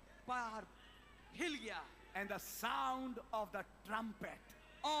shook. पहाड़ हिल गया And the sound of the trumpet.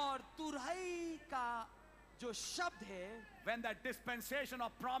 और तुरही का जो शब्द है, When that dispensation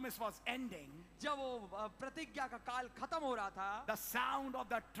of promise was ending, जब वो प्रतिज्ञा का काल खत्म हो रहा था, the sound of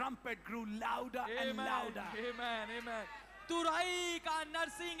the trumpet grew louder and amen, louder. आमेन, आमेन। तुरही का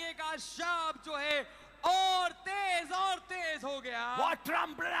नरसिंगे का शब्द जो है और तेज हो गया। What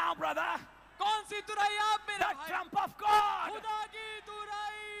trump now, brother? कौन सी तुरही आप मेरे The भाई? trump of God. खुदा की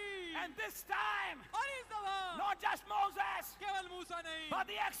तुरही। And this time, और इस दफा not just Moses, केवल मूसा नहीं, but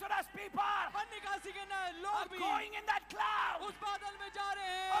the Exodus people पर निकासी के are लोग भी going in that cloud. उस बादल में जा रहे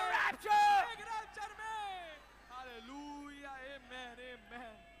हैं। A rapture. एक रैप्चर में। Hallelujah, amen,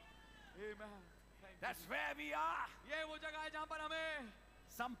 amen, amen. Thank you. That's where we are. ये वो जगह है जहाँ पर हमें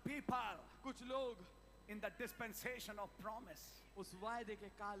Some people कुछ लोग in the dispensation of promise. उस वायदे के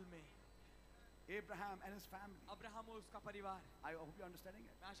काल में, Abraham and his family. Abraham और उसका परिवार, I hope you're understanding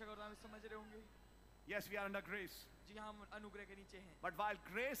it. मैं आशा करता हूँ आप समझ रहे होंगे। Yes, we are under grace. जी हाँ, हम अनुग्रह के नीचे हैं, But while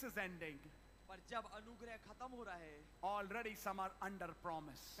grace is ending, पर जब अनुग्रह खत्म हो रहा है, already some are under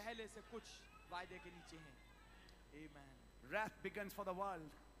promise. पहले से कुछ वायदे के नीचे हैं। आमेन। Wrath begins for the world.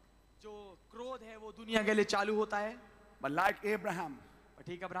 जो क्रोध है वो दुनिया के लिए चालू होता है, But like Abraham, और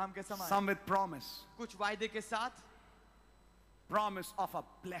ठीक अब्राहम के समान some with promise. कुछ वायदे के साथ, Promise of a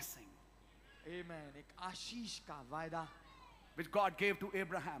blessing, आमेन, एक आशीष का वायदा which God gave to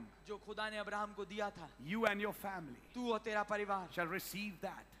Abraham. जो खुदा ने अब्राहम को दिया था। You and your family तू और तेरा परिवार, shall receive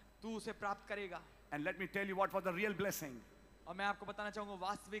that. तू उसे प्राप्त करेगा। And let me tell you what was the real blessing. और मैं आपको बताना चाहूंगा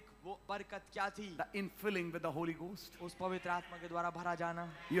वास्तविक वो बरकत क्या थी। The infilling with the Holy Ghost. उस पवित्र आत्मा के द्वारा भरा जाना।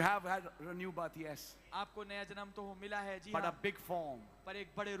 You have had a new birth, yes. आपको नया जन्म तो मिला है, जी But a हाँ, big form. पर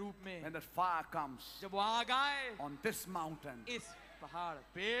एक बड़े रूप में। When the fire comes जब वो आग आए on this mountain, इस पहाड़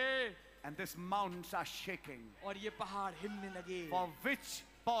पे, and this mountains are shaking, और ये पहाड़ हिलने लगे, for which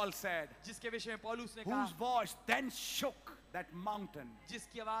Paul said, जिसके विषय में पौलुस ने whose कहा, voice then shook that mountain,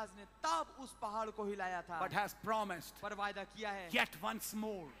 जिसकी आवाज ने तब उस पहाड़ को हिलाया था, but has promised, पर वायदा किया है, yet once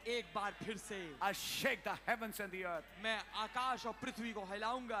more, एक बार फिर से I'll shake the heavens and the earth, मैं आकाश और पृथ्वी को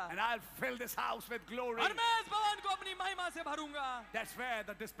हिलाऊंगा, and I'll fill this house with glory. और मैं इस भवन को अपनी महिमा से भरूंगा। That's where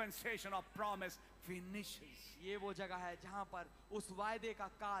the dispensation of promise finishes. ये वो जगह है जहाँ पर उस वायदे का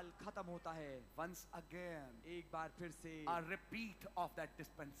काल खत्म होता है। Once again, एक बार फिर से a repeat of that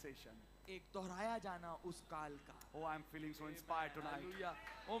dispensation. एक दोहराया जाना उस काल का। Oh, I'm feeling so inspired tonight. Hallelujah.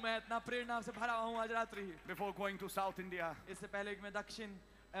 Oh मैं इतना प्रेरणा से भरा हूँ आज रात्रि। Before going to South India, इससे पहले कि मैं दक्षिण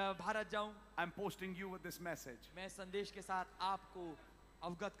भारत जाऊं, I'm posting you with this message. मैं संदेश के साथ आपको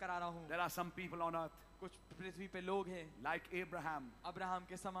अवगत करा रहा हूँ। There are some people on earth, कुछ पृथ्वी पे लोग हैं like Abraham, अब्राहम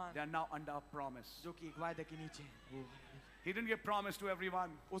के समान, they are now under a promise. जो कि एक वायदे के नीचे हैं। He didn't give promise to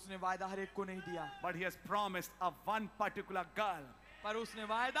everyone, उसने वायदा हर एक को नहीं दिया, but he has promised of one particular girl. पर उसने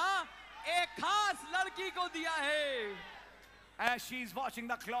वायदा एक खास लड़की को दिया है। As she's watching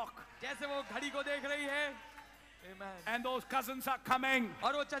the clock, जैसे वो घड़ी को देख रही है, Amen, and those cousins are coming,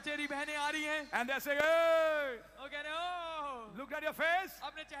 और वो चचेरी बहनें आ रही हैं, and they're saying, hey, वो कह रहे हो look at your face,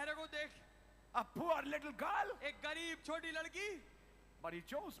 अपने चेहरे को देख, a poor little girl, एक गरीब छोटी लड़की, but he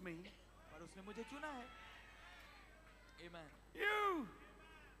chose me. पर उसने मुझे चुना है। Amen। You,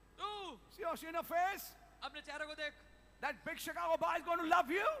 तू see your face? अपने चेहरे को देख, That big Chicago boy is going to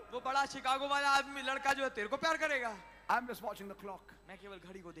love you. वो बड़ा शिकागो वाला आदमी लड़का जो है तेरे को प्यार करेगा। I'm just watching the clock. मैं केवल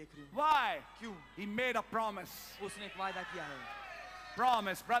घड़ी को देख रही हूँ। Why? क्यों? He made a promise. उसने एक वायदा किया है।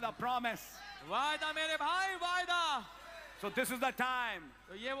 Promise, brother, promise. वायदा मेरे भाई, वायदा। So this is the time.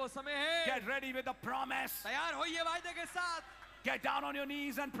 तो ये वो समय है। Get ready with the promise. तैयार होइए वायदे के साथ। Get down on your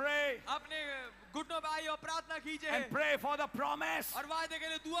knees and pray. अपने घुटनों पे आइए और प्रार्थना कीजिए। And pray for the promise. और वायदे के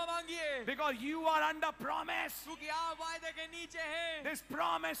लिए दुआ मांगिए। Because you are under promise. क्योंकि आप वायदे के नीचे हैं। This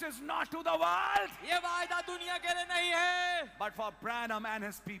promise is not to the world, ये वायदा दुनिया के लिए नहीं है, but for Branham and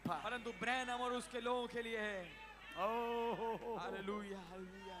his people. परंतु ब्रैनम और उसके लोगों के लिए है। Oh, hallelujah,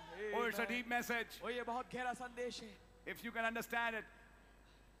 hallelujah. oh, it's a deep message. Oh ये बहुत गहरा संदेश है। If you can understand it,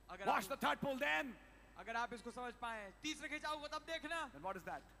 अगर Watch the आप, third pull then. अगर आप इसको समझ पाए, तीसरे खिंचाव को तब देखना। Then what is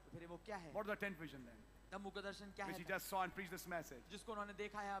that? तो फिर वो क्या है? What is the 10th vision then? तम्बू का दर्शन क्या Which he है? just saw and preached this message. जिसको उन्होंने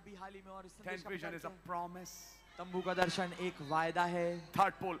देखा है अभी हाल ही में और इस संदेश 10th का vision प्रचार is a किया है। promise. तम्बू का दर्शन एक वायदा है।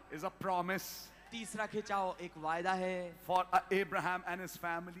 Third pull is a promise तीसरा खिंचाव एक वायदा है for Abraham and his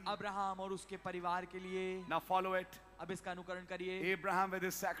family. Abraham और उसके परिवार के लिए। Now follow it. अब इसका अनुकरण करिए। Abraham with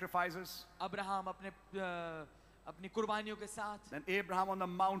his sacrifices. Abraham अपनी कुर्बानियों के साथ। Then Abraham on the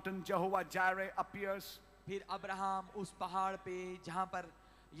mountain, Jehovah Jireh appears. फिर अब्राहम उस पहाड़ पे जहां पर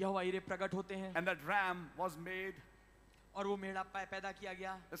यहोवा यिरे प्रकट होते हैं And that ram was made. और वो मेढ़ा पैदा किया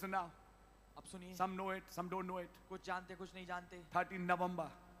गया। Listen now. अब सुनिए, Some know it, some don't know it. कुछ जानते कुछ नहीं जानते। 13 November.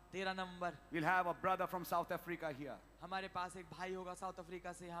 13 November We'll have a brother from South Africa here. हमारे पास एक भाई होगा साउथ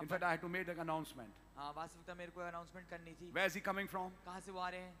अफ्रीका से यहाँ In fact, पर। I had to make an announcement. हाँ, वास्तविकता मेरे को अनाउंसमेंट करनी थी। Where is he coming from? कहाँ से वो आ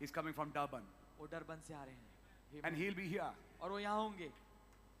रहे हैं? He's coming from Durban. वो डरबन से आ रहे हैं। And he'll be here और वो यहाँ होंगे।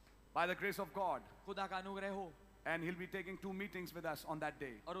 by the grace of God. खुदा का अनुग्रह हो। And he'll be taking 2 meetings with us on that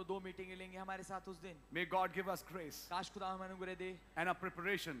day. और वो 2 मीटिंगें लेंगे हमारे साथ उस दिन। May God give us grace काश खुदा हमें अनुग्रह दे and a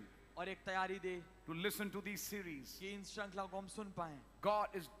preparation और एक तैयारी दे to listen to these series. कि इन श्रृंखलाओं को हम सुन पाएं। God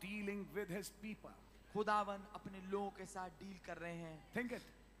is dealing with his people. खुदावन अपने लोगों के साथ डील कर रहे हैं। Think it.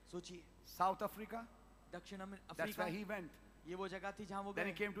 सोचिए, South Africa, दक्षिण that's Africa where he went. ये वो जगह थी जहाँ वो Then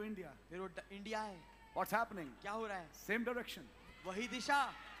he गए। came to India. फिर वो इंडिया है। What's happening? क्या हो रहा है? Same direction. वही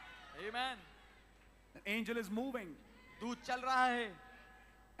दिशा। Amen। The angel is moving दूत चल रहा है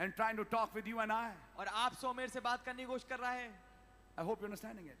and trying to talk with you and I. और आप सो मेरे से बात करने की कोशिश कर रहा है। I hope you're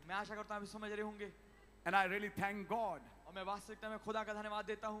understanding it. मैं आशा करता हूँ आप समझ रहे होंगे। And I really thank God. और मैं वास्तविकता में खुदा का धन्यवाद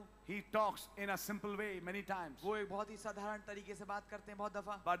देता हूँ। He talks in a simple way many times. वो एक बहुत ही साधारण तरीके से बात करते हैं बहुत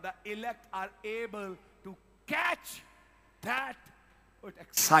दफा। But the elect are able to catch that. It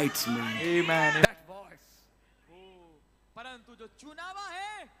excites me. Amen। That voice. परंतु जो चुनावा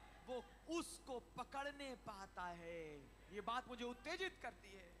है वो उसको पकड़ने पाता है। ये बात मुझे उत्तेजित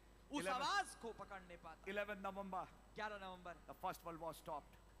करती है। उस 11 आवाज को पकड़ने पाता है। 11 November, 11 November the first world war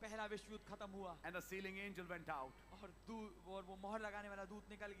stopped. पहला विश्व युद्ध खत्म हुआ And the sealing angel went out. और वो मोहर लगाने वाला दूत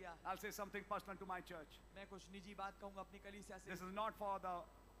निकल गया। I'll say something personal to my church. मैं कुछ निजी बात कहूंगा अपनी कलीसिया से। This is not for the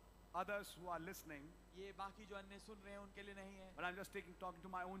others who are listening, ये बाकी जो अन्य सुन रहे हैं उनके लिए नहीं है, but I'm just talking to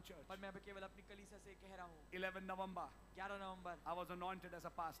my own church. पर मैं केवल अपनी कलीसिया से कह रहा हूँ। 11 November, 11 November I was anointed as a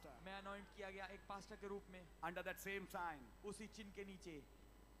pastor. मैं अनॉइंट किया गया एक पास्टर के रूप में। Under that same sign, उसी चिन्ह के नीचे।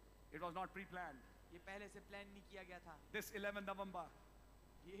 it was not pre-planned. ये पहले से प्लान नहीं किया गया था। This 11 November,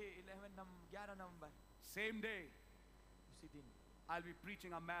 ये 11 नवंबर same day, उसी दिन I'll be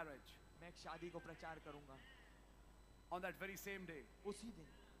preaching a marriage. मैं एक शादी को प्रचार करूंगा। On that very same day, उसी दिन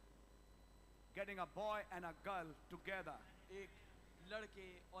getting a boy and a girl together. एक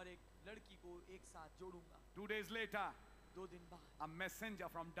लड़के और एक लड़की को एक साथ जोड़ूंगा। 2 days later, 2 दिन बाद a messenger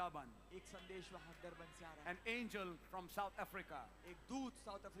from Durban, एक संदेश वहां डरबन से आ रहा है। an angel from South Africa, एक दूत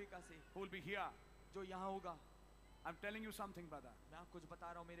साउथ अफ्रीका से who will be here. जो यहाँ होगा। I'm telling you something, brother. मैं आपको कुछ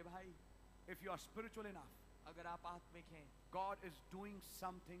बता रहा हूँ मेरे भाई, If you are spiritual enough, अगर आप आत्मिक हैं, God is doing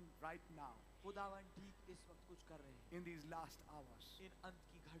something right now खुदावन ठीक इस वक्त कुछ कर रहे हैं। in these last hours. इन अंत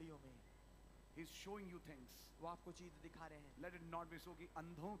की घड़ियों में He's showing you things. वो आपको चीज दिखा रहे हैं। Let it not be so कि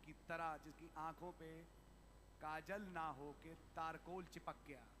अंधों की तरह जिसकी आंखों पे काजल ना हो के तारकोल चिपक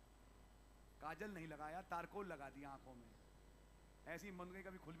गया। काजल नहीं लगाया, तारकोल लगा दिया आंखों में। ऐसी मंदिरें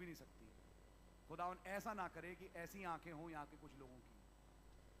कभी खुल भी नहीं सकती। खुदावन ऐसा ना करे कि ऐसी आंखें हों यहाँ के कुछ लोगों की,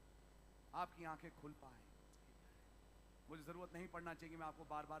 आपकी आंखें खुल पाए। मुझे जरूरत नहीं पड़ना चाहिए कि मैं आपको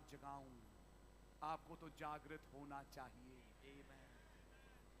बार बार जगाऊं। आपको तो जागृत होना चाहिए। Amen।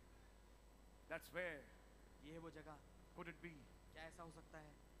 That's where ये है वो जगह। could it be? क्या ऐसा हो सकता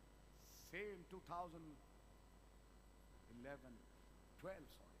है? Same 2011, 12,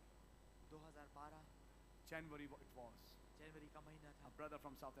 sorry, 2012 January it was. जनवरी का महीना A था। brother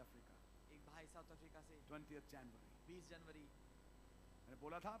from South Africa, एक भाई साउथ अफ्रीका से 20th January. 20 जनवरी मैंने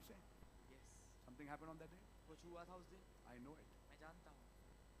बोला था आपसे, yes something happened on that day. कुछ हुआ था उस दिन। I know it. मैं जानता हूँ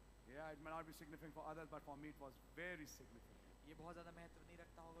Yeah, it may not be significant for others, but for me it was very significant. ये बहुत ज्यादा महत्व नहीं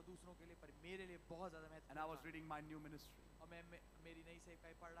रखता होगा दूसरों के लिए, पर मेरे लिए बहुत ज्यादा महत्व And I was रखता। reading my new ministry और मैं मेरी नई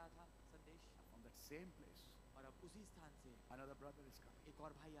सेवकाई पढ़ रहा था संदेश, from that same place. और अब उसी स्थान से Another brother is coming, एक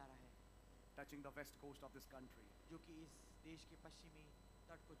और भाई आ रहा है touching the west coast of this country. जो कि इस देश के पश्चिमी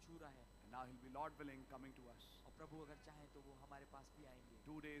तट को छू रहा है। And now he'll be, Lord willing, coming to us और प्रभु अगर चाहें तो वो हमारे पास भी आएंगे।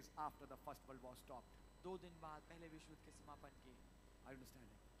 2 days after the First World War stopped. 2 दिन बाद पहले विश्व युद्ध के समापन के। Are you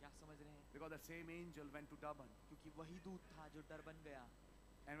understanding? क्या समझ रहे हैं? Because that same angel went to Durban. क्योंकि वही दूत था जो डरबन गया।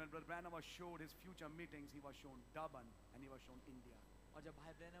 And when Brother Branham was showed his future meetings, he was shown Durban and he was shown India. और जब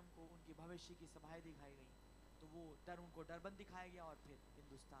भाई ब्रैनम को उनकी भविष्य की सभाएं दिखाई गई, तो वो डर उनको डरबन दिखाया गया और फिर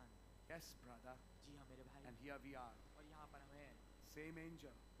हिंदुस्तान। Yes, brother. जी हाँ मेरे भाई, And here we are, और यहाँ पर हम हैं, same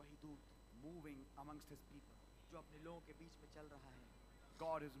angel वही दूत moving amongst his people. जो अपने लोगों के बीच में चल रहा है।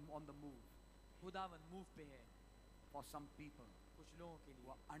 God is on the move खुदावन मूव पे है for some people कुछ लोगों के who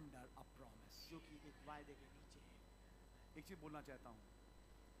लिए are under a promise. जो कि एक वायदे के नीचे है। एक चीज बोलना चाहता हूं,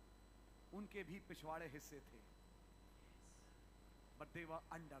 उनके भी पिछवाड़े हिस्से थे, but they were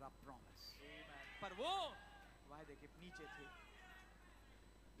under a promise. पर वो वायदे के नीचे थे,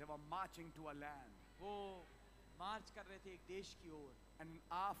 They were marching to a land, वो मार्च कर रहे थे एक देश की ओर, and an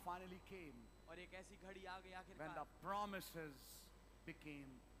hour finally came और एक ऐसी घड़ी आ गई when the आखिरकार promises became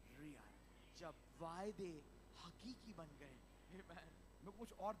real. जब वायदे हकीकी बन गए। Amen. मैं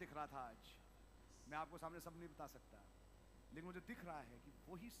कुछ और दिख रहा था आज, मैं आपको सामने सब नहीं बता सकता, लेकिन मुझे दिख रहा है कि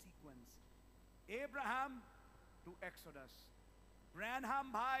वही sequence Abraham to Exodus,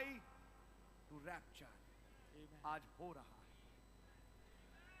 Branham भाई to rapture Amen. आज हो रहा है,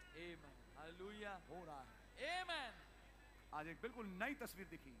 Amen. Hallelujah. हो रहा है। Amen. आज एक बिल्कुल नई तस्वीर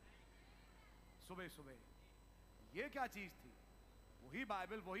दिखी सुबह सुबह। ये क्या चीज थी? वही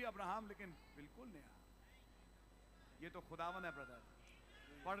बाइबल, वही अब्राहम, लेकिन बिल्कुल नया। ये तो खुदावन है ब्रदर।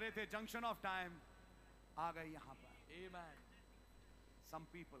 पढ़ रहे थे जंक्शन ऑफ टाइम, आ गए यहाँ पर। Amen. सम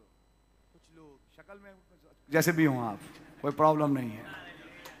पीपल, कुछ लोग शक्ल में जैसे भी हो आप, कोई प्रॉब्लम नहीं है,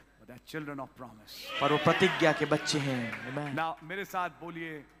 but they're children of promise. पर वो प्रतिज्ञा के बच्चे हैं। Amen. Now मेरे साथ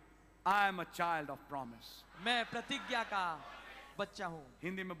बोलिए, I am a child of promise. मैं प्रतिज्ञा का बच्चा हूँ,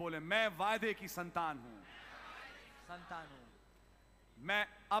 हिंदी में बोले, मैं वायदे की संतान हूँ, संतान हूँ, मैं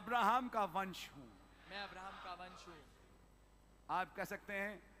अब्राहम का वंश हूँ। मैं अब्राहम का वंश हूँ। आप कह सकते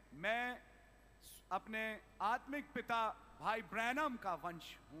हैं मैं अपने आत्मिक पिता भाई ब्रैनम का वंश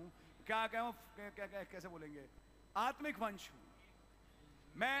हूँ। क्या कहूँ, कैसे बोलेंगे? आत्मिक वंश हूँ।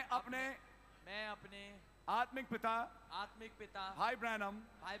 मैं अपने आत्मिक पिता भाई ब्रैनम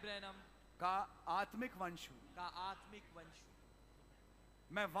का आत्मिक वंश हूँ। का आत्मिक वंश हूँ।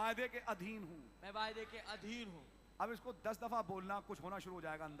 मैं वायदे के अधीन हूँ। मैं वायदे के अधीन हूँ। अब इसको 10 दफा बोलना, कुछ होना शुरू हो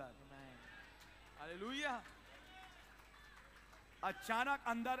जाएगा अंदर। हालेलुया। अचानक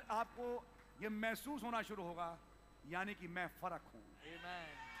अंदर आपको ये महसूस होना शुरू होगा, यानी कि मैं फर्क हूँ।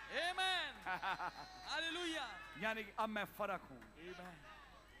 आमेन, आमेन, हालेलुया। यानी कि अब मैं फर्क हूँ। आमेन।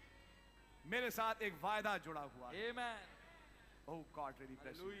 मेरे साथ एक वायदा जुड़ा हुआ है। आमेन। Oh God, really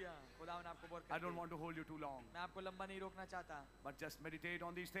bless you. Hallelujah. खुदावन आपको बरकत I they. don't want to hold you too long, मैं आपको लंबा नहीं रोकना चाहता, but just meditate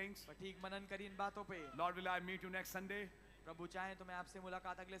on these things. पर ठीक मनन करिए इन बातों पे। Lord, will I meet you next Sunday? प्रभु चाहे तो मैं आपसे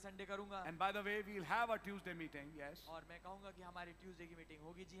मुलाकात अगले संडे करूंगा। And by the way, we'll have a Tuesday meeting. Yes. और मैं कहूंगा कि हमारी ट्यूसडे की मीटिंग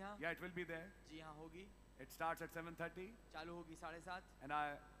होगी। जी हाँ, Yeah, it will be there. जी हाँ होगी। It starts at 7:30, चालू होगी 7:30। and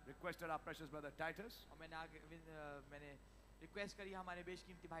I requested our precious brother Titus, और मैंने रिक्वेस्ट करी हमारे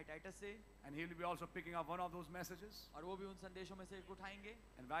बेशकीमती भाई टाइटस से, and he'll be also picking up one of those messages. और वो भी उन संदेशों में से एक उठाएंगे।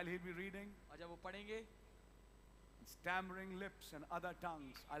 And while he'll be reading, और जब वो पढ़ेंगे, stammering lips and other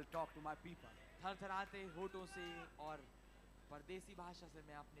tongues, I'll talk to my people. थरथराते होठों से और परदेसी भाषा से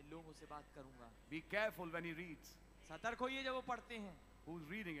मैं अपने लोगों से बात करूंगा। Be careful when he reads. सतर्क होइए जब वो पढ़ते हैं। Who's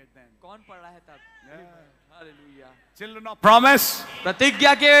reading it then? कौन पढ़ रहा है तब? Yeah. Hallelujah. Children of promise.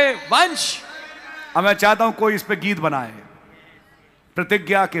 प्रतिज्ञा के वंश। अब मैं चाहता हूं कोई इस पे गीत बनाए,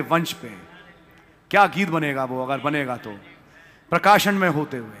 प्रतिज्ञा के वंश पे। क्या गीत बनेगा वो, अगर बनेगा तो प्रकाशन में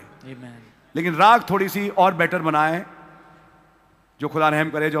होते हुए। आमेन। लेकिन राग थोड़ी सी और बेटर बनाए, जो खुदा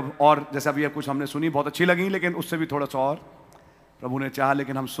रहम करे। जो और जैसे अभी कुछ हमने सुनी, बहुत अच्छी लगी, लेकिन उससे भी थोड़ा सा और प्रभु ने चाहा,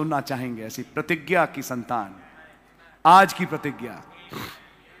 लेकिन हम सुनना चाहेंगे ऐसी प्रतिज्ञा की संतान। आज की प्रतिज्ञा,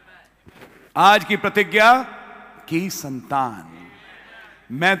 आज की प्रतिज्ञा की संतान।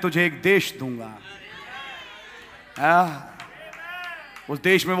 मैं तुझे एक देश दूंगा, उस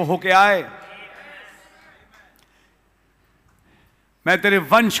देश में वो होके आए। मैं तेरे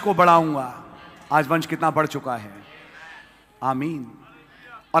वंश को बढ़ाऊंगा। आज वंश कितना बढ़ चुका है, आमीन।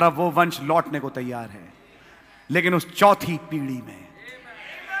 और अब वो वंश लौटने को तैयार है, लेकिन उस चौथी पीढ़ी में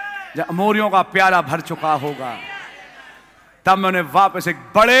जब अमोरियों का प्याला भर चुका होगा, तब मैं उन्हें वापस एक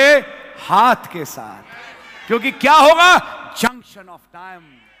बड़े हाथ के साथ, क्योंकि क्या होगा, जंक्शन ऑफ टाइम,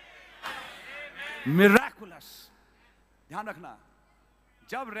 मिराकुलस। ध्यान रखना,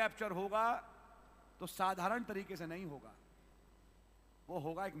 जब रैप्चर होगा तो साधारण तरीके से नहीं होगा, वो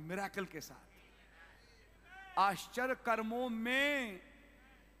होगा एक मिराकल के साथ। आश्चर्य कर्मों में,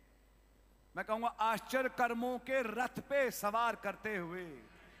 मैं कहूंगा आश्चर्य कर्मों के रथ पे सवार करते हुए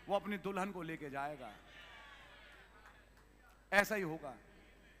वो अपनी दुल्हन को लेके जाएगा। ऐसा ही होगा।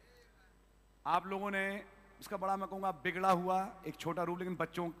 आप लोगों ने इसका बड़ा, मैं कहूंगा, बिगड़ा हुआ एक छोटा रूप, लेकिन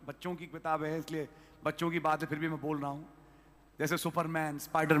बच्चों की किताब है, इसलिए बच्चों की बात है, फिर भी मैं बोल रहा हूं। जैसे सुपरमैन,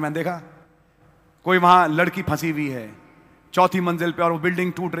 स्पाइडरमैन देखा, कोई वहां लड़की फंसी हुई है 4थी मंजिल पे और वो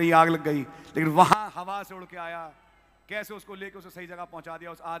बिल्डिंग टूट रही है, आग लग गई, लेकिन वहां हवा से उड़ के आया, कैसे उसको लेके उसे सही जगह पहुंचा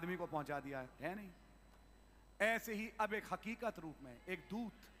दिया, उस आदमी को पहुंचा दिया, है नहीं? ऐसे ही अब एक हकीकत रूप में एक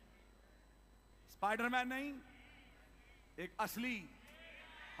दूत, स्पाइडरमैन नहीं, एक असली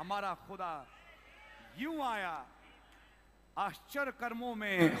हमारा खुदा यूं आया, आश्चर्य कर्मों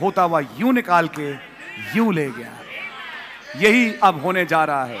में होता हुआ यूं निकाल के यूं ले गया। यही अब होने जा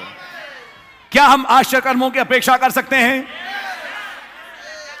रहा है। क्या हम आश्चर्य कर्मों की अपेक्षा कर सकते हैं?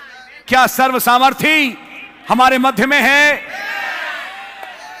 क्या सर्व सामर्थी हमारे मध्य में है?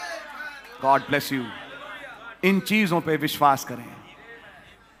 God bless you. इन चीजों पे विश्वास करें।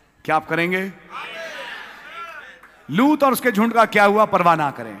 क्या आप करेंगे? लूत और उसके झुंड का क्या हुआ परवाह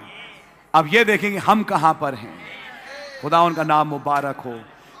ना करें। अब ये देखेंगे हम कहां पर हैं। खुदा उनका नाम मुबारक हो।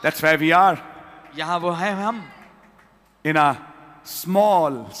 That's where we are. यहाँ वो है हम, In a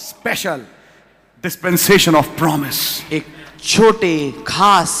small, special dispensation of promise. एक छोटे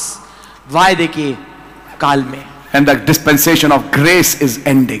खास वायदे के काल में, And the dispensation of grace is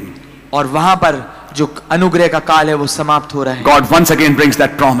ending. और वहां पर जो अनुग्रह का काल है वो समाप्त हो रहा है। God once again brings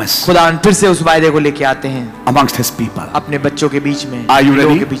that promise खुदा फिर से उस वायदे को लेके आते हैं amongst His people. अपने बच्चों के बीच में, Are you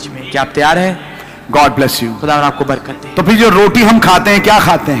लोगों ready? के बीच में। क्या आप तैयार हैं? God bless you. खुदा आपको बरकत दे। तो फिर जो रोटी हम खाते हैं क्या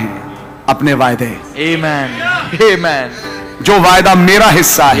खाते हैं? अपने वायदे। Amen. Amen. जो वायदा मेरा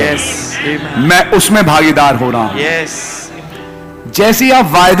हिस्सा है, Yes. Amen. मैं उसमें भागीदार हो रहा हूं। Yes. जैसे ही आप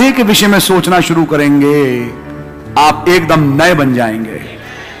वायदे के विषय में सोचना शुरू करेंगे, आप एकदम नए बन जाएंगे।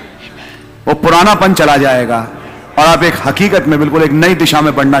 वो पुरानापन चला जाएगा और आप एक हकीकत में बिल्कुल एक नई दिशा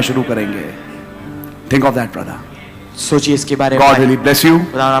में बढ़ना शुरू करेंगे। Think of that brother. सोचिए इसके बारे में। God really bless you.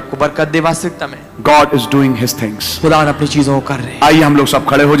 खुदा आपको बरकत दे वास्तविकता में। God is doing his things. खुदा अपनी चीजों को कर रहे हैं। आइए हम लोग सब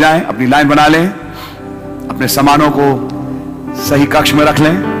खड़े हो जाएं, अपनी लाइन बना लें, अपने सामानों को सही कक्ष में रख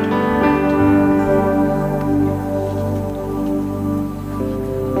लें।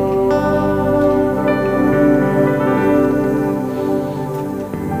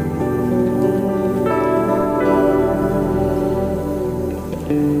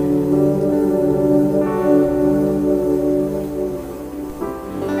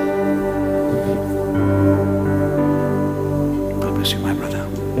 God bless you, my brother.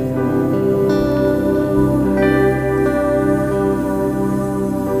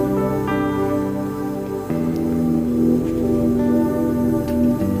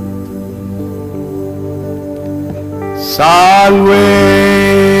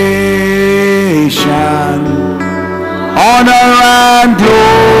 Salvation, honor and glory,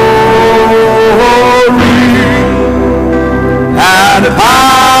 and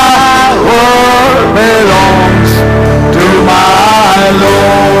power belongs to my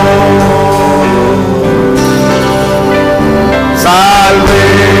Lord.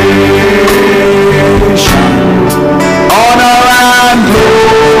 Salvation, honor and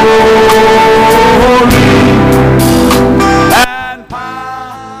glory, and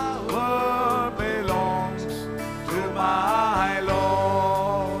power belongs to my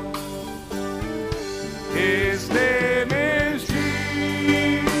Lord. His name is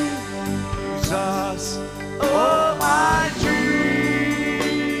Jesus, oh my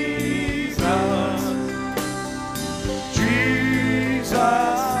Jesus,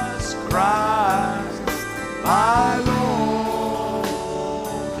 Jesus Christ, my Lord.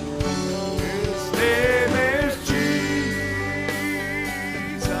 His name is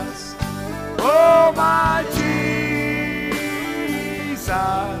Jesus, oh my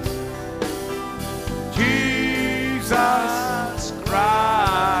Jesus, Jesus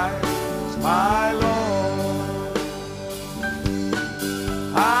Christ, my Lord.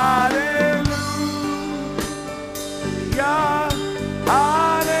 Hallelujah,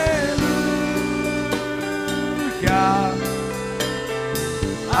 hallelujah,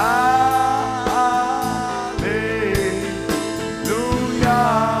 hallelujah,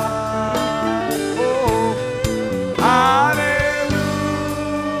 oh, hallelujah,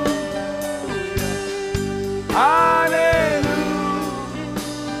 hallelujah,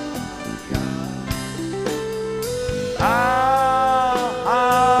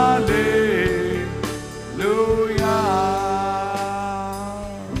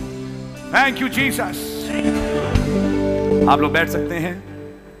 hallelujah. Thank you, Jesus. आप लोग बैठ सकते हैं।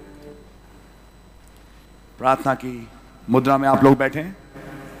 प्रार्थना की मुद्रा में आप लोग बैठे।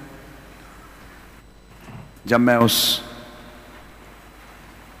 जब मैं उस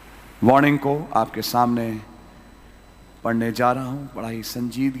वार्निंग को आपके सामने पढ़ने जा रहा हूं, बड़ा ही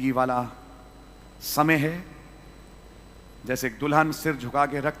संजीदगी वाला समय है। जैसे एक दुल्हन सिर झुका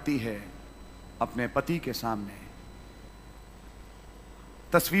के रखती है अपने पति के सामने,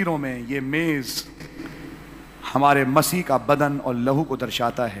 तस्वीरों में ये मेज हमारे मसीह का बदन और लहू को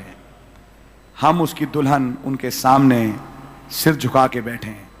दर्शाता है। हम उसकी दुल्हन उनके सामने सिर झुका के बैठे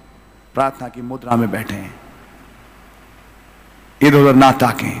हैं, प्रार्थना की मुद्रा में बैठे हैं, इधर उधर ना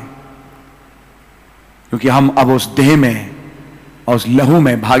ताकें, क्योंकि हम अब उस देह में और उस लहू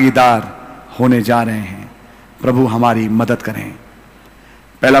में भागीदार होने जा रहे हैं। प्रभु हमारी मदद करें।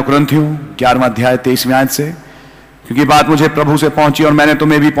 पहला कुरिन्थियों 11वां अध्याय 23वें आयत से, क्योंकि बात मुझे प्रभु से पहुंची और मैंने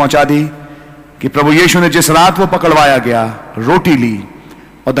तुम्हें भी पहुंचा दी कि प्रभु यीशु ने जिस रात वो पकड़वाया गया रोटी ली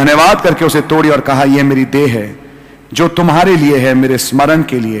और धन्यवाद करके उसे तोड़ी और कहा, यह मेरी देह है जो तुम्हारे लिए है, मेरे स्मरण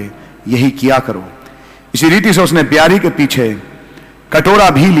के लिए यही किया करो। इसी रीति से उसने ब्यारी के पीछे कटोरा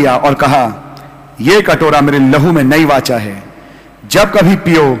भी लिया और कहा, यह कटोरा मेरे लहू में नई वाचा है, जब कभी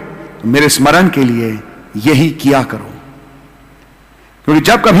पियो तो मेरे स्मरण के लिए यही किया करो। क्योंकि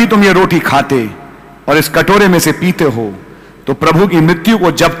जब कभी तुम ये रोटी खाते और इस कटोरे में से पीते हो तो प्रभु की मृत्यु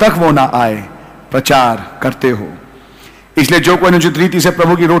को जब तक वो ना आए प्रचार करते हो। इसलिए जो कोई अनुचित रीति से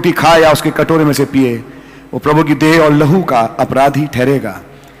प्रभु की रोटी खाए या उसके कटोरे में से पिए वो प्रभु की देह और लहू का अपराधी ठहरेगा।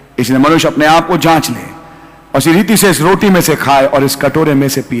 इसलिए मनुष्य अपने आप को जांच ले और इसी रीति से इस रोटी में से खाए और इस कटोरे में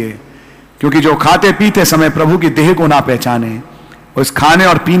से पिए, क्योंकि जो खाते पीते समय प्रभु की देह को ना पहचाने वो इस खाने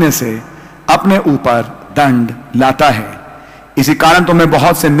और पीने से अपने ऊपर दंड लाता है। इसी कारण तुम्हें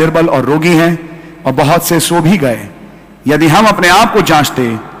बहुत से निर्बल और रोगी हैं और बहुत से सो भी गए। यदि हम अपने आप को जांचते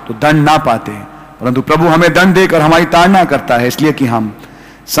तो दंड ना पाते, परंतु प्रभु हमें दंड देकर हमारी ताड़ना करता है, इसलिए कि हम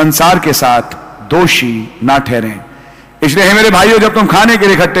संसार के साथ दोषी ना ठहरें। इसलिए हे मेरे भाइयों, जब तुम खाने के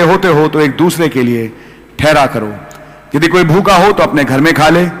लिए इकट्ठे होते हो तो एक दूसरे के लिए ठहरा करो। यदि कोई भूखा हो तो अपने घर में खा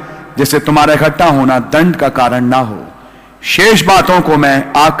ले, जिससे तुम्हारा इकट्ठा होना दंड का कारण ना हो। शेष बातों को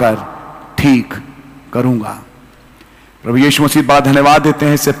मैं आकर ठीक करूंगा। प्रभु यीशु मसीह बहुत धन्यवाद देते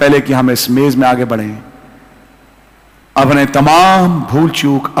हैं। इससे पहले कि हम इस मेज में आगे बढ़ें, अपने तमाम भूल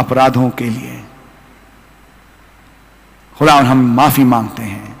चूक अपराधों के लिए खुदा हम माफी मांगते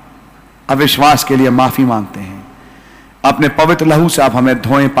हैं, अविश्वास के लिए माफी मांगते हैं। अपने पवित्र लहू से आप हमें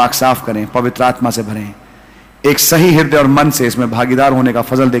धोएं, पाक साफ करें, पवित्र आत्मा से भरें, एक सही हृदय और मन से इसमें भागीदार होने का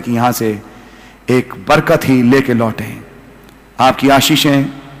फजल दे कि यहां से एक बरकत ही लेके लौटें। आपकी आशीषें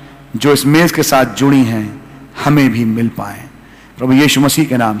जो इस मेज के साथ जुड़ी हैं हमें भी मिल पाए, प्रभु यीशु मसीह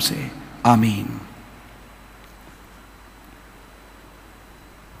के नाम से आमीन।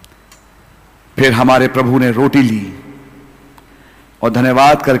 फिर हमारे प्रभु ने रोटी ली और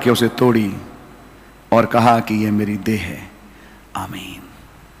धन्यवाद करके उसे तोड़ी और कहा कि यह मेरी देह है। आमीन।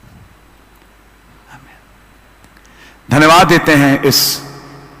 धन्यवाद देते हैं इस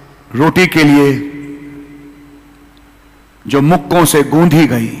रोटी के लिए जो मुक्कों से गूंधी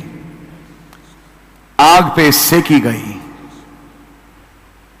गई, आग पे सेकी गई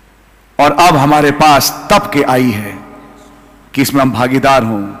और अब हमारे पास तप के आई है कि इसमें हम भागीदार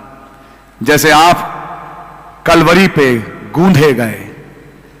हों। जैसे आप कलवरी पे गूंधे गए,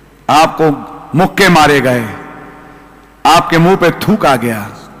 आपको मुक्के मारे गए, आपके मुंह पे थूक आ गया,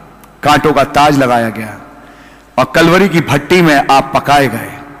 कांटों का ताज लगाया गया और कलवरी की भट्टी में आप पकाए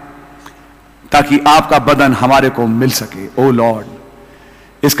गए ताकि आपका बदन हमारे को मिल सके। ओ लॉर्ड,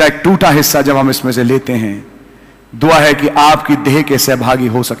 इसका एक टूटा हिस्सा जब हम इसमें से लेते हैं, दुआ है कि आपकी देह के सहभागी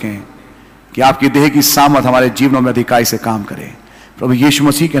हो सकें, कि आपकी देह की सामर्थ हमारे जीवनों में अधिकाई से काम करे, प्रभु यीशु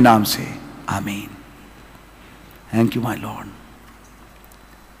मसीह के नाम से amen. Thank you my lord.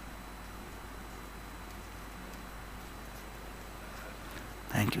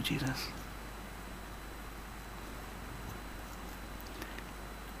 Thank you Jesus.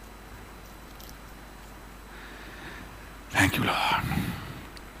 Thank you Lord.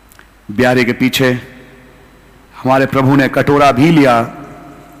 Barre के पीछे हमारे प्रभु ने कटोरा भी लिया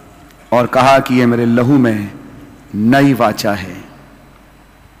और कहा कि यह मेरे लहू में नई वाचा है।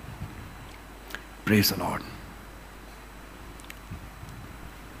 Praise the Lord.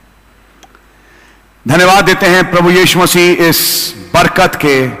 धन्यवाद देते हैं प्रभु यीशु मसीह इस बरकत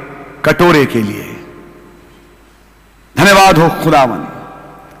के कटोरे के लिए। धन्यवाद हो खुदावन।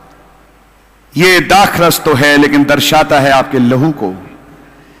 ये दाखरस तो है लेकिन दर्शाता है आपके लहू को।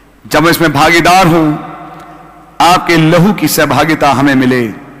 जब मैं इसमें भागीदार हूं, आपके लहू की सहभागिता हमें मिले,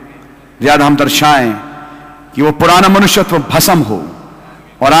 ज्यादा हम दर्शाएं कि वो पुराना मनुष्यत्व भस्म हो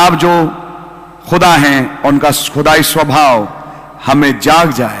और आप जो खुदा हैं उनका खुदाई स्वभाव हमें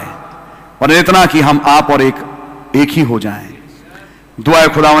जाग जाए और इतना कि हम आप और एक ही हो जाएं। दुआ है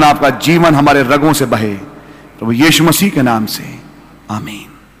खुदावन आपका जीवन हमारे रगों से बहे, प्रभु यीशु मसीह के नाम से आमीन।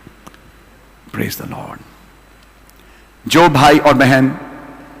 Praise the Lord. जो भाई और बहन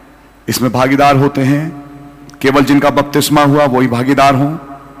इसमें भागीदार होते हैं, केवल जिनका बपतिस्मा हुआ वही भागीदार हों।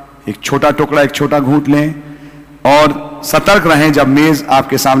 एक छोटा टुकड़ा, एक छोटा घूंट लें और सतर्क रहें जब मेज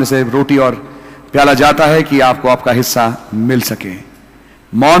आपके सामने से रोटी और प्याला जाता है कि आपको आपका हिस्सा मिल सके।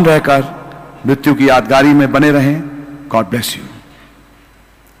 मौन रहकर मृत्यु की यादगारी में बने रहें। God bless you.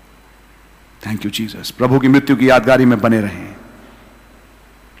 Thank you Jesus. प्रभु की मृत्यु की यादगारी में बने रहें।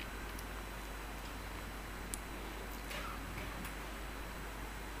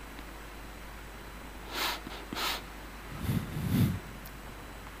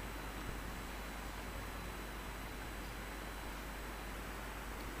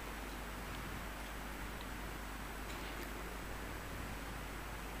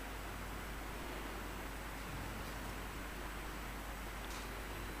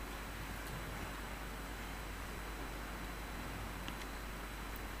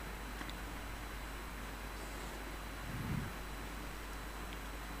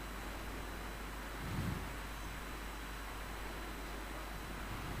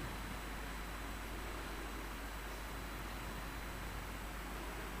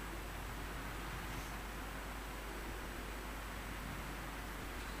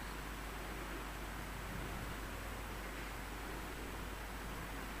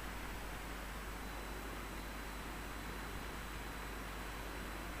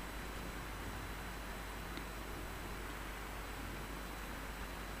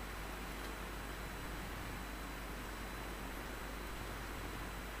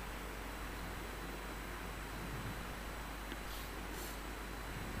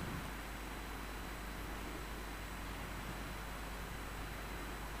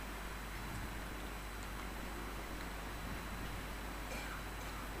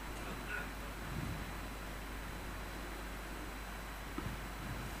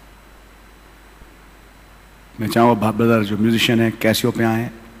 मैं चाहूँगा ब्रदर जो म्यूजिशियन है कैसियो पे आए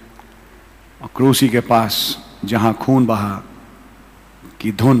और क्रूसी के पास जहाँ खून बहा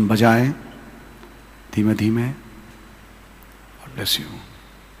की धुन बजाए धीमे धीमे। Bless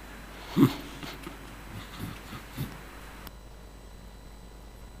you.